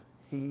pitcher.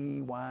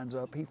 He winds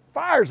up, he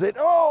fires it.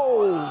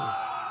 Oh!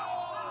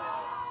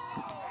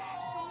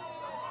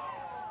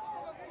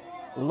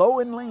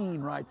 Low and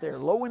lean right there,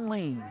 low and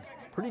lean.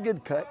 Pretty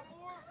good cut.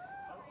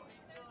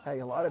 Hey,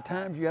 a lot of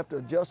times you have to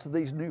adjust to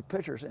these new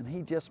pitchers, and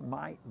he just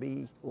might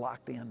be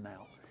locked in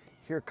now.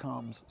 Here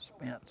comes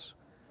Spence.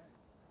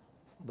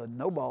 The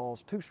no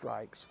balls, 2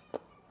 strikes.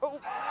 Oh,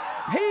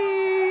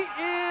 he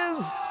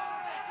is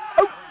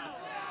out.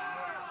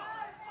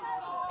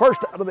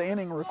 First out of the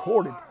inning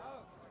recorded.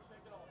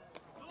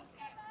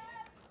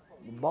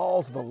 The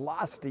ball's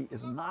velocity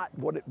is not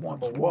what it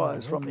once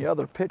was from the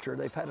other pitcher.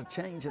 They've had a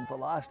change in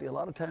velocity. A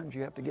lot of times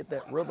you have to get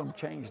that rhythm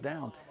changed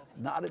down.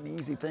 Not an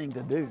easy thing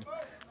to do.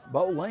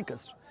 Bo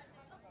Linkus,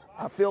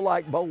 I feel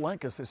like Bo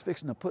Linkus is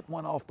fixing to put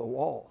one off the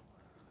wall.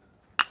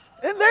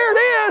 And there it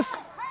is!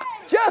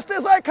 Just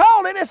as I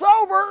called it, it's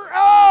over.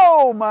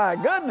 Oh my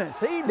goodness,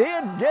 he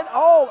did get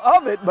all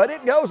of it, but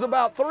it goes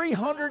about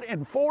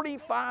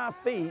 345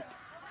 feet,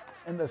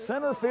 and the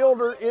center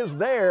fielder is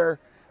there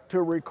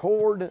to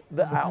record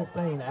the out.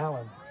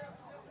 Allen.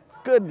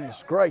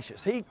 Goodness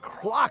gracious, he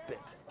clocked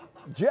it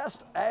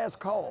just as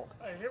called.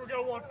 Hey, here we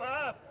go,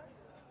 1-5.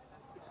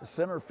 The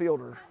center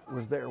fielder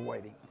was there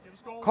waiting.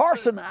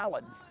 Carson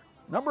Allen,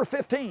 number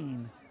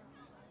 15,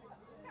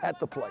 at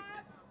the plate.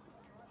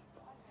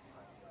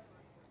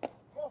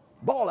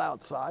 Ball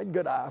outside,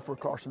 good eye for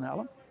Carson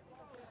Allen.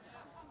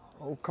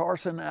 Oh,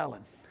 Carson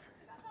Allen,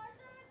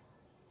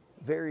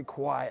 very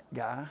quiet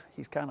guy.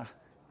 He's kind of,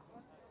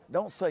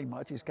 don't say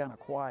much, he's kind of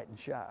quiet and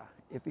shy.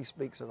 If he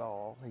speaks at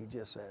all, he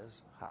just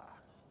says hi.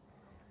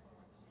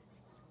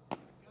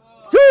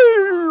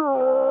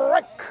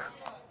 Strike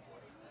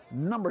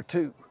number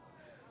 2.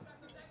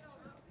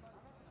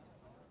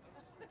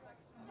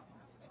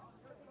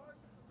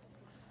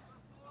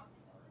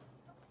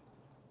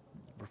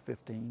 Number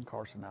 15,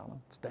 Carson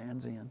Allen,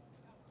 stands in.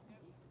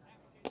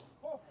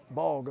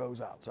 Ball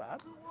goes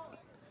outside.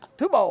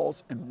 2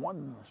 balls and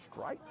 1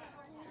 strike.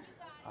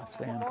 I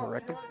stand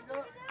corrected.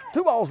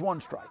 2 balls, 1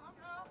 strike.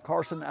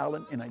 Carson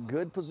Allen in a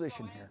good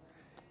position here.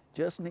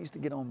 Just needs to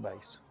get on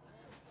base.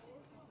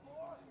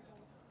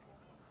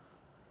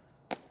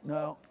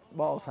 No,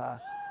 ball's high.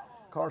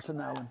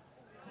 Carson Allen,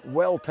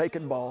 well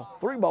taken ball.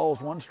 3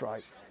 balls, 1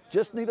 strike.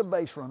 Just need a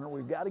base runner.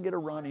 We've got to get a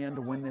run in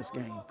to win this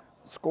game.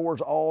 Scores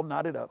all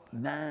knotted up,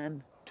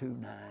 9-9.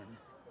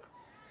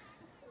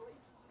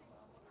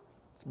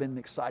 It's been an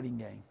exciting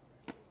game.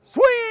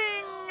 Swing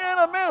and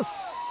a miss.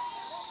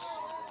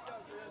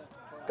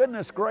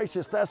 Goodness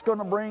gracious, that's going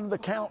to bring the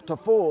count to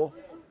full.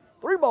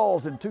 3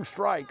 balls and 2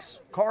 strikes.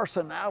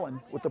 Carson Allen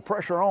with the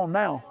pressure on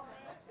now.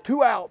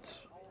 2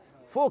 outs,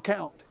 full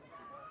count.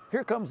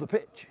 Here comes the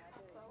pitch.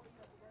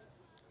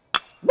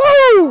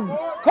 Boom!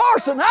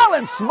 Carson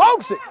Allen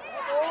smokes it.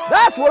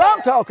 That's what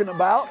I'm talking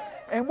about.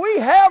 And we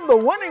have the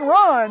winning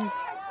run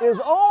is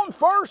on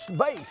first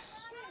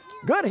base.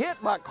 Good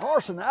hit by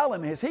Carson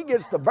Allen as he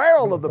gets the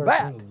barrel of the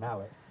bat.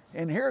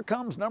 And here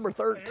comes number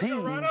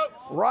 13,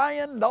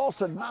 Ryan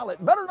Dawson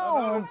Mallett, better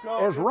known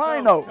as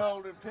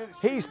Rhino.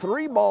 He's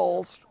 3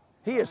 balls.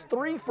 He is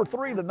 3 for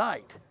 3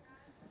 tonight.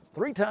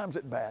 3 times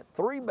at bat,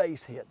 3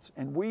 base hits,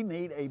 and we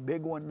need a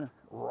big one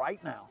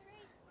right now.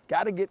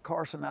 Got to get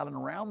Carson Allen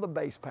around the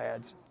base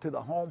pads to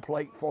the home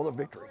plate for the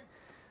victory.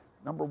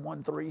 Number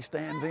 1-3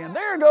 stands in.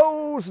 There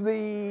goes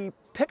the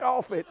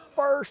pickoff at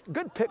first.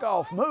 Good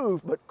pickoff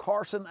move, but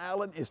Carson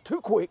Allen is too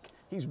quick.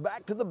 He's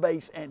back to the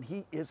base, and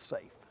he is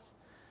safe.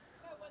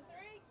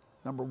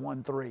 Number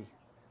 1-3,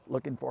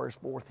 looking for his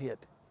 4th hit.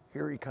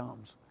 Here he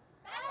comes.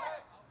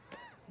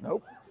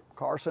 Nope,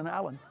 Carson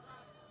Allen.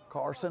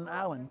 Carson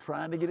Allen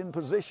trying to get in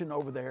position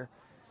over there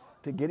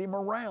to get him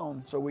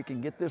around so we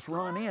can get this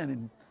run in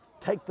and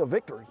take the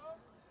victory.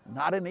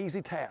 Not an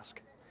easy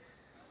task.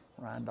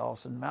 Ryan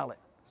Dawson Mallett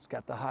has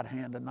got the hot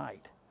hand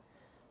tonight.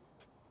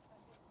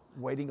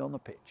 Waiting on the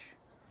pitch.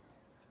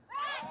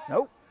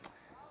 Nope.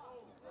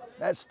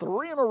 That's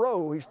 3 in a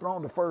row he's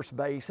thrown to first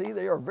base. See,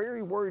 they are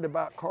very worried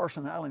about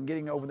Carson Allen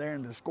getting over there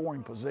into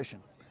scoring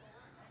position.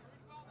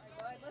 All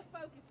right, let's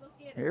focus. Let's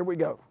get it. Here we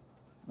go.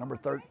 Number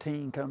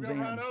 13 comes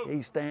in.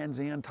 He stands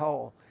in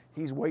tall.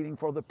 He's waiting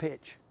for the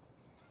pitch.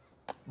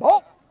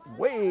 Ball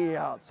way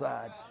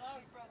outside.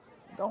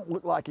 Don't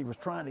look like he was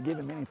trying to give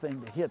him anything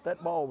to hit.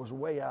 That ball was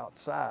way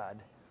outside.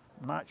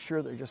 I'm not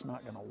sure they're just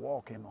not going to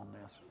walk him on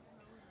this.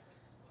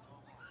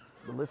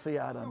 But let's see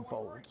how it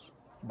unfolds.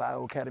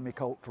 Bayou Academy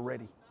Colts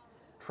ready,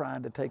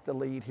 trying to take the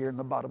lead here in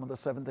the bottom of the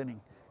 7th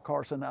inning.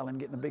 Carson Allen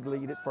getting a big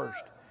lead at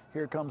first.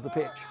 Here comes the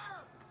pitch.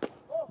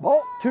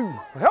 Ball 2.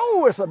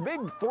 Oh, it's a big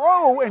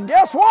throw, and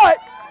guess what?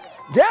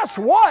 Guess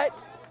what?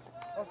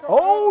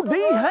 Old D.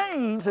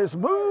 Haynes has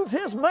moved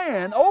his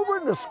man over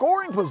into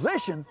scoring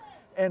position,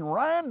 and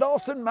Ryan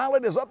Dawson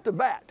Mallett is up to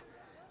bat.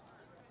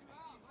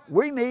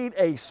 We need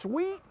a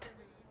sweet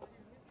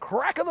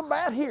crack of the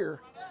bat here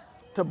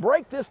to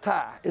break this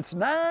tie. It's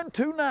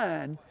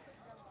 9-9.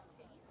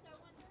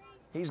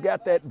 He's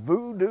got that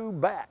voodoo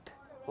bat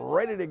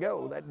ready to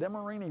go, that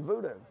Demarine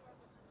voodoo.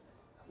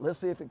 Let's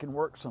see if it can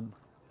work some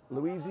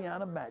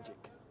Louisiana magic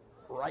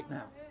right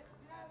now.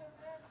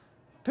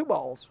 2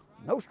 balls,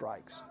 no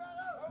strikes.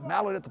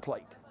 Mallett at the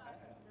plate.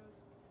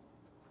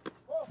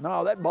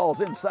 No, that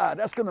ball's inside.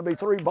 That's going to be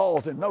 3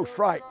 balls and no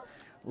strike.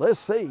 Let's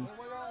see.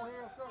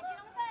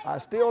 I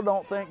still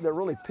don't think they're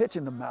really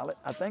pitching to Mallett.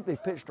 I think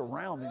they've pitched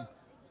around him.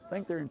 I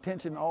think their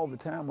intention all the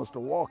time was to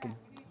walk him.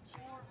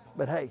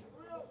 But hey,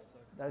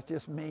 that's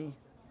just me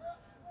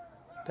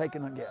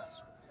taking a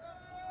guess.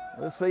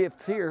 Let's see if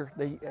it's here.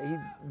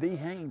 D.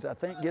 Haynes, I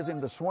think, gives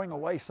him the swing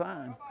away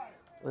sign.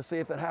 Let's see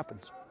if it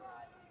happens.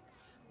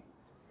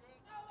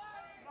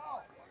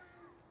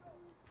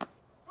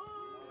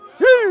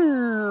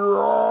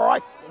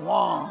 Strike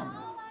 1.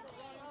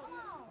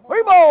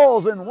 3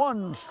 balls and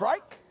 1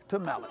 strike to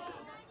Mallett.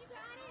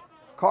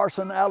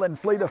 Carson Allen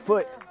fleet of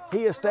foot.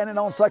 He is standing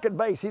on second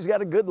base. He's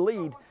got a good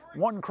lead.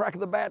 1 crack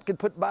of the bat could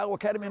put Bayou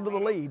Academy into the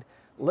lead.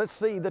 Let's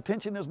see, the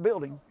tension is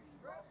building.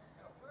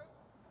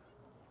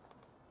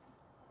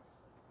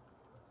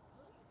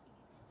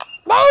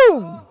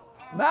 Boom!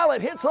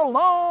 Mallett hits a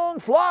long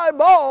fly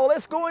ball.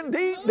 It's going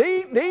deep,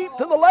 deep, deep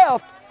to the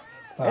left.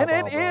 And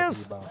it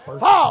is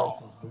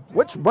foul,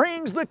 which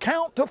brings the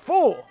count to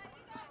full.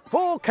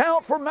 Full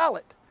count for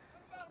Mallett.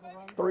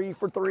 3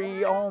 for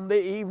 3 on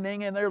the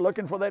evening, and they're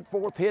looking for that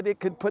 4th hit. It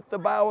could put the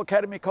Bayou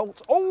Academy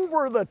Colts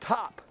over the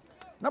top.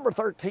 Number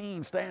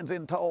 13 stands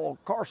in tall.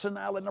 Carson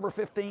Allen, number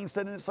 15,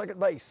 standing at second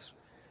base.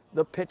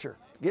 The pitcher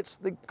gets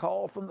the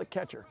call from the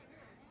catcher.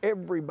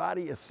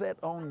 Everybody is set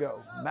on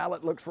go.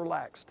 Mallett looks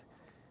relaxed,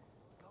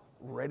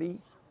 ready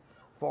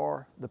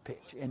for the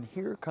pitch. And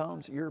here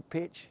comes your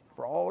pitch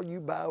for all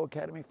you Bayou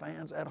Academy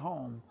fans at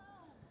home.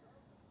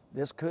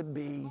 This could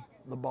be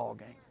the ball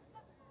game.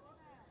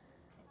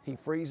 He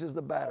freezes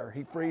the batter.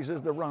 He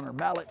freezes the runner.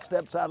 Mallett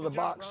steps out of the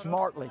box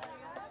smartly.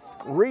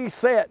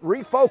 Reset,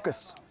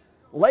 refocus,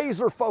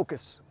 laser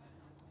focus.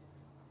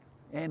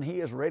 And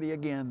he is ready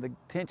again. The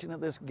tension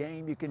of this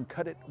game, you can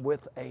cut it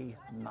with a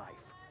knife.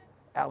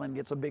 Allen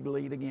gets a big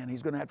lead again.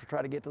 He's going to have to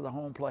try to get to the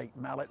home plate.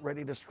 Mallett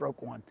ready to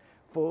stroke one.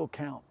 Full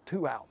count,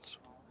 2 outs.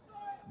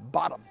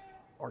 Bottom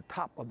or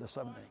top of the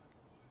 7th inning.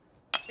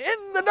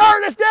 In the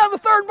dirt, it's down the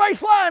third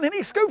base line, and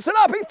he scoops it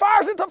up. He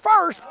fires it to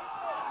first,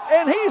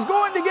 and he's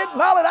going to get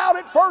Mallett out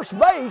at first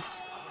base.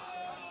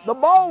 The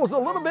ball was a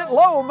little bit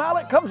low.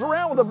 Mallett comes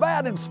around with a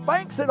bat and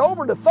spanks it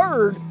over to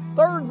third.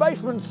 Third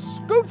baseman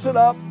scoops it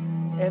up,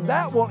 and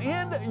that will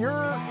end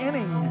your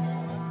inning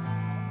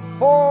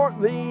for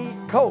the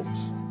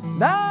Colts.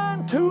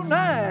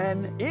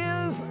 9-9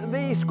 is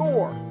the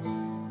score.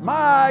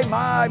 My.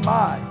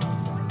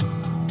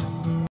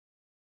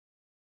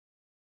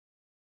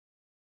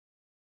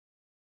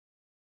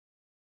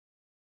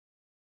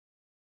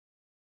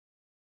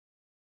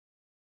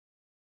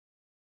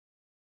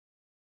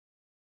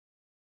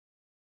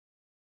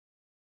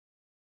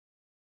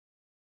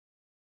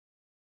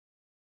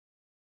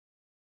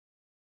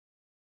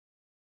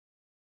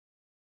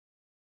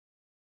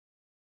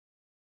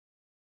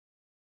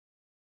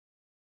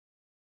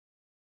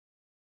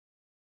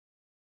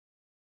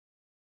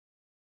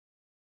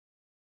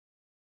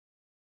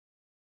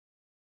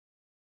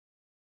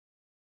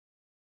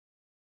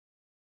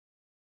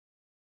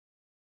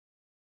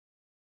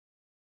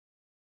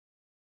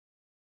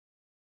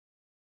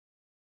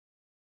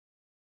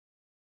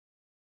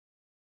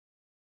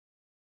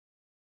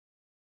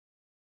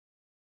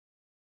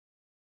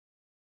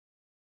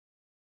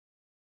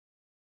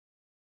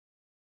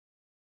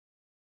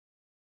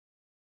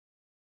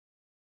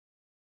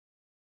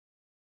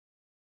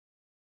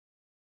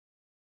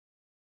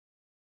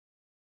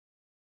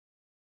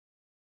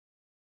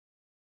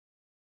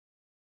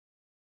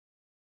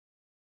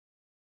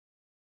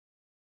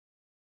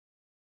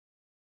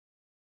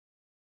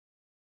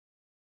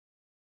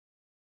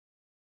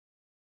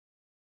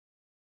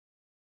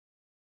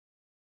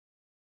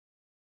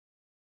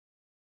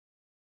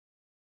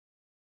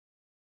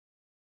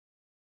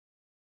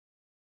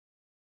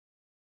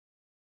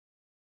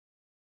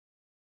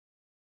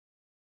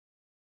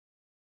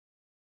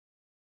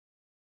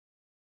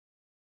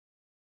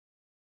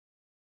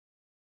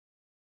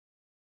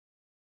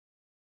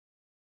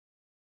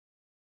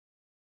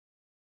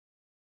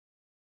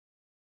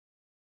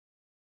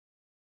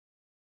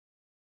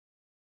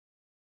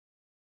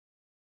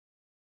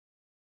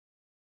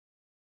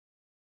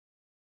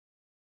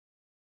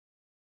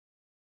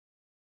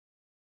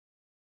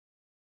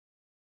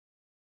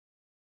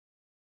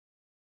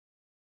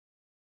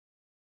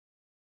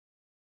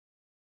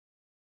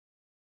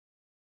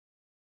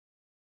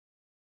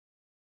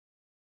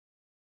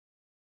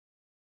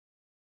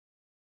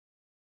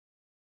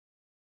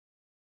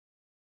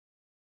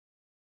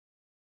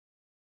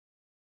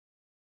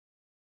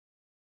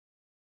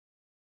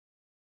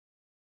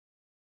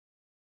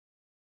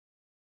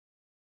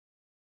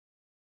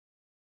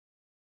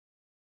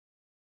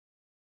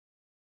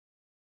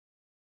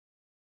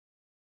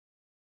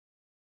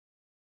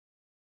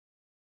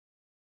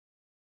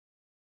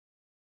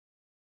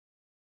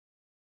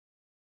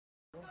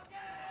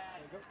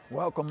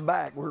 Welcome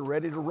back. We're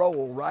ready to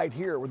roll right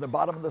here with the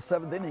bottom of the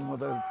 7th inning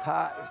with a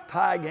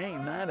tie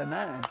game,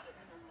 9-9.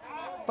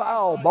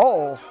 Foul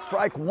ball,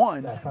 strike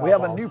one. We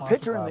have a new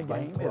pitcher in the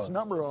game. It's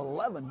number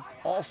 11,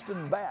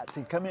 Austin Batts.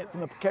 He come in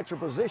from the catcher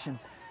position,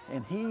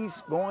 and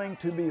he's going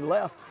to be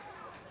left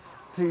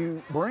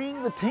to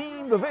bring the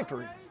team to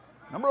victory.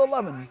 Number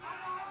 11,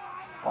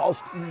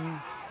 Austin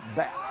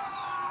Batts.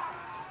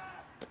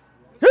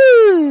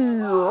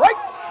 Right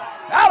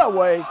out of the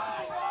way.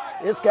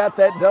 It's got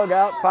that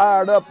dugout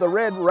fired up, the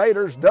Red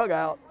Raiders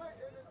dugout.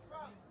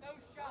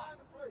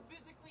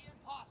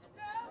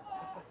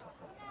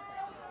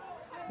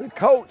 The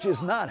coach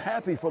is not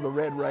happy for the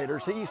Red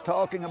Raiders. He's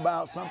talking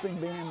about something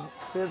being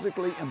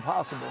physically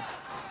impossible.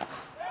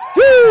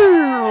 He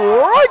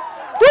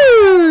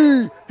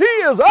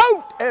is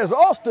out as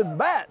Austin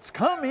Batts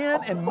come in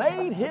and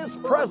made his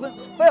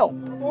presence felt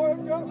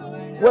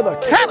with a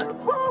cannon.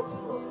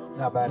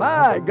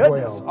 My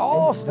goodness,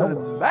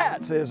 Austin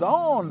Batts is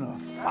on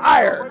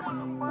fire.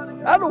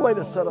 That's a way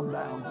to set him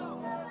down.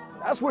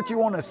 That's what you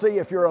want to see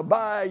if you're a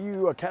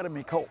Bayou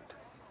Academy Colt.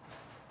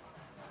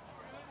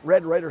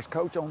 Red Raiders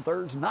coach on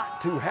third's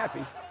not too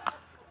happy.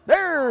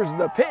 There's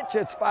the pitch,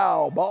 it's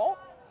foul ball.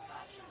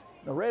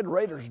 The Red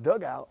Raiders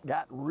dugout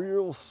got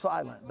real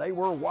silent. They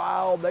were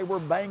wild, they were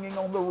banging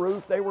on the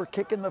roof, they were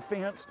kicking the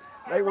fence,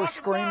 they were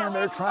screaming,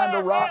 they're trying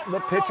to rock the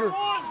pitcher,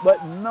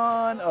 but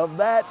none of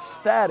that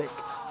static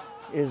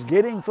is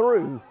getting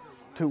through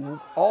to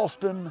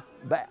Austin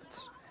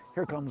Batts.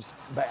 Here comes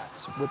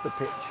Batts with the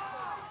pitch.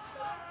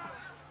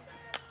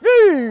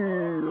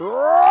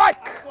 Right.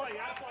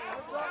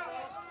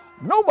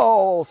 No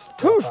balls,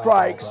 2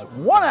 strikes,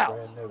 1 out.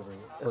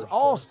 As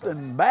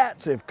Austin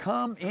Batts have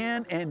come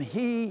in and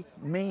he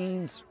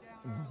means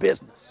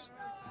business.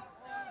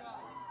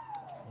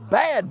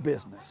 Bad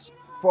business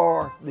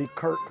for the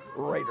Kirk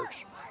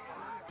Raiders.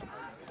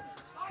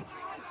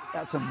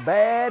 Got some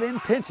bad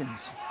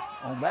intentions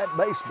on that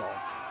baseball.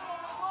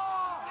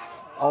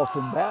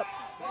 Austin Batts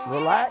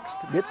relaxed,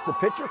 gets the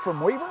pitcher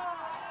from Weaver.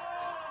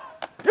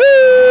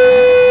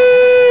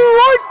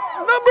 Right,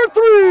 number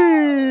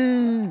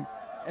 3.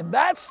 And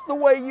that's the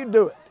way you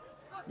do it.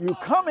 You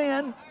come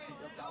in,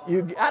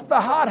 you got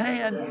the hot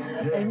hand,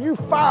 and you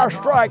fire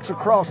strikes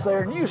across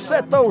there, and you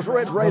set those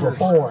Red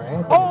Raiders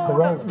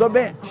on the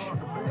bench.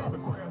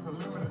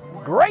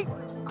 Great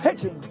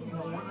pitching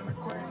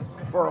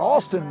for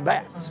Austin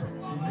Batts.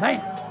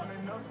 Man,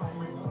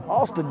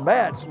 Austin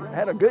Batts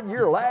had a good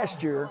year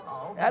last year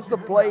at the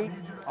plate,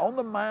 on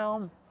the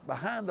mound,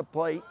 behind the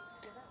plate,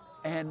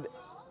 and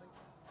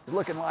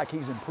looking like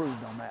he's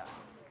improved on that.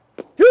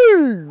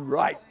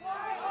 Right.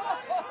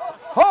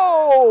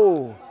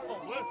 Oh,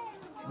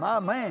 my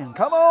man,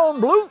 come on,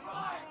 Blue.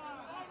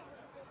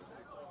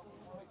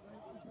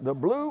 The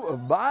Blue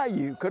of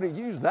Bayou could have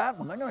used that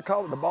one. They're going to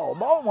call it the ball.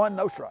 Ball 1,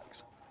 no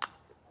strikes.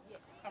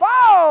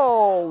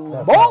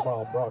 Foul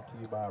ball. Brought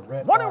to you by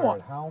Red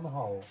 1-1. Hound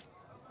Hall.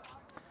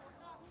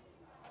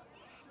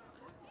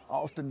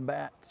 Austin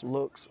Batts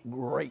looks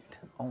great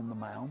on the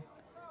mound.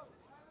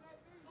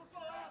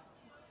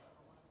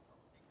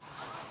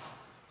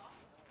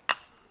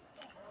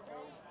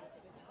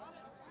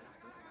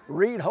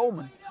 Reed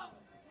Holman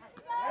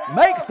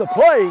makes the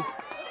play.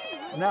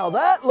 Now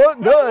that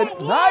looked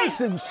good, nice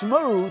and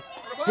smooth.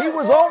 He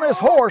was on his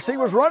horse. He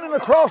was running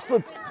across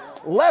the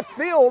left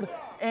field,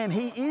 and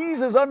he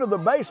eases under the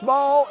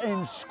baseball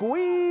and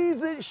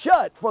squeezes it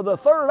shut for the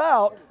 3rd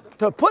out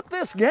to put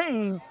this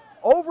game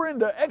over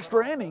into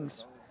extra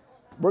innings.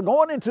 We're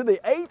going into the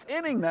 8th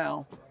inning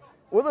now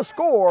with a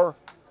score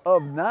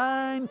of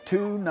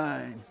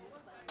 9-9.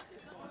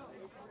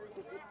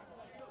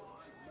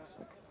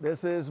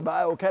 This is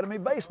Bayou Academy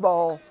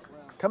Baseball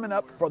coming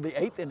up for the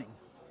 8th inning.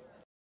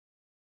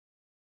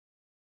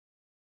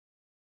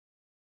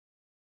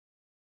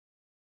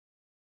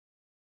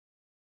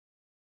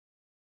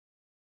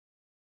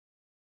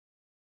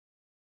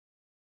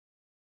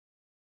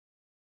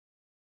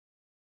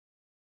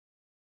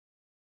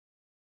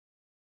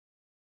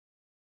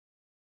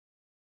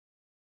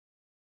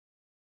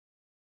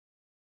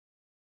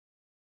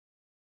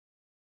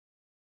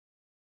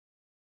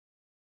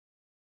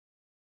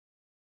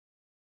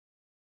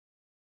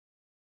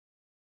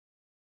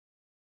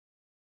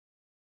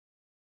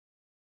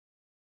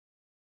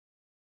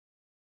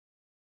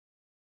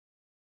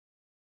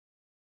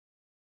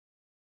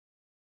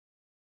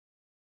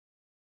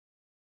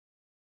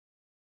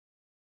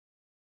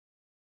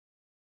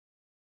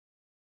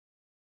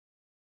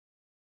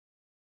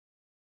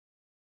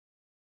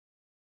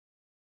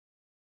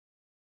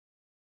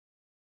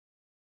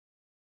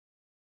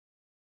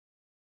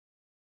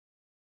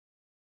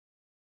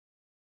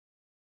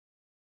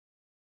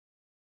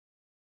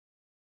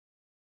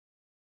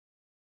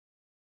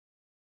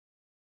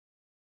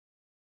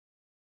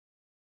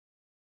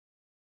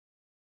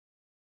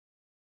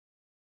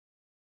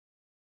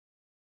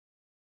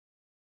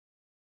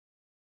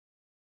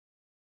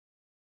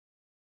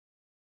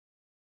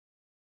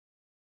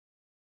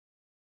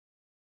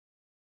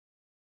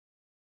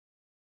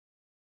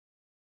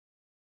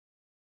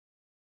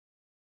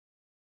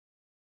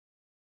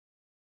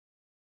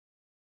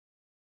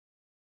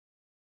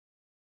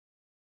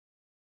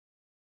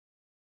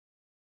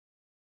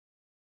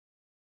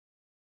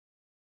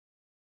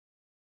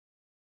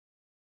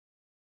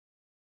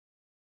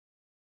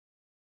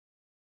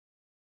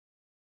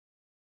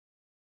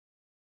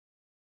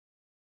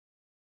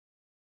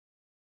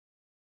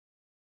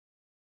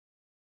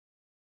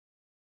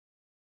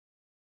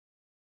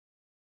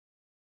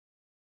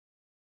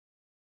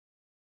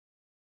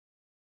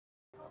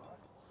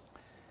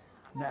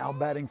 Now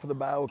batting for the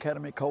Bayou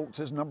Academy Colts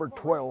is number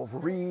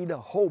 12, Reed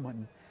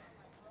Holman.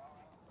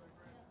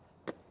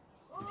 Man,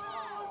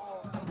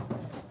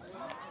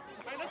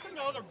 that's in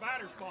the other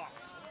batter's box.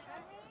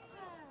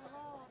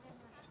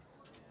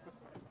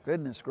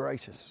 Goodness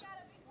gracious.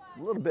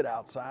 A little bit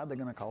outside, they're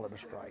gonna call it a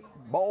strike.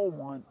 Ball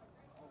 1,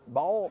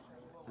 ball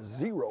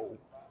 0,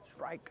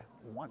 strike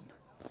 1.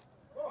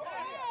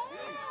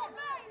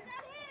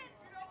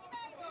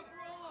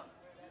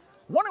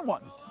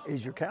 1-1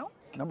 is your count.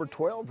 Number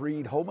 12,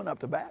 Reed Holman up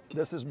to bat.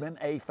 This has been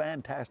a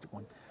fantastic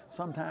one.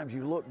 Sometimes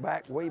you look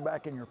back, way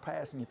back in your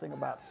past, and you think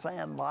about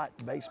sandlot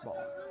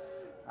baseball.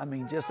 I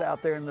mean, just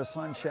out there in the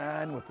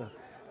sunshine with the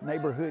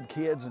neighborhood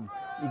kids, and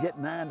you get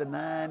 9 to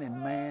 9,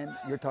 and man,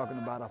 you're talking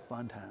about a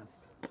fun time.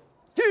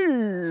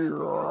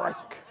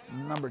 Strike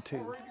number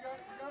 2.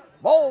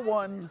 Ball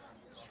 1,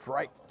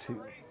 strike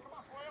 2.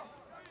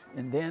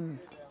 And then,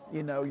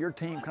 you know, your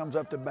team comes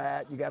up to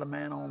bat, you got a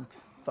man on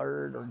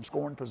third or in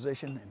scoring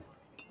position, and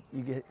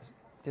you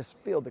just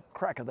feel the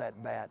crack of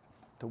that bat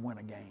to win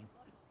a game.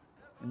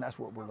 And that's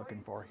what we're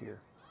looking for here.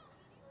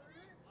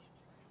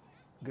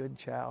 Good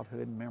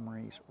childhood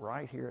memories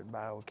right here at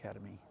Bayou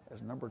Academy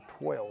as number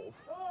 12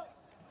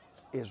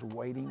 is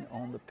waiting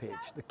on the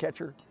pitch. The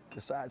catcher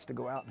decides to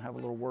go out and have a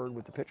little word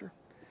with the pitcher.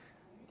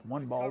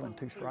 1 ball and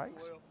 2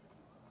 strikes.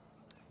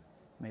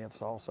 May have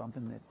saw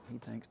something that he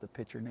thinks the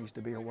pitcher needs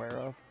to be aware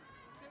of.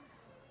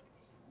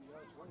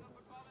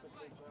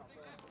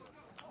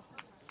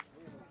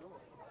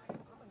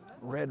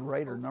 Red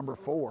Raider number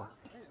 4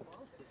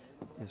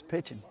 is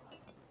pitching.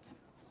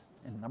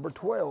 And number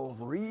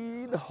 12,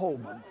 Reed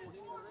Holman.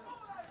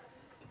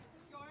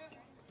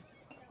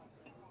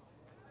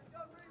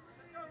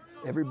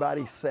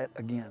 Everybody set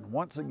again.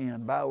 Once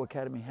again, Bayou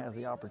Academy has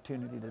the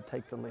opportunity to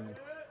take the lead.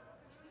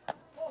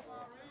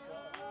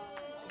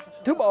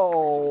 2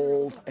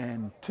 balls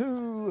and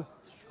 2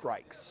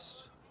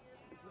 strikes.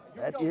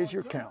 That is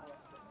your count.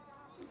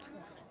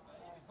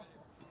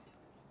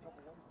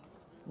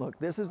 Look,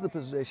 this is the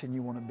position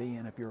you want to be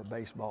in if you're a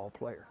baseball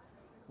player.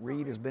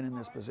 Reed has been in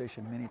this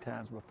position many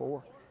times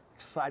before.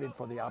 Excited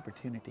for the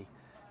opportunity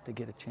to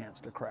get a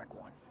chance to crack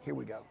one. Here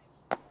we go.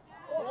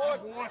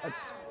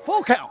 That's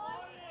full count.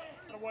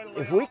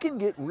 If we can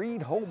get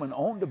Reed Holman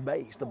on the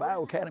base, the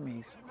Bayou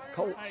Academy's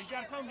Colts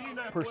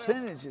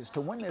percentages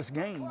to win this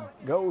game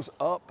goes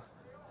up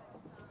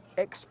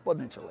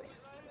exponentially.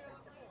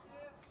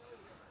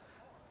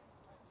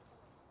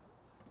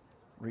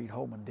 Reed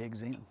Holman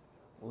digs in.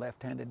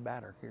 Left-handed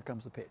batter. Here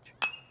comes the pitch.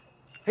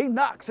 He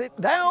knocks it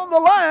down the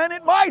line.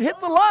 It might hit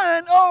the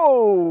line.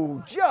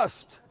 Oh,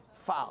 just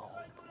foul.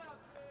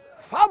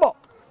 Foul ball.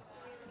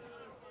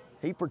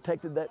 He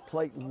protected that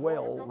plate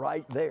well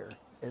right there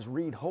as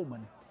Reed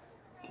Holman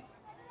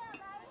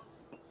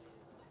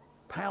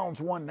pounds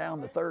one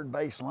down the third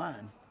base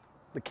line.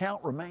 The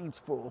count remains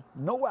full.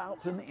 No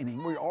outs in the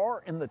inning. We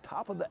are in the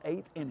top of the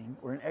 8th inning.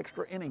 We're in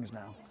extra innings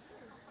now.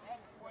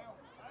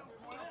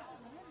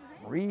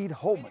 Reed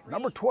Holman,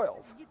 number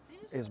 12,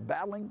 is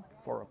battling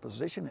for a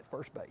position at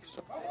first base.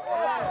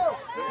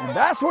 And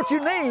that's what you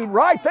need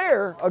right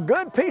there, a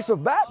good piece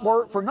of bat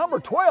work for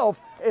number 12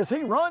 as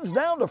he runs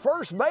down to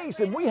first base,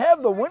 and we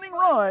have the winning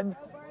run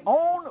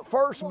on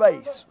first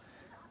base.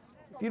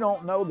 If you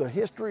don't know the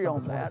history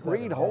on that,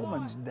 Reed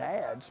Holman's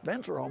dad,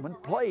 Spencer Holman,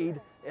 played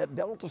at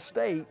Delta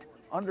State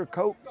under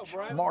Coach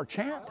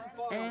Marchant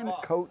and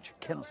Coach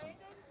Kennison.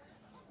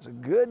 There's a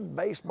good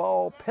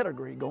baseball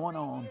pedigree going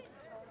on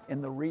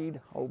in the Reed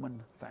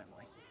Holman family.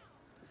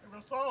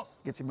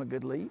 Gets him a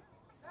good lead.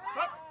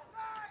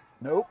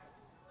 Nope,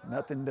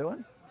 nothing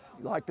doing.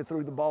 You like to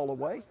throw the ball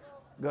away.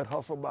 Good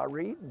hustle by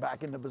Reed,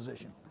 back into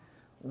position.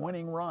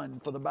 Winning run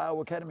for the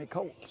Bayou Academy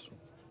Colts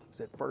is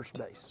at first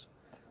base.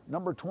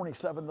 Number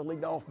 27, the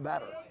leadoff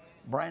batter,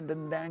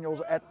 Brandon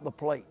Daniels at the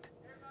plate.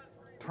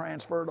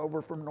 Transferred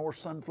over from North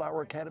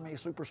Sunflower Academy,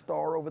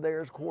 superstar over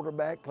there as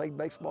quarterback, played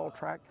baseball,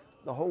 track,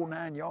 the whole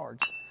 9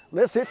 yards.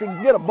 Let's see if he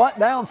can get a bunt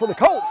down for the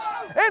Colts.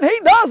 And he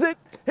does it.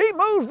 He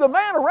moves the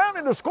man around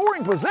into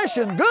scoring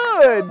position.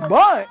 Good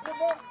bunt.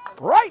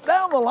 Right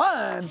down the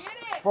line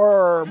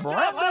for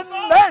Brandon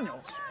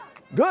Daniels.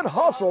 Good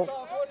hustle.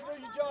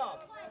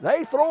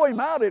 They throw him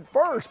out at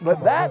first,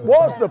 but that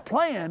was the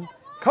plan.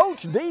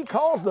 Coach D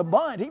calls the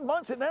bunt. He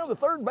bunts it down the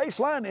third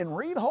baseline, and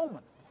Reed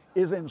Holman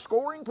is in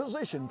scoring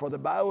position for the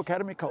Bayou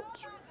Academy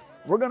Colts.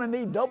 We're going to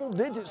need double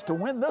digits to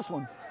win this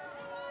one.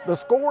 The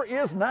score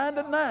is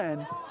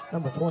 9-9.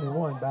 Number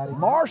 21, batting.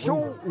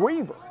 Marshall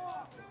Weaver.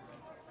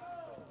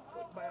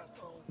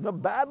 The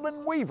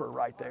battling Weaver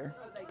right there.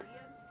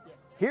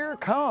 Here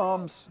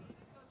comes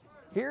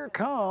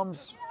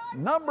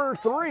number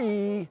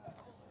 3.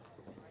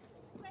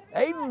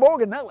 Aiden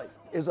Borganelli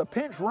is a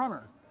pinch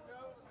runner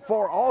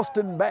for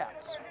Austin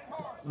Bats.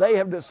 They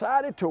have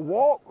decided to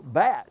walk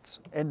Bats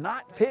and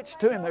not pitch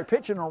to him. They're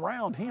pitching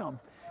around him.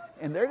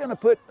 And they're going to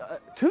put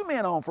 2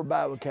 men on for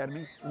Bayou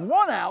Academy,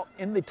 1 out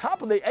in the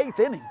top of the 8th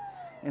inning.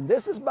 And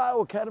this is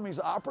Bayou Academy's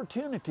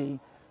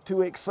opportunity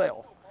to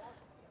excel.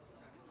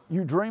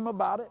 You dream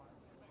about it,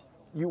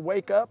 you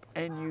wake up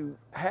and you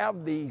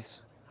have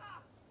these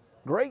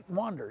great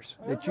wonders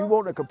that you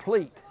want to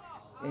complete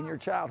in your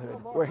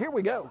childhood. Well, here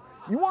we go.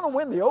 You want to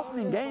win the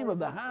opening game of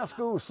the high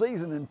school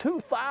season in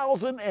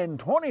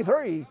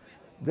 2023,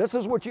 this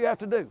is what you have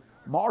to do.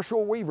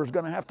 Marshall Weaver's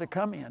going to have to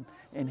come in,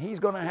 and he's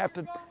going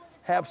to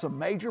have some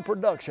major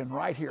production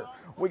right here.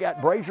 We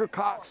got Brazier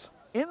Cox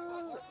in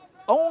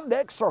on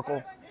deck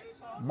circle.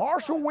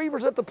 Marshall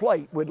Weaver's at the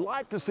plate. We'd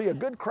like to see a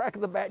good crack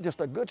of the bat, just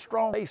a good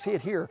strong base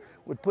hit here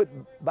would put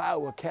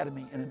Bayou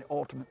Academy in an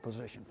ultimate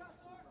position.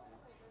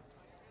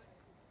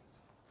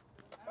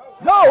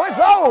 No,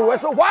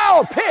 it's a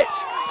wild pitch.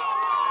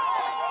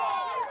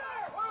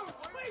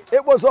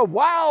 It was a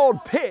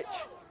wild pitch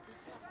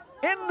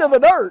into the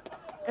dirt,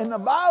 and the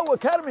Bayou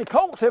Academy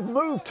Colts have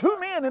moved 2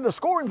 men into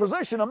scoring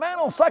position, a man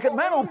on second,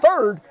 man on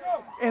third,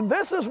 and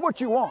this is what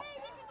you want.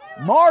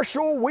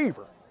 Marshall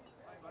Weaver,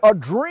 a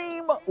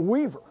dream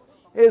weaver,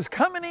 is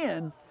coming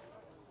in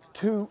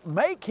to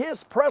make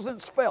his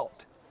presence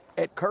felt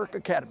at Kirk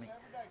Academy.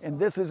 And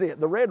this is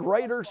it. The Red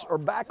Raiders are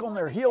back on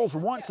their heels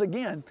once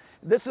again.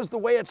 This is the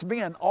way it's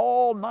been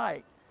all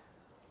night.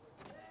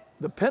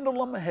 The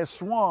pendulum has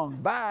swung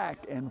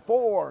back and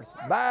forth,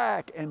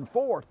 back and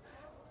forth.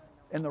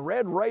 And the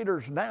Red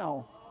Raiders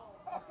now,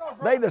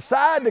 they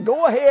decide to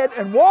go ahead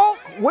and walk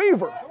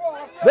Weaver.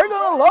 They're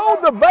going to load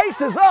the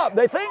bases up.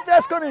 They think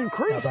that's going to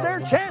increase their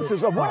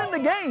chances of winning the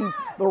game.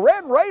 The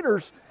Red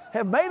Raiders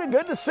have made a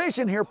good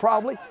decision here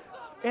probably,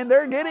 and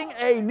they're getting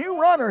a new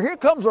runner. Here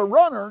comes a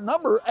runner,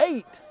 number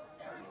 8.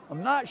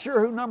 I'm not sure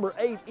who number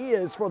 8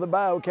 is for the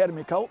Bayou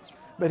Academy Colts,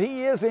 but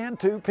he is in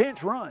to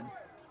pinch run.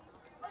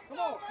 Come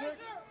on, 6.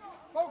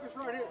 Focus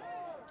right here.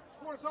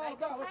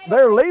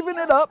 They're leaving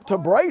it up to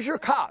Brazier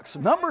Cox,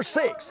 number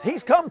 6.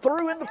 He's come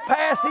through in the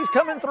past. He's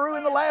coming through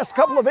in the last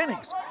couple of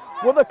innings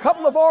with a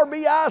couple of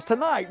RBIs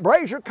tonight.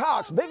 Brazier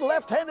Cox, big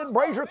left-handed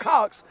Brazier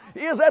Cox,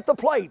 is at the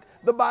plate.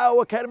 The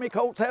Bayou Academy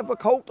Colts have a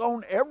Colt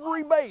on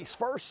every base,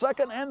 first,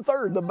 second, and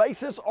third. The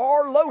bases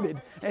are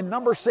loaded, and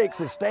number 6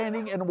 is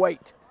standing in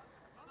wait.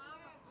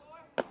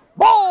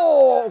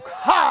 Ball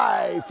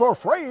high for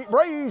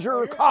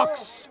Brazier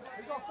Cox.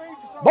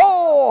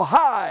 Ball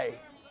high.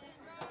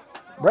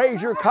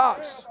 Brazier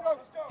Cox,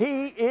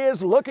 he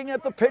is looking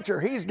at the pitcher.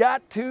 He's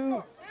got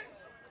to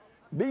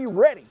be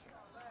ready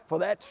for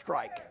that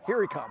strike.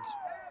 Here he comes.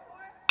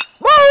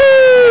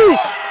 Woo!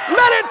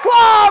 Let it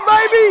fly,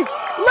 baby!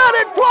 Let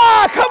it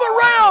fly! Come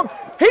around!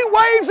 He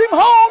waves him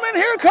home, and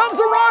here comes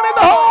the run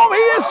into home.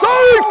 He is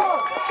safe!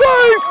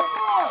 Safe!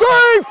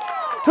 Safe!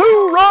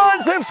 2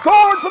 runs have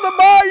scored for the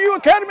Bayou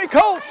Academy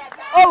Colts.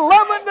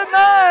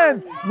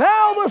 11-9.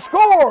 Now the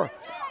score.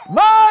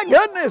 My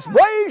goodness,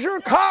 Brazier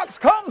Cox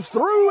comes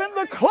through in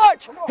the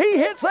clutch. He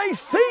hits a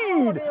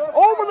seed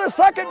over the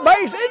second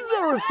base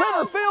into the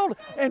center field,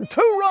 and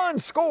 2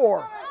 runs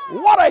score.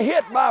 What a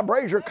hit by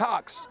Brazier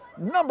Cox,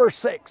 number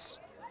 6.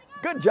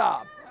 Good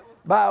job.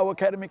 Bayou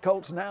Academy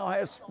Colts now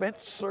has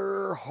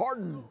Spencer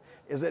Harden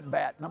is at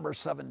bat, number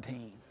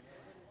 17.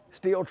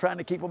 Still trying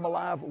to keep them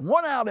alive.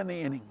 1 out in the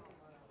inning.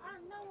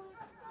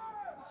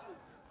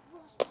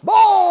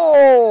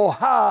 Ball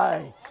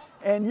high.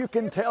 And you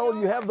can tell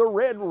you have the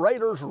Red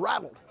Raiders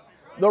rattled.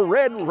 The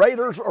Red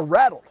Raiders are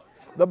rattled.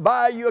 The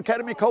Bayou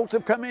Academy Colts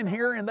have come in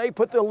here and they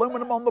put the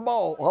aluminum on the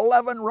ball.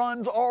 11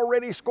 runs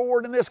already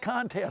scored in this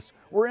contest.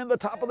 We're in the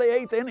top of the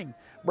 8th inning.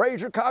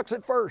 Brazier Cox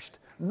at first.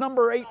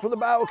 Number 8 for the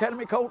Bayou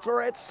Academy Colts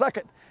are at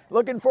second,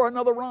 looking for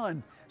another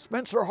run.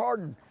 Spencer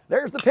Harden,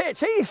 there's the pitch.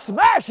 He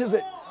smashes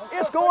it.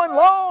 It's going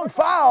long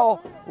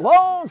foul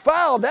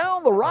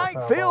down the right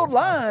field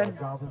line.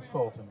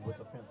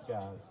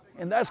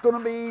 And that's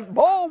going to be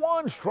ball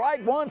 1,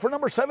 strike 1 for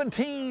number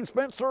 17,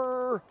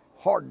 Spencer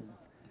Harden.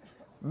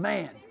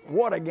 Man,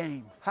 what a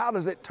game. How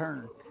does it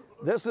turn?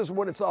 This is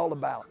what it's all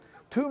about.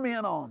 2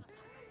 men on.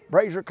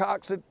 Brazier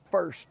Cox at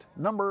first,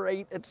 number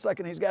 8 at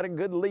second. He's got a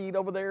good lead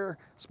over there.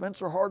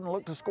 Spencer Harden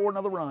looked to score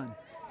another run.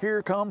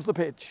 Here comes the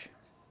pitch.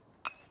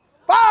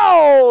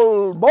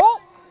 Foul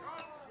ball.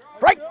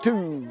 Strike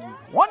 2.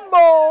 1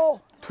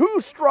 ball, 2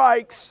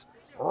 strikes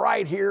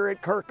right here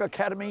at Kirk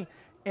Academy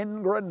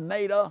in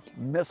Grenada,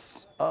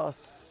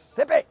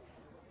 Mississippi.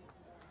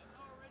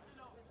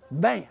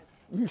 Man,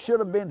 you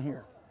should have been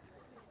here.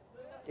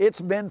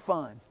 It's been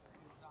fun.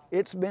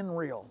 It's been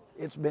real.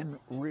 It's been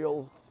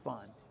real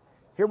fun.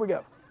 Here we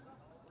go.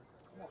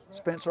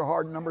 Spencer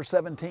Harden, number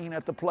 17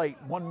 at the plate.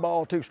 1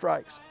 ball, 2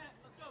 strikes.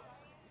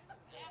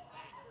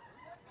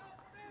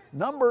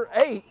 Number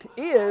 8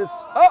 is,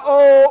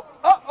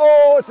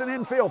 it's an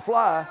infield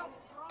fly.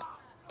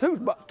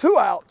 2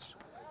 outs.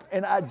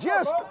 And I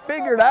just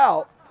figured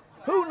out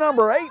who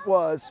number 8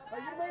 was.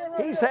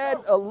 He's had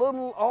a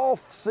little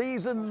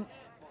off-season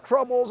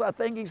troubles. I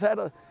think he's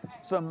had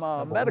some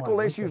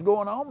medical issues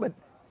going on, but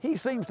he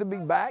seems to be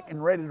back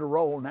and ready to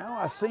roll now.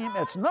 I see him.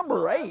 That's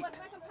number 8.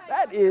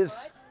 That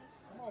is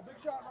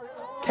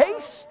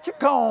Case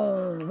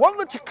Chacon, one of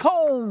the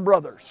Chacon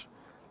brothers.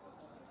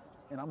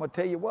 And I'm going to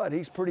tell you what,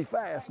 he's pretty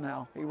fast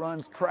now. He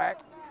runs track.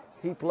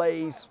 He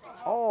plays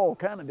all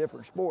kind of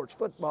different sports,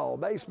 football,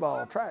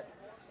 baseball, track.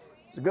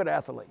 He's a good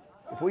athlete.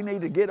 If we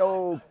need to get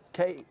old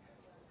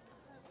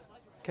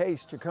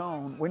Case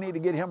Chacon. We need to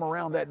get him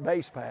around that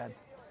base pad.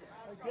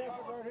 Wait on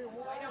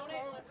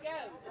it. Let's go.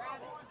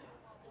 Grab it.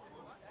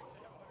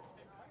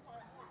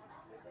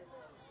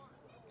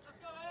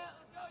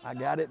 I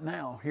got it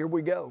now. Here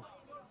we go.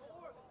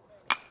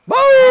 Boom!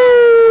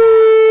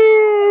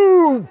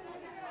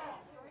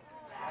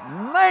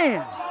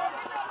 Man,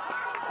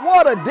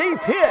 what a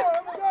deep hit.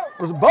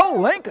 It was Bo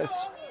Linkus.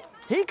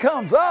 He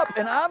comes up,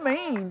 and I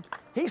mean,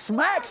 he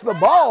smacks the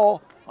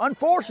ball.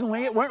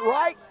 Unfortunately, it went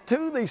right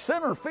to the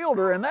center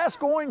fielder, and that's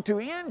going to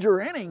end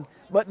your inning,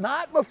 but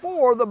not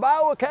before the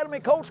Bayou Academy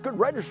Colts could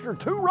register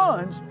 2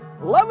 runs.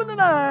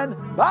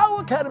 11-9, Bayou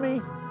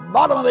Academy,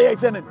 bottom of the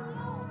 8th inning.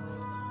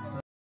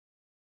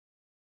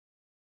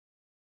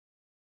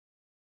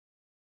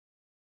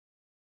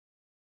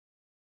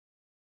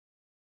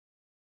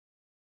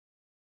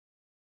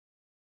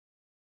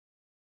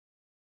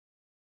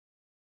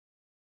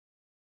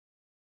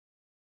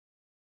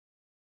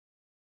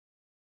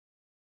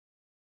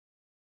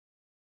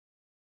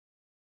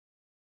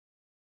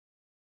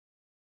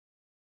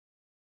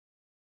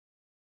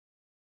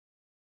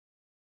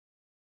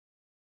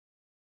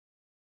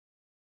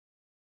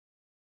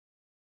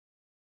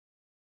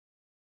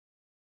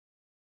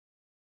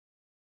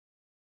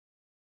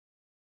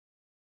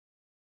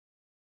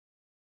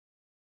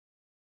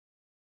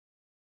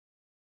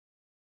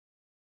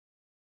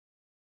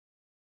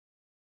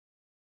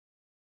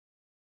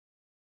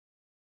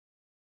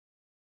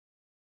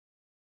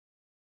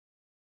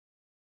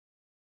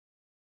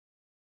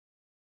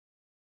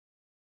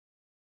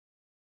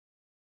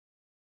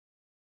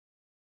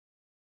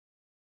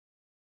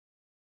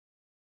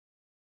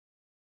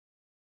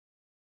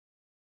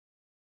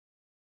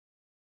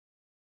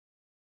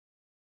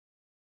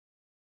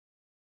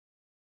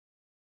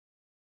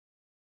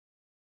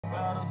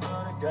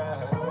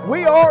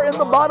 We are in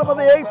the bottom of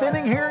the 8th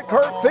inning here at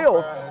Kirk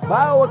Field.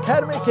 Bayou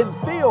Academy can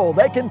feel,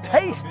 they can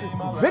taste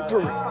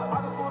victory.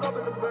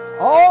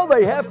 All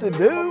they have to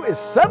do is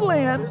settle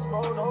in,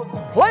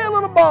 play a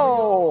little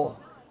ball.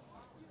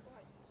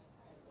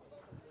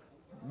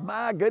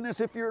 My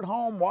goodness, if you're at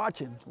home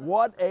watching,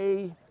 what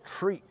a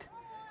treat.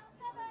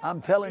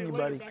 I'm telling you,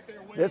 buddy,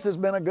 this has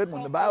been a good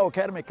one. The Bayou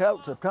Academy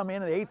Colts have come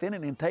in the 8th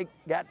inning and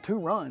got 2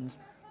 runs.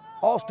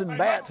 Austin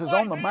Batts is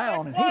on the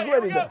mound, and he's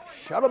ready to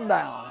shut them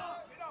down.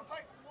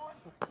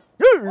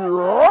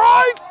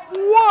 Right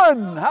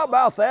one. How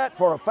about that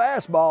for a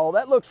fastball?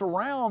 That looks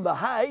around the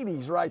high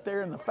 80s right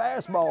there in the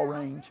fastball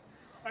range.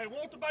 Hey,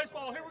 want the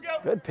baseball? Here we go.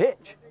 Good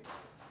pitch.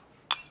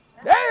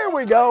 There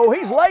we go.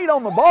 He's late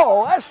on the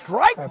ball. That's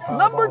strike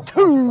number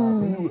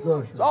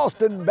 2.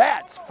 Austin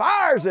Batts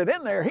fires it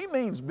in there. He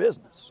means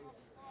business.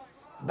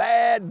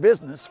 Bad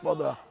business for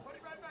the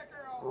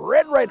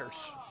Red Raiders.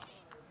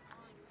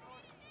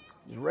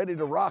 He's ready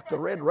to rock the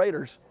Red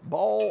Raiders.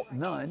 Ball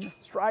none,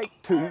 strike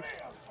 2.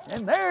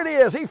 And there it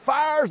is. He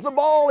fires the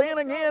ball in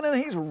again, and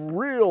he's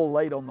real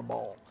late on the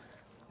ball.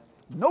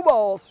 No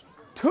balls,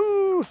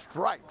 2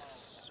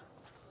 strikes.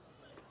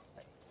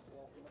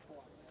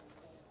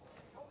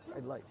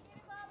 Right late.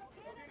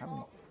 How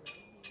many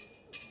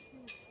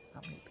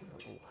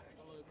people?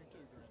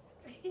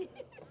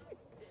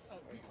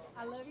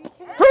 I love you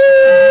too.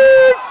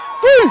 3,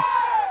 2,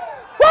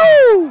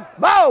 woo!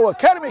 Bayou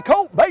Academy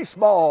Colt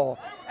baseball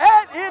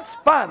at its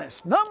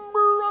finest. Number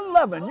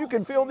 11, you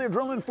can feel the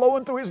adrenaline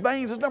flowing through his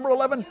veins as number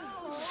 11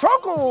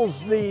 circles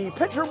the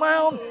pitcher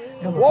mound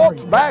and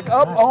walks back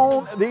up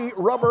on the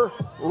rubber,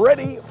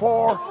 ready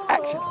for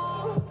action.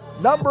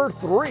 Number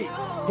 3,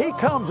 he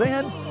comes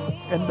in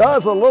and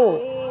digs a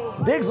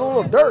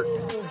little dirt,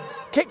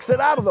 kicks it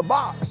out of the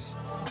box,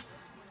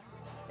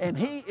 and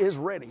he is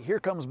ready. Here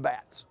comes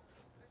Batts.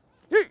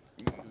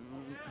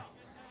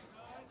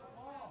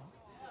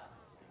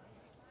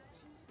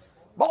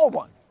 Ball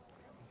 1.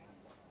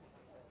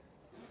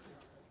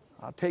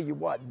 I'll tell you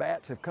what,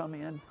 Batts have come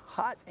in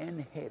hot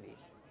and heavy.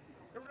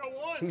 Here we go,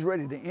 1. He's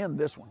ready to end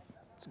this one.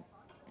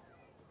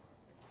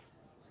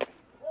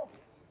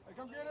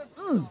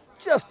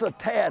 Just a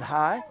tad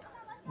high.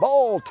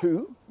 Ball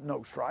 2,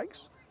 no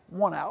strikes,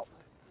 1 out.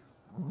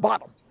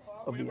 Bottom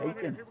of the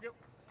 8th inning.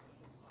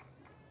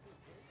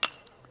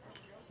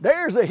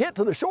 There's a hit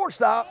to the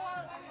shortstop.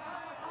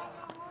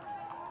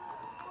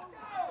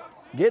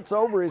 Gets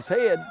over his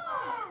head.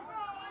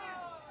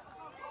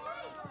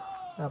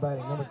 Now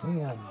batting number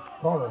 10,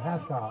 Carter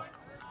Hascock.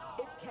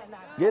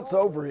 Gets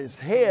over his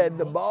head.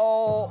 The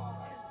ball,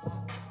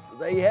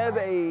 they have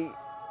a,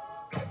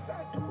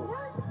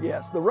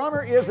 yes, the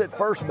runner is at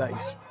first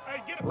base.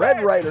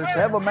 Red Raiders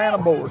have a man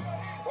aboard.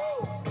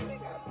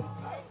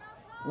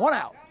 1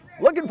 out.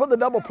 Looking for the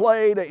double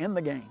play to end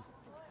the game.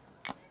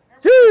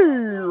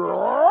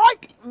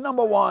 Right,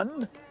 number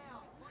 1.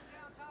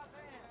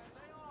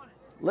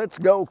 Let's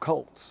go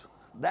Colts.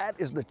 That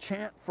is the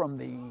chant from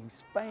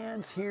these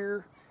fans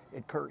here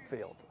at Kirk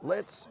Field.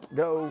 Let's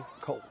go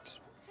Colts.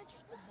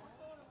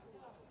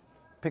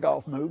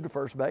 Pickoff move to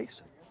first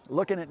base.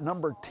 Looking at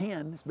number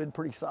 10, he's been a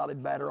pretty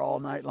solid batter all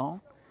night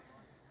long.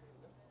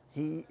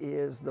 He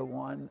is the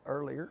one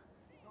earlier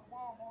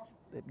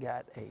that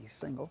got a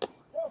single.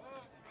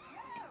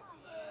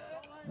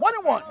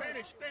 1-1.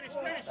 Finish.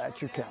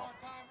 That's your count.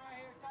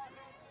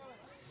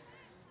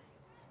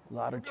 A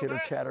lot of chitter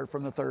chatter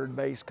from the third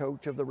base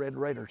coach of the Red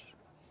Raiders.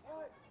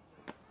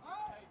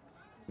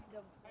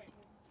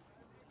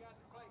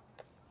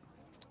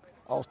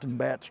 Austin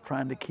Batts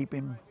trying to keep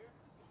him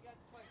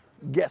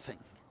guessing.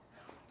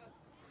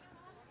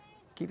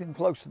 Keep him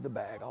close to the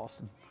bag,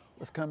 Austin.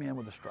 Let's come in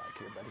with a strike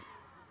here, buddy.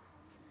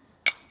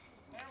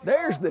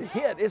 There's the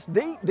hit. It's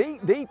deep.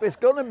 It's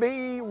going to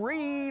be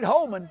Reed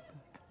Holman.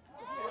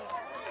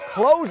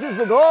 Closes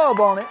the glove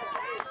on it.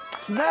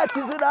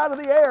 Snatches it out of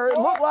the air. It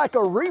looked like a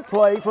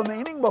replay from the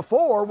inning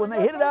before when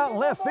they hit it out in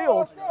left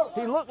field.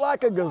 He looked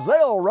like a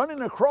gazelle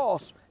running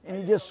across, and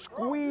he just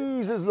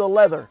squeezes the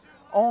leather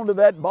onto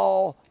that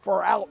ball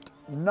for out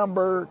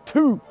number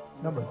 2.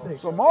 Number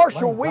 6. So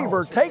Marshall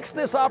Weaver takes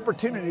this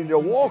opportunity to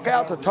walk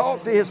out to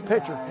talk to his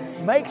pitcher,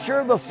 make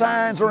sure the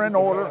signs are in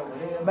order,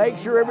 make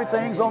sure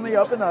everything's on the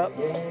up and up,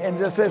 and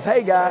just says,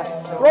 hey guy,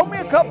 throw me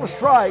a couple of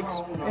strikes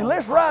and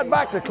let's ride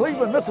back to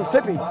Cleveland,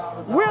 Mississippi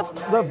with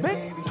the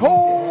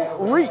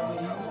victory.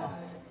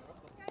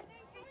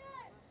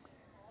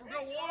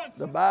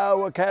 The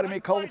Bayou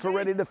Academy Colts are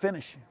ready to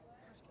finish.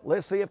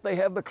 Let's see if they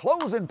have the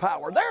closing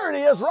power. There it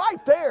is,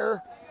 right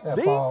there.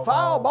 Deep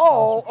foul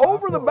ball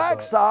over the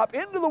backstop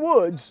into the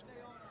woods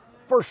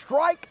for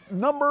strike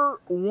number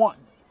 1.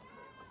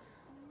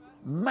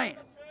 Man,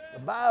 the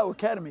Bayou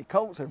Academy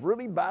Colts have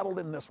really battled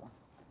in this one.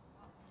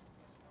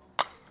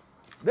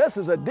 This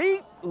is a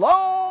deep,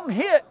 long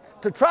hit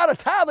to try to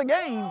tie the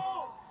game,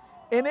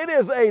 and it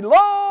is a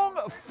long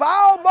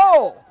foul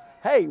ball.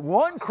 Hey,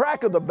 one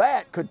crack of the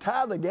bat could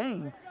tie the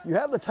game. You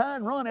have the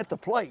tying run at the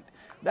plate.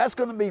 That's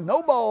going to be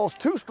no balls,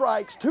 2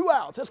 strikes, 2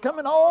 outs. It's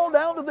coming all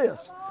down to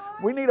this.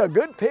 We need a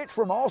good pitch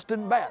from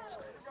Austin Batts.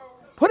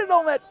 Put it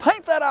on that,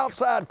 paint that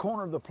outside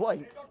corner of the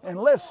plate, and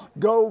let's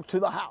go to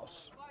the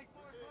house.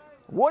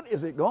 What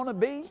is it going to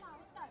be?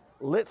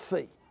 Let's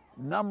see.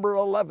 Number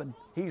 11,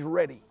 he's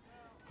ready.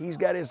 He's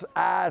got his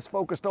eyes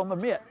focused on the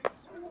mitt.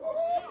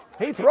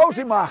 He throws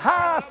him a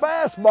high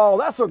fastball.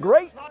 That's a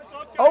great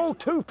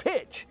 0-2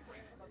 pitch,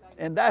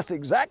 and that's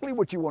exactly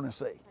what you want to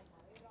see.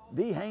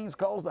 D. Haynes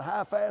calls the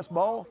high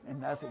fastball,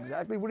 and that's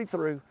exactly what he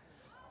threw.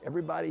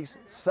 Everybody's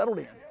settled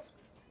in.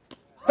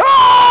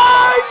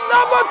 Hey,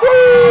 number 3!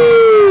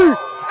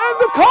 And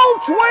the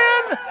Colts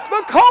win!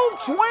 The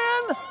Colts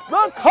win!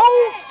 The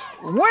Colts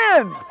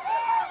win!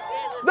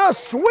 The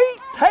sweet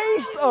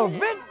taste of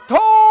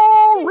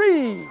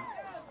victory!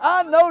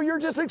 I know you're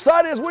just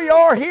excited as we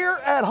are here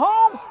at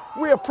home.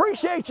 We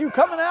appreciate you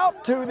coming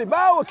out to the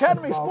Bayou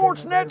Academy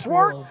Sports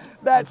Network.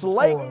 That's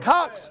Lake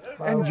Cox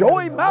and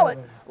Joey Mallett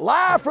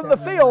live from the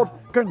field.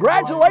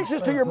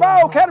 Congratulations to your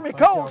Bayou Academy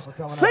Colts.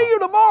 See you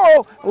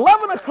tomorrow,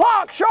 11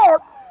 o'clock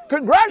sharp.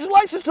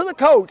 Congratulations to the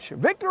coach.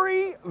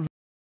 Victory.